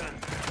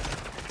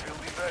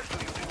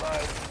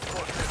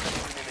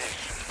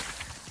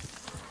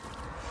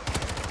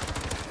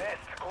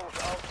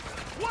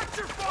 Watch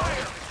your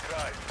fire!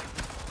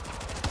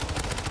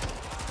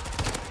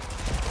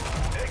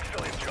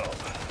 Excellent job.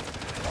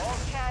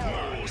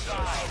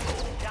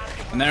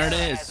 And there it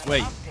is.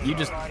 Wait, you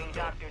just...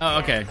 Oh,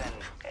 okay.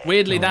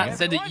 Weirdly, that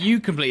said that you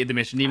completed the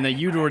mission, even though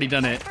you'd already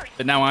done it,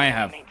 but now I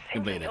have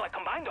completed it.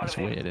 That's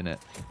weird, isn't it?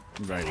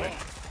 Very weird.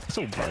 It's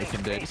all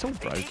broken, dude. It's all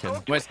broken.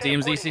 Where's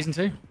DMZ Season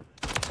 2?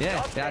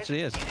 Yeah, it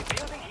actually is.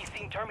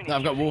 No,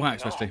 I've got wall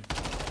hacks, Westy.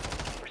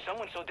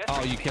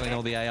 Oh, you killing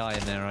all the AI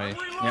in there, are you?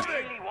 Yep.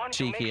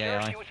 Cheeky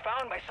AI.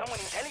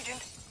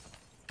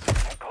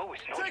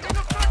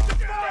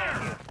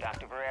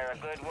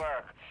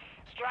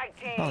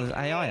 Oh, there's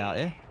AI out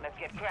here. Let's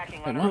get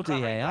cracking Wait, on what?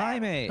 The AI,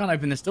 mate. Can't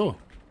open this door.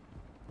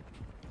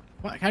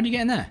 What? How do you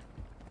get in there?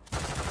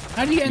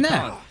 How do you get in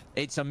there?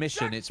 It's a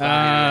mission. It's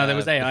there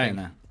was AI in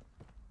there.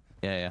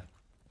 Yeah,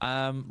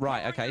 yeah.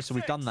 Right. Okay. So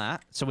we've done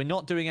that. So we're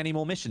not doing any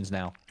more missions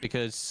now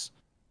because.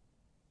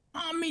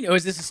 I mean, or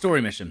is this a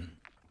story mission?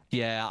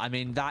 Yeah, I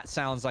mean that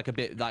sounds like a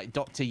bit like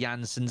Dr.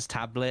 Jansen's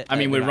tablet. I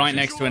mean, we're right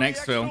next to an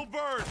exfil.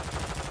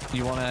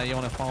 You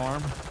wanna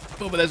farm?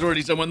 Oh, but there's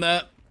already someone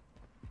there.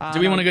 Do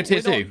we want to go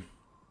tier 2?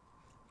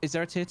 Is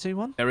there a tier 2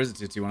 one? There is a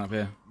tier 2 one up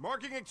here.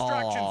 Marking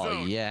extraction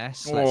zone.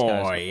 Yes. Let's go.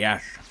 Oh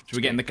yes. Should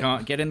we get in the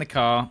car? Get in the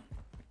car.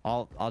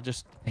 I'll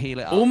just heal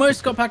it up.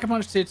 Almost got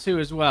Pack-a-Punch tier 2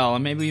 as well,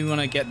 and maybe we want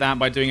to get that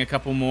by doing a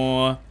couple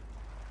more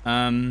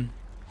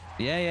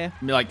Yeah.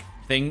 Like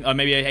thing, or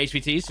maybe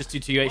HVTs. Just do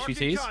 2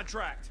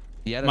 HVTs.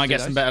 Yeah. Might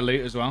get some better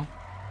loot as well.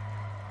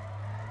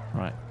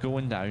 Right,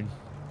 going down.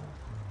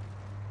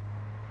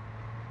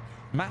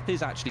 Map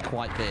is actually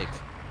quite big.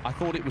 I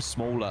thought it was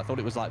smaller. I thought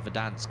it was like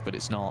Verdansk, but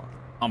it's not.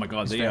 Oh my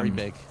god, it's very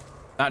big.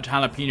 That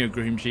jalapeno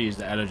cream cheese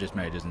that Ella just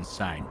made is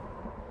insane.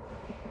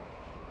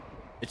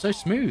 It's so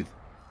smooth.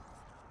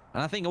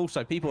 And I think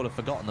also people have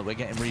forgotten that we're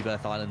getting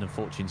Rebirth Island and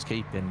Fortune's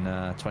Keep in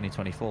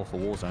 2024 for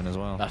Warzone as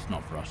well. That's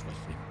not for us,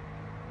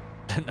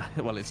 let's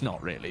see. Well, it's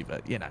not really,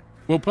 but you know.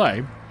 We'll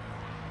play.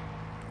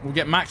 We'll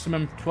get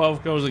maximum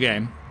 12 kills a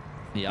game.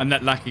 Yeah. And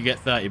let Lucky get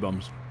 30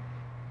 bombs.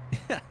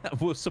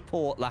 We'll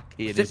support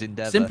Lucky in his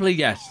endeavor. Simply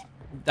yes.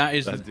 That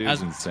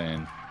dude's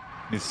insane.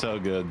 He's so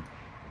good.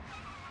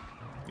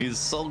 He's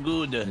so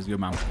good. He's a good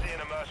man.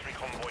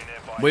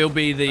 We'll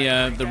be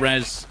the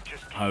res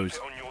hose.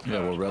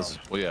 Yeah, we'll res.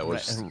 Well, yeah, we'll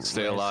just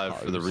stay alive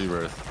for the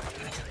rebirth.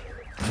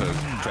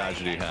 If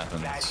tragedy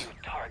happens.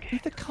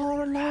 Leave the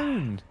car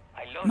alone.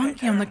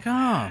 Monkey on the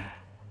car.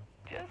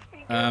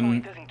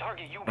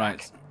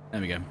 Right.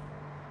 There we go.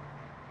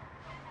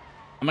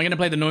 Am I going to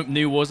play the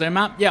new Warzone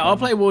map? Yeah, I'll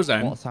play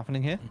Warzone. What's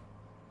happening here?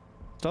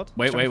 Todd?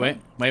 Wait. Drive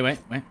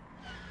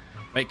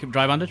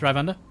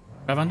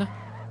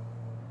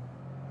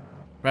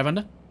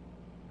under.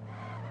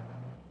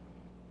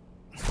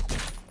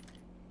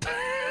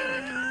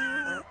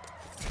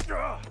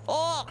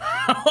 Oh!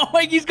 Oh,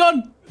 wait, he's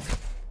gone.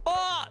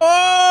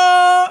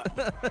 Oh!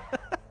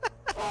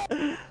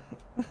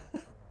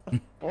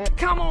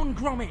 Come on,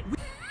 Gromit.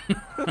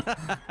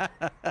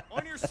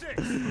 On your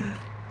 6.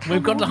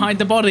 We've got to hide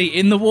the body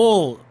in the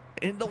wall.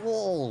 In the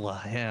wall,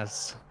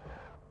 yes.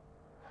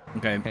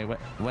 Okay. Okay,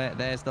 where?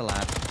 There's the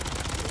lad.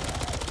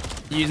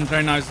 Using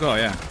throwing knives as well,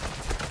 yeah.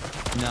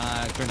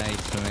 Nah,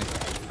 grenades for me.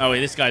 Oh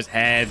wait, this guy's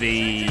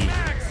heavy.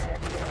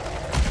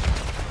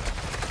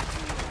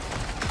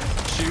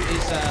 Shoot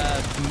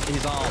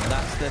his arm.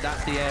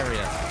 That's the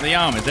area. The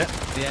arm, is it?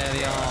 Yeah,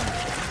 the arm.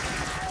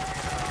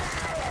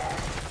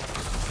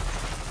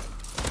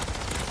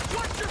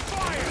 Watch your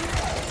fire!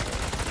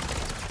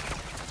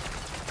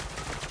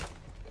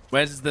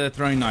 Where's the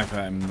throwing knife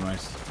hurt him the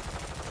most?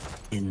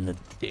 In the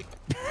dick.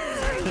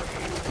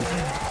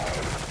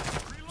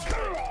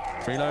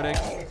 Reloading.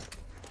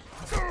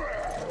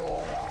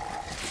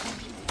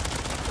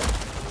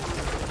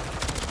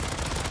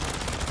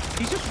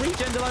 He's just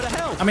regened a load of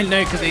health. I mean,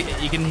 no, because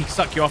he can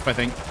suck you off, I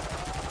think.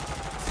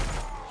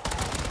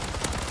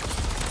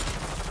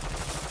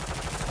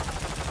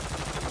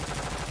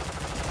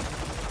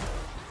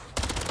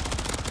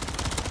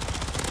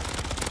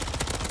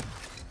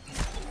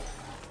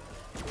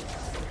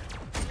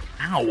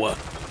 Ow.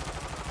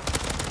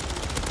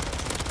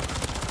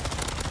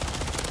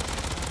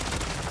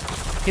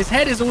 His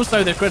head is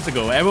also the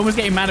critical. Everyone was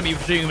getting mad at me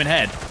for shooting him in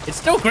head. It's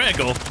still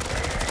critical.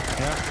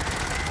 Yeah.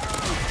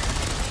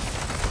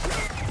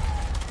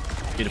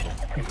 Beautiful.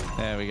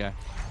 There we go.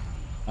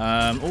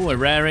 Oh, a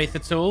rare Aether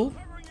tool.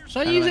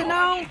 Should I use it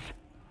now?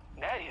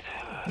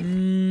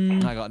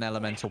 I got an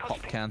elemental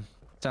pop can.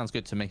 Sounds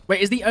good to me.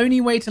 Wait, is the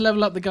only way to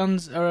level up the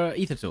guns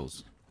Aether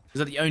tools? Is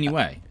that the only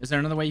way? Is there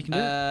another way you can do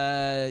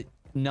it?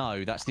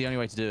 No, that's the only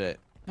way to do it.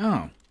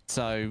 Oh.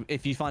 So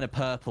if you find a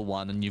purple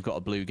one and you've got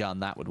a blue gun,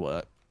 that would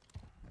work.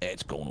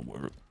 It's gonna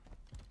work.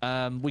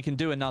 We can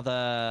do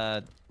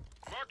another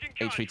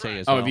HVT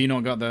as well. Oh, have you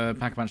not got the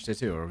Pack-a-Punch tier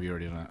 2, or have you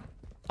already done that?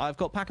 I've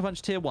got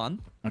Pack-a-Punch tier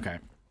 1. Okay.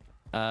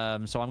 So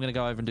I'm going to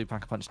go over and do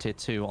Pack-a-Punch tier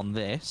 2 on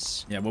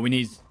this. Yeah, well, we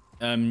need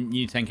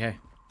you 10k.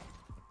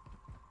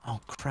 Oh,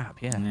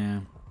 crap, yeah. Yeah.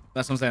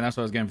 That's what I'm saying. That's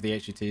what I was going for the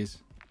HVTs.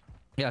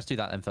 Yeah, let's do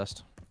that then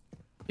first.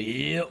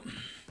 Yep.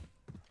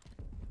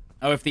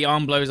 Oh, if the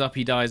arm blows up,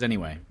 he dies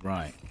anyway.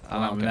 Right.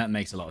 Well, okay. That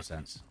makes a lot of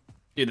sense.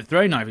 Dude, the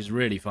throwing knife is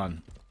really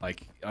fun.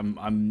 Like,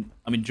 I'm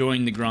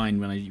enjoying the grind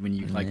when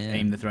you like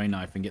aim the throwing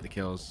knife and get the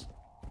kills.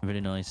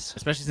 Really nice.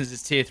 Especially since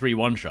it's tier 3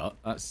 one-shot.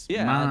 That's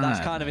that's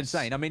kind of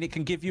insane. I mean, it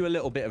can give you a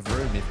little bit of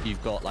room if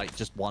you've got like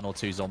just 1 or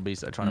 2 zombies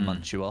that are trying to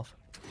munch you off.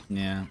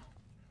 Yeah.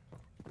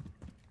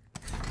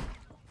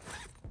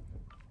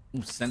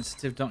 Ooh,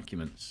 sensitive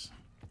documents.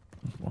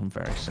 I'm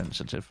very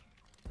sensitive.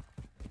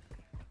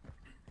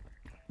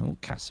 Oh,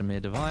 Casimir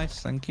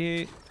device, thank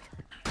you.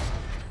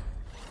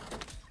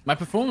 My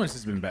performance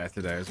has been better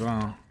today as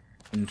well.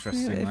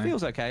 Interestingly. Yeah, it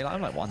feels okay. Like,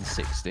 I'm like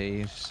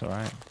 160. It's all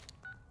right.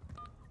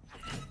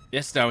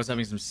 Yesterday I was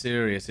having some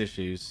serious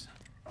issues.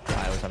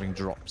 I was having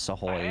drops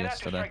ahoy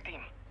yesterday.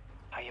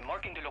 I am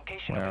marking the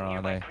location Where of a are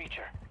nearby they?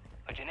 creature.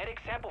 A genetic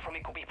sample from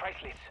it could be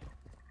priceless.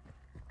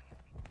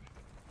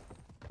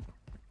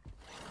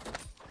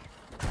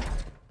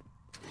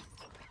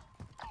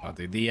 Oh,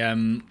 dude, the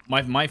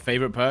my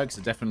favorite perks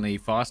are definitely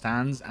fast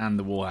hands and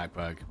the wallhack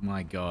perk.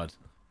 My god,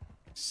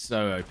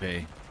 so OP.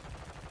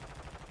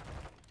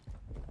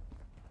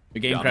 The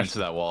game I'm crash. into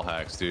that wall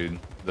hacks, dude.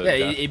 The Yeah,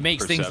 depth it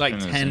makes things like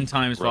perception 10 is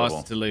times incredible.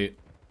 faster to loot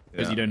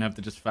because you don't have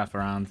to just faff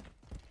around.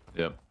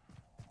 Yep.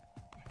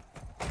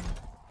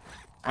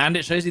 And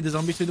it shows you the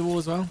zombies through the wall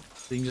as well,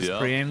 so you can just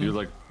pre-aim them. You're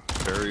like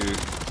very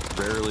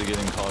rarely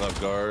getting caught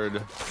off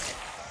guard.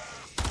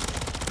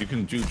 You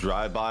can do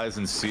drive-bys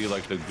and see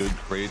like the good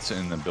crates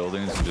in the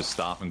buildings and just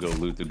stop and go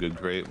loot the good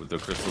crate with the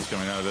crystals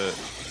coming out of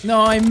it.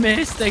 No, I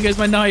missed. There goes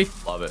my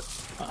knife. Love it.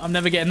 I'm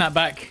never getting that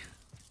back.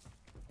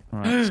 All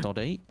right,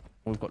 Stoddy.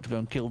 We've got to go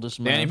and kill this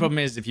man. The only problem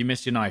is if you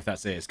miss your knife,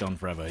 that's it. It's gone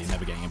forever. You're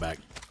never getting it back.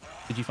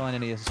 Did you find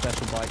any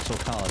special bikes or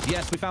cars?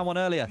 Yes, we found one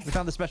earlier. We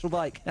found the special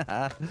bike.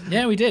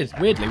 Yeah, we did.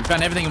 Weirdly, we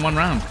found everything in one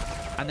round.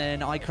 And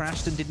then I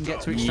crashed and didn't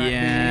get to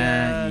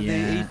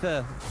extract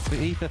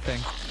the ether thing.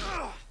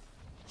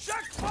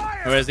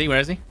 Where is he? Where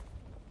is he?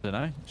 Don't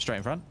know. Straight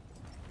in front.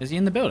 Is he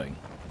in the building?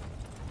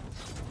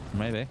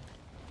 Maybe.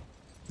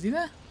 Is he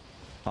there?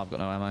 I've got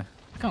no ammo.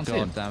 I can't see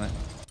God him. damn it.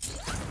 Is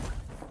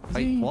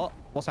Wait, he... what?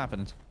 What's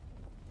happened?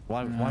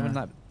 Why wouldn't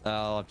that...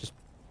 Oh, I've just...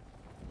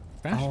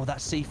 Crash? Oh,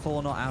 that's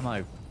C4, not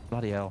ammo.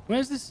 Bloody hell.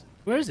 Where's this?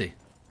 Where is he?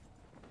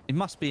 He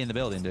must be in the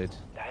building, dude.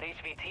 That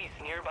HVT's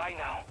nearby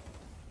now.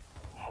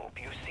 Hope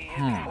you see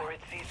it before it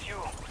sees you.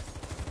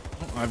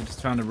 Oh, I've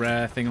just found a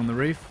rare thing on the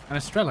roof. An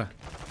Estrella.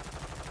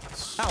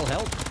 That'll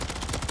help.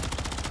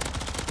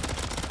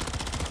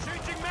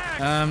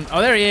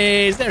 Oh, there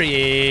he is. There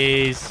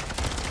he is.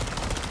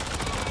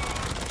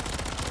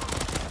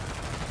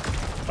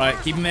 Right,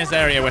 keep him in this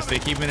area, Wesley.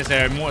 Keep him in this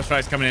area. Mortar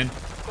strike's coming in.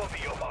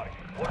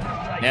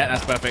 Yeah,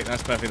 that's perfect.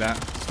 That's perfect, that.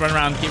 Just run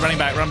around. Keep running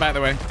back. Run back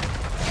the way.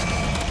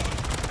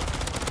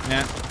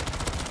 Yeah.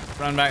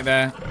 Run back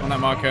there on that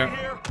marker.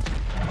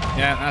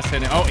 Yeah, that's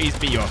it. Oh, he's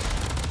beat you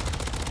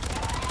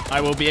off.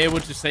 I will be able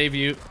to save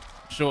you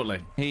shortly.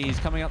 He's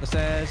coming up the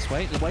stairs.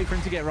 Wait for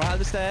him to get right up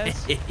the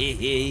stairs.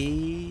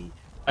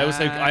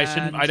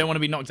 I don't want to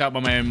be knocked out by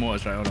my own mortar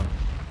strike. Hold on.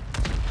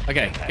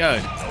 Okay, go.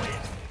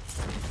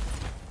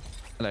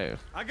 Hello.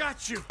 I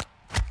got you.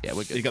 Yeah,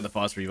 we're good. You got the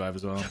fast revive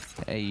as well.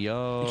 Hey,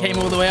 yo. He came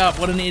all the way up.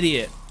 What an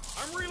idiot.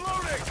 I'm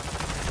reloading.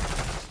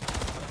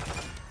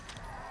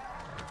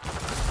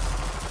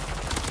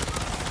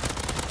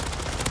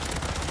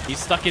 He's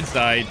stuck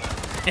inside.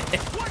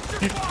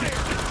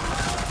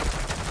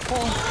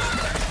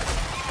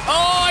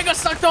 Oh, I got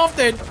sucked off,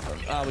 dude.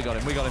 Oh, we got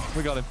him. We got him.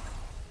 We got him.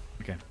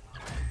 Okay.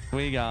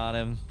 We got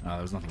him. Oh,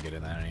 there was nothing good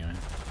in there anyway.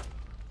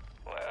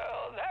 Well,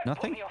 that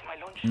Nothing? put me off my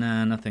lunch.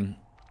 Nah, nothing.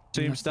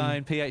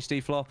 Tombstone,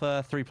 PhD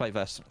flopper, 3-plate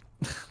vest.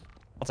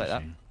 I'll take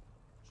that.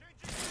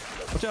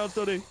 Watch out,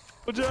 Sonny.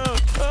 Watch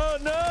out. Oh,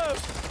 no.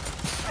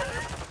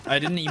 I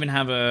didn't even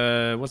have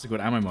a, what's it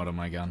called, ammo mod on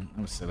my gun.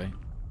 That was silly.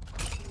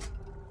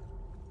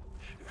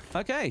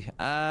 Okay.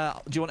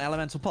 Do you want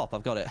elemental pop?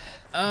 I've got it.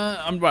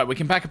 I'm right. We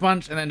can pack a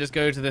punch and then just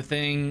go to the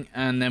thing,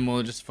 and then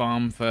we'll just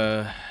farm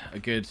for a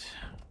good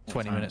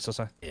 20 minutes or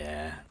so.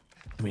 Yeah.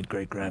 Commit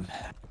great Graham.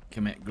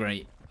 Commit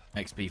great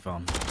XP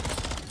farm.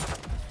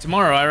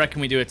 Tomorrow, I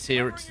reckon we do a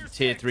tier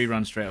 3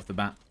 run straight off the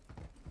bat.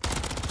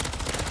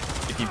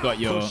 If you've got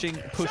your pushing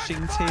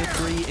tier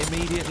 3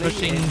 immediately.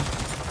 Pushing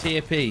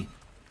tier P.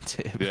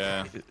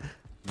 Yeah,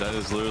 that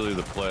is literally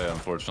the play,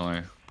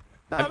 unfortunately.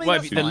 No, I mean, well,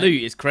 the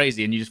loot is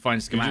crazy, and you just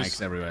find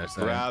schematics everywhere.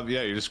 So.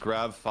 You just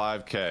grab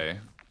 5K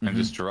and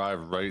just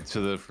drive right to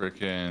the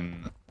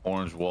freaking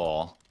orange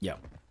wall.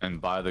 Yep.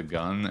 And buy the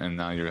gun, and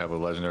now you have a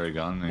legendary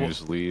gun, and you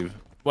just leave.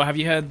 Well, have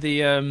you heard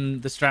the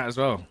strat as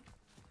well?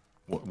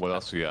 What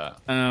else you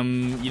got?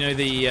 You know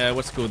the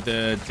what's it called,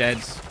 the dead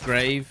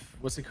grave?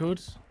 What's it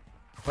called?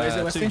 What is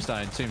it, Wesley?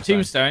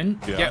 Tombstone.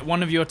 Yeah. Get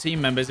one of your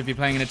team members, if you're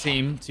playing in a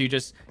team, to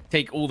just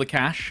take all the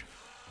cash.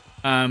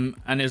 And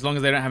as long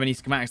as they don't have any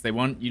schematics they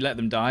want, you let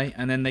them die,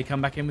 and then they come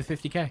back in with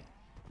 50k.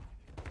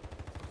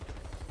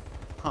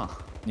 Huh.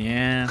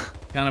 Yeah,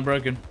 kind of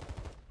broken.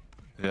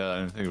 Yeah, I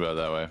didn't think about it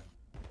that way.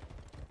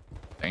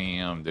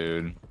 Damn,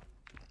 dude.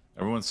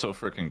 Everyone's so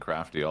freaking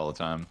crafty all the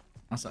time.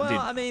 Well,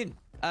 I mean,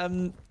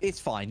 it's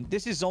fine.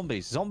 This is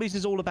zombies. Zombies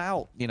is all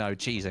about, you know,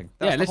 cheesing.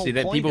 That's yeah, literally,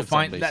 that people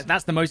find zombies.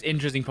 that's the most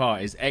interesting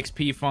part is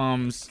XP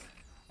farms,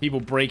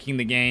 people breaking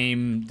the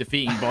game,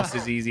 defeating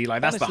bosses easy.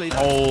 Like that's Honestly, the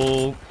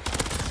whole.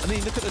 I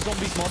mean, look at the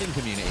zombies modding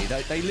community.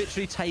 They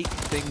literally take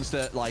things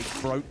that like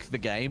broke the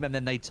game and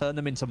then they turn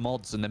them into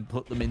mods and then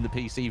put them in the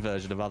PC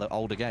version of other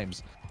older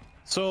games.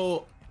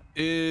 So,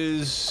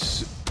 do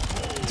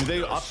they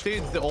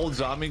update the old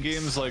zombie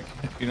games like,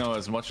 you know,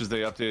 as much as they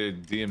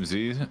updated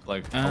DMZ?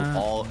 Like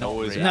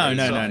always? No.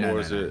 Or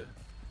is it?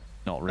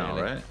 Not really.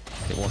 No, right?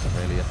 It wasn't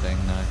really a thing,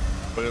 no.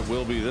 But it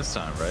will be this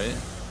time, right?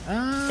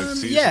 Like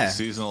yeah.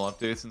 Seasonal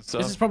updates and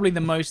stuff. This is probably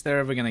the most they're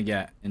ever gonna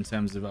get in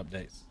terms of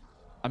updates.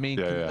 I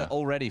mean,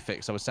 already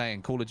fixed. I was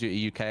saying Call of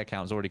Duty UK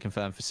account's already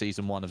confirmed for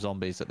Season 1 of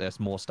Zombies that there's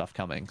more stuff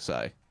coming,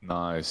 so...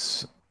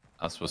 Nice.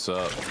 That's what's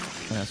up.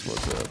 That's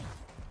what's up.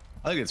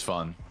 I think it's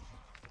fun.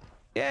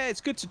 Yeah,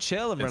 it's good to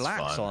chill and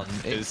relax on.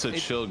 It's a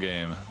chill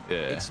game. Yeah.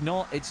 It's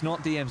not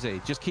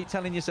DMZ. Just keep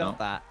telling yourself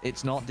that.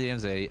 It's not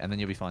DMZ, and then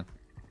you'll be fine.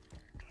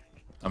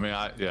 I mean,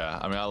 I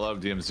love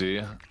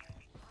DMZ.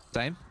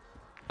 Same.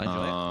 I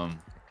enjoy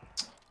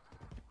it.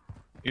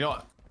 You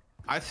know,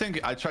 I think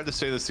I tried to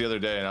say this the other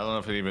day, and I don't know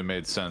if it even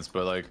made sense,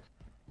 but like,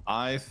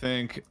 I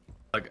think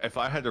like if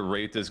I had to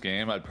rate this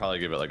game, I'd probably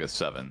give it like a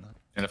 7,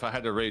 and if I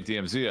had to rate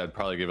DMZ, I'd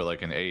probably give it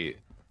like an 8.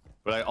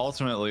 But I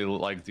ultimately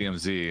like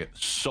DMZ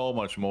so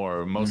much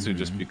more, mostly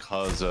just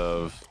because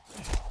of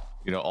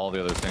you know, all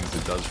the other things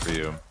it does for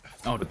you.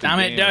 Oh, But damn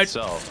the it, game dude.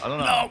 itself, I don't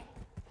know.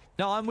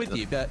 No, I'm with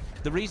you, but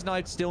the reason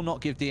I'd still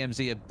not give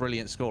DMZ a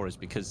brilliant score is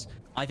because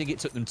I think it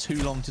took them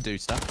too long to do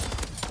stuff,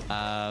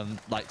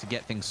 like to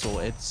get things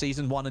sorted.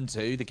 Season 1 and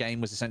 2, the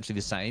game was essentially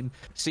the same.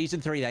 Season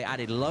 3, they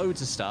added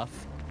loads of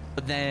stuff,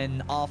 but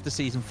then after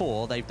Season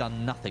 4, they've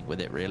done nothing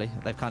with it, really.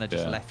 They've kind of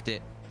just left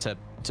it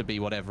to be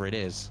whatever it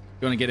is.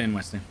 You want to get in,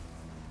 Wesley?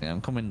 Yeah,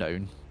 I'm coming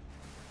down.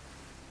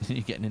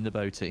 You're getting in the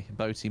boaty.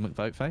 Boaty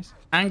McBoatface.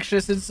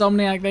 Anxious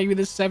Insomniac, thank you for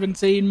the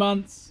 17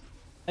 months.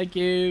 Thank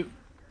you.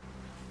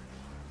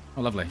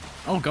 Oh, lovely.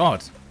 Oh,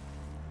 God.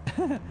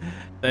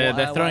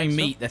 They're throwing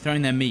meat. They're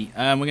throwing their meat.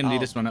 We're going to do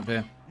this one up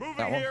here.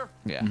 That one?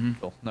 Yeah,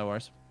 cool. No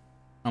worries.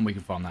 And we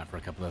can farm that for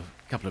a couple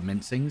of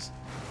mincings.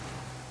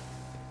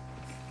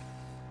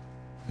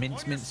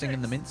 Mincing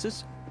and the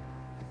mincers?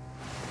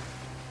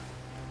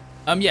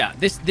 Yeah,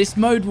 this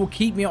mode will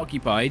keep me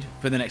occupied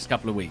for the next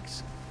couple of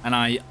weeks.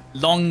 And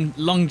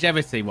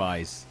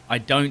longevity-wise, I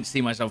don't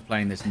see myself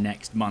playing this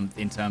next month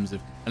in terms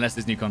of, unless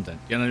there's new content.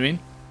 You know what I mean?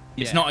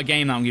 Yeah. It's not a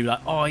game that I'm going to be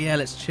like, oh yeah,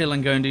 let's chill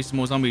and go and do some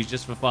more zombies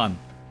just for fun.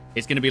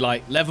 It's going to be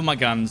like, level my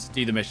guns,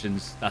 do the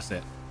missions, that's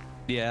it.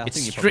 Yeah,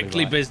 it's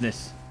strictly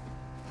business.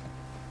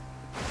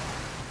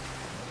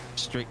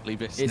 Strictly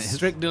business. It's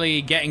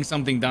strictly getting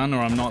something done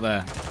or I'm not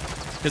there.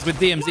 Because with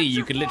DMZ,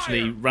 you could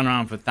literally run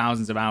around for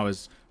thousands of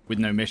hours with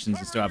no missions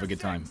and still have a good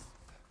time.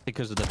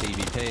 Because of the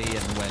PvP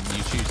and when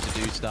you choose to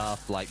do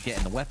stuff like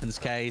getting the weapons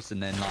case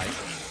and then like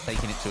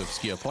taking it to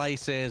obscure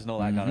places and all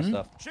that kind of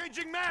stuff.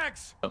 Changing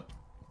mags.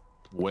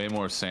 Way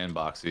more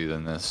sandboxy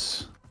than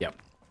this. Yep.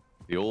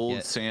 The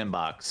old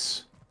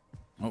sandbox.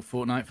 Oh,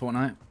 Fortnite.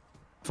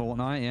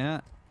 Fortnite,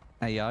 yeah.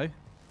 Ayo.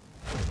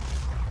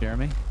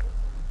 Jeremy.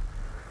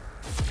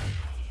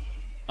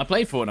 I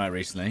played Fortnite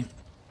recently.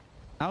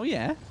 Oh,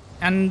 yeah?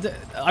 And,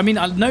 I mean,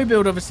 no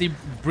build obviously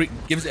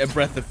gives it a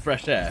breath of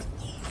fresh air.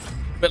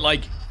 But,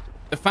 like,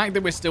 the fact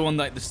that we're still on,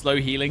 like, the slow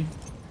healing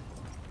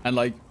and,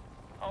 like,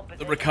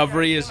 the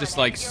recovery is just,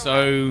 like,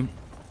 so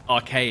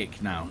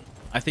archaic now.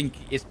 I think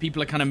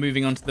people are kind of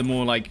moving on to the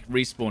more, like,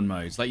 respawn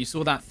modes. Like, you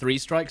saw that 3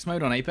 strikes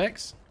mode on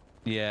Apex?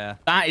 Yeah.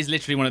 That is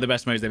literally one of the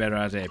best modes they've ever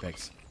had at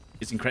Apex.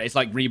 It's incredible. It's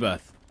like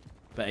Rebirth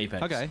for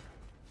Apex. Okay.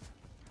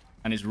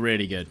 And it's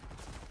really good.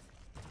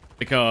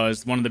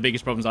 Because one of the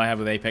biggest problems I have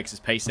with Apex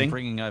is pacing. I'm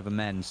bringing over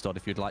men, Stod,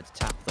 if you'd like to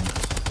tap them.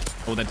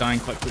 Oh, they're dying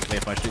quite quickly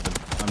if I shoot them.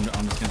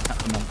 I'm just going to tap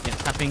them on. Yeah,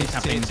 tapping.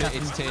 It's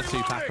tier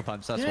 2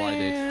 Pack-a-Punch, that's why I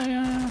did.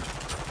 Yeah.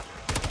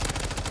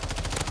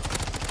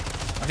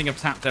 I think I've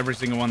tapped every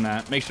single one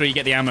there. Make sure you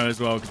get the ammo as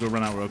well, because we'll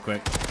run out real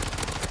quick.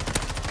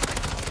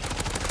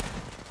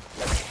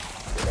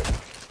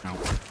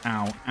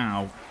 Ow,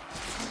 ow.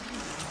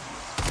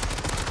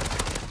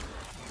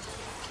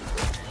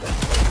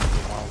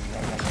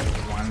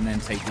 And then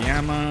take the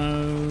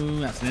ammo.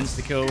 That's an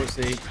insta-kill, let's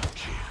see.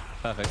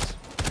 Perfect.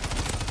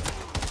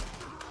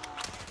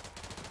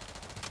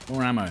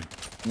 More ammo.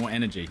 More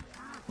energy.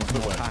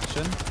 More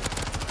passion.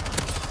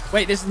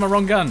 Wait, this is my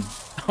wrong gun.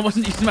 I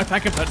wasn't using my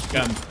Pack-a-Punch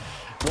gun.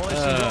 What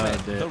is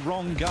the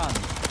wrong gun?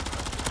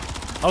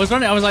 I was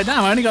running. I was like,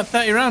 damn, I only got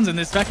 30 rounds in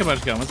this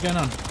Pack-a-Punch gun. What's going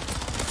on?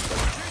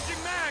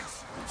 Changing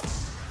mags.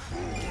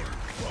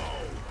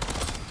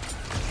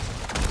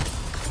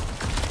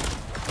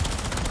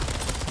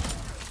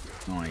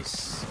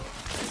 Nice.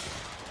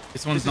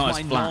 This one's not as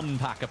flat. This is my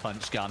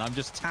non-Pack-a-Punch gun. I'm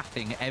just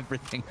tapping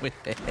everything with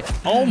it.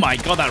 Oh my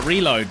god, that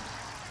reload.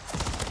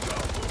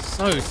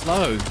 So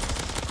slow.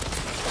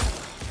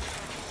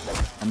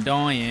 I'm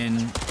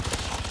dying.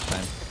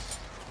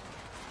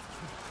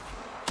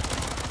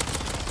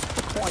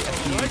 Quite a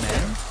few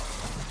men.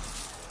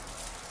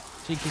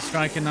 Cheeky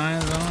striker 9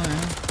 as well,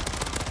 yeah.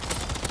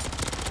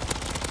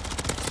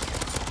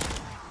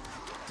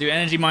 Do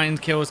energy mine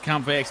kills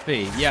count for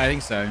XP? Yeah, I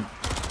think so.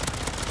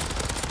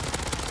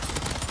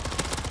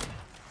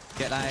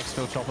 Get that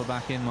exfil chopper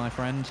back in, my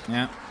friend.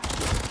 Yeah.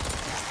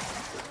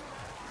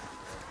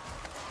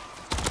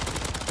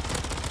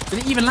 Did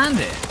it even land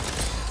it?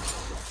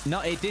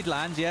 No, it did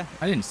land, yeah.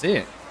 I didn't see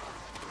it.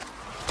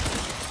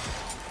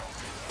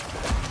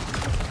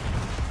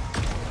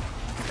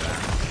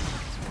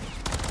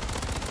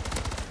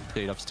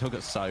 Dude, I've still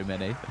got so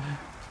many.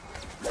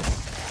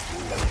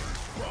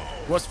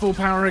 What's full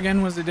power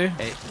again? What does it do?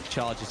 It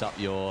charges up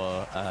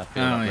your field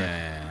Oh, upgrade.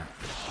 yeah.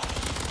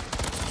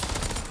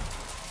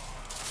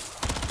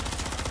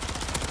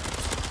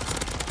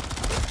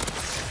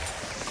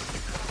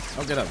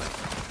 I'll get up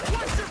there.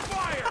 Watch your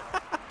fire.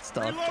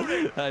 Stop.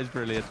 That is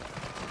brilliant.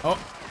 Oh.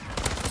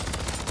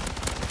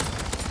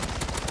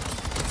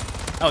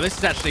 Oh, this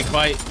is actually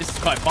quite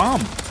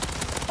farm.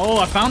 Oh,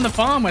 I found the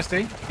farm,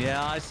 Westy.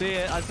 Yeah, I see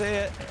it. I see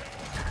it.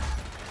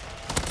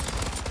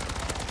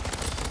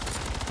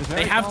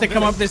 They have to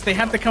come up this. They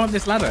have to come up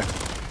this ladder.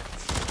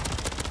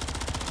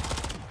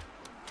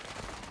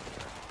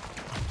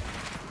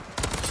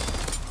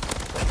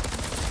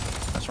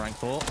 That's rank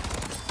 4.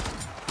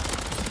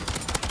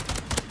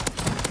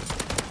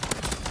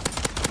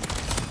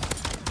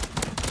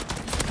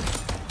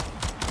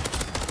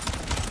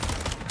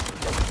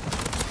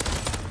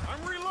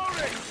 I'm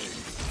reloading.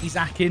 He's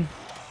hacking.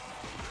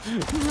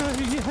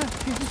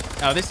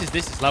 Oh, this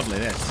is lovely.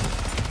 This.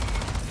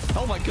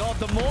 Oh my god,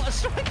 the mortar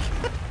strike!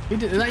 Who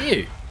did? Is that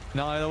you?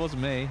 No, that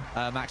wasn't me.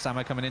 Max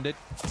ammo coming in, dude.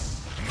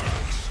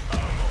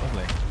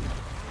 Lovely.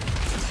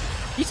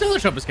 You saw the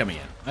choppers coming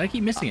in. I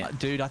keep missing it.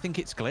 Dude, I think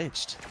it's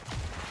glitched.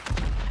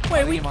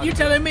 Wait, you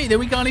telling me that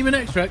we can't even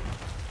extract?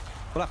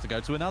 We'll have to go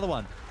to another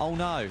one. Oh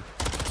no.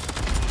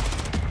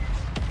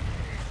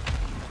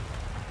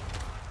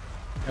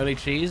 Early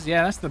cheese.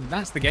 Yeah,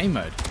 that's the game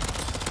mode.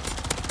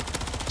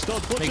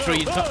 Make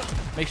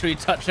sure you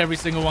touch every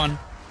single one.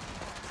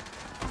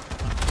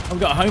 Oh,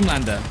 we've got a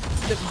Homelander.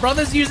 The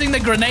brother's using the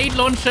grenade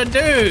launcher,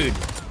 dude.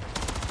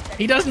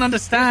 He doesn't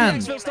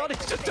understand.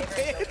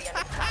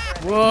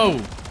 Whoa.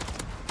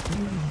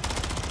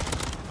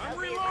 I'm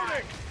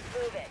reloading.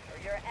 Move it, or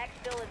your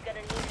exfil is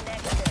gonna need an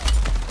exit.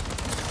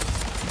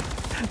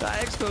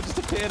 That exfil just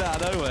appeared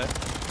out of nowhere.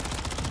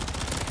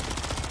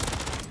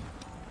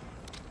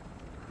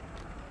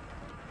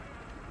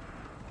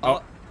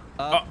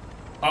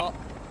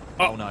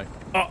 Oh no.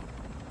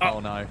 Oh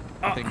no.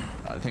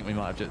 I think we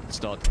might have just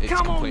started. It's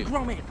Come complete. on,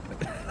 Gromit.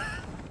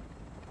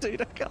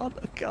 Dude, I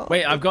can't.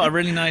 Wait, I've got a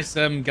really nice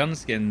gun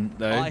skin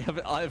though. I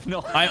have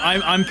not.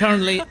 I'm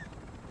currently.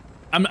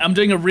 I'm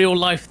doing a real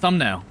life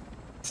thumbnail.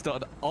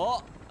 Started.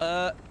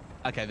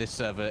 Okay, this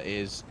server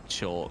is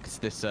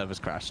chalked. This server's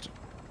crashed.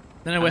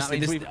 No,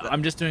 Wesley,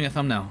 I'm just doing a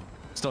thumbnail.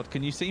 Stod,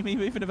 can you see me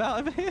moving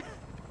about over here?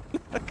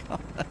 I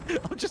can't.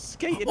 I'm just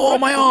skating. Oh,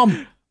 my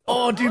arm!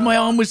 Oh, dude, my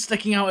arm was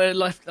sticking out at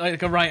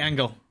like a right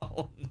angle.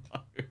 Oh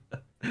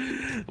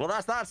no. Well,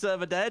 that's that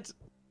server dead.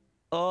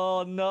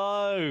 Oh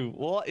no.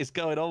 What is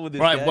going on with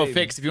this game? Well,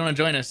 Fix, if you want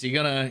to join us,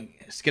 you're gonna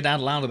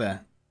skedaddle out of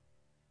there.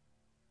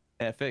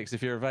 Yeah, Fix,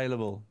 if you're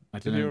available.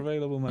 If you're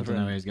available, my friend. I don't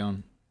know where he's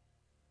gone.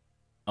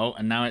 Oh,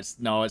 and now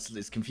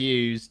it's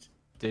confused.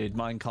 Dude,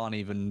 mine can't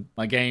even.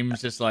 My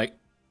game's just like.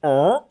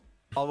 Oh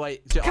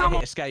wait, so I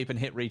hit escape and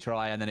hit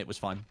retry, and then it was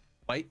fine.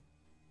 Wait.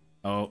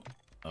 Oh,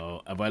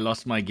 have I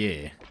lost my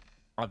gear?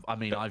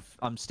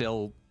 I'm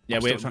still. Yeah,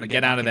 we're trying to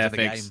get out of there,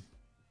 Fix. Game.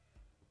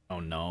 Oh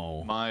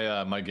no.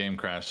 My game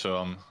crashed, so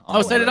I'm.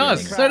 Oh, so did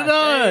us. So did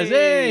us.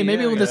 Hey,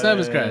 maybe all the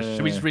servers crashed.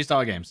 Should we just restart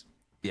our games?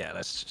 Yeah,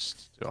 let's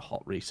just do a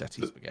hot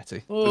resetty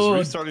spaghetti. Does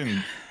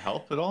restarting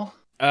help at all?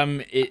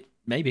 It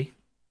maybe.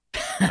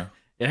 Yeah.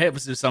 It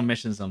helps with some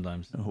missions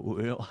sometimes. Oh,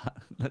 well,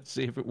 let's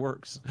see if it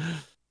works.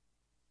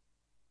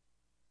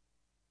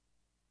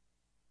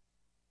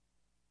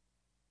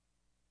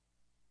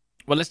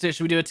 Well, let's do it.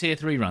 Should we do a tier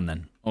 3 run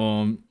then,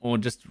 or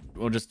just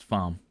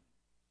farm?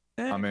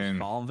 Yeah, I mean,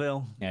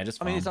 Farmville. Yeah, just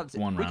farm. I mean, it's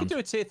one we round. could do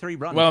a tier 3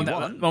 run. Well, if you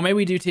want. well, maybe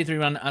we do tier 3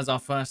 run as our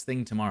first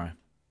thing tomorrow.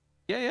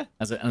 Yeah.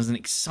 As an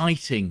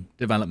exciting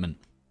development.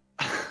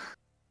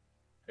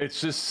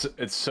 It's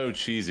so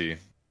cheesy.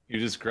 You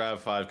just grab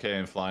 5K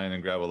and fly in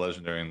and grab a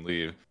legendary and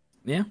leave.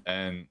 Yeah.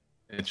 And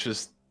it's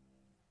just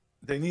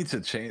they need to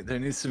change. There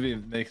needs to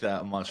make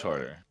that much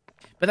harder.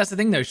 But that's the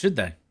thing, though, should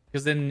they?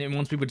 Because then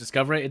once people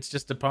discover it, it's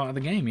just a part of the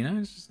game, you know.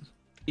 It's just...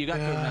 You got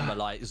to remember,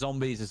 like,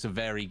 zombies is a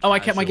very I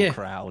kept my gear.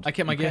 Crowd. I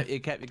kept my gear.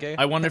 You kept your gear.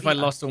 I wonder if I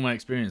lost all my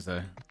experience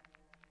though.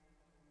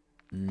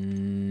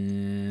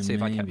 See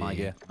if I kept my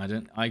gear.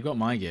 I got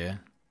my gear.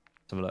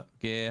 Let's have a look.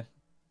 Gear.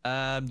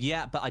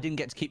 Yeah, but I didn't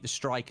get to keep the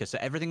striker. So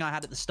everything I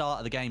had at the start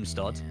of the game,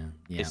 Stod,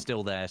 is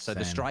still there. So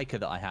the striker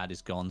that I had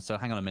is gone. So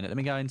hang on a minute. Let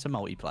me go into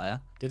multiplayer.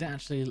 Did it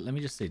actually? Let me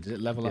just see. Did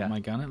it level up my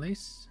gun at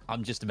least?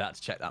 I'm just about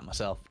to check that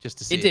myself, just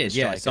to see. It did,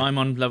 yeah. So I'm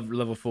on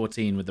level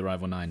 14 with the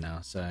Rival 9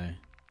 now. So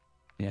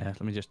yeah,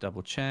 let me just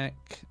double check.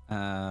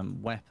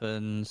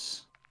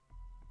 Weapons,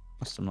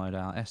 custom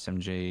loadout,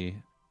 SMG.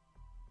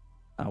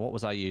 What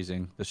was I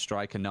using? The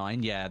Striker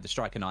 9. Yeah, the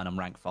Striker 9 I'm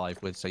rank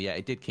 5 with. So yeah,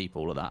 it did keep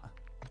all of that.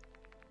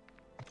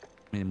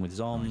 In with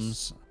Zoms,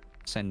 nice.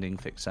 Sending,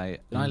 fixate.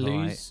 Did I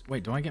lose?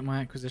 Wait, do I get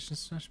my acquisition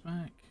slash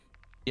back?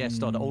 Yeah,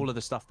 Stod, all of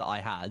the stuff that I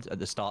had at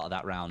the start of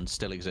that round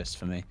still exists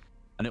for me.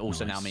 And it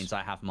also now means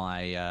I have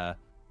my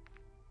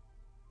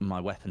my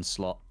weapon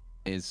slot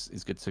is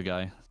good to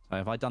go. So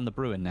have I done the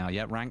Bruin now?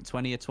 Yeah, rank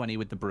 20 or 20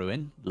 with the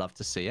Bruin. Love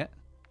to see it.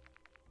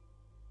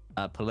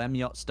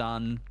 Polemyot's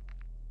done.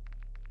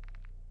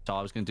 So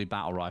I was going to do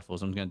battle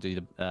rifles. I'm going to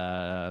do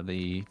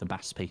the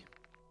BASP.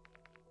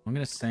 I'm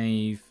going to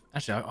save.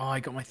 Actually, I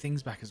got my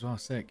things back as well.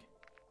 Sick.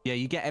 Yeah,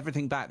 you get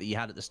everything back that you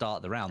had at the start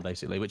of the round,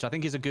 basically, which I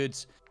think is a good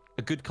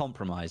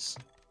compromise.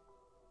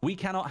 We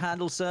cannot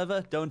handle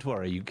server. Don't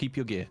worry. You keep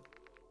your gear.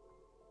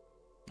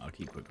 I'll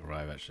keep quick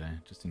arrive, actually,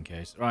 just in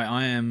case. Right,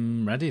 I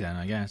am ready then,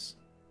 I guess.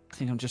 I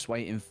think I'm just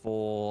waiting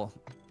for...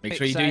 Make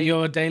sure you do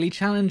your daily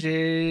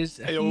challenges.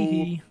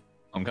 Hey-o.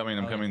 I'm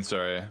coming,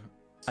 sorry.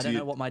 I don't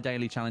know what my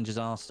daily challenges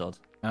are, Stod.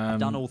 I've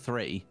done all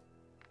 3.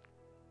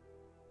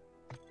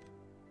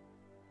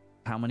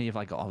 How many have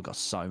I got? Oh, I've got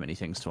so many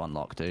things to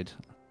unlock, dude.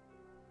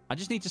 I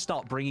just need to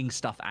start bringing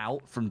stuff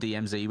out from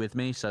DMZ with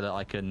me so that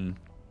I can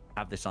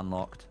have this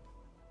unlocked.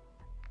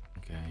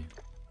 Okay.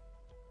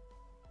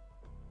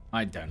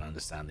 I don't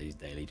understand these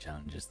daily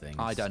challenges things.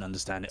 I don't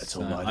understand it at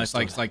all. It's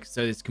like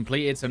so it's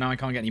completed, so now I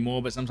can't get any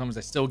more, but sometimes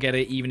I still get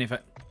it even if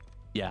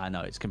Yeah, I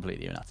know. It's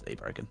completely and utterly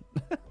broken.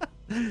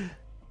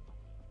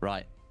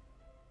 Right.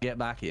 Get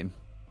back in.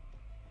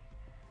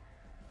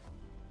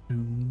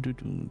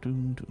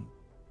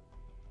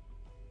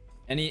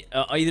 Any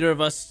either of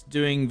us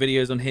doing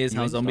videos on Here's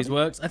How in, Zombies Scotty?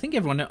 Works? I think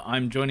everyone know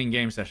I'm joining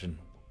game session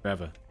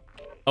forever.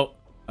 Oh,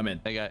 I'm in.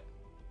 There you go.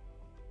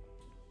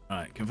 All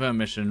right, confirm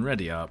mission,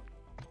 ready up.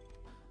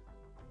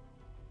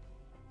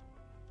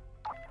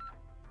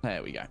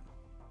 There we go.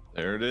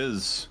 There it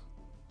is.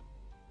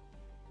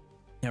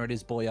 There it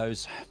is,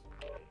 boyos.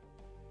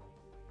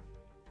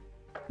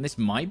 This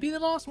might be the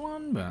last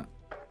one, but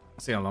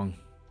let's see how long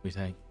we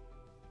take.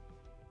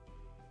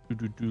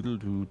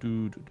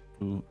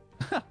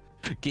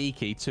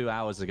 Geeky 2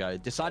 hours ago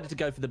decided to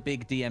go for the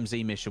big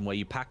DMZ mission where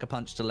you pack a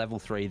punch to level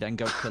 3, then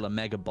go kill a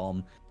mega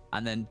bomb,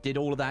 and then did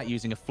all of that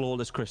using a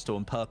flawless crystal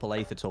and purple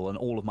aethytal and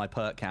all of my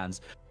perk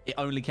cans. It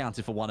only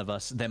counted for one of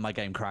us, then my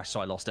game crashed,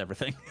 so I lost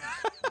everything.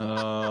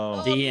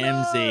 Oh.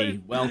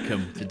 DMZ,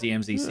 welcome to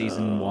DMZ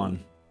Season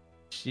 1.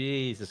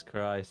 Jesus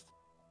Christ.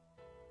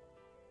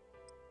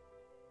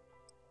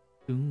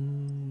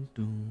 Dun,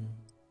 dun.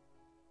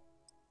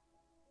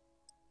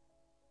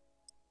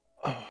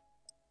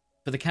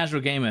 For the casual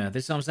gamer,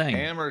 this is what I'm saying.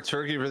 Ham or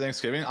turkey for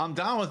Thanksgiving? I'm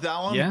down with that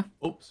one. Yeah?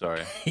 Oops,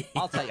 sorry.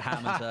 I'll take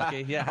ham and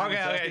turkey. Yeah. Ham and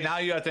Okay, turkey. now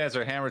you have to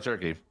answer ham or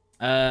turkey.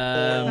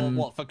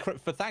 What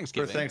for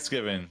Thanksgiving? For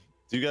Thanksgiving.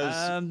 Do you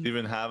guys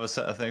even have a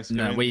set of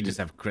Thanksgiving? No, we just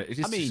have it's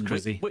I mean, just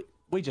crazy.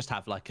 we just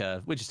have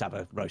we just have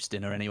a roast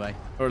dinner anyway.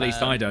 Or at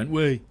least I don't.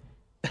 We.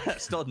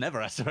 Stod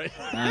never has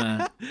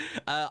to.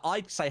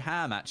 I'd say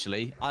ham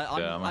actually.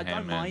 I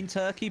don't mind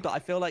turkey, but I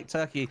feel like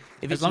turkey.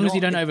 If As long as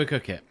you don't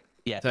overcook it.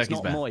 Yeah, if turkey's it's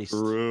not bad. moist.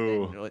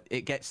 True.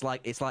 It gets like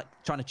it's like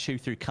trying to chew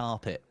through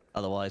carpet.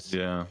 Otherwise.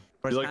 Yeah. Do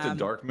Whereas you like the ham-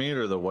 dark meat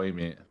or the white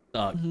meat?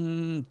 Dark.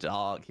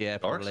 Dark, yeah.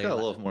 Dark's Probably. got a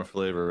little more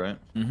flavor, right?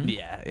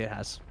 Yeah, it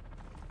has.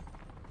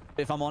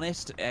 If I'm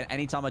honest,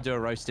 anytime I do a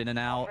roast dinner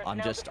now,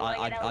 I'm just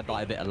I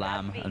buy a bit of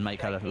lamb and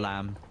make a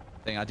lamb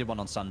thing. I did one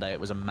on Sunday. It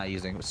was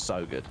amazing. It was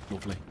so good.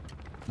 Lovely.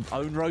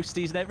 Own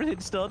roasties and everything,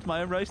 stud.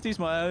 My own roasties,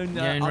 my own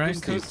Your own oven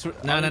roasties?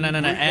 cooked. No. own root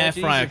Air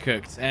veggies fryer and-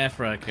 cooked. Air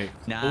fryer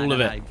cooked. Nah, All no,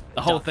 of it. no.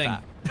 The whole Duck thing.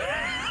 fat.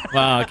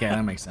 Well, okay,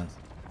 that makes sense.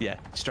 Yeah,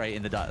 straight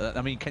in the duck.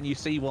 I mean, can you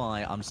see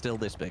why I'm still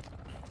this big?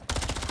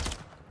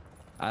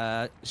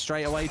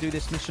 Straight away do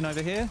this mission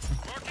over here.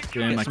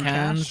 Doing Get my some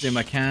cans, cash. doing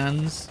my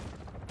cans.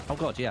 Oh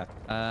god, yeah.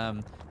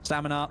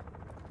 Stamina,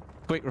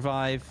 quick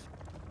revive,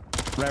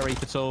 rare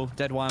ether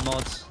dead wire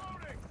mods.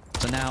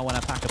 So now when I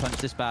pack a punch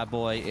this bad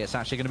boy, it's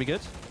actually going to be good.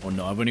 Oh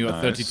no, I've only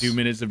got 32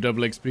 minutes of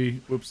double XP.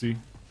 Whoopsie.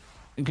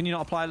 And can you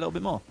not apply a little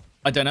bit more?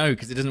 I don't know,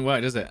 because it doesn't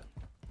work, does it?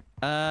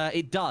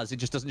 It does. It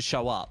just doesn't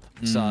show up.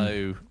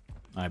 So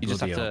I you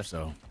just have bloody to. hope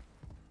so.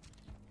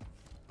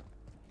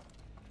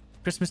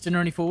 Christmas dinner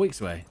only 4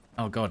 weeks away.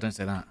 Oh god, don't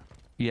say that.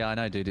 Yeah, I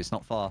know, dude. It's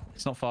not far.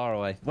 It's not far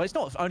away. Well, it's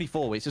not only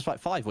 4 weeks. It's like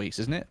 5 weeks,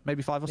 isn't it?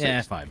 Maybe 5 or 6.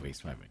 Yeah, 5 weeks,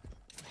 5 weeks.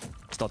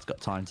 Stod's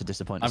got time to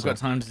disappoint. I've got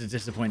himself. time to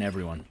disappoint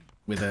everyone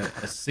with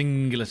a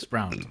singular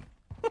sprout.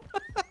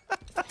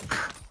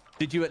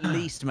 Did you at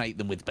least make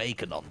them with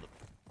bacon on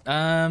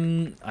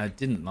them? I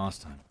didn't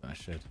last time, but I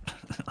should.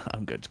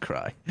 I'm going to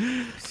cry.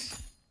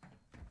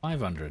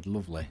 500,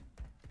 lovely.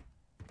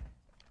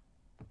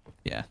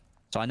 Yeah.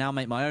 So I now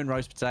make my own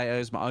roast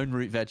potatoes, my own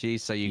root veggies.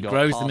 So you got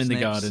Grows them in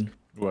the parsnips, garden.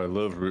 Oh, I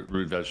love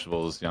root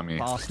vegetables. Yummy.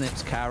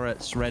 Parsnips,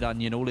 carrots, red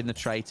onion, all in the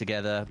tray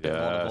together. Bit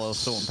of olive oil,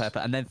 salt and pepper.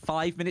 And then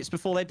 5 minutes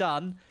before they're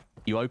done,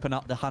 you open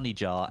up the honey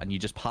jar and you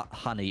just put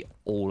honey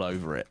all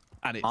over it.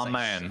 And it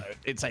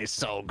it tastes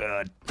so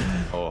good.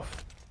 Oh,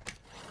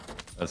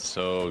 that's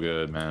so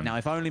good, man. Now,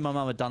 if only my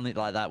mum had done it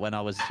like that when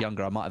I was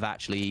younger, I might have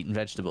actually eaten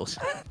vegetables.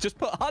 Just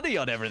put honey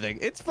on everything.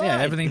 It's fine.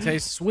 Yeah, everything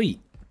tastes sweet.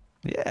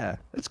 Yeah,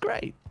 it's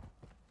great.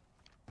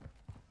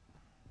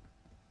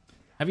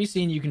 Have you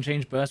seen you can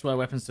change burstwire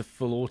weapons to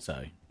full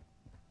auto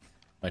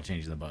by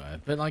changing the bio?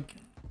 But like,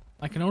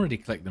 I can already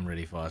click them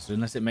really fast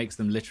unless it makes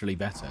them literally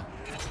better.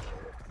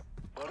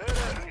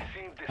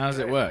 How does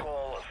it work?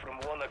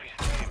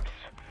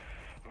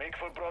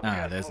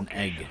 Ah, there's an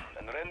egg.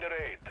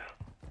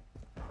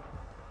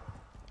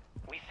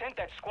 We sent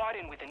that squad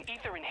in with an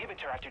ether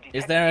inhibitor after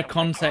Is there a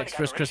context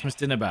for his Christmas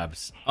dinner,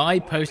 Babs? I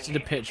posted a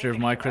picture of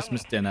my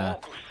Christmas dinner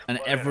and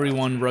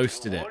everyone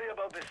roasted it.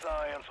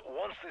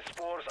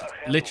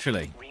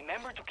 Literally.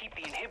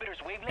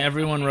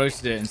 Everyone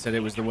roasted it and said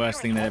it was the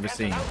worst thing they'd ever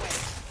seen.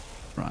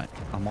 Right,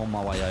 I'm on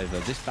my way over.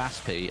 This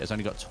BAS-P has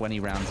only got 20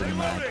 rounds in the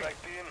mag.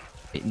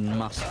 It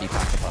must be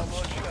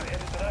pack-a-punched.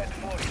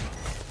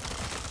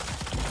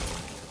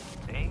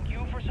 Thank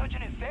you for such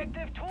an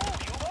effective tool,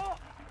 Hugo.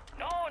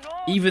 No.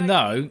 Even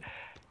though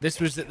this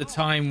was at the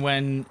time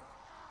when,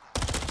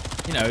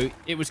 you know,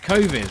 it was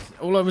COVID.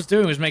 All I was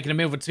doing was making a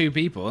meal for 2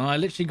 people, and I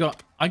literally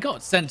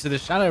got sent to the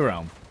Shadow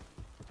Realm.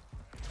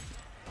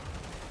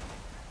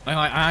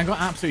 I got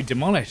absolutely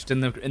demolished in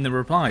the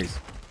replies.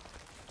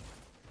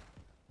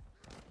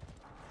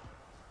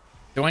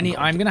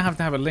 I'm gonna have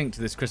to have a link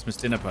to this Christmas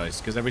dinner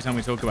post because every time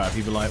we talk about it,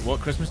 people are like, "What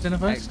Christmas dinner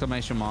post?"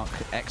 Exclamation mark!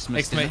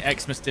 Xmas dinner.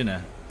 Xmas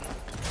dinner.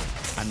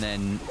 And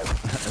then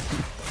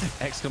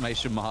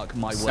Exclamation mark,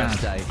 my Sad.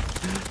 worst day.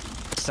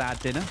 Sad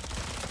dinner.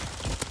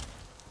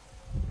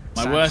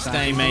 My Sad, worst sad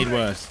day dinner. made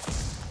worse.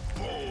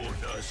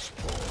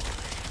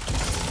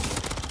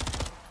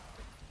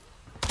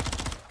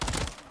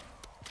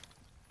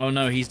 Oh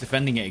no, he's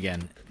defending it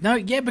again. No,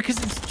 yeah, because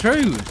it's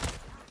true.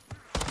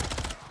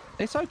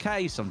 It's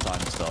okay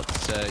sometimes, Todd.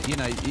 You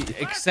know,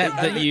 Except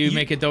that you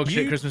make a dog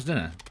shit Christmas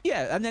dinner.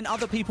 Yeah, and then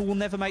other people will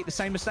never make the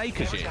same mistake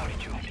as you.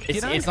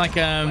 It's like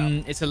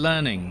it's a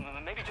learning.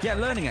 Yeah,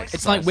 learning exercise.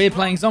 It's like we're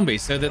playing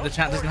zombies so that the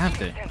chat doesn't have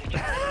to.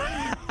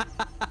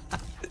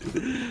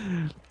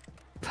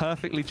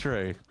 Perfectly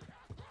true.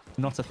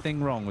 Not a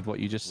thing wrong with what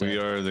you just said. We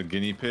are the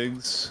guinea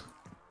pigs.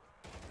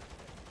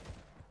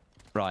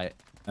 Right.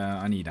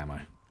 I need ammo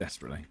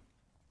desperately.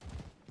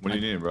 What do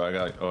you need, bro? I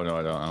got. Oh no,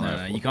 I don't.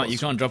 No, you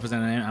can't drop us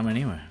any ammo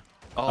anywhere.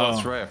 Oh,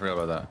 that's right. I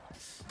forgot about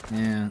that.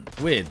 Yeah,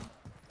 weird.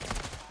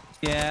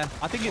 Yeah,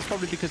 I think it's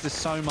probably because there's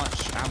so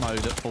much ammo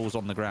that falls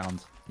on the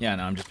ground. Yeah,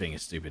 no, I'm just being a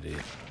stupid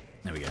idiot.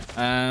 There we go.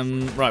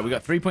 Right, we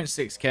got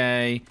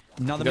 3.6k.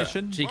 Another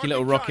mission. Cheeky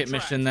little rocket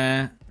mission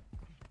there.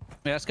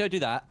 Yeah, let's go do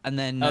that, and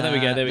then. Oh, there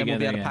we go. There we then go. We'll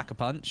be There able we to go. pack a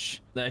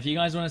punch. Look, if you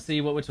guys want to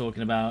see what we're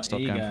talking about, Stop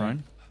here you going go.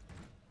 prone.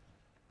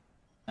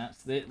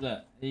 That's it. Look,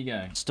 here you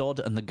go. Stod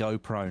and the go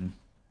prone.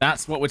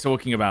 That's what we're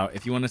talking about.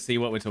 If you want to see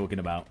what we're talking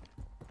about.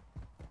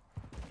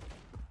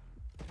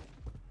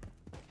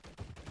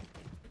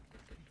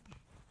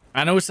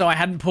 And also, I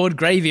hadn't poured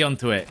gravy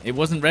onto it. It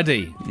wasn't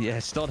ready. Yeah,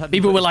 Stod had.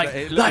 People were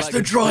like, "That's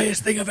the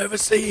driest thing I've ever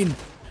seen.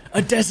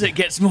 A desert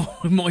gets more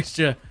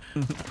moisture."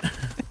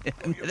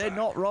 They're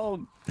not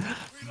wrong.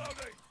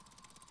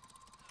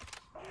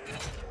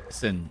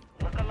 Listen.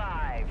 Look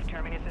alive.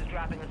 Terminus is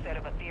dropping a set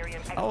of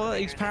Ethereum. Oh,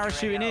 he's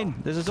parachuting in.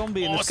 There's a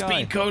zombie in the sky.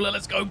 Speed cola,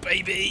 let's go,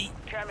 baby.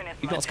 Terminus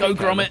Let's go,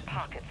 Gromit.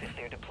 pockets if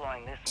they're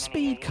deploying this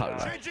Speed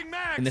cola.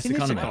 In this In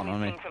this economy.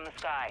 economy. from the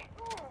sky.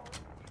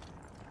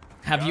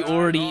 Have you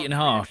already eaten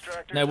half?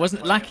 No,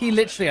 wasn't Lackey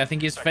literally, I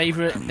think his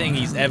favourite thing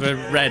he's ever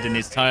read in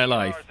his entire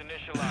life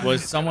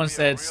was someone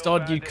said,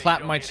 "Stod, you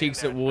clap my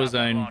cheeks at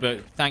Warzone,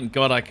 but thank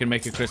God I can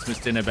make a Christmas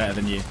dinner better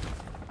than you."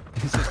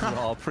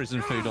 Raw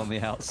prison food on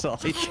the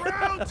outside.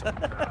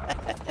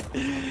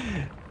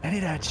 And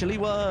it actually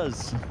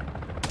was.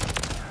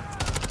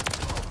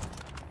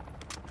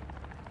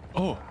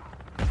 Oh.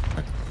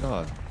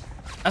 God.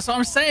 That's what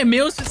I'm saying.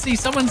 Meals for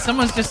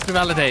someone's just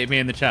validated me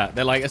in the chat.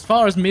 They're like, as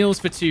far as meals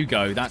for two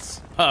go,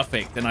 that's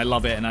perfect, and I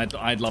love it, and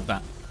I'd love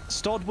that.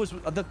 Stod was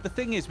the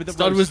thing is with the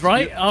Stod roast, was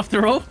right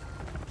after all.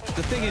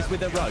 The thing is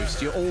with a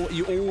roast, you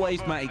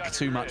always make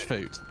too much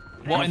food.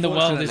 What in the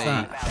world is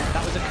that?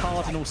 That was a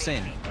cardinal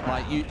sin.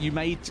 Like you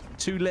made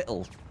too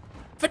little.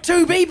 For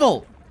two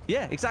people.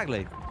 Yeah,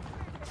 exactly.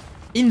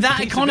 In that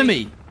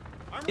economy.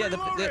 Yeah,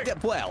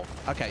 well,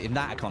 okay, in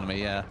that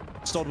economy, yeah.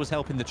 Stod was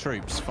helping the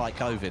troops fight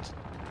COVID.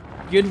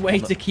 Good way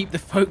to keep the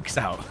folks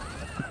out.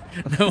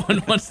 No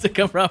one wants to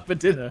come around for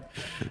dinner.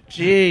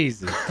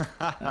 Jesus.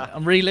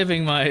 I'm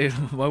reliving my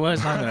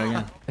worst nightmare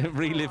again.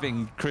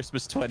 Reliving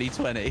Christmas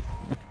 2020.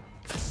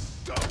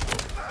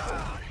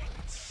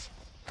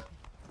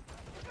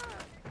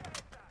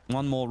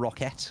 One more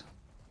rocket.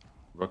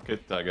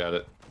 Rocket, I got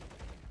it.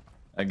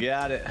 I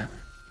got it.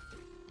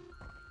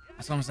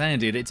 That's what I'm saying,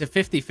 dude. It's a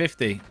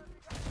 50-50.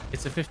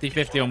 It's a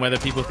 50-50 on whether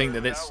people think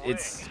that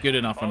it's good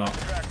enough or not.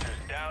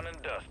 Down and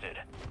dusted.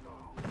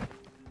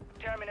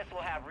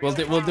 We'll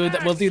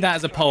do that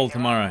as a poll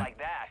tomorrow.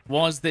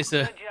 Was this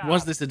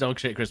a dog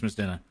shit Christmas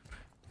dinner?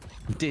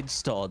 Did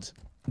Stod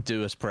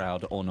do us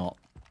proud or not?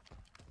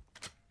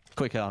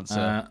 Quick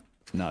answer.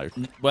 No.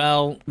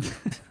 Well,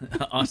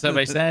 our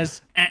survey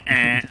says.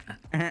 Oh,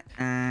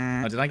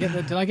 did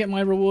I get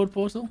my reward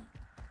portal?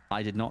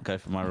 I did not go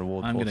for my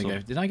reward I'm portal. gonna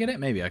go. Did I get it?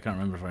 Maybe I can't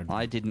remember if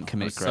I. I didn't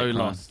commit. I'm so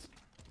lost.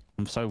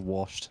 I'm so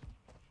washed.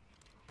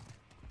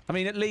 I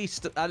mean, at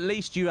least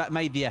you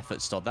made the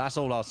effort, Stod. That's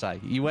all I'll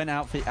say. You went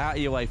out of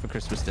your way for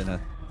Christmas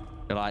dinner.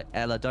 You're like,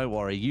 Ella, don't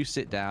worry. You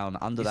sit down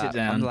under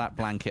that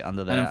blanket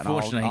under there, and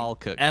unfortunately, I'll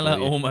cook Ella for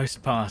you.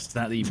 almost passed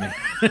that evening.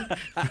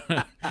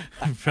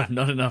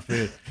 Not enough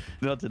food.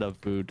 Not enough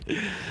food.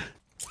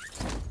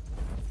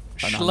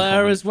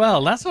 Schlur as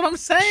well. That's what I'm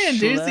saying,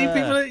 dude. See,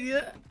 people.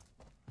 Yeah.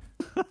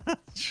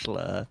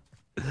 Schlur.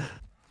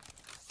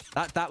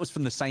 That was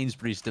from the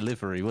Sainsbury's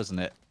delivery,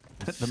 wasn't it?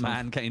 The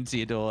man came to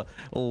your door.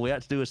 Oh, we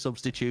had to do a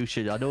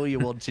substitution. I know you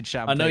wanted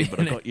champagne, but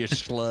I got your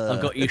Schlur.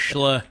 I've got your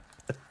Schlur.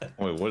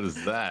 Wait, what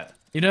is that?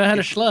 You know how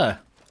to Schlur?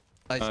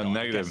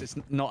 Negative. It's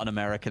not an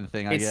American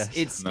thing, I guess.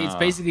 It's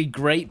basically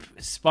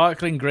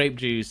sparkling grape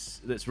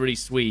juice that's really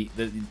sweet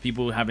that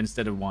people have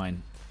instead of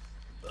wine.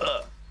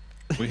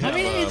 We have,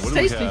 it's what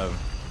tasty. do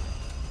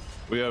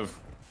we have?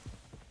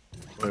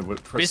 We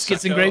have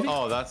Biscuits and Prosecco? gravy?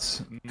 Oh,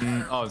 that's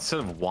instead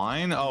of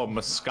wine. Oh,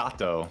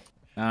 Moscato.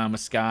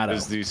 Moscato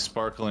is the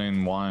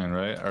sparkling wine,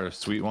 right? Or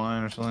sweet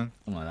wine or something.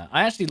 Something like that.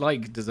 I actually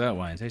like dessert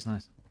wine. It tastes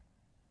nice.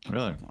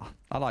 Really?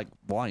 I like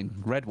wine,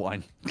 red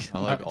wine. I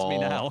like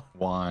all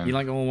wine. You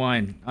like all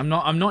wine? I'm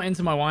not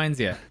into my wines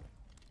yet.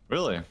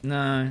 Really?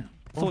 No.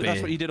 I thought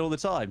that's what you did all the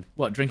time.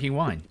 What, drinking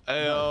wine?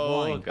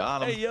 Ayo,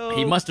 got him. Hey,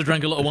 He must have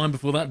drank a lot of wine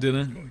before that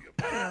dinner.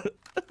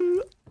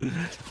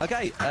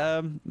 Okay,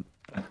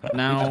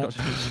 Now,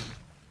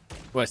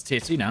 well, it's tier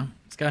 2 now.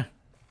 Let's go.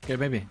 Go,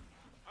 baby.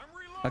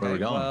 okay, Where are we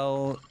going?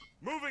 well,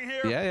 Moving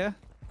here. yeah.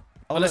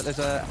 Oh, look, there's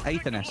a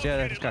Aether nest. Yeah,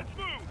 let's go.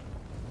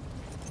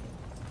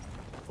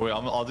 Wait,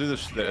 I'll do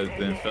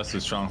the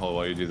infested stronghold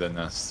while you do that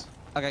nest.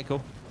 Okay,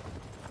 cool.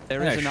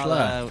 There is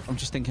another. I'm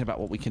just thinking about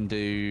what we can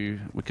do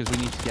because we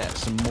need to get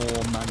some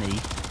more money.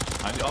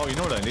 Oh, you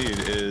know what I need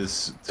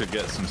is to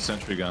get some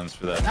sentry guns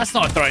for that. That's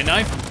not a throwing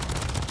knife.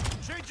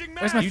 Changing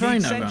Where's my mag. You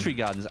throwing need knife? sentry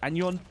guns, and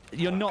you're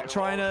not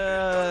trying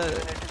to,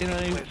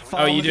 Oh,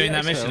 farm are you with doing the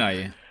that mission, exfil. are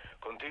you?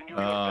 Continue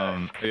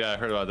your task. Yeah, I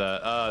heard about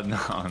that.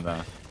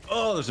 No.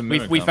 Oh, there's a We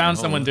mimic found coming.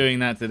 someone Hold on. doing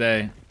that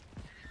today.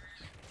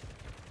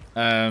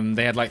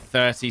 They had like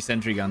 30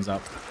 sentry guns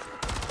up.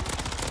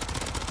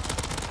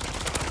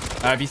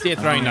 If you see a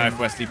throwing knife,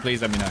 Westy,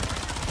 please let me know.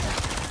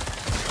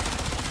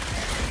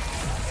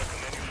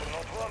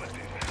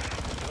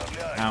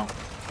 Ow.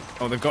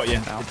 Oh, they've got you.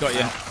 They've got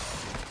you.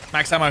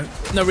 Max ammo.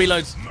 No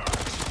reloads.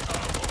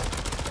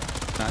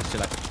 No, it's too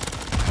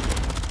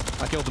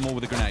late. I killed them all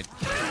with a grenade.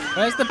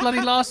 Where's the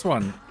bloody last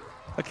one?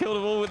 I killed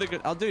them all with a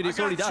grenade. Oh, dude, it's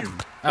already done.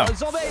 Oh. Oh,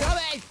 zombie!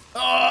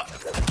 Oh!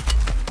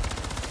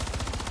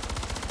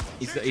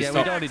 He's Yeah, we'd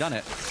stopped. already done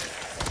it.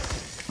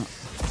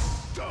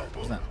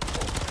 What's that?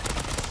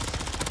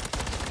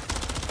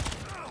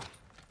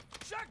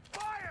 Check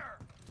fire.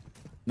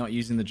 Not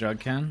using the jug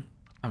can?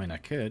 I mean, I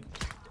could.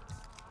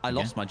 I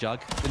lost my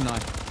jug, didn't I?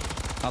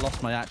 I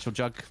lost my actual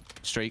jug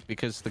streak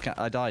because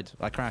I died.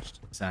 I crashed.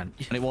 Sad.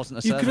 And it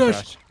wasn't a You server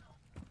crashed.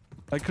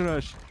 crash. I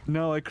crashed.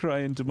 Now I cry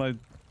into my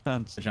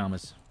pants.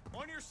 Pajamas.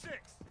 On your 6.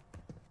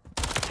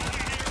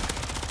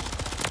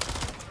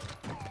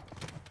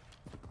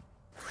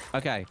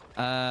 Okay.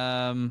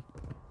 I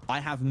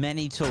have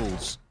many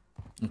tools.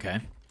 Okay.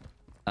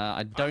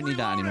 I don't need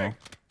that anymore.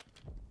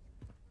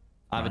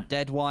 I have a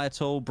dead wire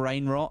tool,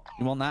 brain rot.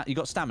 You want that? You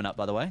got stamina up,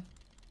 by the way.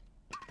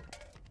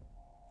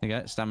 There you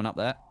go, stamina up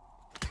there.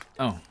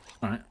 Oh,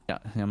 alright.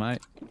 Yeah, mate.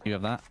 You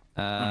have that.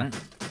 Alright.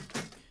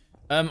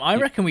 I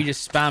reckon we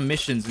just spam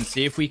missions and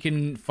see if we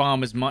can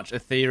farm as much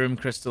Ethereum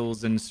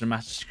crystals and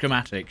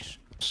schematics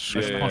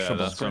as possible.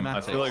 That's what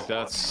I feel like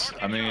that's,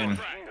 I mean,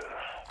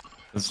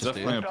 it's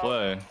definitely a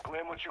play.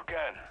 Claim what you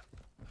can.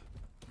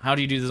 How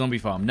do you do the zombie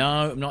farm?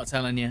 No, I'm not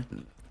telling you.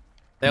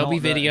 There'll be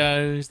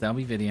videos. There'll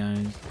be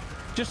videos.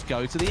 Just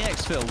go to the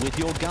exfil with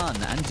your gun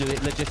and do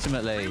it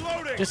legitimately.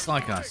 Reloading. Just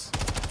like us.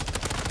 Give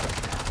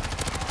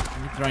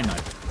me throwing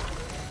knife.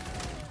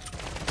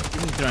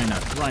 Give me throwing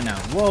knife right now.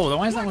 Whoa,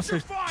 why is that one so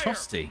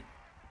trusty?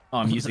 Oh,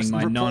 I'm using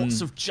my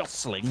Reports of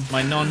jostling.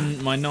 my non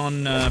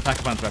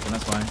pack-a-punch weapon.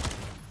 That's why.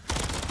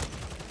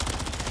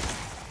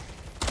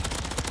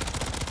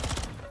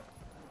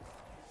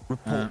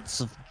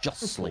 Reports of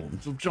jostling.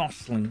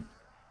 Jostling.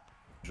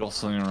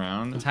 Jostling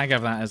around. Tag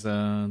have that as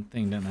a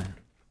thing, don't they?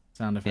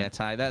 Sound effect. Yeah,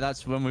 Ty,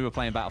 that's when we were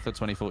playing Battlefield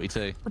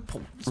 2042.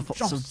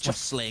 Reports of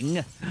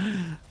jostling.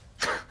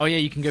 Oh yeah,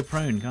 you can go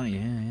prone, can't you?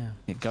 Yeah.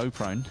 Yeah, go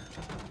prone.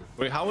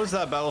 Wait, how was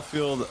that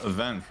Battlefield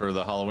event for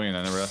the Halloween?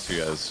 I never asked you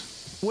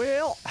guys.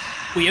 Well,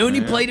 We only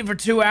played it for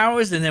 2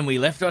 hours and then we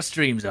left our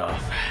streams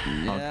off.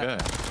 Okay.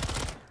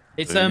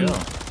 It's There you go.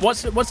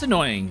 what's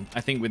annoying,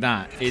 I think, with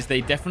that is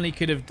they definitely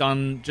could have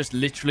done just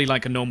literally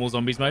like a normal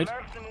zombies mode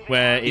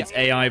where it's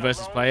AI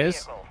versus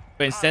players,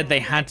 but instead they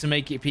had to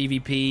make it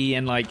PvP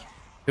and like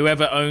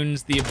whoever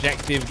owns the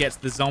objective gets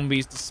the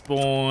zombies to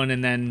spawn,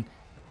 and then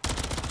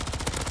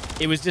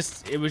it was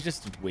just a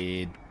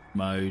weird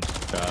mode.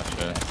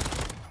 Gotcha.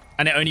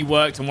 And it only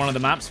worked on one of the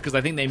maps because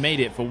I think they made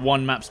it for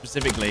one map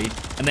specifically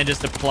and then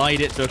just applied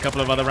it to a couple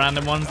of other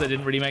random ones that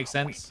didn't really make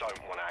sense. Don't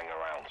want to hang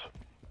around.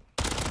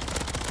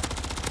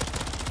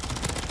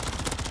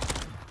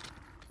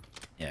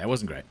 Yeah, it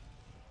wasn't great.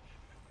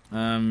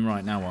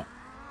 Right, now what?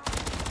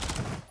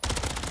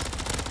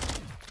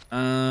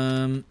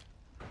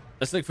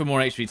 Let's look for more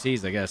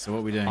HVTs, I guess. So what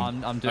are we doing?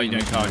 I'm Oh, doing you're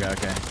doing cargo,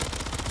 okay.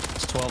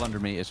 It's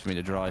 1,200 meters for me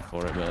to drive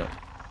for it, but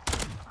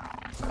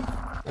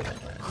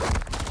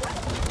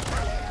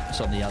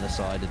it's on the other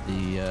side of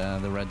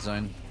the red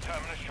zone.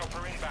 Terminus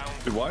chopper inbound.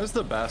 Dude, why is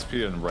the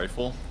Baspy and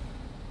rifle?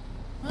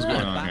 What's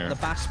going on here? The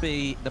Bass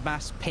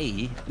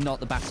P, not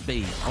the Bass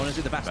B. I want to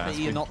do the Bass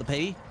B and not the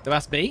P. The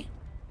Bass B?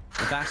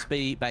 The Bass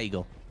B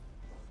bagel.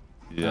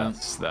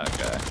 Yes, that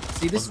guy.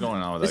 See, this What's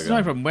going on with this that is guy?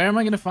 my problem. Where am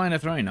I going to find a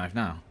throwing knife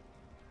now?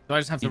 Do I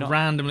just have to You're not-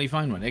 randomly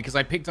find one? Because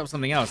I picked up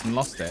something else and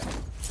lost it.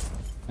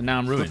 And now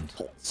I'm ruined.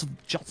 Reports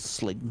of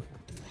jostling.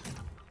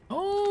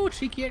 Oh,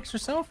 cheeky extra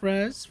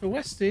self-res for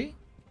Westy.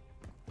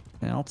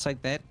 Yeah, I'll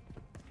take that.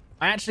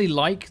 I actually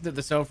like that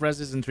the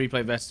self-reses and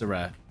 3-plate vests are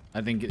rare.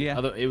 I think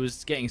it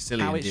was getting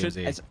silly How in it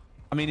DMZ. should.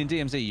 I mean, in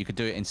DMZ, you could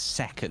do it in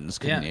seconds,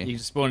 couldn't Yeah, you? you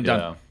just spawn and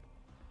done.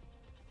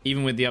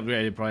 Even with the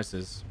upgraded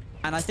prices.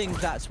 And I think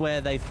that's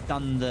where they've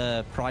done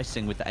the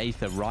pricing with the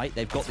Aether right.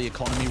 They've got the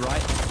economy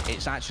right.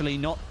 It's actually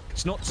not.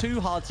 It's not too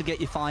hard to get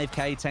your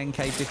 5k, 10k,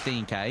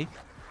 15k.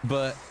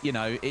 but you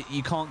know,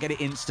 you can't get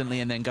it instantly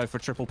and then go for a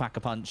triple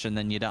pack-a-punch and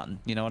then you're done.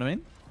 You know what I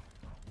mean?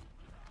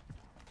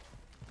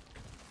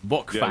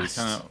 Walk Yeah,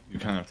 fast. you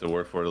kind of have to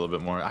work for it a little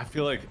bit more. I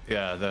feel like,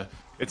 yeah,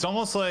 it's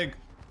almost like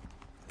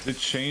the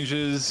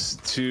changes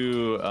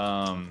to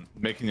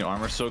making the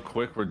armor so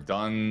quick were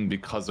done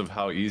because of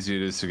how easy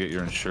it is to get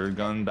your insured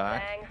gun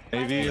back.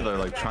 Maybe they're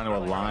like trying to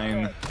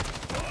align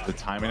the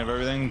timing of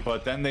everything,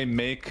 but then they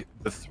make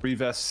the 3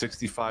 vest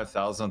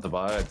 65,000 to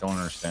buy. I don't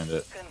understand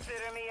it.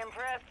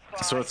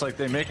 So it's like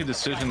they make a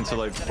decision to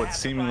like what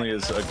seemingly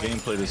is a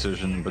gameplay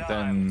decision, but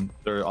then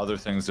there are other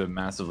things that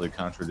massively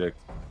contradict.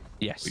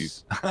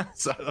 Yes.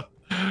 So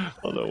I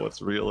don't know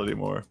what's real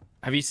anymore.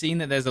 Have you seen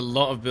that there's a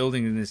lot of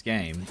buildings in this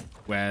game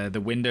where the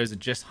windows are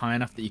just high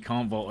enough that you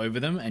can't vault over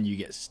them and you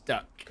get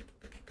stuck?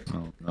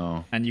 Oh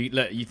no. And you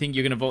look, you think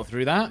you're gonna vault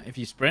through that if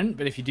you sprint,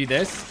 but if you do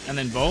this and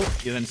then vault,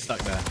 you're then stuck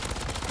there.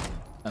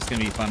 That's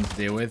gonna be fun to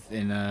deal with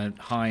in a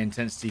high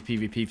intensity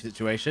PvP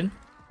situation.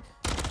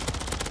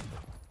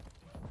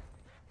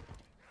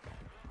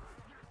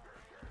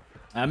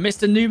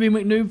 Mr. Newbie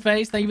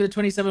McNoobface, thank you for the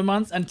 27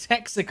 months. And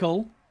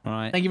Texical,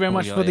 Right. thank you very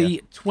much for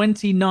the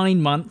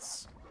 29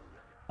 months.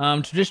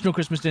 Traditional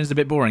Christmas dinner is a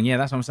bit boring. Yeah,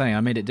 that's what I'm saying.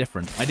 I made it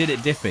different. I did it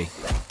diffy.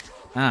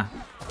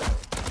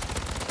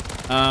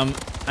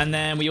 And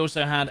then we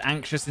also had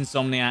Anxious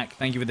Insomniac.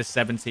 Thank you for the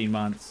 17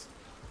 months.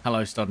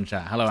 Hello, Stod and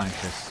Chat. Hello,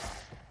 Anxious.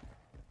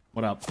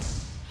 What up?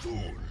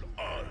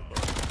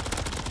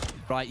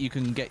 Right, you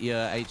can get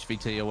your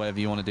HVT or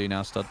whatever you want to do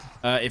now, Stud.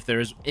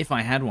 If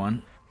I had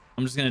one,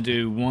 I'm just gonna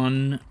do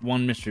one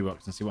mystery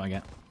box and see what I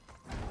get.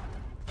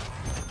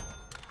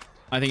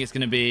 I think it's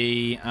gonna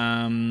be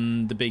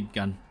the big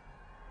gun.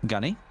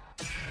 Gunny?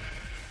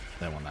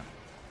 Don't want that.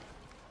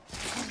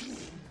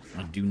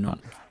 I do not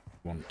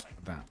want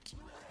that.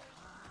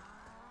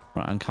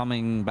 Right, I'm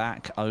coming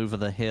back over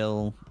the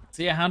hill.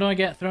 So yeah, how do I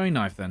get a throwing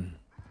knife then?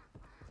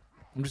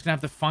 I'm just gonna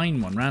have to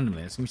find one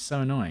randomly. It's gonna be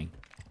so annoying.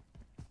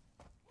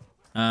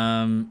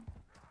 Do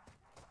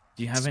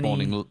you have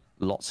Spawning any?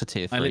 Lots of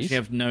tier 3s. I literally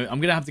have no.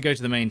 I'm gonna have to go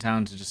to the main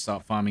town to just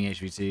start farming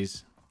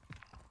HVTs.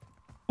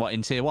 What,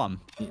 in tier 1?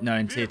 No,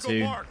 in tier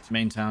 2.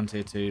 Main town,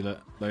 tier 2.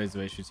 Loads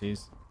of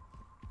HVTs.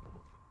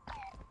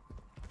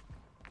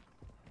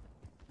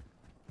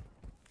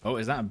 Oh,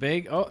 is that a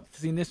big? Oh,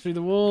 seen this through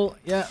the wall?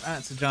 Yeah,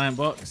 that's a giant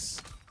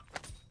box.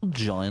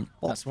 Giant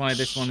box. That's why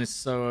this one is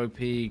so OP,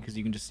 because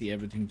you can just see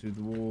everything through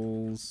the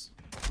walls.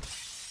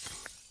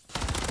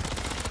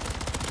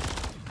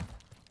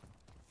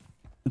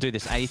 Do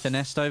this Aether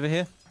nest over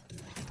here.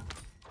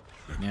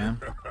 Yeah.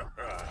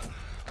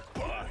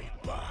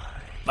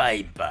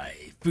 Bye.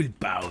 Full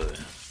power.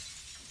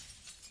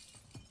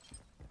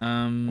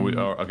 We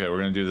are okay. We're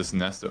gonna do this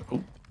nest.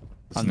 Oh,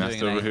 this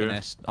nest over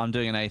here. I'm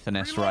doing an Aether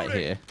nest right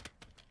here.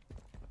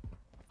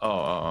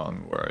 Oh,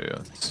 where are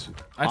you?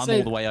 I'm all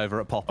the way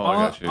over at Pop. Oh, I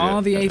got you.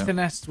 Are the Aether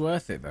nests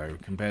worth it though,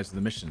 compared to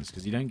the missions?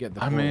 Because you don't get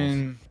the. I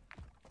mean,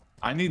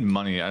 I need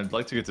money. I'd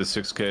like to get to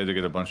 6K to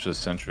get a bunch of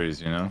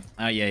sentries. You know.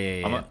 Oh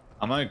yeah.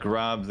 I might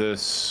grab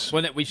this.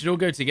 Well, we should all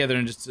go together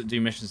and just do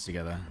missions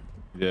together.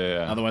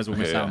 Yeah. Otherwise, we'll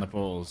miss out on the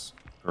portals.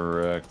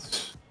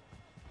 Correct.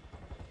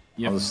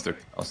 Yep. I'll stick.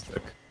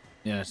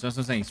 Yeah, so that's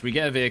what I'm saying. So we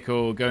get a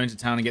vehicle, go into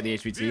town and get the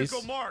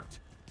HVTs.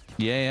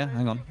 Yeah.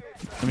 Hang on.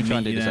 Let me try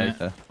and do this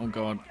Aether. Oh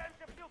god.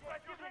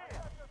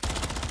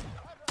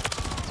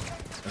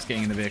 Let's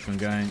getting in the vehicle and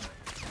going.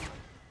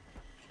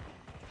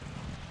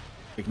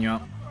 Picking you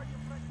up.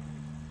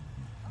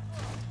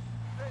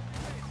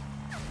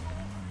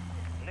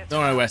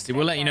 Don't worry, Westy.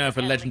 We'll let you know if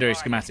a legendary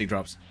schematic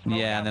drops.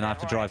 Yeah, and then I have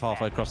to drive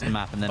halfway across the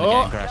map, and then the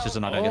game crashes,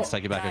 and I don't get to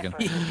take it back again.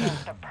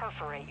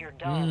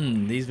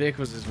 These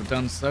vehicles were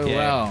done so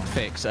well.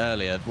 Fix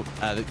earlier.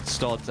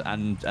 Stod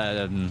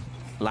and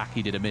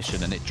Lackey did a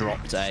mission, and it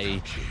dropped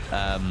a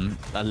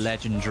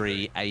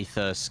legendary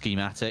Aether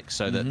schematic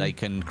so that they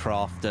can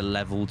craft a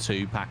level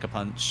 2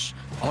 pack-a-punch.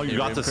 Oh, you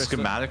got the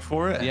schematic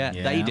for it? Yeah,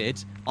 they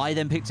did. I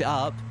then picked it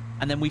up.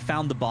 And then we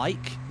found the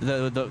bike,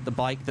 the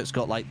bike that's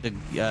got like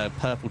the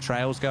purple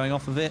trails going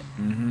off of it,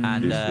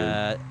 and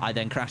I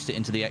then crashed it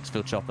into the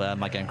exfil chopper, and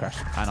my game crashed,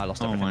 and I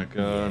lost everything. Oh my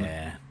god!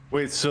 Yeah.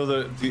 Wait, so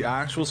the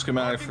actual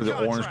schematic for the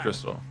orange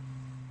crystal?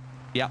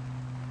 Yep.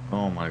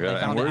 Oh my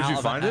god! And where did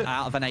you find it?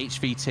 Out of an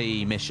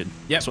HVT mission.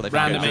 Yep. That's what they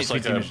found. Random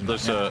HVT mission.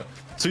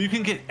 So you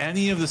can get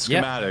any of the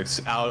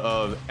schematics out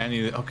of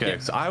any. Okay,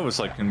 so I was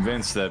like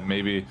convinced that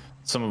maybe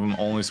some of them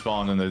only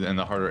spawned in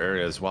the harder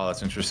areas. Wow,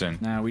 that's interesting.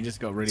 Nah, we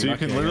just got really lucky. So you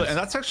can literally, and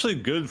that's actually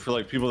good for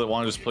like people that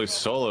want to just play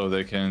solo.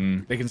 They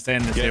can stay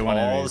in the get tier 1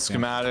 all areas, the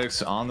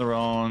schematics on their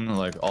own,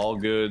 like all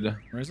good.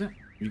 Where is it?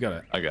 You got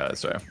it. I got it.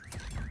 Sorry.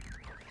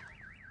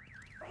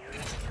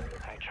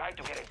 I tried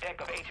to get a deck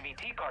of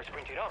HVT cards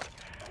printed up.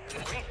 The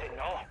priest said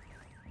no.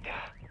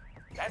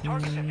 That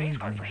target's a face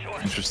card for sure.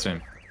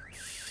 Interesting.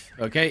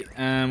 Okay,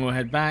 we'll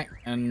head back,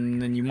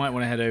 and then you might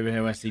want to head over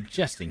here, Wesley,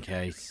 just in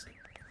case.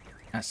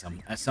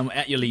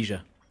 At your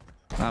leisure.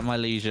 At my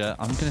leisure.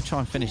 I'm gonna try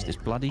and finish this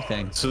bloody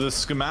thing. So the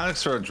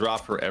schematics are a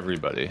drop for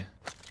everybody.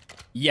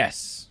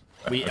 Yes.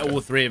 We all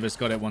three of us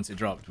got it once it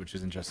dropped, which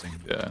is interesting.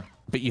 Yeah.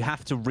 But you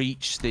have to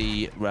reach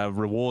the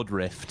reward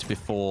rift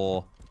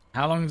before.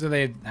 How long do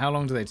they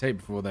take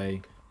before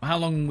they? How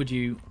long would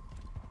you?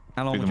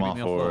 How long would you them beat off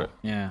me off for for? it.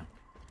 Yeah.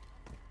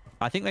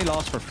 I think they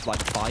last for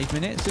like 5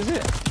 minutes. Is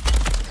it?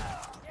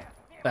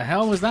 The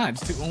hell was that?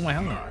 Just took all my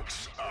helmet.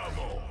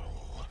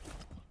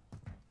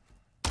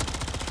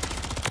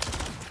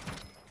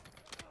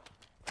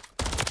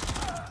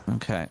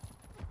 Okay.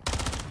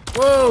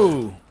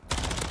 Whoa!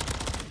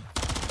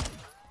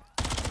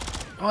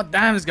 Oh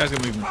damn! This guy's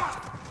got movement.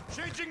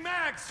 Changing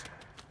mags.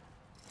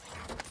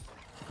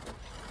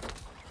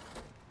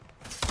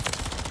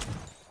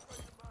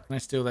 Can I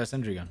steal their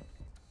sentry gun?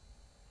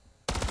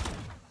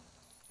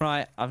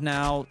 Right, I've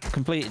now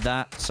completed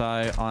that, so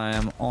I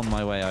am on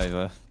my way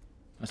over.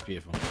 That's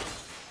beautiful.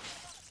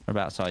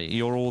 Whereabouts are you?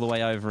 You're all the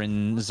way over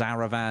in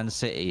Zaravan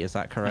City, is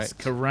that correct?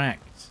 That's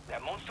correct.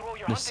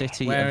 The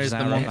city Where of is the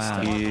Zaravan.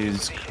 monster?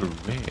 Is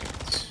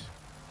correct.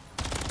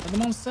 Oh, the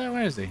monster?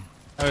 Where is he?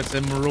 Oh, it's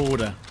a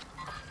marauder.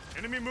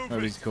 Enemy What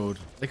movement. he's called?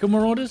 They called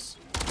marauders?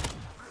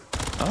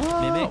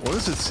 Oh, what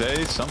does it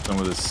say? Something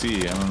with a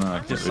C. I don't know. I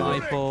can't read it.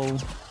 Disciple.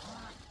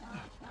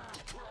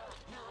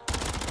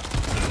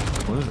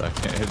 What is that? I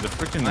can't hit the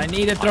freaking. I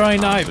need a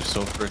throwing knife. They're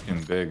so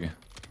freaking big.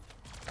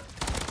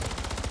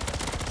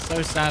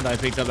 So sad I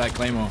picked up that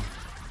claymore.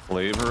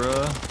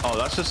 Flavora. Oh,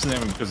 that's just the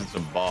name because it's a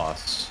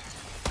boss.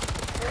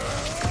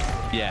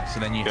 Yeah, so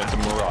then you Yeah, it's a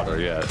marauder.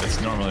 Yeah,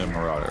 it's normally a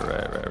marauder.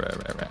 Right.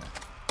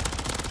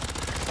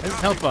 Where's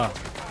his health bar?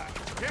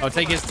 Oh,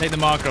 take the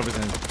marker off his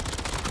end.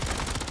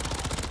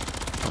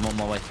 I'm on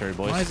my way through,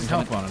 boys. Why is his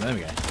health bar on? There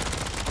we go.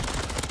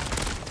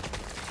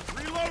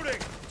 Reloading.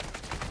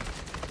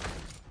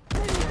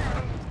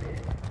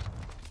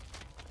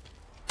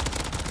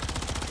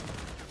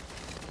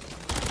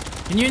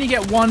 Can you only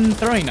get one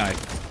throwing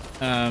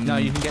knife? No,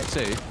 you can get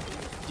 2. Do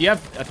you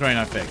have a throwing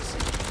knife fix?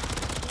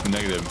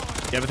 Negative.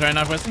 Do you have a throwing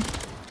knife, Wesley?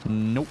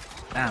 Nope.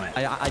 Damn it.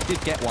 I did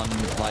get one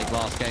like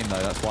last game though.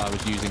 That's why I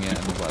was using it.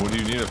 And What do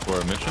you need it for?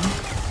 A mission?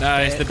 No,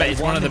 it's the They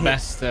it's one of the one-hit-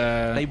 best.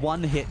 They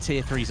one-hit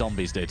tier 3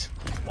 zombies, dude.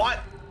 What?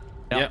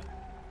 Yep.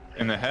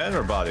 In the head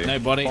or body? No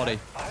body. Body.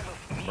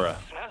 Bruh.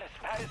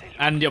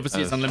 And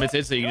obviously it's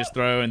unlimited, so you can just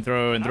throw and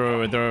throw and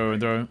throw and throw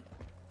and throw.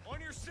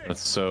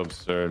 That's so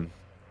absurd.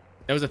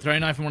 There was a throwing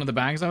knife in one of the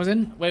bags I was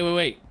in.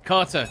 Wait.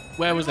 Carter,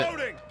 where was it?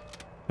 Reloading.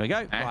 There we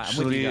go.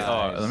 Actually,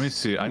 right, let me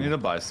see. I need a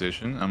buy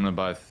station. I'm gonna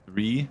buy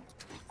 3.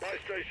 Buy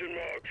station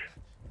mark.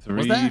 3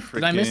 Was that?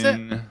 Did I miss it?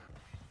 freaking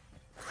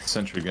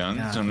sentry guns.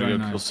 Yeah, I'm gonna very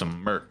go kill nice.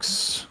 some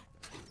mercs.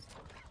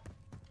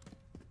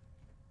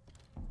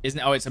 Isn't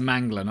it? Oh, it's a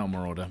mangler, not a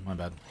marauder. My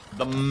bad.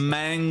 The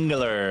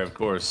Mangler, of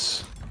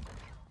course.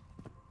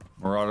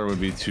 Marauder would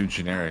be too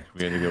generic.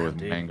 We had to go with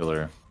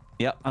Mangler.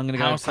 Yep, I'm gonna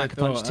go House I pack a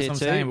thought. punch That's tier what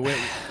I'm 2. saying,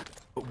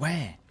 but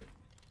where?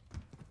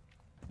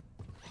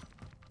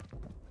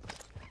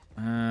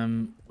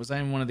 Was I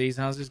in one of these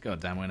houses? God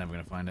damn, we're never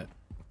gonna find it.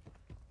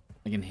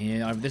 Like in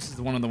here. This is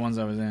one of the ones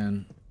I was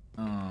in.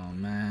 Oh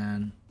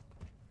man.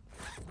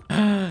 I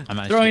managed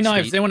to Throwing get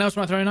knives. speed. Anyone else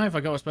want a throwing knife?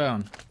 I got a spare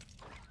one.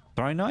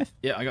 Throwing knife?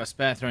 Yeah, I got a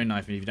spare throwing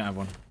knife if you don't have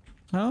one.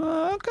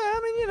 Oh, okay. I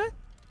mean, you know.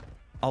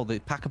 Oh, the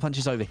pack of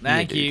punches over here.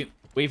 Thank dude. you.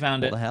 We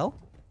found What it. the hell?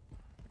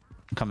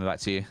 I'm coming back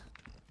to you.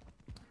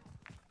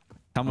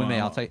 Come with me.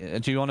 I'll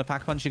take. Do you want a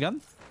pack punch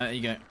gun? There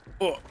you go.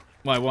 Oh,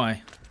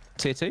 why?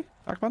 Tier 2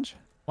 pack punch.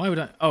 Why would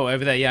I? Oh,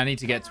 over there. Yeah, I need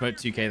to get to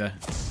 2k there.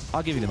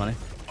 I'll give you the money.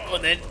 Oh,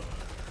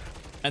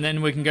 and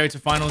then we can go to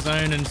final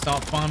zone and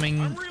start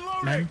farming.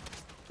 Men.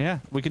 Yeah,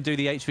 we can do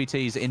the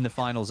HVTs in the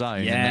final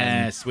zone.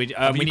 Yes, we need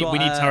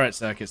turret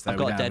circuits though. I've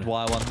got a dead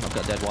wire one. I've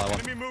got a dead wire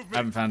one. I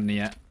haven't found any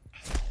yet.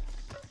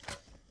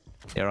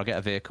 Here, I'll get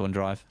a vehicle and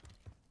drive.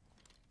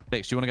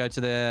 Bix, do you want to go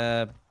to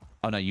the...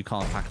 Oh, no, you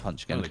can't pack a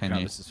punch again, Holy can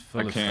crap, you? this is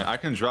full I of can't. stuff. I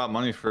can drop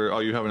money for. Oh,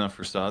 you have enough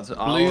for studs.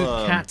 Blue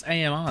Cat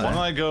AMR. Why don't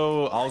I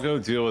go? I'll go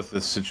deal with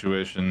this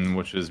situation,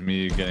 which is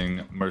me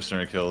getting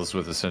mercenary kills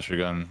with a sentry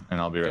gun,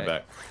 and I'll be right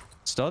back.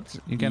 Studs,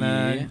 you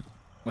gonna... Yeah.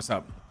 What's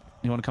up?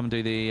 You want to come and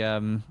do the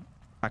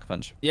pack a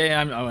punch?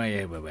 Yeah.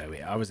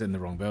 Wait. I was in the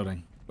wrong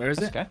building. Where is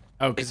it? Okay.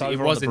 Oh, because It's it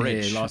over was on the in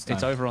bridge. here last time.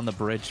 It's over on the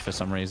bridge for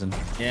some reason.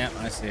 Yeah,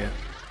 I see it.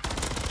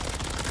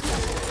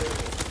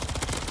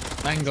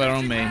 Mangler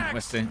on me,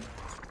 Westy.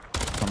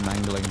 I'm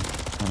mangling.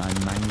 And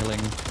I'm mangling.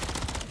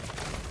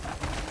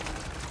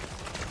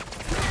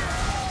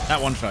 That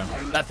one try.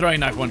 That throwing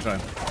knife one try.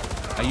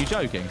 Are you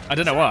joking? I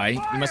don't know why.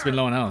 He must have been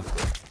low on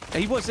health.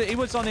 He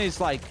was on his,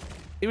 like...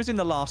 It was in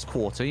the last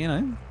quarter, you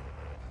know?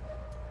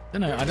 I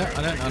don't know. I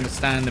don't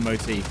understand the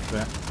motif,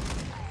 but...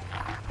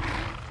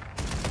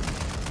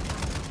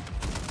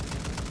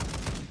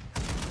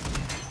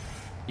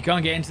 You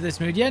can't get into this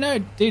mood? Yeah, no,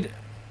 dude.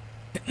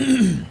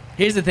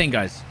 Here's the thing,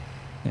 guys.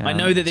 Yeah. I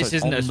know that this So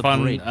isn't on as the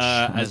fun bridge,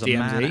 as there's a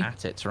man DMZ,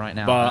 at it right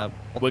now. but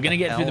What we're going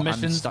to the get through the hell?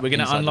 I'm missions. stuck We're going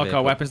to inside the unlock our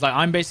vehicle. weapons. Like,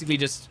 I'm basically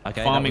just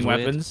Okay, farming that was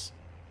weird. weapons.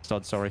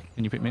 Stod, sorry.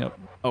 Can you pick me up?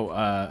 Oh,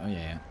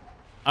 yeah.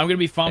 I'm going to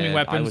be farming I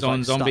weapons was, on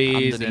like, stuck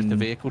zombies underneath the and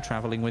vehicle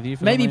traveling with you.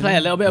 For maybe some play a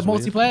reason. little bit of It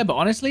was weird. multiplayer, but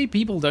honestly,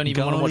 people don't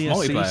even want to watch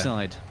Guardian multiplayer.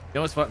 Seaside. You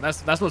know what's fun?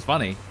 That's what's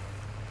funny.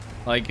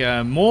 Like,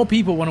 more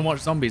people want to watch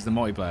zombies than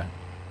multiplayer.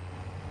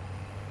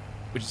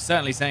 Which is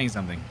certainly saying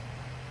something.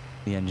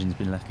 The engine's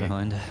been left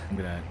behind. I'm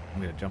gonna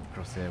jump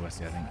across here,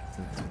 Wesley, I think.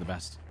 It's for the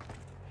best.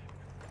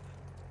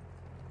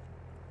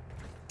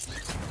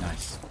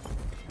 Nice.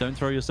 Don't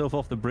throw yourself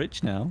off the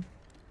bridge now.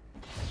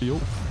 You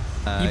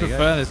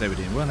prefer this over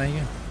doing. Well, there you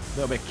go. A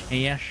little bit of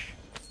cash.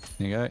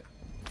 There you go.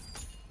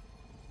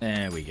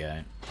 There we go.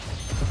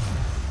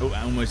 Oh,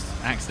 I almost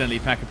accidentally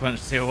pack a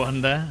punch tier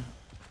 1 there.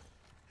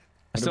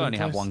 I still only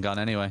have one gun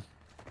anyway.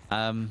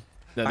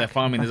 They're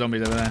farming the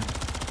zombies over there.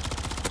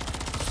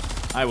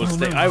 I will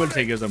stay. I will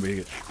take your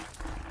zombie.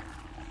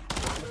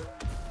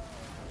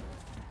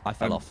 I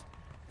fell off.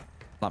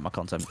 Like my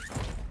content.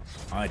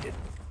 I did.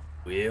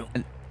 Well,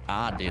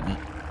 I didn't.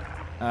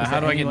 How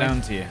do I get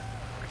down to you?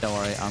 Don't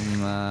worry,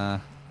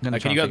 I'm gonna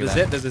can you go up the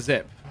zip? There's a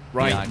zip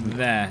right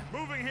there.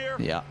 Moving here.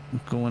 Yeah,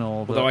 I'm going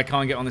over. Although I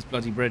can't get on this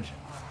bloody bridge.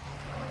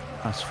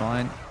 That's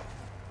fine.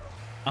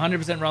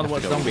 100% rather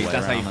watch zombies.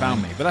 That's how you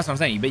found me. But that's what I'm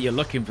saying. But you're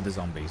looking for the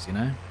zombies, you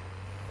know?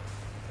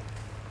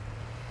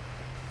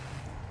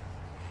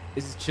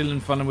 This is chilling,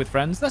 fun with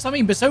friends. That's what I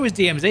mean. But so is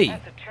DMZ.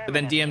 But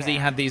then DMZ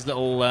had these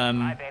little...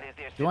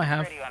 do I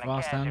have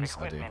fast hands?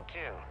 I do.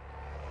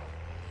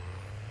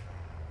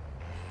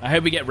 I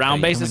hope we get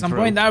round base at some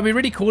point. That would be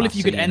really cool if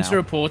you could enter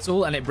a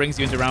portal and it brings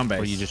you into round base.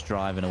 Or you just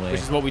driving away.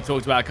 Which is what we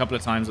talked about a couple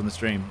of times on the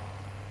stream.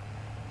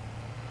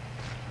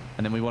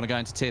 And then we want to go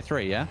into tier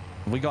 3, yeah?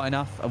 Have we got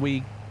enough? Are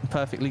we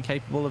perfectly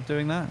capable of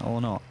doing that or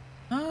not?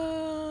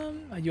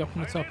 Are you up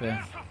on the top here?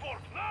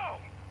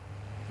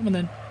 Come on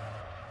then.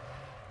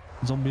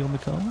 Zombie on the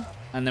car.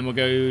 And then we'll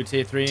go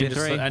tier 3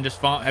 and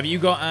just farm. Have you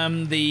got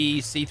the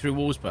see-through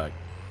walls perk?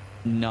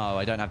 No,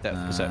 I don't have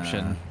depth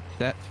perception.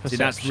 Depth perception. See,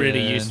 that's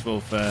really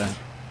useful for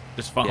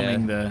just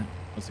farming the...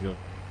 What's it called?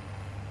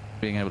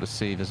 Being able to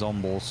see the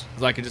zombies.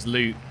 Because I can just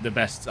loot the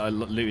best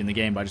loot in the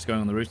game by just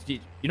going on the roof. You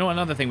know what,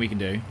 another thing we can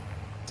do?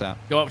 What's that?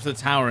 Go up to the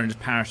tower and just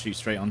parachute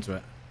straight onto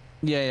it.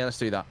 Yeah, let's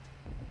do that.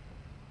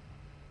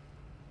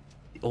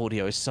 The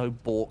audio is so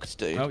balked,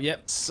 dude. Oh,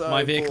 yep. So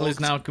my vehicle balked. is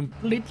now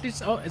completely...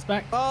 Oh, it's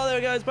back. Oh, there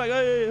we go. It's back.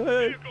 Hey,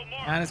 hey.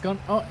 And it's gone.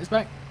 Oh, it's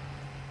back.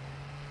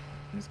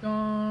 It's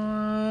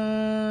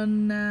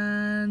gone.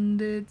 And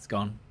it's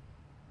gone.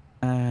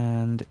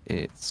 And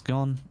it's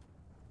gone.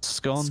 It's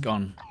gone. It's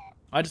gone.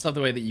 I just love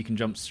the way that you can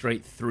jump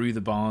straight through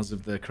the bars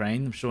of the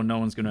crane. I'm sure no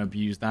one's going to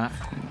abuse that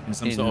in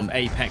some sort of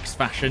Apex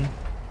fashion.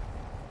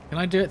 Can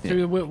I do it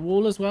through a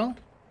wall as well?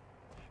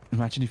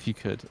 Imagine if you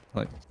could,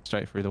 like,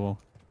 straight through the wall.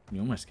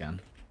 You almost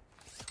can.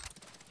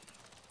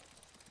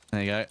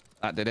 There you go.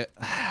 That did it.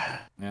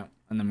 Yeah.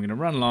 And then we're going to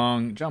run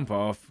along, jump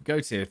off, go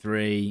tier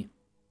 3.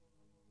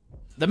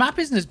 The map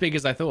isn't as big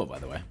as I thought, by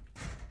the way.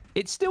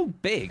 It's still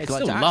big. It's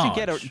like, still to large.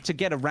 actually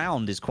get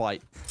around is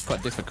quite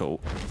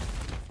difficult.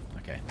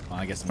 Okay. Well,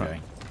 I guess I'm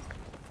going.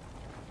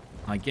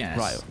 I guess.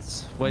 Right.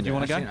 Where do you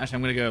want to go? Actually,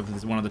 I'm going to go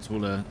over one of the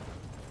taller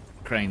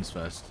cranes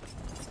first.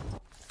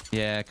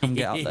 Yeah, come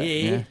get up there.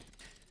 Yeah.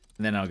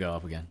 And then I'll go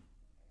up again.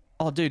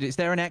 Oh, dude, is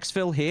there an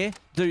exfil here?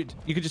 Dude,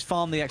 you could just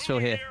farm the exfil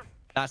here.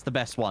 That's the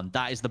best one.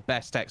 That is the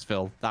best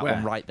exfil. That Where?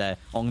 one right there.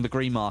 On the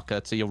green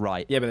marker to your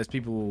right. Yeah, but there's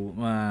people... is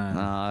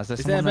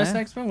there a best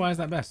exfil? Why is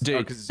that best?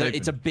 Dude, Oh,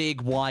 it's a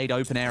big, wide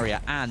open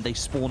area, and they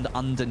spawned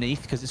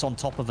underneath because it's on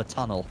top of a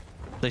tunnel.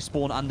 They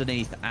spawn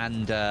underneath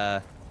and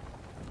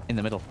in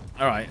the middle.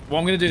 All right. What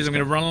I'm going to do is I'm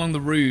going to run along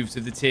the roofs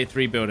of the tier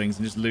 3 buildings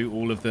and just loot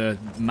all of the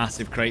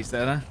massive crates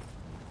that are there.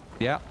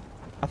 Yeah.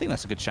 I think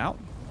that's a good shout.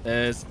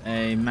 There's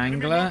a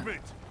mangler.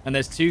 And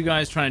there's 2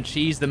 guys trying to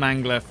cheese the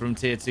mangler from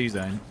tier 2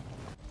 zone.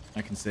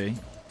 I can see.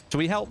 Should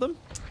we help them?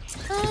 Is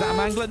that a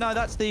mangler? No,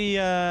 that's the...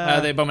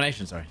 the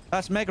abomination, sorry.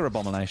 That's Mega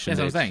Abomination.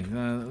 That's what I'm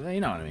saying.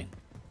 You know what I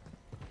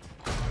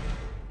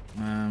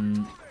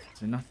mean.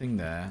 So nothing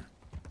there.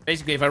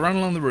 Basically, if I run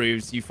along the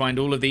roofs, you find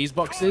all of these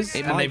boxes.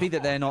 It might be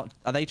that they're not...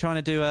 Are they trying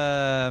to do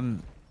a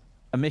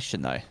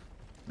mission, though?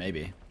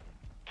 Maybe.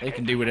 They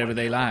can do whatever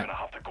they like.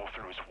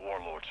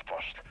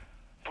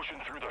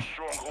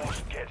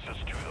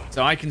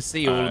 So I can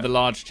see all of the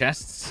large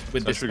chests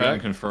with this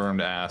perk.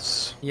 Confirmed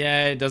ass.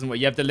 Yeah, it doesn't work.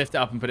 You have to lift it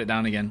up and put it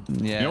down again.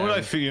 Yeah. You know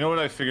what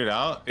I figured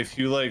out? If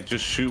you like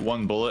just shoot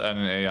one bullet at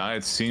an AI,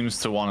 it seems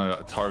to want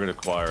to target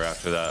acquire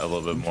after that a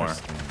little bit more.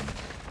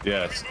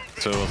 Yes.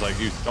 So it's like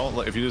you don't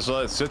if you just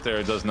let it sit there,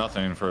 it does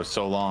nothing for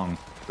so long.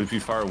 But if you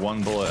fire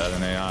one bullet at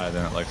an AI,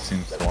 then it like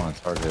seems to want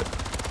to target.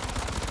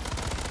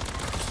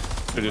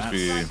 Could just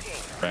be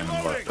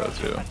random luck though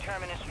too.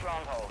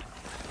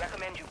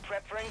 Recommend you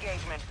prep for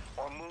engagement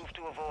or move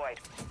to avoid.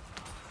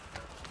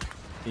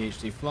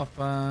 PhD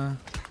flopper.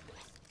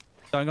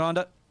 Don't go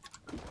under.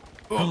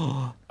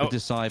 The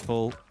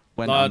disciple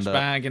went large under.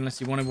 bag,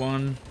 unless you wanted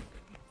one.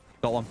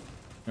 Got one.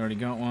 You already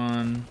got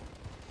one.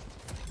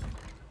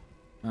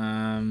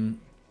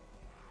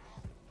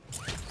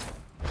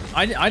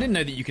 I didn't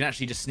know that you can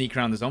actually just sneak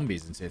around the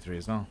zombies in tier 3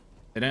 as well.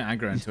 They don't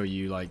aggro until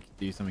you like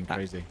do something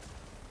crazy.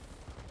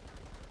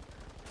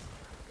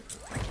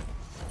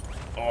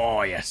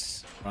 Oh yes.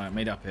 Right,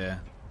 made up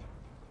here.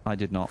 I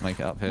did not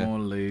make it up here. More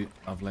loot,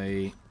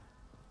 lovely.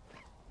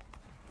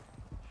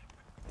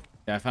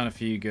 Yeah, I found a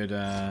few good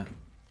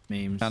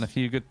memes. Found a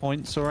few good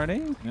points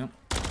already. Yep.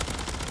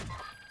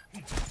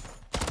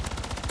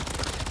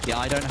 Yeah,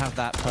 I don't have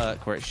that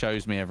perk where it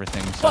shows me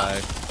everything, so...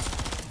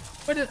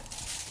 Where did...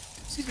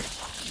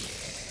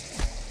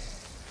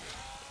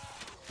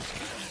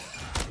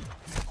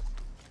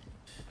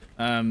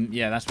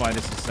 Yeah, that's why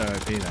this is so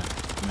OP then,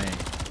 for me.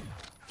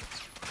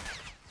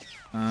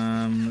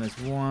 There's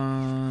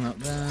one up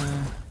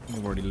there.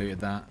 I've already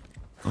looted that.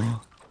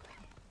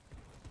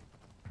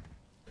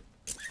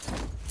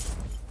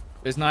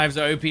 These knives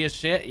are OP as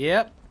shit.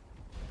 Yep.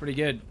 Pretty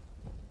good.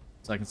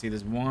 So I can see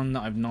there's one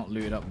that I've not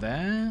looted up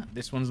there.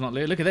 This one's not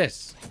looted. Look at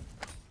this.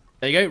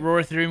 There you go.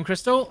 Raw Ethereum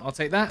Crystal. I'll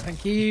take that.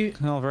 Thank you.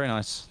 Oh, very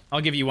nice.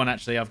 I'll give you one,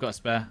 actually. I've got a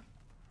spare.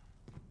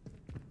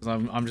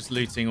 Because I'm just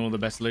looting all the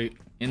best loot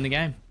in the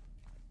game.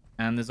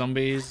 And the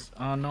zombies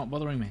are not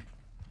bothering me.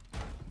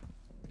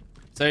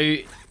 So,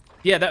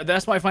 yeah,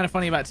 that's what I find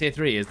funny about Tier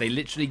 3 is they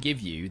literally give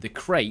you the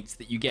crates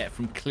that you get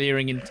from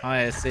clearing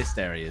entire assist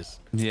areas.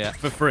 Yeah.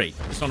 For free.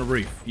 Just on a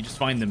roof. You just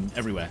find them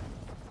everywhere.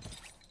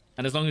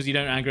 And as long as you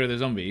don't aggro the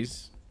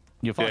zombies...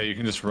 You're fine. Yeah, you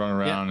can just run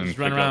around and just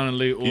run around and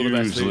loot all the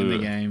best loot in the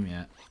game.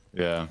 Yeah.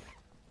 Yeah.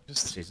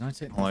 Just jeez, I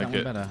take like that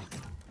it. one better.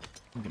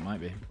 I think it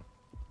might be.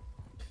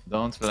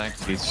 Don't like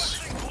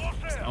this.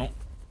 Oh.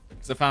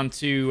 So I found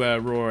 2 raw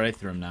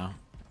Aetherium now.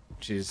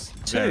 Which is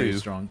very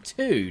strong.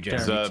 2,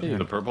 Jeremy. Is that 2.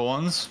 the purple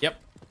ones? Yep.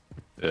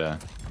 Yeah.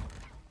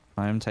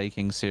 I am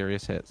taking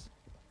serious hits.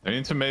 They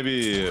need to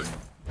maybe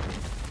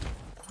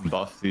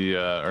buff the,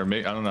 or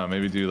I don't know,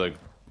 maybe do like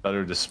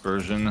better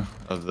dispersion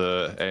of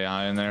the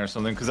AI in there or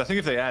something. Because I think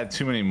if they add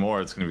too many more,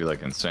 it's going to be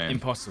like insane.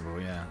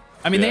 Impossible, yeah.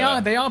 I mean, they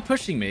are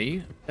pushing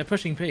me. They're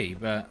pushing P,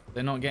 but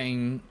they're not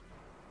getting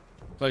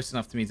close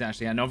enough to me to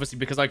actually. And obviously,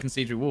 because I can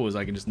see through walls,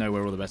 I can just know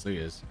where all the best loot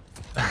is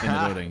in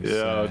the buildings.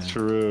 Yeah, so.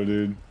 true,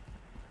 dude.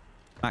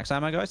 Max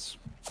ammo, guys.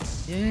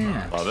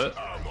 Yeah. Love it.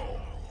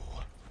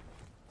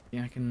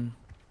 Yeah, I can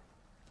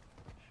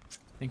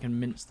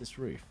mince this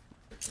roof.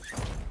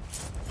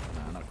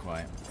 No, not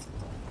quite.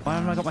 Why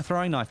haven't I got my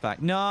throwing knife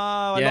back? No,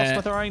 I lost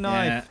my throwing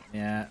knife.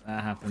 Yeah,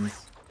 that happens.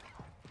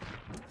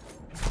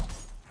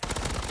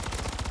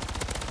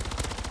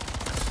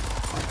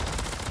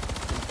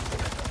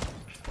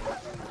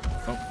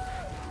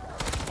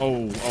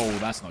 Oh,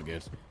 that's not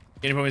good.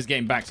 The only problem is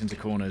getting backed into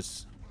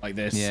corners like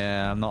this.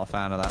 Yeah, I'm not a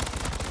fan of that.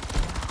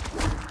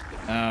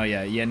 Oh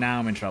yeah. Now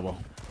I'm in trouble.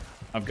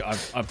 I took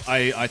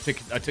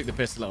the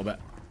piss a little bit.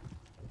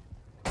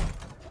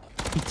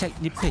 You take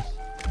the piss.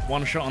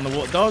 One shot on the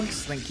water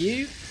dogs. Thank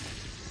you.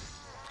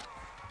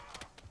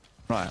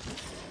 Right.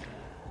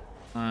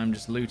 I'm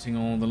just looting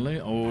all the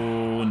loot.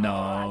 Oh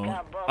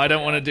no! I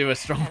don't want to do a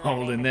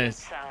stronghold in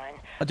this.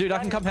 Dude, I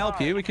can come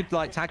help you. We could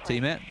like tag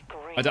team it.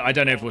 I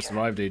don't know if we'll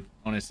survive, dude.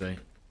 Honestly.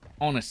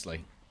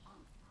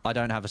 I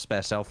don't have a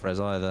spare self-res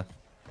either.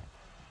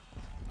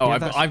 Oh,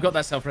 Yeah, I've got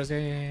that self-res. Yeah.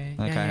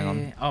 Okay, hang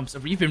on. Oh, I'm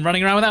sorry. You've been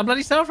running around with that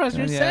bloody self-res.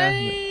 You're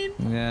insane.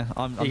 Yeah,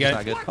 I'm Here you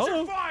just go. that good.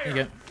 Oh, There you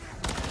go.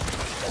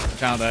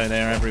 Watch out though,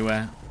 they're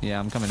everywhere. yeah,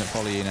 I'm coming to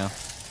follow you now.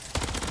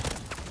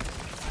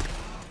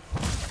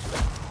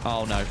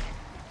 Oh no.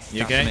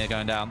 You okay? Casimir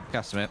going down.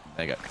 Casimir.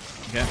 There you go.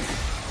 Okay.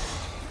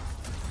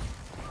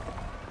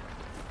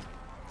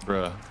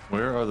 Bruh,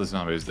 where are the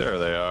zombies? There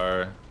they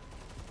are.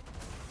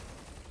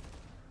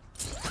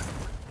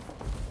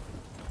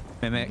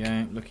 Mimic.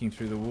 Okay, looking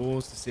through the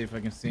walls to see if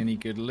I can see any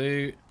good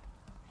loot.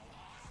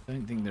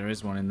 Don't think there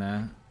is one in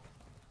there.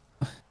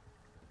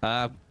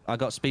 I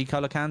got speed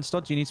color can,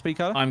 Stod. Do you need speed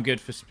color? I'm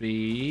good for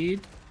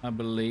speed, I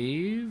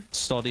believe.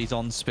 Stoddy's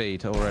on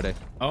speed already.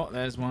 Oh,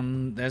 there's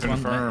one. There's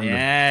Confirmed. one.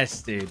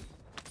 Yes, dude.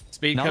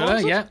 Speed No color,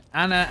 answers? yeah.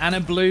 And a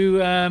blue.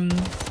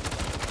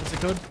 What's it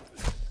called?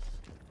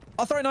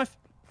 I'll throw a knife.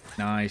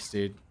 Nice,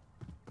 dude.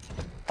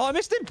 Oh, I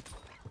missed him.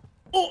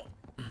 Oh,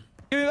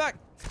 give me back.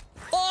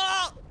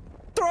 Oh,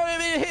 throw him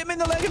in, hit him in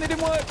the leg, and it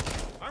didn't work.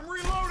 I'm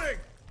reloading.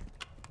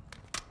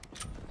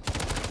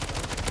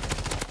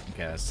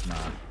 Okay, that's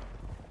not.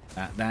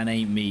 That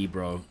ain't me,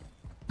 bro.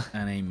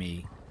 That ain't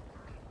me.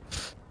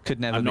 Could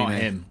never I'm be not me.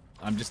 him.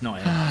 I'm just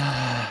not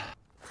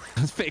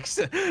him. Fixed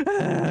it.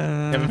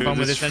 Having fun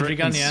with this sentry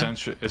gun, yeah?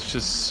 It's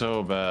just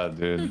so bad,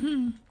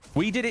 dude.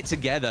 We did it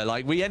together.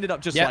 Like, we ended up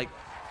just, Yep. like,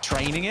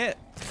 training it.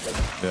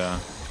 Yeah.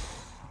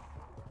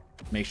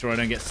 Make sure I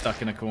don't get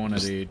stuck in a corner,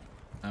 dude.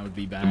 That would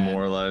be bad.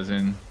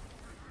 Demoralizing.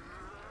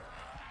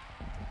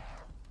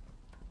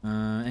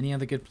 Any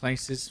other good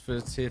places for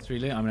tier 3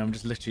 loot? I mean, I'm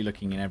just literally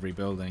looking in every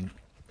building.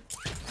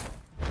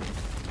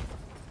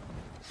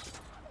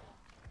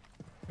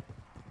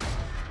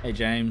 Hey,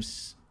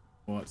 James.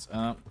 What's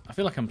up? I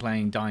feel like I'm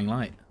playing Dying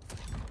Light.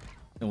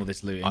 All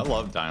this looting. I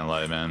love Dying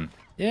Light, man.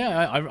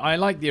 Yeah, I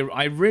like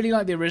I really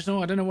like the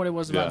original. I don't know what it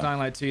was about Yeah. Dying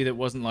Light 2 that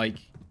wasn't like...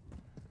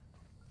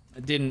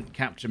 It didn't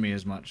capture me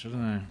as much. I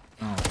don't know.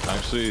 Oh. I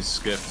actually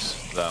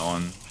skipped that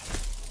one.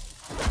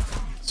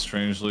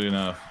 Strangely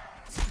enough.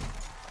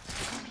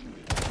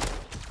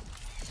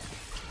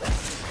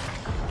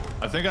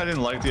 I think I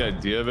didn't like the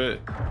idea of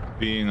it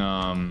being,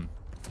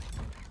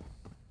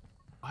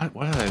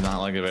 what did I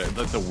not like of it?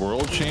 Like the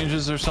world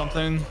changes or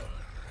something?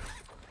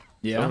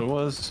 Yeah. Is that what it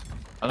was?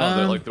 I don't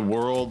know, like the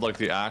world, like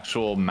the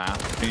actual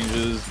map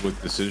changes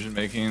with decision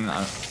making.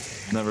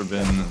 I've never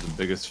been the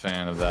biggest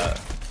fan of that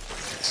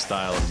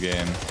style of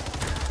game.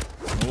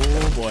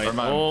 Oh boy.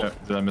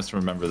 Did I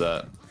misremember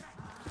that?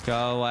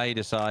 Go away,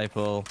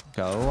 disciple.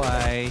 Go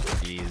away.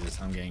 Jesus,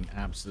 I'm getting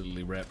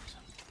absolutely ripped.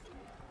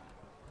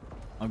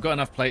 I've got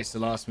enough plates to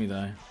last me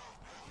though.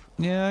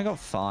 Yeah, I got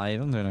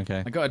 5. I'm doing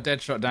okay. I got a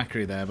dead shot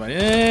daiquiri there, but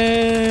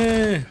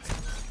yeah.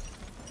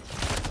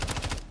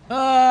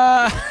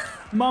 Ah,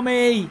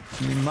 mummy,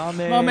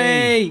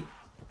 mummy.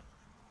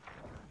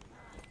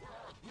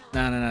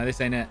 No, this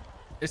ain't it.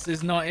 This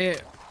is not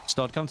it.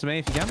 Stod, come to me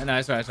if you can. No,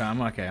 it's alright.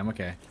 I'm okay. I'm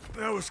okay.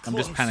 That was I'm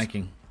close. just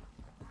panicking.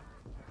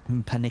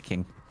 I'm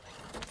panicking.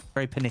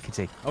 Very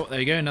panickety. Oh, there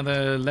you go.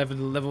 Another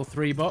level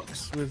 3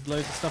 box with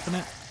loads of stuff in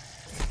it.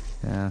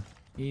 Yeah.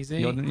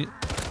 Easy.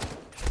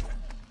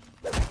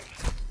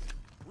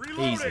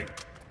 Easy.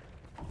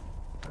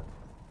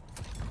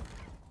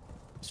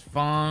 Just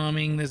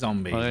farming the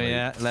zombies. Oh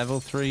yeah, level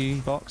 3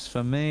 box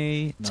for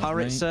me. Lovely.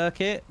 Turret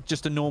circuit,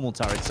 just a normal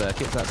turret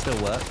circuit. That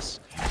still works.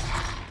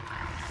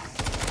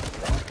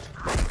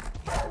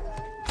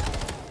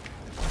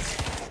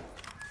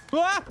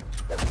 Ah!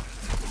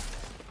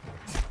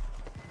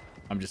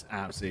 I'm just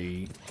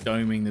absolutely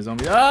doming the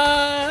zombies.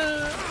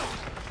 Ah!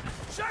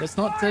 Let's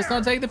not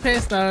take the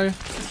piss though.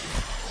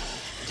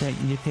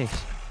 Taking your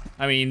piss.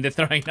 I mean, the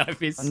throwing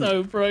knife is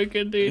so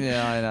broken, dude.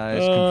 Yeah, I know.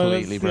 It's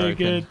completely that's so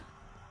broken. good.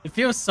 It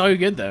feels so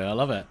good though. I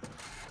love it.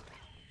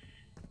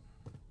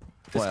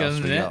 What Just else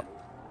goes we in it. got?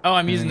 Oh,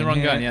 I'm using the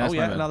wrong gun. Yeah, that's oh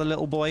my yeah, bad. another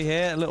little boy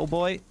here. Little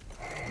boy.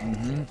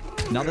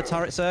 Another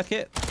turret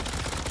circuit.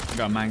 I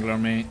got a mangler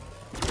on me.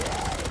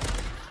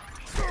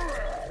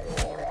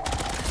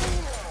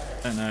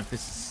 Don't know if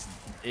this is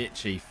it,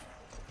 Chief.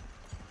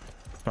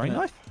 Throwing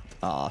knife.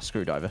 Ah,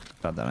 screwdriver.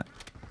 God damn it.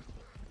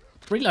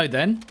 Reload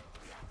then.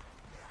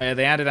 Oh, yeah,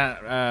 they added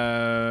that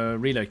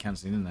reload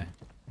cancelling, didn't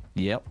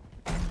they? Yep.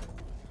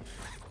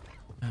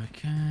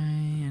 Okay.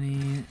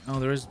 Any? Oh,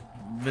 there's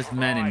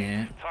men in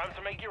here. Time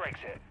to make your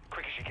exit.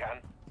 Quick as you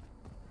can.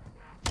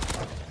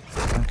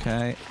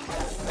 Okay.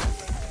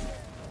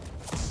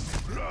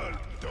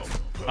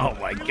 Oh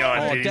my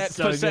god, Oh, dude, depth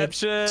so good.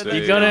 perception.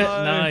 You got it.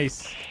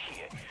 Nice.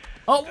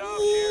 Oh.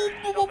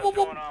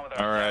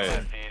 All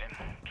right.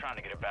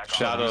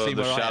 Shadow,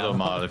 the shadow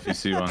mod, if you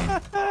see one.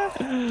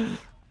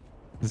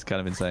 This is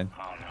kind of insane.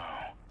 Oh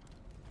no.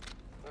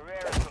 The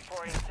rare is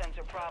reporting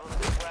sensor problems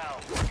as well.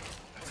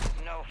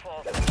 No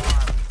false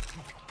alarm.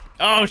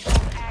 Oh.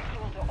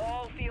 Actual to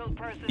all field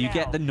personnel. You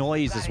get the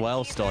noise as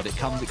well, Stod. It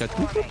comes, it goes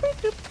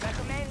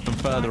from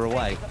further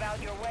away.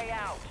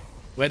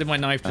 Where did my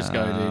knife just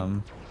go,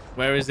 dude?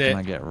 Where is it? Can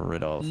I get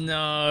rid of?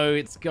 No,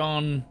 it's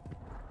gone.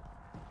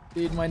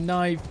 Dude, my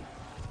knife.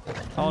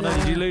 Oh no,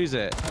 did you lose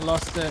it? I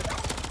lost it.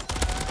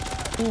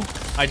 Ooh.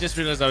 I just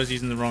realized I was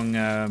using the wrong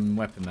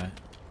weapon there.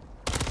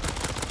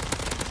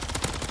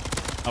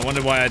 I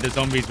wonder why the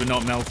zombies were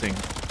not melting.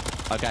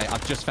 Okay,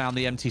 I've just found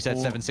the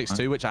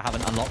MTZ-762, which I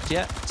haven't unlocked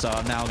yet. So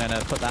I'm now going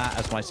to put that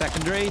as my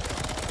secondary.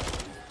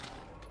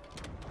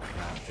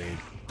 Dude.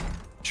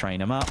 Train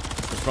them up.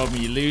 That's the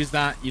problem. You lose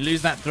that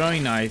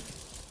throwing knife.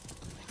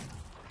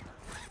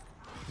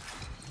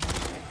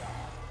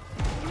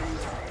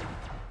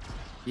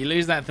 You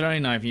lose that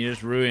throwing knife and you're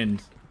just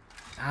ruined.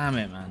 Damn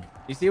it, man.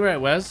 You see where it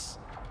was?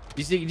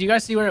 Do you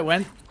guys see where it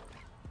went?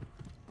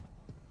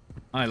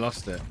 I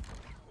lost it.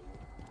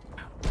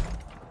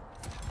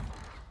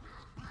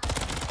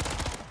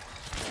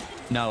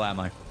 No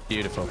ammo.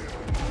 Beautiful.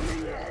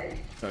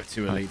 Got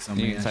 2 elites on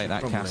me. You can take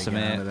that,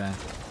 Casimir.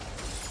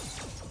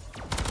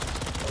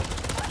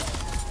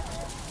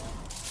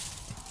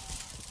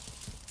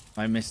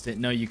 I missed it.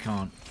 No, you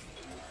can't.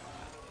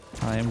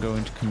 I am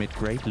going to commit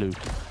great loot.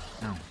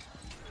 Ow.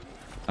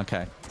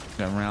 Okay.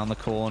 Going around the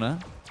corner.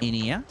 In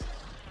here.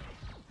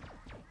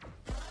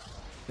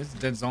 There's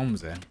dead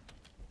zombies there.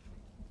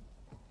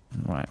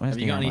 Right, where's Have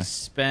the you got ammo? any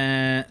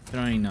spare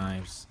throwing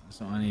knives?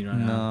 That's what I need right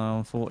now. No,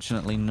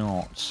 unfortunately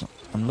not.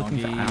 I'm looking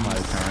for ammo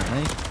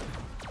currently.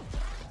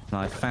 And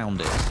I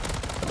found it.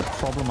 But the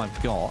problem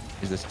I've got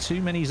is there's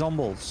too many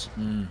zombies.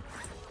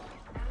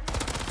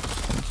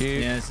 Thank you.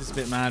 Yeah, it's just a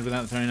bit mad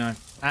without the throwing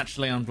knife.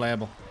 Actually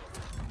unplayable.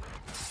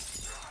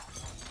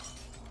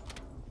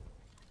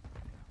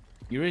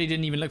 You really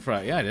didn't even look for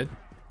it. Yeah, I did.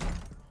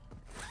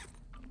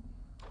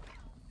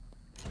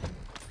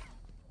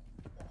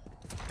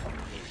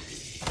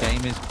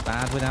 Game is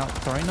bad without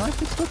throwing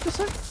knife, it's good to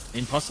say.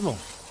 Impossible.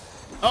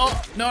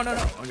 Oh, no. I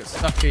got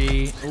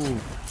stucky. Ooh.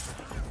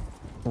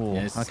 Oh,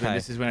 Yeah,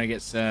 this is where it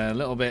gets a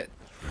little bit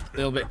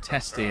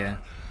testier.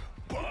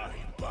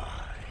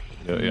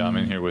 Yeah, I'm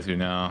in here with you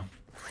now.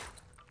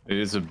 It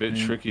is a bit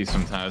tricky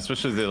sometimes,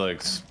 especially if they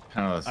like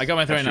kind of. I got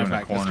my throwing knife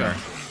back. Let's go.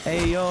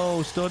 Hey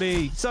yo,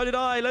 Studdy. So did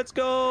I. Let's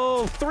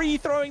go. 3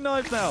 throwing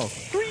knives now.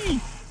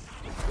 3.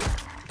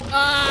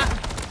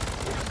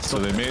 So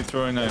they made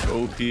throwing knife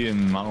OP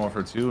in Modern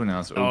Warfare 2, and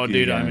now it's OP. Oh,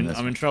 dude, again.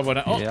 I'm in trouble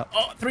now. Oh, Yep.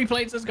 oh, 3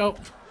 plates. Let's go.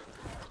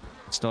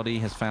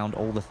 Studdy has found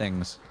all the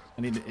things.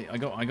 I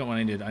got what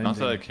I needed. Not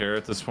that I care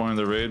at this point in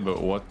the raid,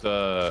 but what?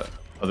 Are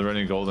there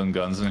any golden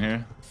guns in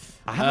here?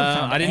 I haven't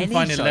found I didn't any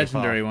find a so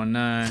legendary far. one.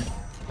 No.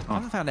 I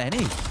haven't found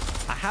any.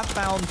 I have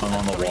found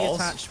On the a walls?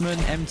 attachment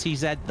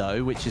MTZ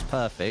though, which is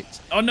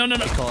perfect. Oh no.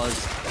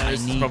 Because I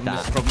This is need problem,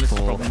 that. this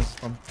problem.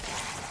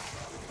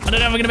 I don't know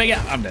if I'm gonna make it.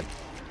 I'm dead.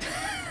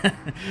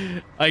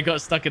 I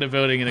got stuck in a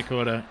building in a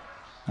corner.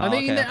 Oh, I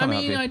think. okay, I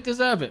mean, I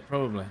deserve it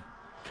probably.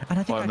 And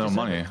I think I have no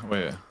money.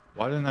 Wait,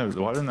 why didn't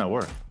that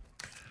work?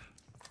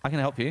 I can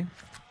help you.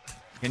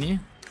 Can you?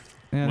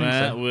 Yeah, I think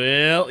so.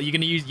 Well, you're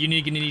gonna use.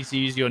 You're gonna need to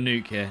use your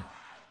nuke here.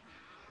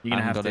 You're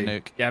gonna I have haven't to. got a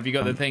nuke. Yeah, have you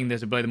got the thing there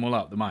to blow them all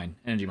up? The mine,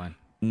 energy mine.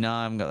 No,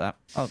 I haven't got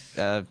that.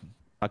 Oh,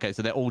 okay,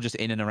 so they're all just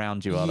in and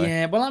around you, are they?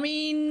 Yeah. Well, I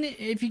mean,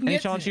 if you can Any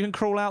get. chance you can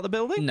crawl out the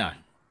building? No.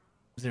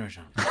 Zero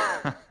chance.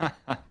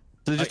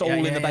 So they're just all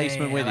in the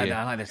basement with you.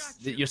 I like this.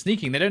 You're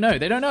sneaking. They don't know.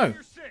 They don't know.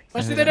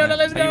 Actually, they don't know.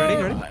 Let's go. Are you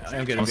ready?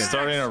 I'm good. I'm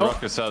starting a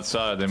ruckus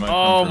outside. They might. Oh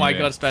come for my me.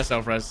 god, spare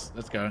self-res.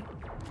 Let's go.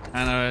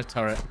 And a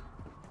turret.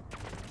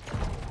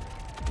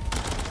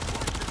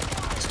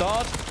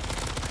 Start.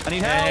 I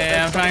need help.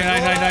 Yeah, I'm trying.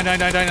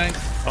 No.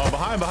 Oh,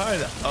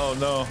 behind. Oh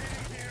no.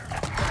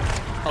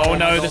 Oh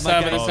no, God, the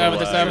server. No.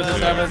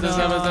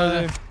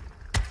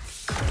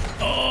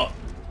 Oh,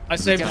 I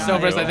saved Get the out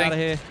self-res, of I here, get out of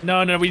think.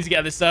 here. No, we need to get out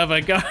of the server.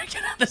 Go, get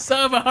out of the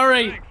server,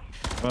 hurry.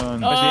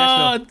 Run.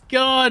 Oh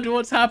god,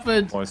 what's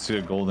happened? Oh, I see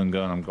a golden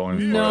gun. I'm going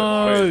for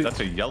No. it. Wait, that's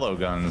a yellow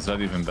gun. Is that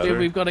even better? Dude,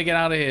 we've got to get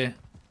out of here.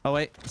 Oh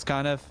wait, it's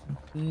kind of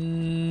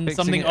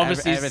Something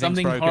obviously, everything's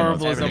something broken.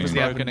 horrible is Everything's obviously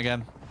broken happened.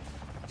 again.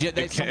 Yeah,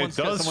 It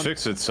does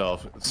fix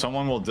itself.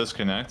 Someone will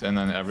disconnect and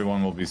then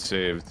everyone will be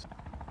saved.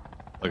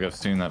 Like I've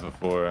seen that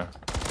before.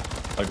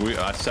 Like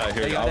I sat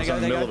here. I was in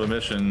the middle of a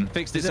mission.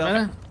 Fixed Is it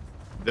itself. better?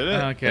 Did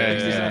it?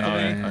 Okay.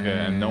 Yeah, okay.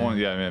 And no one.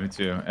 Yeah, me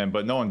too.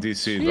 But no one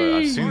DC'd. But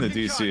I've seen the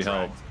DC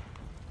help.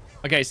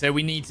 Okay, so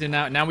we need to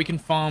now we can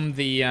farm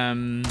the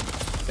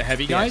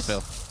heavy guys.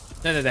 Phil.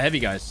 No, the heavy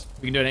guys.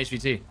 We can do an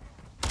HVT.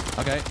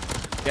 Okay.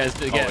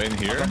 Get in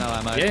here? I've got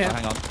no ammo. Yeah. Oh,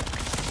 hang on.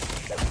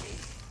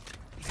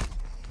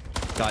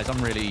 Guys,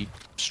 I'm really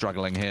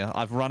struggling here.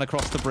 I've run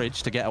across the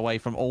bridge to get away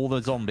from all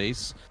the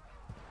zombies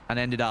and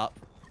ended up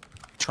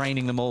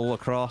training them all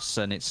across,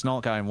 and it's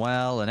not going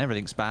well, and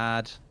everything's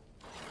bad.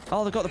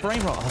 Oh, they've got the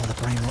brain rot. Oh,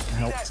 the brain rot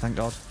helped. Thank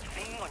God.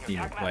 Need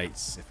more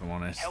plates, if I'm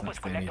honest. Help That's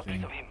us the connect only a piece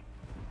thing. of him.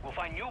 We'll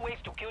find new ways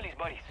to kill his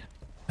buddies.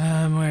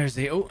 Where is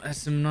he? Oh, there's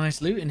some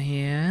nice loot in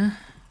here.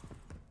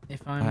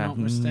 If I'm I not have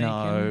mistaken.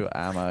 no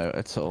ammo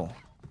at all.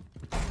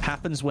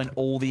 Happens when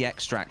all the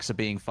extracts are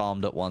being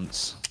farmed at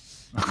once.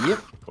 Yep.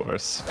 Of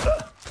course.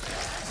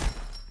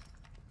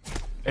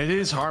 It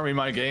is harming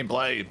my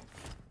gameplay.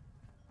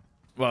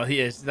 Well, he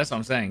is. That's what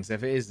I'm saying. So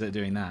if it is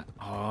doing that.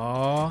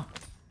 Oh.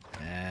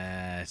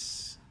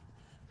 Yes.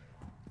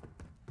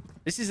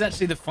 This is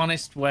actually the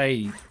funnest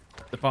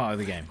the part of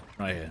the game.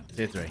 Right here.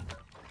 Tier 3.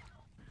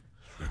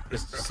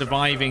 Just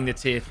surviving the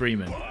tier 3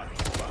 man.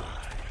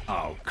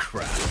 Oh,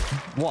 crap.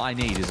 What I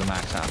need is a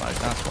max ammo.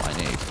 That's what I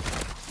need.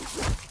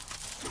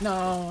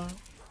 No.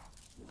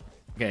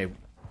 Okay.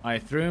 I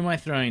threw my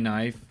throwing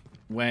knife.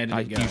 Where did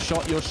it go? You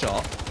shot your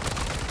shot.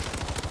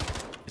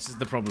 This is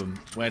the problem.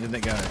 Where did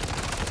it go?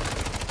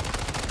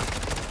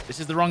 This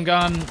is the wrong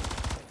gun.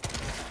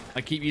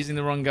 I keep using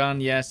the wrong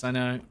gun. Yes, I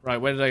know. Right,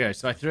 where did I go?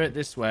 So I threw it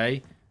this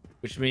way,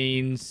 which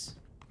means...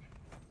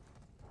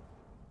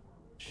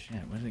 Shit,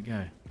 where did it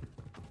go?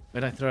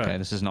 Where did I throw Okay, it?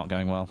 this is not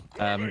going well.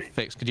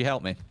 Fix, could you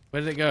help me?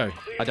 Where did it go?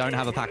 I don't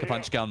have a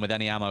pack-a-punch gun with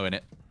any ammo in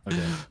it.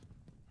 Okay.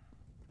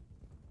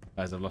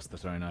 Guys, I've lost the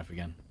throwing knife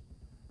again.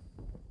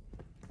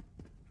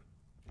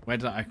 Where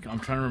did I'm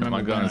trying to remember.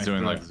 My gun where is I doing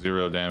threw like it.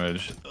 0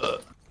 damage.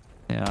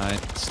 Yeah,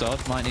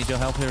 Stod might need your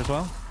help here as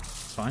well.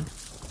 It's fine.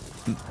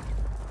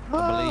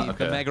 I believe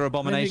okay. the Mega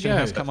Abomination go?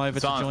 has come over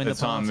to join the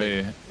It's on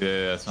party. me.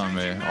 Yeah, it's on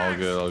me. All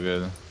good, all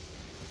good.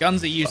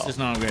 Guns are useless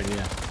now, upgraded,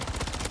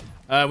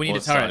 yeah. We need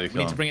What a side are turret. you We need to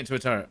killing? bring it to a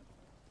turret.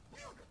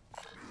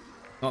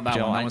 Not that Do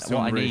you know one. That what one's still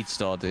what on I the need, roof.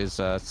 Stod, is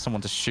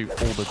someone to shoot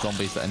all the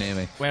zombies that are near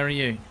me. Where are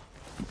you?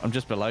 I'm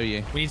just below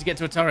you. We need to get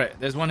to a turret.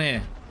 There's one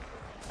here.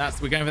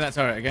 We're going for that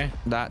turret, okay?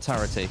 That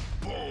turrety.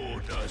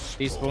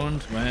 He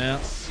spawned. Well.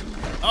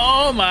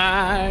 Oh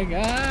my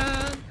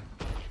god.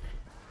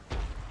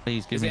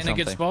 Please give Is me it in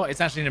something. a good spot? It's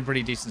actually in a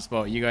pretty decent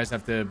spot. You guys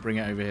have to bring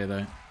it over here,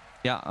 though.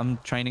 Yeah, I'm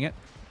training it.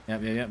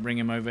 Yep. Bring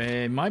him over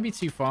here. It might be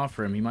too far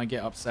for him. He might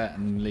get upset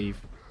and leave.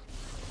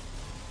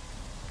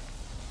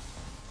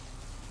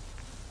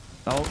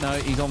 Oh no,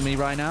 he's on me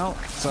right now,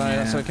 so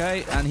that's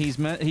okay. And he's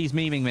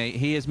memeing me.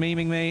 He is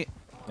memeing me.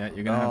 Yeah,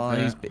 you're gonna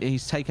have to...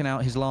 he's taken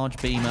out his large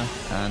beamer,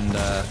 and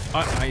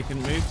Oh, you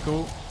can move.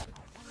 Cool.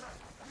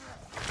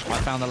 I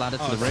found the ladder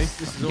to the roof.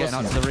 This is I'm getting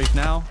awesome. up to the roof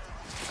now.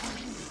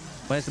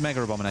 Where's the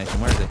Mega Abomination?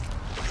 Where is he?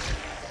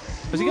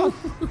 Where's he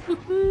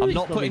gone? I'm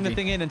not putting the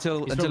thing in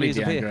until he's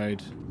up here.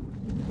 aggroed.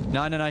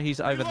 No, he's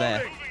over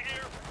there.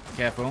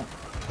 Careful.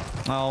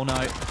 Oh no,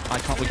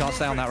 we can't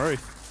stay on that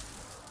roof.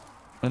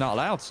 We're not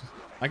allowed.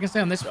 I can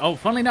stay on this. Oh,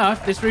 funnily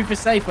enough, this roof is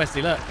safe,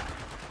 Wesley. Look.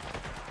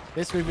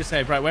 This roof is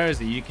safe. Right, where is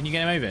he? Can you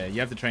get him over here? You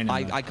have the train.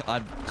 I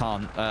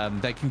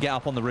can't. They can get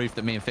up on the roof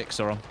that me and Fix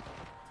are on,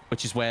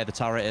 which is where the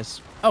turret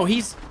is. Oh,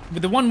 he's...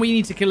 But the one we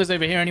need to kill is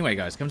over here anyway,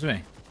 guys. Come to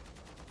me.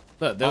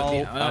 Look.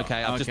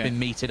 Okay. I've just been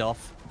meted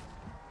off.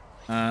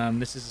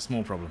 This is a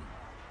small problem.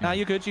 No,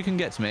 you're good. You can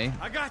get to me.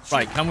 I got you.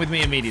 Right, come with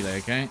me immediately,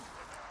 okay?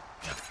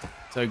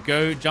 So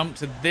go jump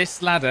to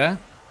this ladder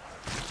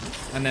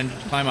and then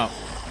climb up.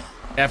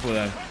 Careful,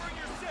 though.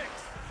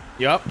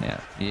 You up? Yeah.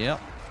 Yep.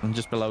 I'm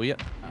just below you.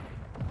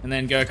 And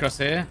then go across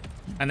here.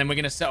 And then we're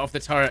going to set off the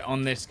turret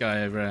on this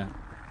guy over here.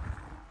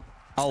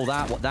 Oh,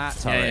 that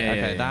turret. Yeah,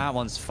 okay, that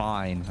one's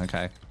fine.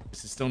 Okay.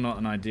 This is still not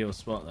an ideal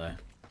spot, though.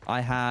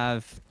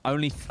 I've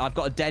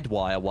got a dead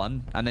wire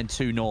one and then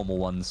 2 normal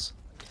ones.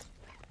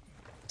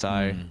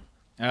 So...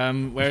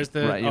 Where's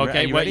the... Right,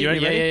 okay, you ready?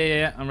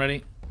 Yeah. I'm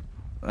ready.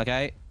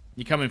 Okay.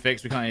 You coming,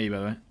 Fix? We can't hear you, by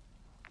the way.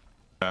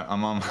 Yeah,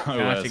 I'm on my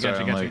way.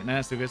 Gotcha. No,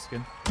 it's still good. It's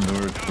good.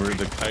 We're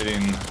the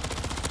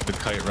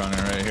kite runner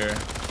right here.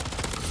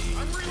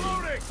 I'm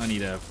reloading. I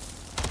need a...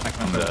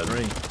 I'm dead.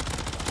 Really?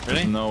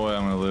 There's no way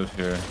I'm gonna live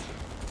here.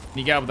 Can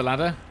you get up with the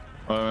ladder?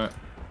 Wait.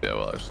 Yeah,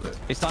 well, actually.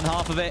 It's done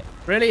half of it.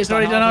 Really? It's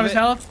already done half his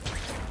health?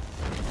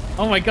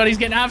 Oh my god, he's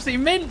getting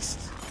absolutely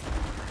minced!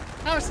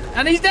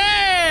 And he's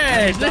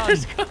dead!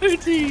 Let's go,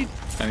 dude!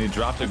 And he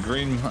dropped a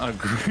green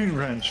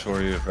wrench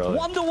for you, probably.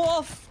 Wonder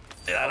Wolf!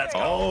 Yeah, let's go.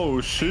 Oh,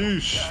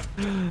 sheesh.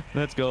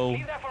 Let's go.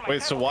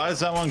 Wait, so why does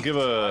that one give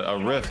a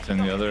rift and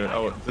the other...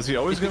 Oh, does he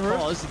always give a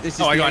rift? This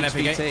is I the got an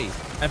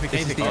HVT. Epic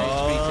This is the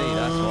HVT,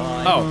 that's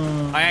why.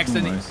 Oh, I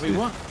accidentally... Wait,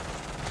 what?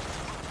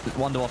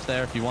 Wonder Wolf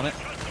there if you want it.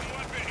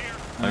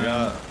 I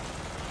got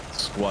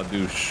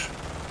Squadouche.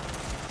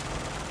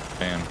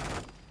 Bam.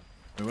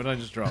 Wait, what did I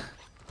just drop?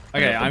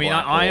 Okay, I mean,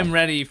 I am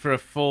ready for a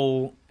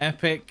full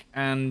Epic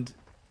and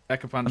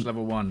Mecha Punch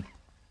level 1.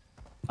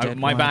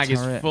 My bag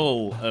is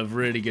full of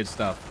really good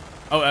stuff.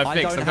 Oh,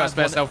 Fix, I've got a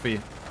spare cell for you.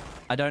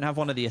 I don't have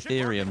one of the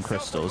Ethereum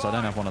crystals. I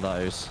don't have one of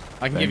those.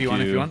 I can give you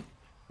one if you want.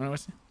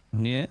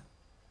 Yeah.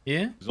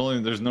 Yeah?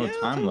 There's no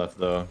time left,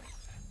 though.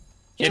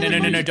 Yeah,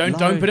 no.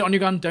 Don't put it on your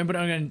gun. Don't put it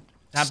on your gun.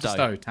 Tab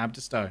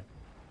to stow.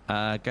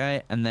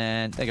 Okay, and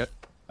then... There you go.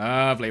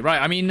 Lovely.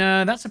 Right, I mean,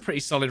 that's a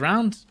pretty solid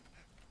round.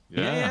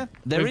 Yeah.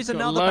 There is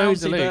another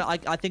bounty,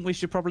 but I think we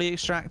should probably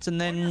extract and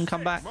then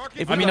come back.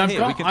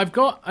 I've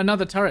got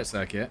another turret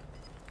circuit,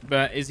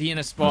 but is he in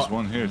a spot? There's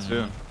one here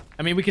too.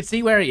 I mean, we could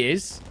see where he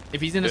is.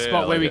 If he's in a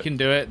spot where we can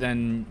do it,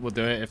 then we'll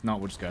do it. If not,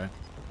 we'll just go.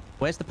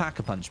 Where's the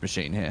pack-a-punch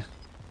machine here?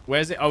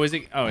 Where's it? Oh, is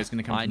it? Oh, it's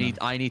gonna come. I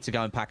need to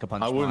go and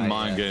pack-a-punch. I wouldn't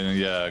mind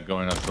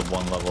going up to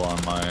 1 level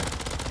on my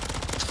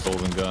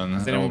golden gun.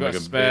 Has anyone got a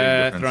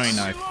spare throwing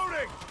knife?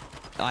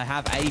 I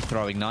have a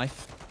throwing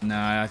knife. No,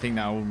 I think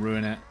that will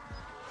ruin it.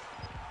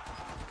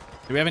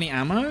 Do we have any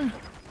ammo?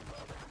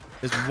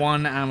 There's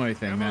 1 ammo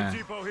thing there.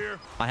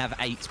 I have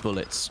 8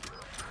 bullets.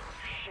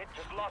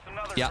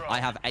 Yeah, I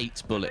have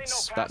 8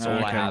 bullets. That's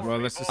all I have. Well,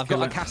 let's just I've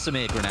got a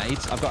Casimir grenade.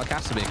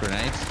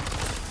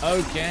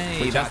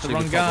 Okay, which that's the actually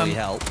wrong would gun. probably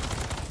help.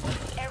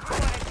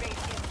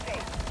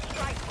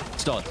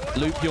 Stod,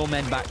 loop your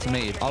men back to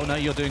me. Oh no,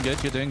 you're doing good.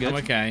 I'm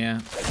okay,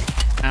 yeah.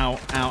 Ow.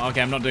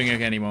 Okay, I'm not doing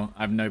okay anymore.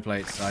 I have no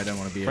plates, so I don't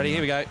want to be ready.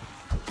 Here we go.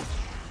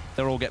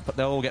 They'll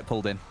all get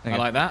pulled in. I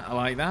like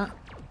that.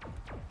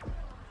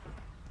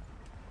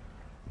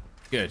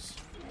 Good.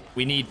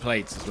 We need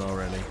plates as well,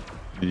 really.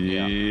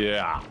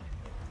 Yeah.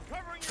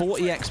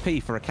 40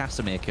 XP for a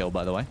Casimir kill,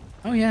 by the way.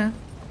 Oh, yeah.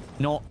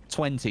 Not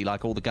 20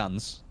 like all the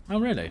guns.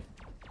 Oh, really?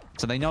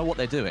 So they know what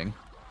they're doing.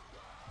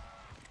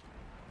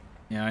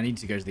 Yeah, I need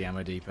to go to the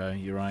ammo depot.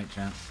 You're right,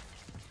 chap.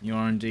 You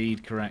are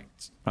indeed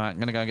correct. All right, I'm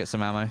going to go and get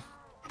some ammo.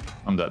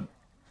 I'm dead.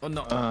 Oh,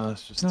 no.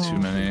 It's just too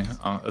many.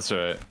 That's all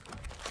right.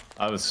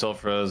 I have a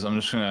self-res. I'm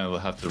just going to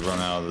have to run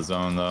out of the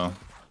zone, though.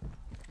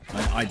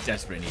 I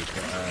desperately need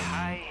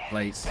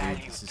plates, dude.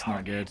 This is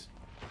not good.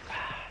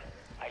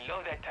 I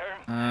love that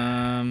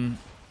term.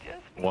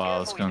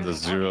 Wow, it's gone to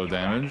 0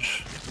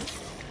 damage.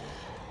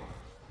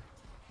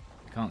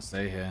 Can't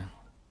stay here.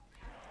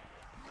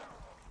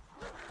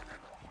 Do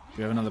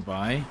we have another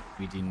buy?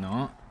 We do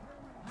not.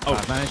 Oh,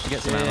 I've managed to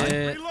get some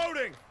ammo.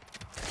 Reloading.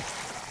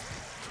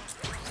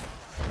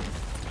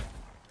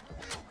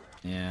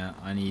 Yeah,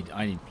 I need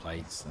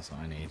plates. That's what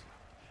I need.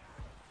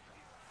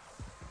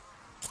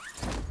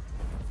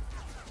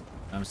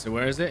 So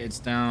where is it? It's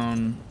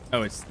down.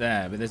 Oh, it's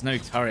there, but there's no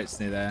turrets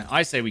near there.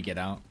 I say we get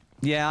out.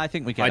 Yeah, I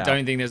think we get out. I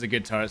don't think there's a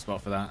good turret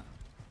spot for that.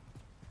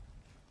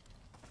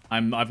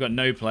 I've got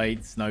no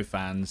plates, no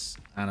fans,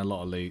 and a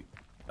lot of loot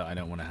that I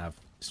don't want to have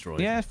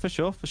destroyed. Yeah, for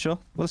sure. Well,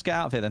 let's get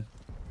out of here then.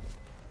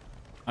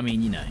 I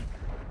mean, you know.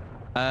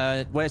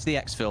 Where's the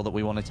exfil that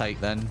we want to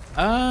take then?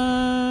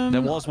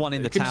 There was one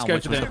in the town,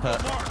 which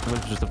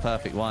was the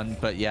perfect one.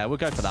 But yeah, we'll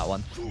go for that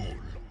one.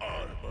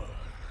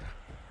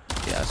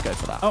 Yeah, let's go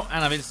for that. Oh,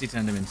 and I've instantly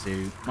turned him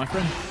into my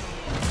friend.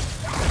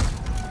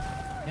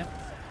 Yep.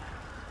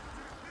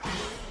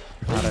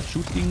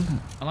 Parachuting.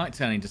 I like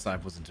turning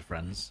disciples into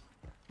friends.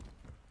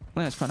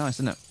 Well, it's quite nice,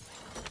 isn't it?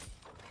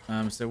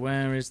 So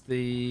where is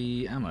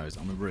the ammo? Is it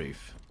on the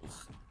roof?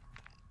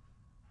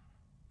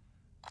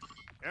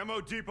 Ammo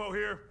depot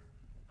here.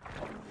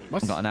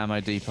 What? I've got an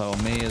ammo depot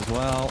on me as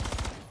well.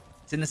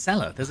 It's in the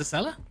cellar. There's a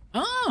cellar?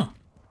 Oh!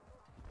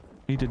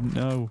 He didn't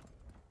know.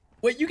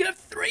 Wait, you can have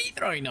 3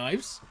 throwing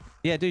knives?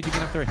 Yeah, dude, you can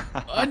have 3.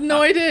 I had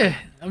no idea.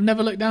 I've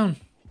never looked down.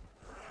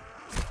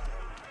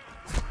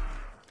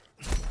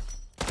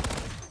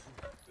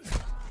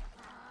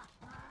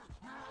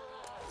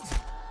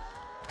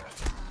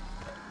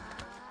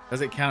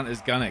 Does it count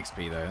as gun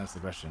XP though? That's the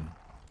question.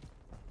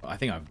 Well, I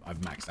think I've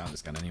maxed out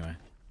this gun anyway.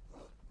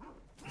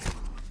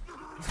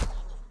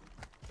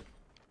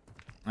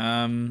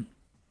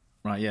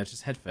 Right, yeah,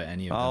 just head for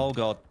any of them. Oh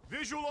god.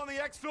 Visual on the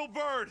exfil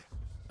bird.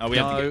 Oh, we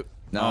have to get...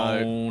 No.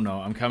 Oh,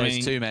 no, I'm coming.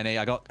 There's too many.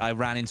 I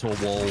ran into a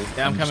wall.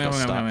 Yeah, I'm coming. just got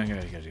I'm stuck. coming.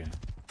 Go.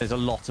 There's a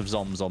lot of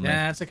zombs on me.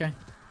 Yeah, it's okay.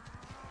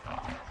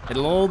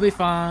 It'll all be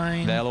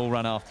fine. They'll all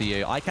run after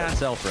you. I can't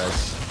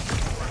self-res.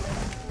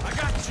 I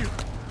got you.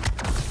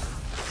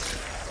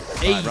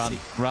 Easy.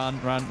 Right,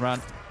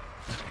 run.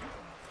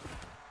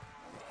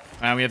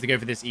 And we have to go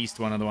for this east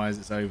one, otherwise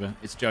it's over.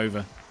 It's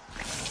Jova.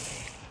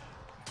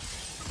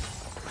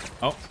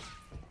 Oh.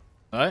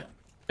 Alright.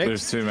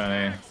 There's too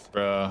many,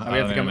 bro. We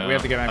have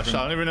to go back. I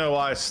don't even know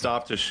why I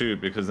stopped to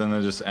shoot, because then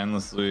they're just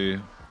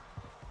endlessly.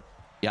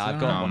 Yeah,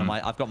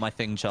 I've got my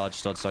thing charged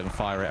so I can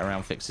fire it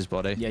around Fix's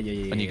body. Yeah.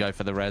 When you go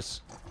for the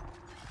res.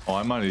 Oh,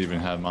 I might have even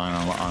had mine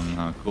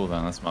on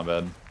cooldown. That's my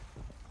bad.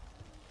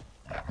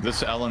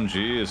 This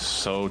LMG is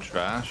so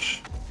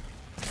trash.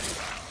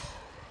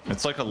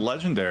 It's like a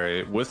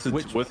legendary with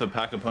a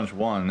Pack-a-Punch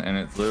 1, and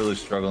it's literally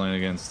struggling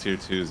against tier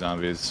 2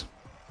 zombies.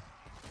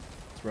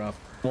 It's rough.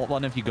 What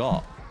one have you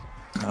got?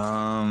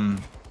 I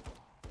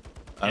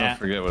don't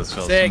forget what it's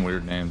called. Sick. Some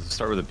weird names.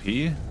 Start with a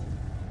P?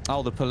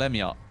 Oh, the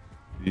Polemiot.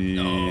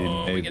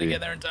 No, maybe. we're gonna get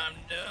there in time.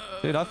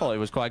 No. Dude, I thought it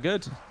was quite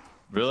good.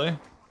 Really?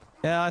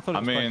 Yeah, I thought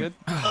it was quite good.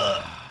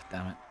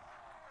 Damn it.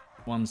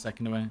 1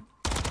 second away.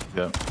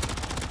 Yep.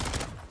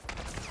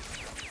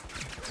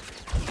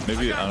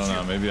 Maybe I don't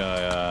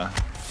know.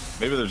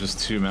 Maybe there's just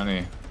too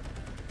many.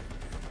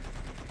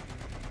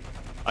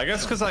 I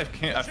guess because I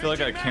can't. I feel like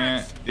I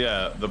can't.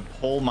 Yeah, the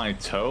pull my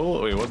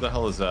toe. Wait, what the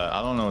hell is that?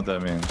 I don't know what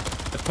that means.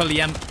 The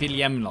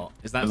Poliemlot.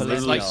 Is that?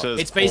 It Like, says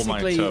it's pull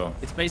my basically. toe.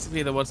 It's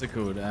basically the what's it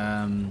called?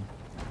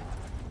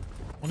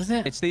 What is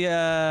it? It's the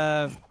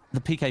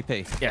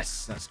PKP.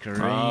 Yes, that's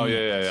correct. Oh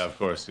yeah. Of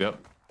course. Yep.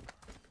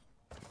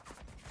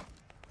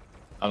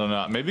 I don't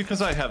know. Maybe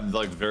because I have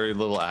like very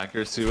little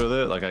accuracy with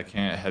it. Like I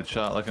can't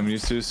headshot like I'm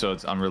used to. So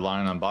I'm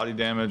relying on body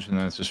damage, and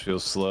then it just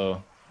feels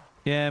slow.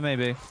 Yeah,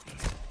 maybe.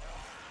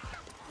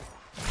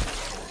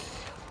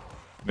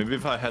 Maybe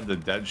if I had the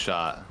dead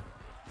shot.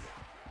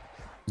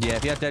 Yeah,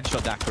 if you had dead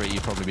shot Daiquiri,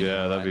 you'd probably be.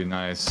 Yeah, that'd be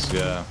nice.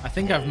 Yeah. I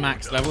think I've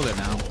max leveled it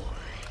now.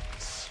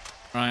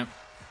 Right.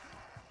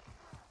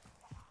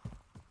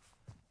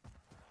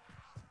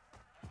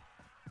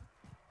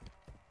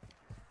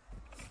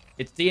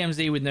 It's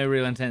DMZ with no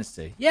real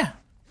intensity. Yeah.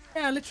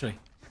 Yeah, literally.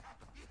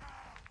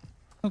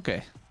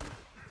 Okay.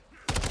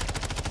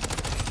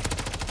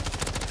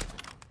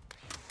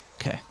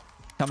 Okay.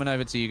 Coming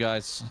over to you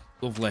guys.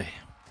 Lovely.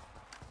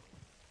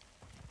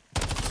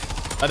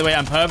 By the way,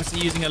 I'm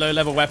purposely using a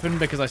low-level weapon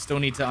because I still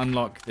need to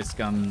unlock this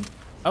gun.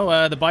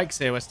 Oh, the bike's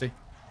here, Westy.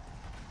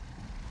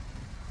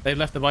 They've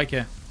left the bike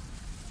here.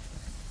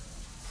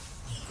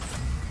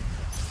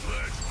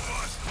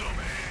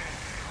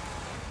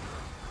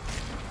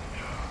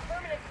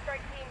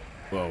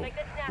 Whoa.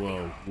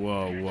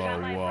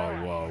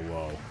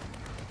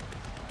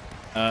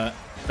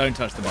 Don't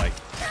touch the bike.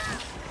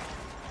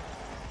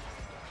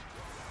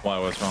 Why?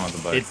 What's wrong with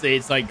the bike?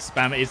 It's like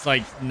spam. It's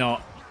like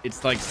not.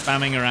 It's like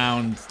spamming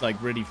around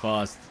like really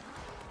fast.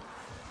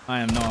 I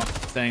am not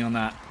staying on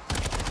that.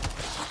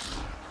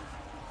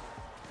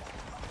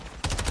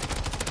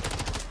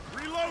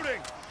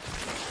 Reloading.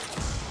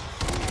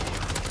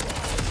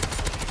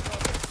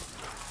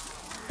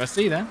 I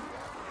see that.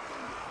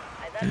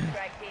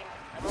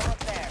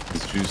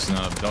 It's juicing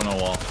up. Don't know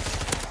wall.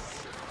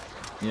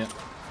 Yeah.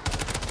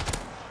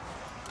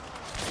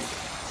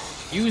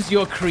 Use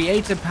your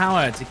creative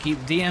power to keep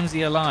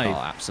DMZ alive. Oh,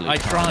 absolutely. I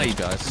tried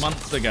guys.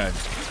 months ago.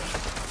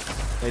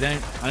 They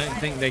don't. I don't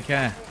think they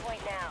care.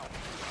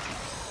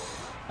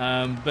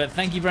 But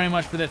thank you very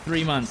much for the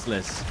 3 months,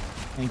 Liz.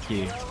 Thank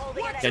you.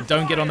 Yeah,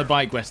 don't get on the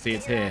bike, Westy.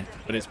 It's here,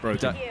 but it's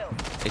broken.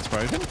 It's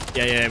broken?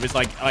 Yeah. It was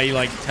like I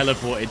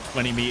teleported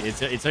 20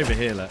 meters. It's over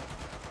here, look.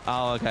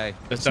 Oh, okay.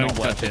 Just don't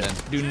touch it.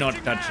 Do not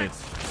touch it.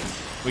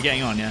 We're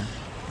getting on, yeah.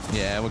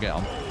 Yeah, we'll get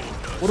on.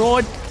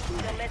 Alright.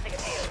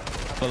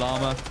 Full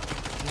armor.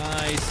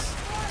 Nice.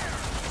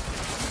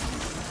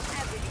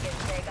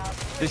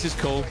 This is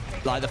cool.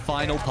 Like the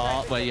final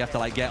part where you have to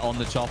like get on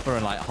the chopper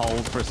and like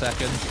hold for a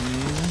second.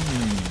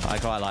 I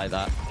quite like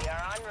that.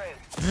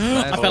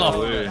 I fell off.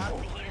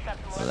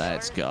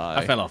 Let's go.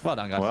 I fell off. Well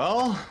done, guys.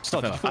 Well,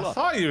 Stod, did you fall I off?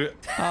 thought you.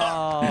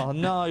 Oh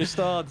no,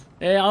 Stod.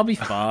 Yeah, I'll be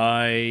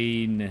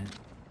fine.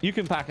 You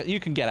can pack it. You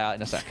can get out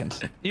in a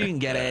second. You can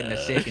get in a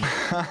second.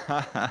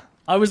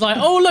 I was like,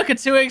 oh look at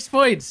 2x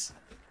points,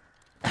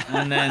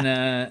 and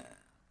then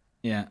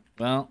yeah.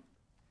 Well,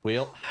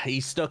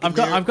 He's stuck. I've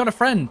got a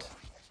friend.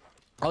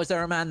 Oh, is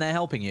there a man there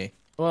helping you?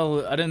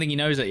 Well, I don't think he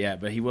knows it yet,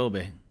 but he will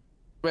be.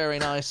 Very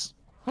nice.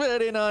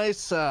 Very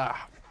nice.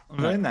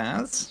 Very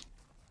nice.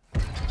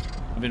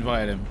 I've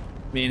invited him.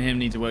 Me and him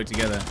need to work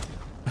together.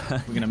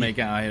 We're gonna make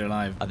it out here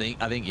alive. I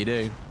think you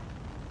do.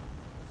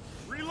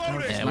 Reloading.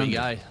 There we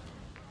go.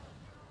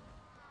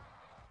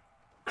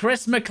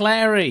 Chris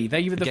McClary,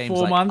 thank you for the game's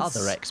 4 like months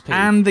other XP.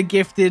 and the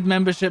gifted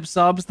membership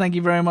subs. Thank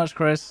you very much,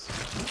 Chris.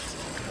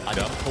 I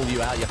don't pull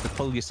you out. You have to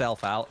pull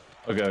yourself out.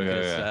 Okay, okay,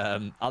 Because,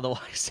 okay.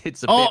 otherwise,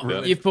 it's a Oh, bit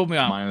ruined. you've pulled me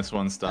out.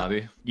 -1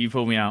 Stoddy. You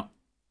pulled me out.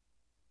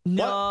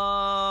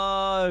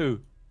 No.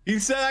 He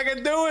said I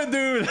can do it,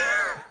 dude.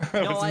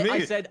 No,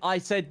 I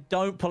said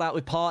don't pull out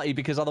with party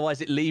because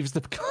otherwise it leaves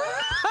the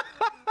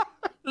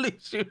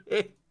leaves you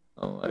in.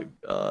 Oh my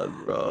god,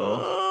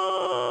 bro.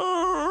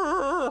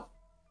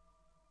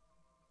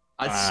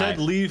 I said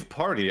leave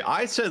party.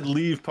 I said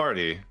leave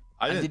party.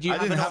 I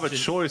didn't have a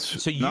choice.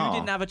 So you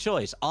didn't have a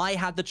choice. I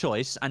had the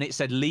choice, and it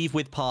said leave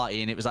with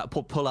party, and it was like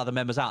pull other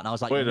members out, and I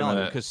was like, Wait a no,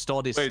 minute. because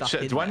Stod is Wait,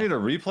 stuck in do I there. need a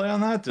replay on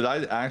that? Did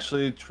I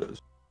actually?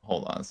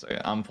 Hold on a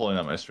second. I'm pulling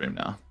up my stream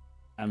now.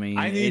 I mean,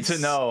 I need to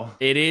know.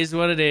 It is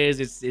what it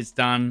is. It's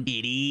done.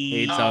 It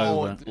is It's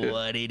over.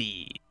 what it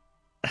is.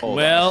 Hold on a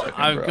Well,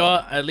 second, I've bro.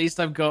 got at least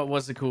I've got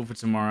what's it called for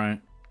tomorrow.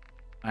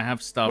 I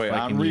have stuff. Wait, I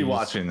I'm can use.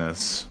 rewatching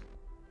this.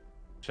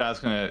 Chat's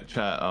gonna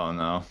chat. Oh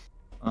no.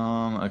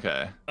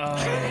 Okay.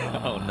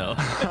 Oh no.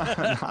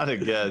 Not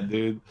again,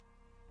 dude.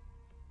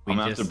 I'm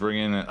gonna have to bring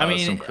in. I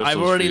mean, some crystals I've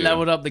already for you.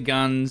 leveled up the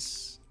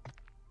guns.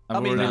 I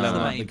mean, already that's the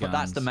leveled up main, the but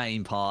that's the guns.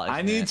 main part. I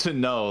isn't need it? to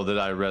know that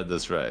I read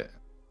this right.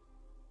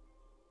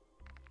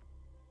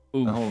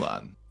 Ooh. Now, hold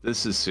on.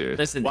 This is serious.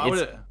 Listen, Why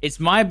would it's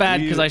my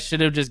bad because You- I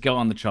should have just got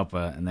on the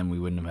chopper and then we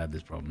wouldn't have had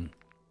this problem.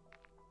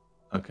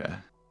 Okay.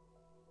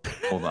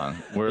 Hold on.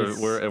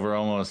 We're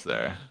almost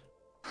there.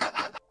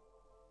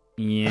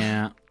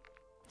 Yeah.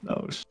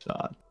 No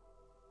shot.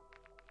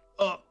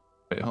 Oh.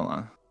 Wait, hold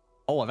on.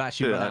 Oh, I've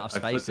actually Dude, run I- out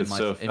of I space clicked in it my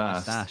so in my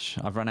fast. stash.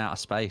 I've run out of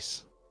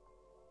space.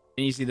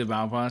 Can you see the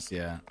battle pass?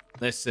 Yeah.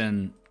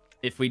 Listen,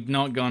 if we'd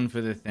not gone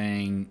for the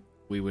thing,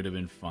 we would have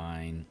been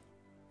fine.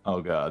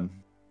 Oh god.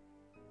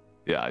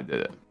 Yeah, I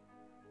did it.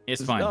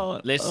 It's fine.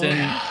 not- Listen,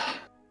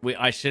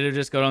 I should have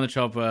just got on the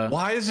chopper.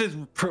 Why is it?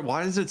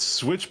 Why does it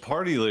switch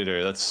party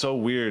leader? That's so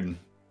weird.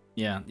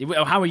 Yeah.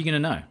 Well, how are you gonna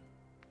know?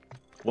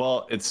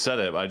 Well, it said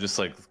it. But I just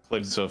like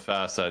clicked so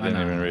fast that I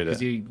didn't even read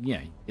it.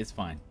 Yeah, it's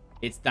fine.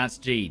 That's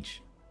Jeej.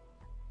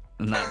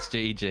 And that's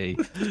GG.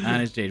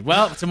 That is Jeej.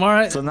 Well,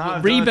 tomorrow So now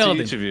we're I've done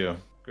it to rebuilding. each of you.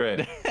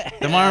 Great.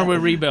 Tomorrow we're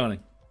rebuilding.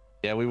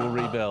 Yeah, we will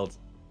rebuild.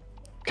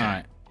 All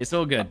right. It's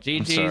all good.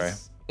 GG's. sorry.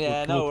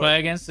 Yeah, We'll play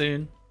again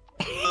soon.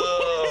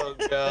 Oh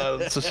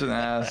god, I'm such an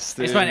ass.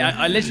 Dude. It's funny.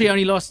 I literally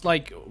only lost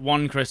like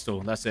one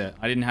crystal. That's it.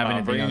 I didn't have I'm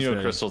anything bringing else. you a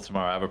really. crystal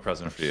tomorrow. I have a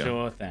present for you.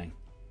 Sure thing.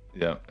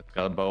 Yep, it's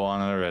got a bow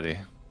on it already.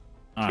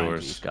 All right,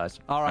 Yours. Guys.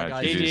 All right,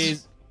 Alright, guys.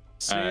 GG's.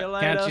 See All you right.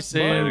 later. Catch you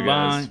soon. Later, Bye.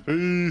 guys.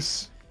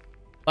 Peace.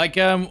 Like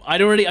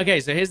I'd already. Okay,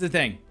 so here's the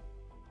thing.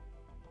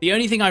 The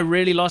only thing I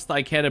really lost that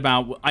I cared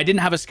about, I didn't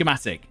have a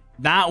schematic.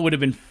 That would have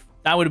been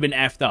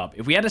effed up.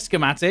 If we had a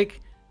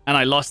schematic and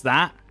I lost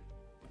that,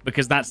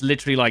 because that's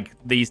literally like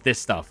this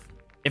stuff.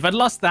 If I'd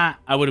lost that,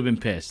 I would have been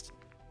pissed.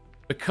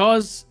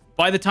 Because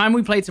by the time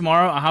we play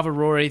tomorrow, I have a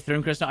raw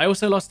Aether crystal. I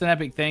also lost an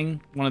epic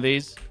thing, one of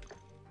these.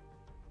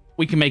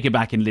 We can make it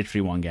back in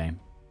literally one game.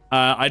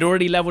 I'd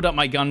already leveled up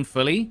my gun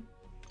fully.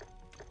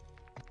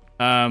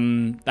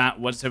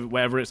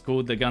 Whatever it's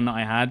called, the gun that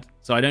I had.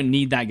 So I don't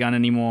need that gun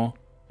anymore.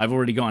 I've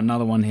already got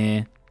another one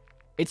here.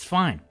 It's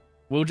fine.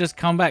 We'll just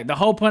come back. The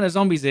whole point of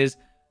zombies is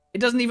it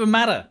doesn't even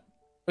matter.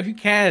 But who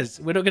cares?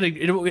 We're not gonna.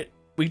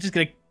 We're just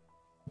gonna.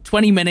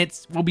 20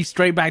 minutes. We'll be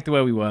straight back to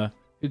where we were.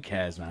 Who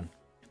cares, man?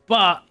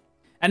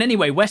 And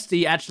anyway,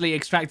 Westy actually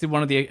extracted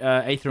one of the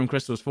Aetherium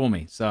crystals for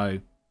me, so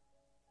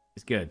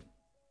it's good.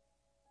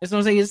 That's what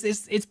I'm saying.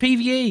 It's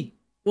PvE.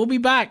 We'll be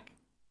back.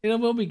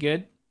 We'll be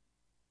good.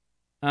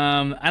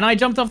 And I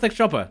jumped off the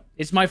chopper.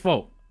 It's my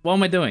fault. What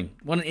am I doing?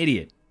 What an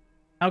idiot.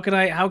 How could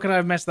I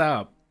have messed that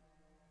up?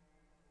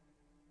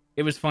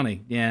 It was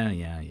funny. Yeah.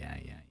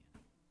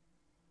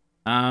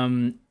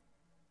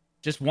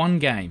 Just one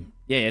game.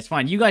 Yeah, it's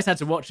fine. You guys had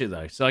to watch it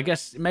though, so I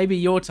guess maybe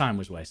your time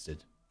was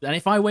wasted. And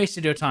if I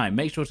wasted your time,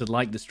 make sure to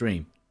like the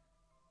stream.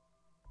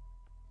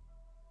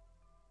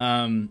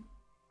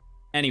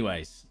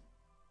 Anyways,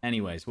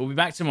 we'll be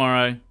back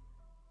tomorrow.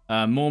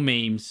 More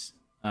memes,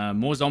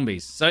 more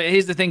zombies. So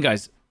here's the thing,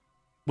 guys.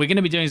 We're going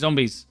to be doing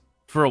zombies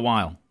for a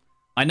while.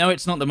 I know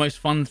it's not the most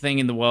fun thing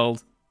in the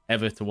world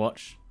ever to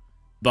watch,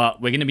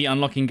 but we're going to be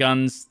unlocking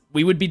guns.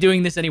 We would be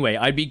doing this anyway.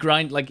 I'd be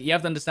you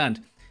have to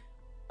understand.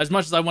 As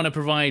much as I want to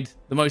provide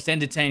the most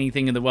entertaining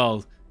thing in the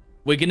world,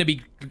 I'm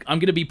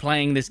going to be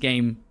playing this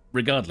game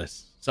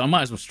regardless. So I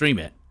might as well stream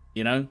it,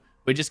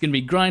 We're just going to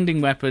be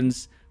grinding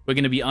weapons. We're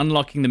going to be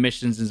unlocking the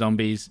missions and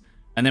zombies.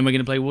 And then we're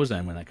going to play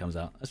Warzone when that comes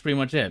out. That's pretty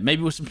much it.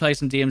 Maybe we'll play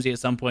some DMZ at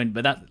some point,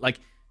 but that,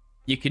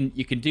 you can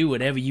do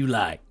whatever you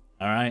like,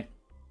 all right?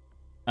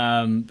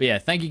 But yeah,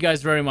 thank you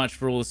guys very much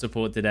for all the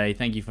support today.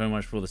 Thank you very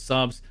much for all the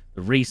subs,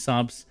 the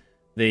resubs,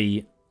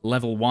 the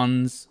level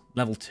 1s,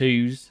 level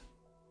 2s,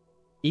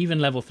 even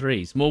level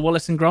 3s. More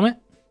Wallace and Gromit?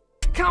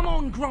 Come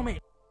on, Gromit!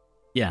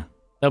 Yeah,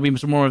 there'll be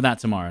some more of that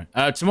tomorrow.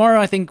 Tomorrow,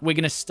 I think we're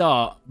going to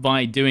start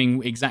by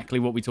doing exactly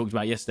what we talked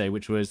about yesterday,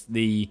 which was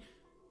the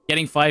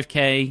getting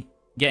 5k,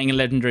 getting a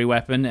legendary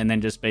weapon, and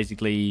then just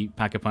basically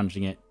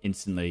pack-a-punching it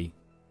instantly,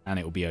 and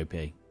it will be OP.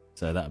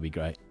 So that'll be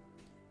great.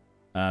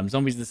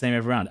 Zombies are the same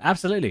every round.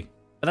 Absolutely.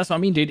 But that's what I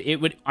mean,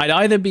 dude. I'd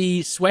either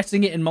be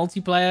sweating it in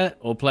multiplayer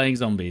or playing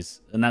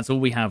zombies, and that's all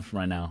we have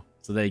right now.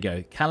 So there you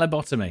go.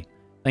 Calibotomy.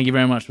 Thank you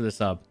very much for the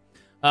sub.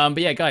 But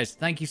yeah, guys,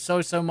 thank you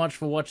so much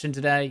for watching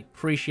today.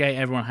 Appreciate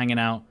everyone hanging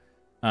out.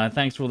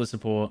 Thanks for all the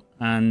support.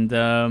 And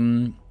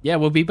yeah,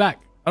 we'll be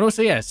back. And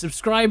also, yeah,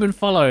 subscribe and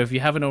follow if you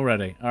haven't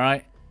already. All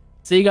right.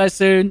 See you guys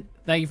soon.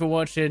 Thank you for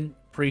watching.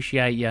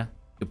 Appreciate you.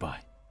 Goodbye.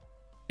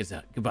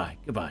 Goodbye.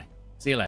 Goodbye. See you later.